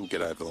Hawks will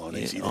get over the line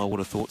easy. I would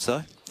have thought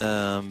so.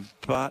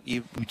 But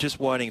you're just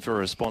waiting for a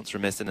response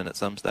from Essendon at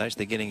some stage.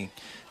 They're getting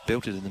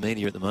belted in the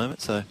media at the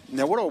moment. So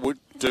now, what I want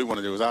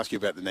to do is ask you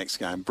about the next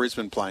game.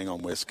 Brisbane playing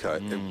on West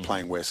Coast.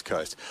 Playing West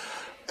Coast.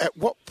 At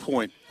what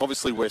point,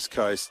 obviously West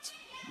Coast,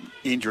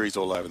 injuries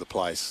all over the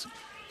place.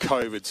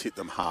 COVID's hit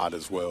them hard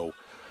as well.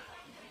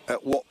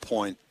 At what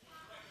point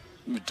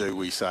do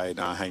we say,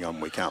 no, hang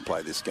on, we can't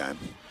play this game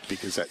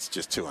because that's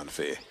just too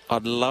unfair?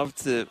 I'd love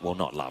to, well,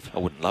 not love, I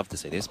wouldn't love to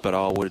see this, but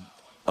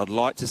I'd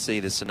like to see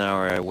the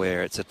scenario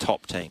where it's a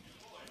top team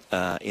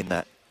in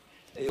that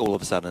all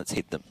of a sudden it's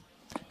hit them.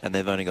 And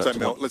they've only got...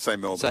 let's say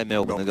Melbourne. Say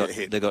Melbourne.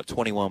 They've got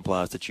 21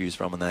 players to choose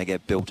from and they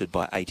get belted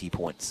by 80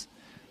 points.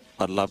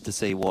 I'd love to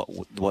see what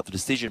the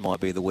decision might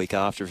be the week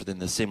after if they're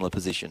in a similar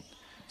position.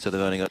 So they've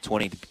only got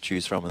 20 to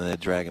choose from and they're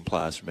dragging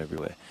players from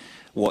everywhere.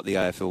 What the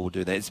AFL will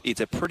do there.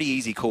 It's a pretty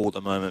easy call at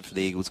the moment for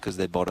the Eagles because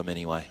they're bottom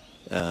anyway.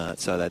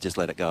 So they just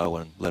let it go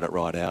and let it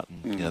ride out.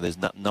 And there's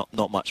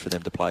not much for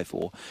them to play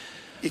for.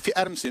 If you're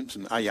Adam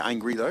Simpson, are you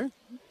angry though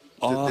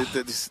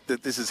that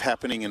this is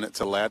happening and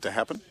it's allowed to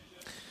happen?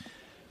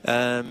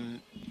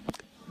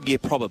 Yeah,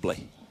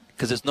 probably.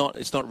 Because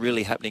it's not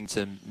really happening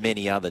to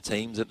many other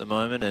teams at the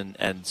moment,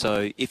 and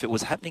so if it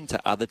was happening to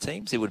other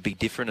teams, it would be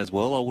different as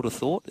well. I would have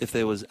thought if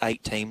there was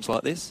 8 teams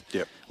like this,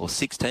 or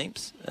 6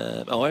 teams,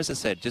 or as I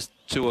said, just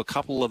to a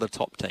couple of the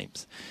top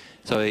teams.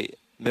 So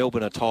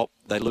Melbourne are top.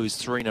 They lose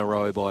 3 in a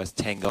row by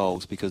 10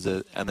 goals because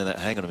and then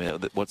hang on a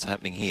minute, what's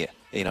happening here?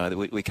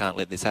 We can't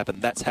let this happen.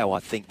 That's how I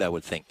think they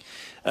would think.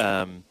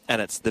 And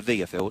it's the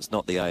VFL. It's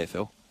not the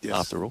AFL,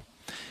 after all.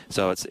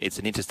 So it's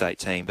an interstate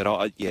team. But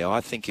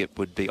I think it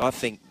would be. I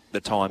think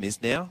the time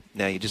is now.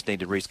 Now you just need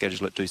to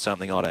reschedule it, do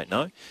something. I don't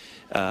know.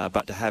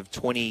 But to have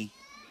 20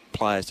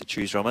 players to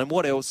choose from, and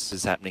what else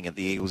is happening at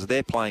the Eagles?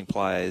 They're playing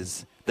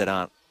players that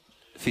aren't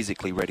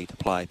physically ready to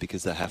play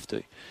because they have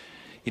to.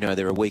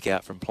 They're a week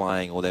out from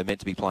playing, or they're meant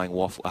to be playing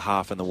a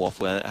half in the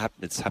waffle.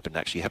 It's happened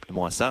to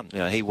my son.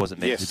 He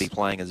wasn't meant to be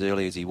playing as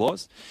early as he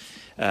was,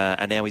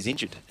 and now he's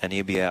injured, and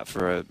he'll be out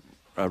for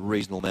a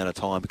reasonable amount of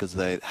time because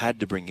they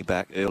had to bring you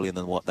back earlier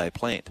than what they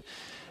planned.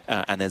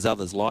 And there's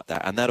others like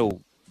that, and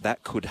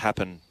that could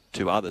happen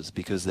to others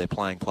because they're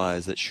playing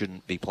players that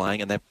shouldn't be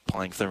playing, and they're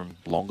playing for them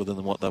longer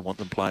than what they want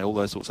them playing. All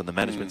those sorts on the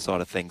management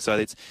side of things.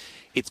 So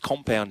it's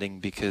compounding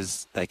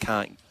because they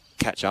can't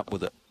catch up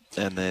with it.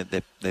 And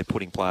they're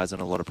putting players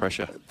under a lot of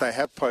pressure. They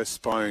have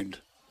postponed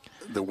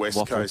the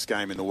West Coast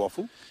game in the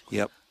Waffle.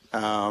 Yep.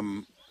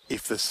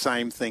 If the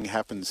same thing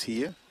happens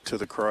here to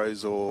the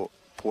Crows or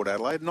Port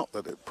Adelaide, not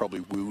that it probably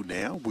will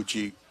now, would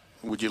you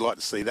like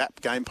to see that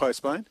game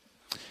postponed?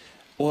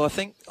 Well, I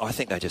think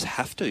they just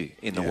have to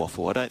in the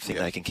Waffle. I don't think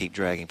they can keep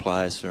dragging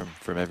players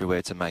from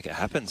everywhere to make it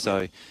happen.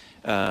 So,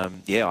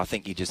 I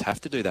think you just have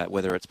to do that,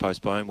 whether it's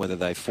postponed, whether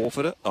they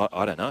forfeit it.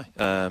 I don't know.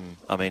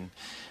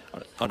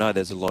 I know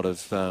there's a lot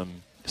of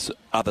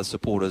other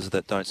supporters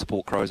that don't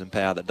support Crows and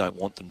Power that don't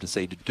want them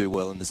to do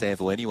well in the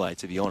SANFL anyway,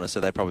 to be honest.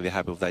 So they'd probably be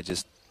happy if they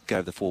just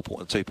gave the 2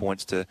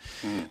 points to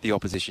the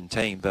opposition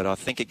team. But I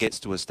think it gets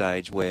to a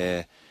stage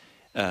where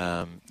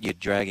you're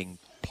dragging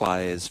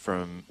players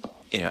from,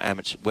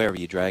 amateur, wherever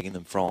you're dragging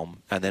them from,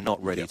 and they're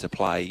not ready to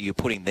play. You're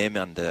putting them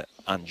under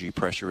undue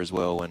pressure as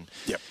well. And,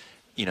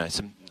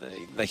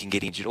 they can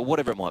get injured or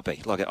whatever it might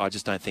be. I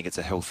just don't think it's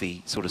a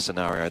healthy sort of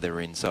scenario they're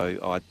in.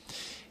 So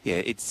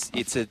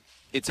it's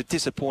a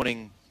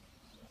disappointing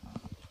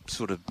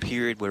sort of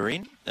period we're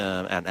in,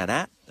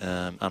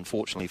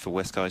 unfortunately for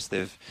West Coast,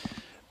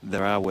 they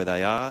are where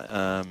they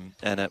are,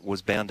 and it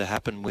was bound to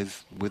happen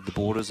with the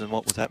borders and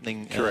what was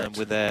happening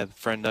with our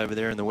friend over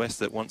there in the West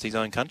that wants his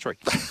own country.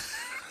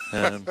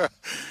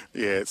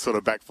 It sort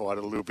of backfired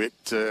a little bit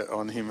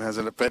on him,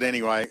 hasn't it? But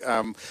anyway,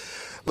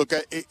 look,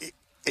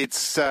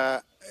 it's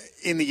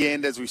in the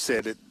end, as we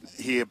said,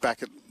 here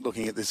back at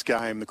looking at this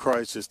game, the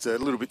Crows just a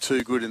little bit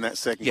too good in that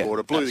second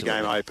quarter, blew the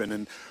game open,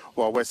 and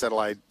while West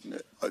Adelaide,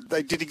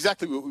 they did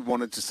exactly what we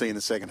wanted to see in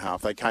the second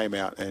half. They came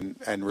out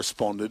and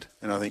responded,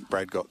 and I think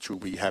Brad Gotch will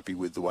be happy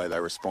with the way they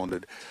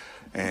responded.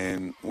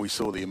 And we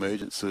saw the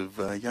emergence of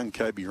young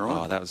Kobe Ryan.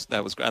 Oh,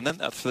 that was great. And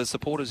then for the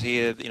supporters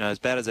here, as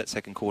bad as that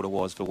second quarter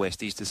was for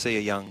Westies, to see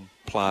a young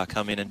player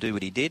come in and do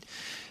what he did.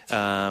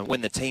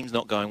 When the team's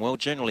not going well,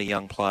 generally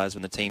young players,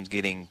 when the team's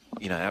getting,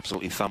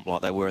 absolutely thumped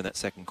like they were in that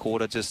second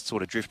quarter, just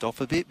sort of drift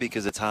off a bit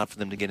because it's hard for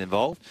them to get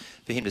involved.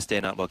 For him to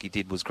stand up like he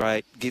did was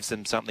great. Gives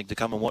them something to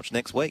come and watch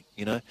next week,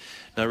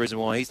 No reason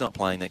why he's not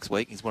playing next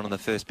week. He's one of the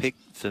first pick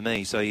for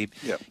me. So you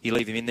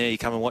leave him in there, you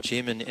come and watch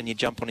him and you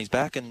jump on his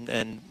back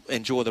and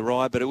enjoy the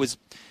ride. But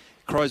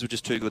Crows were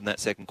just too good in that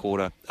second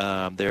quarter.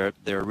 They're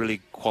a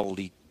really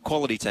quality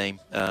team.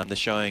 They're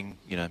showing,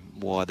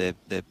 why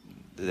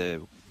they're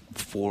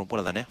 4. What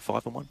are they now?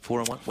 5-1,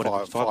 4-1,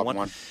 whatever.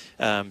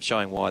 5-1.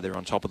 Showing why they're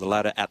on top of the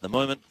ladder at the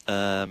moment.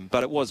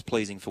 But it was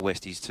pleasing for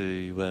Westies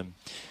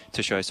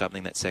to show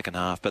something that second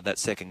half. But that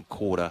second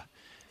quarter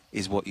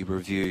is what you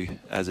review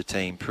as a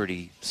team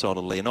pretty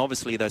solidly. And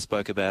obviously they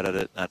spoke about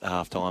it at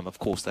half-time. Of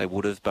course they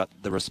would have, but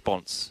the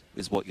response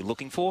is what you're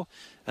looking for,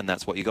 and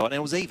that's what you got. And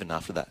it was even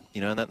after that,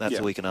 and that's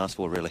all we can ask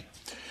for, really.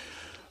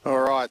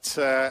 All right,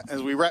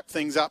 as we wrap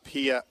things up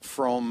here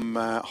from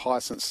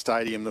Hisense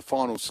Stadium, the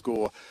final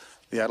score,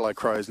 the Adelaide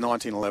Crows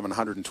 19-11,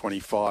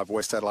 125.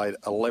 West Adelaide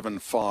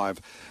 11-5,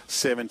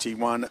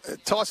 71.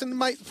 Tyson,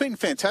 mate, it's been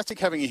fantastic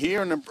having you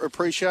here, and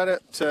appreciate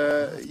it.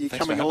 You Thanks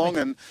coming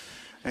along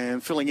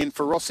and filling in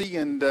for Rossi,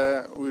 and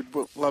we'd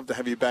love to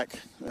have you back.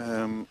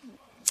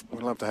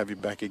 We'd love to have you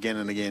back again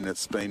and again.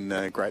 It's been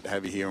great to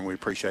have you here, and we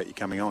appreciate you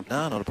coming on.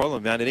 No, not a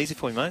problem. Made it easy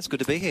for you, mate. It's good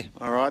to be here.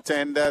 All right,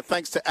 and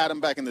thanks to Adam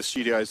back in the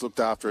studios,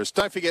 looked after us.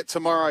 Don't forget,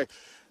 tomorrow,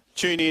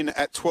 tune in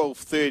at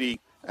 12:30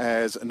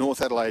 as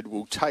North Adelaide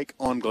will take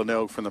on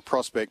Glenelg from the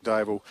Prospect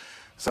Oval.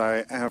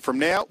 So from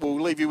now, we'll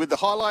leave you with the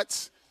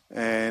highlights.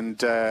 And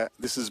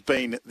this has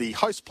been the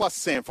Host Plus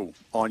SANFL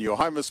on your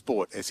home of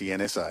sport,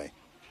 SEN SA.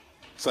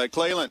 So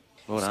Cleland,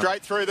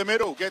 straight through the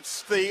middle,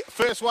 gets the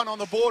first one on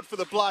the board for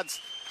the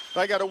Bloods.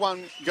 They go to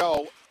 1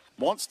 goal.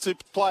 Wants to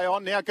play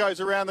on, now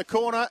goes around the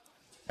corner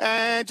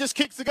and just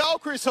kicks the goal,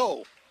 Chris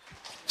Hall.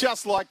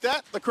 Just like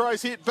that, the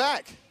Crows hit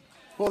back.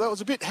 Well, that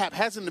was a bit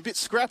haphazard and a bit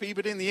scrappy,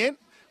 but in the end,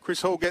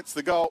 Chris Hall gets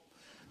the goal.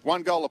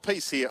 1 goal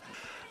apiece here.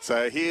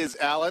 So here's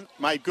Allen,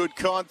 made good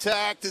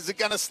contact. Is it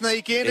going to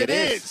sneak in? It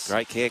is.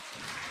 Great kick.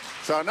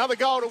 So another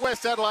goal to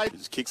West Adelaide.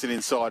 Just kicks it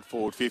inside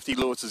forward 50.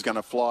 Lewis is going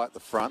to fly at the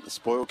front. The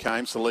spoil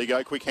came.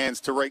 Saligo, quick hands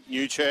to Tariq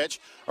Newchurch.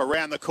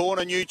 Around the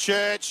corner,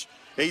 Newchurch.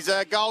 He's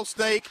a goal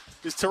sneak.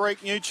 Is Tariq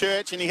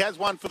Newchurch, and he has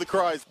one for the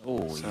Crows.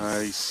 Oh,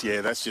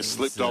 So, that's just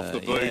slipped off the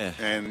boot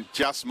and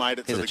just made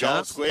it to the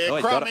goal square.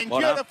 Oh, Crumbing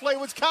beautifully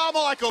was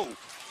Carmichael.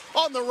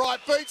 On the right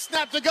boot,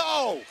 snapped a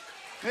goal.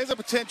 There's a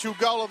potential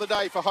goal of the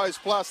day for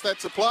Host Plus.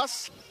 That's a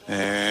plus.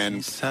 And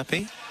he's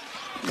happy.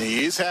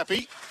 He is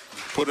happy.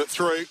 Put it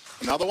through.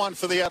 Another one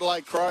for the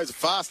Adelaide Crows. A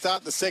fast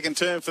start the second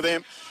term for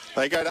them.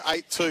 They go to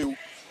 8-2.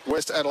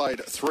 West Adelaide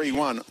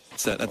 3-1.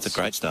 So that's a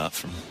great start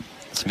from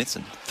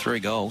Smithson. 3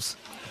 goals.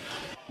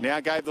 Now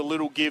gave the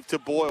little give to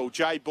Boyle.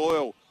 Jay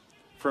Boyle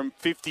from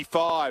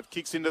 55.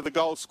 Kicks into the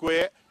goal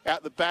square.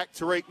 Out the back,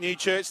 Tariq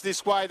Newchurch.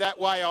 This way, that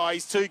way. Oh,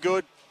 he's too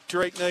good.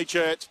 Tariq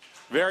Newchurch.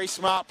 Very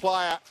smart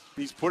player.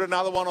 He's put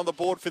another one on the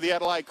board for the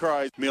Adelaide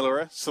Crows.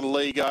 Miller,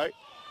 Saligo.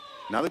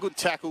 Another good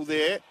tackle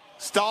there.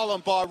 Stolen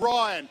by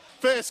Ryan.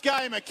 First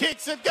gamer.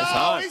 Kicks it.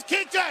 Goal. He's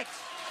kicked it.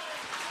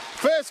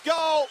 First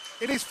goal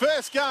in his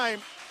first game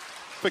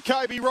for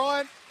Kobe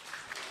Ryan.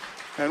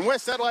 And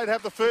West Adelaide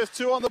have the first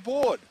 2 on the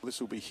board. This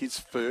will be his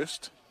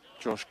first.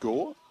 Josh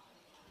Gore.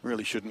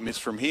 Really shouldn't miss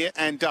from here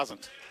and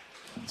doesn't.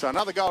 So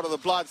another goal to the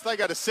Bloods. They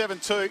go to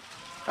 7-2.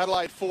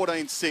 Adelaide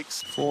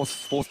 14-6.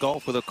 Fourth goal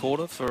for the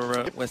quarter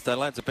for West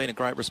Adelaide. It's been a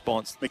great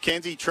response.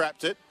 McKenzie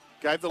trapped it.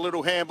 Gave the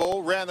little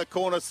handball. Round the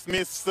corner,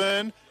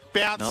 Smithson.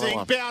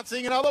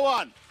 Bouncing. Another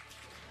one.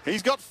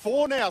 He's got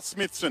 4 now,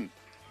 Smithson.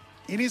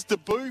 In his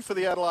debut for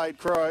the Adelaide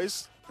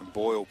Crows. And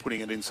Boyle putting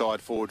it inside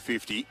forward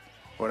 50.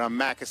 Well done,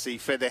 Mackesy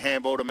fed the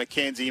handball to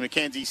McKenzie.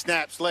 McKenzie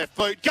snaps, left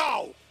boot,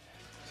 goal!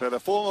 So the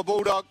former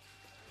Bulldog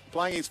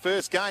playing his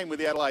first game with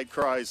the Adelaide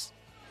Crows.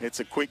 It's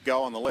a quick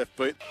goal on the left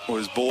boot.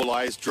 Was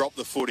Borlays dropped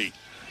the footy.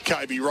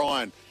 Kobe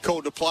Ryan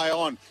called to play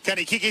on. Can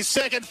he kick his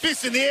second?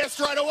 Fist in the air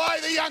straight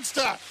away, the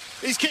youngster.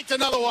 He's kicked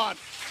another one.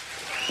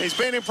 He's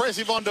been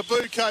impressive on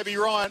debut, Kobe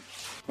Ryan.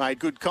 Made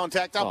good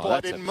contact,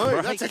 umpire didn't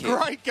move. That's a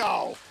great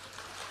goal.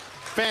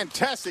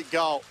 Fantastic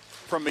goal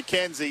from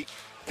McKenzie.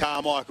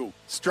 Carmichael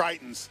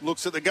straightens,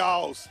 looks at the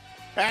goals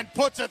and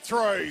puts it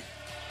through.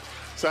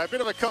 So a bit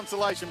of a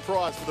consolation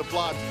prize for the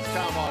Bloods.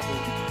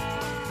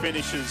 Carmichael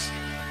finishes.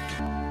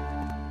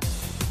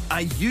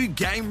 Are you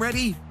game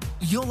ready?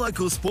 Your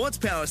local Sports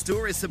Power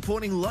store is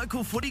supporting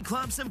local footy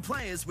clubs and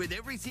players with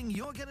everything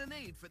you're going to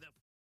need for the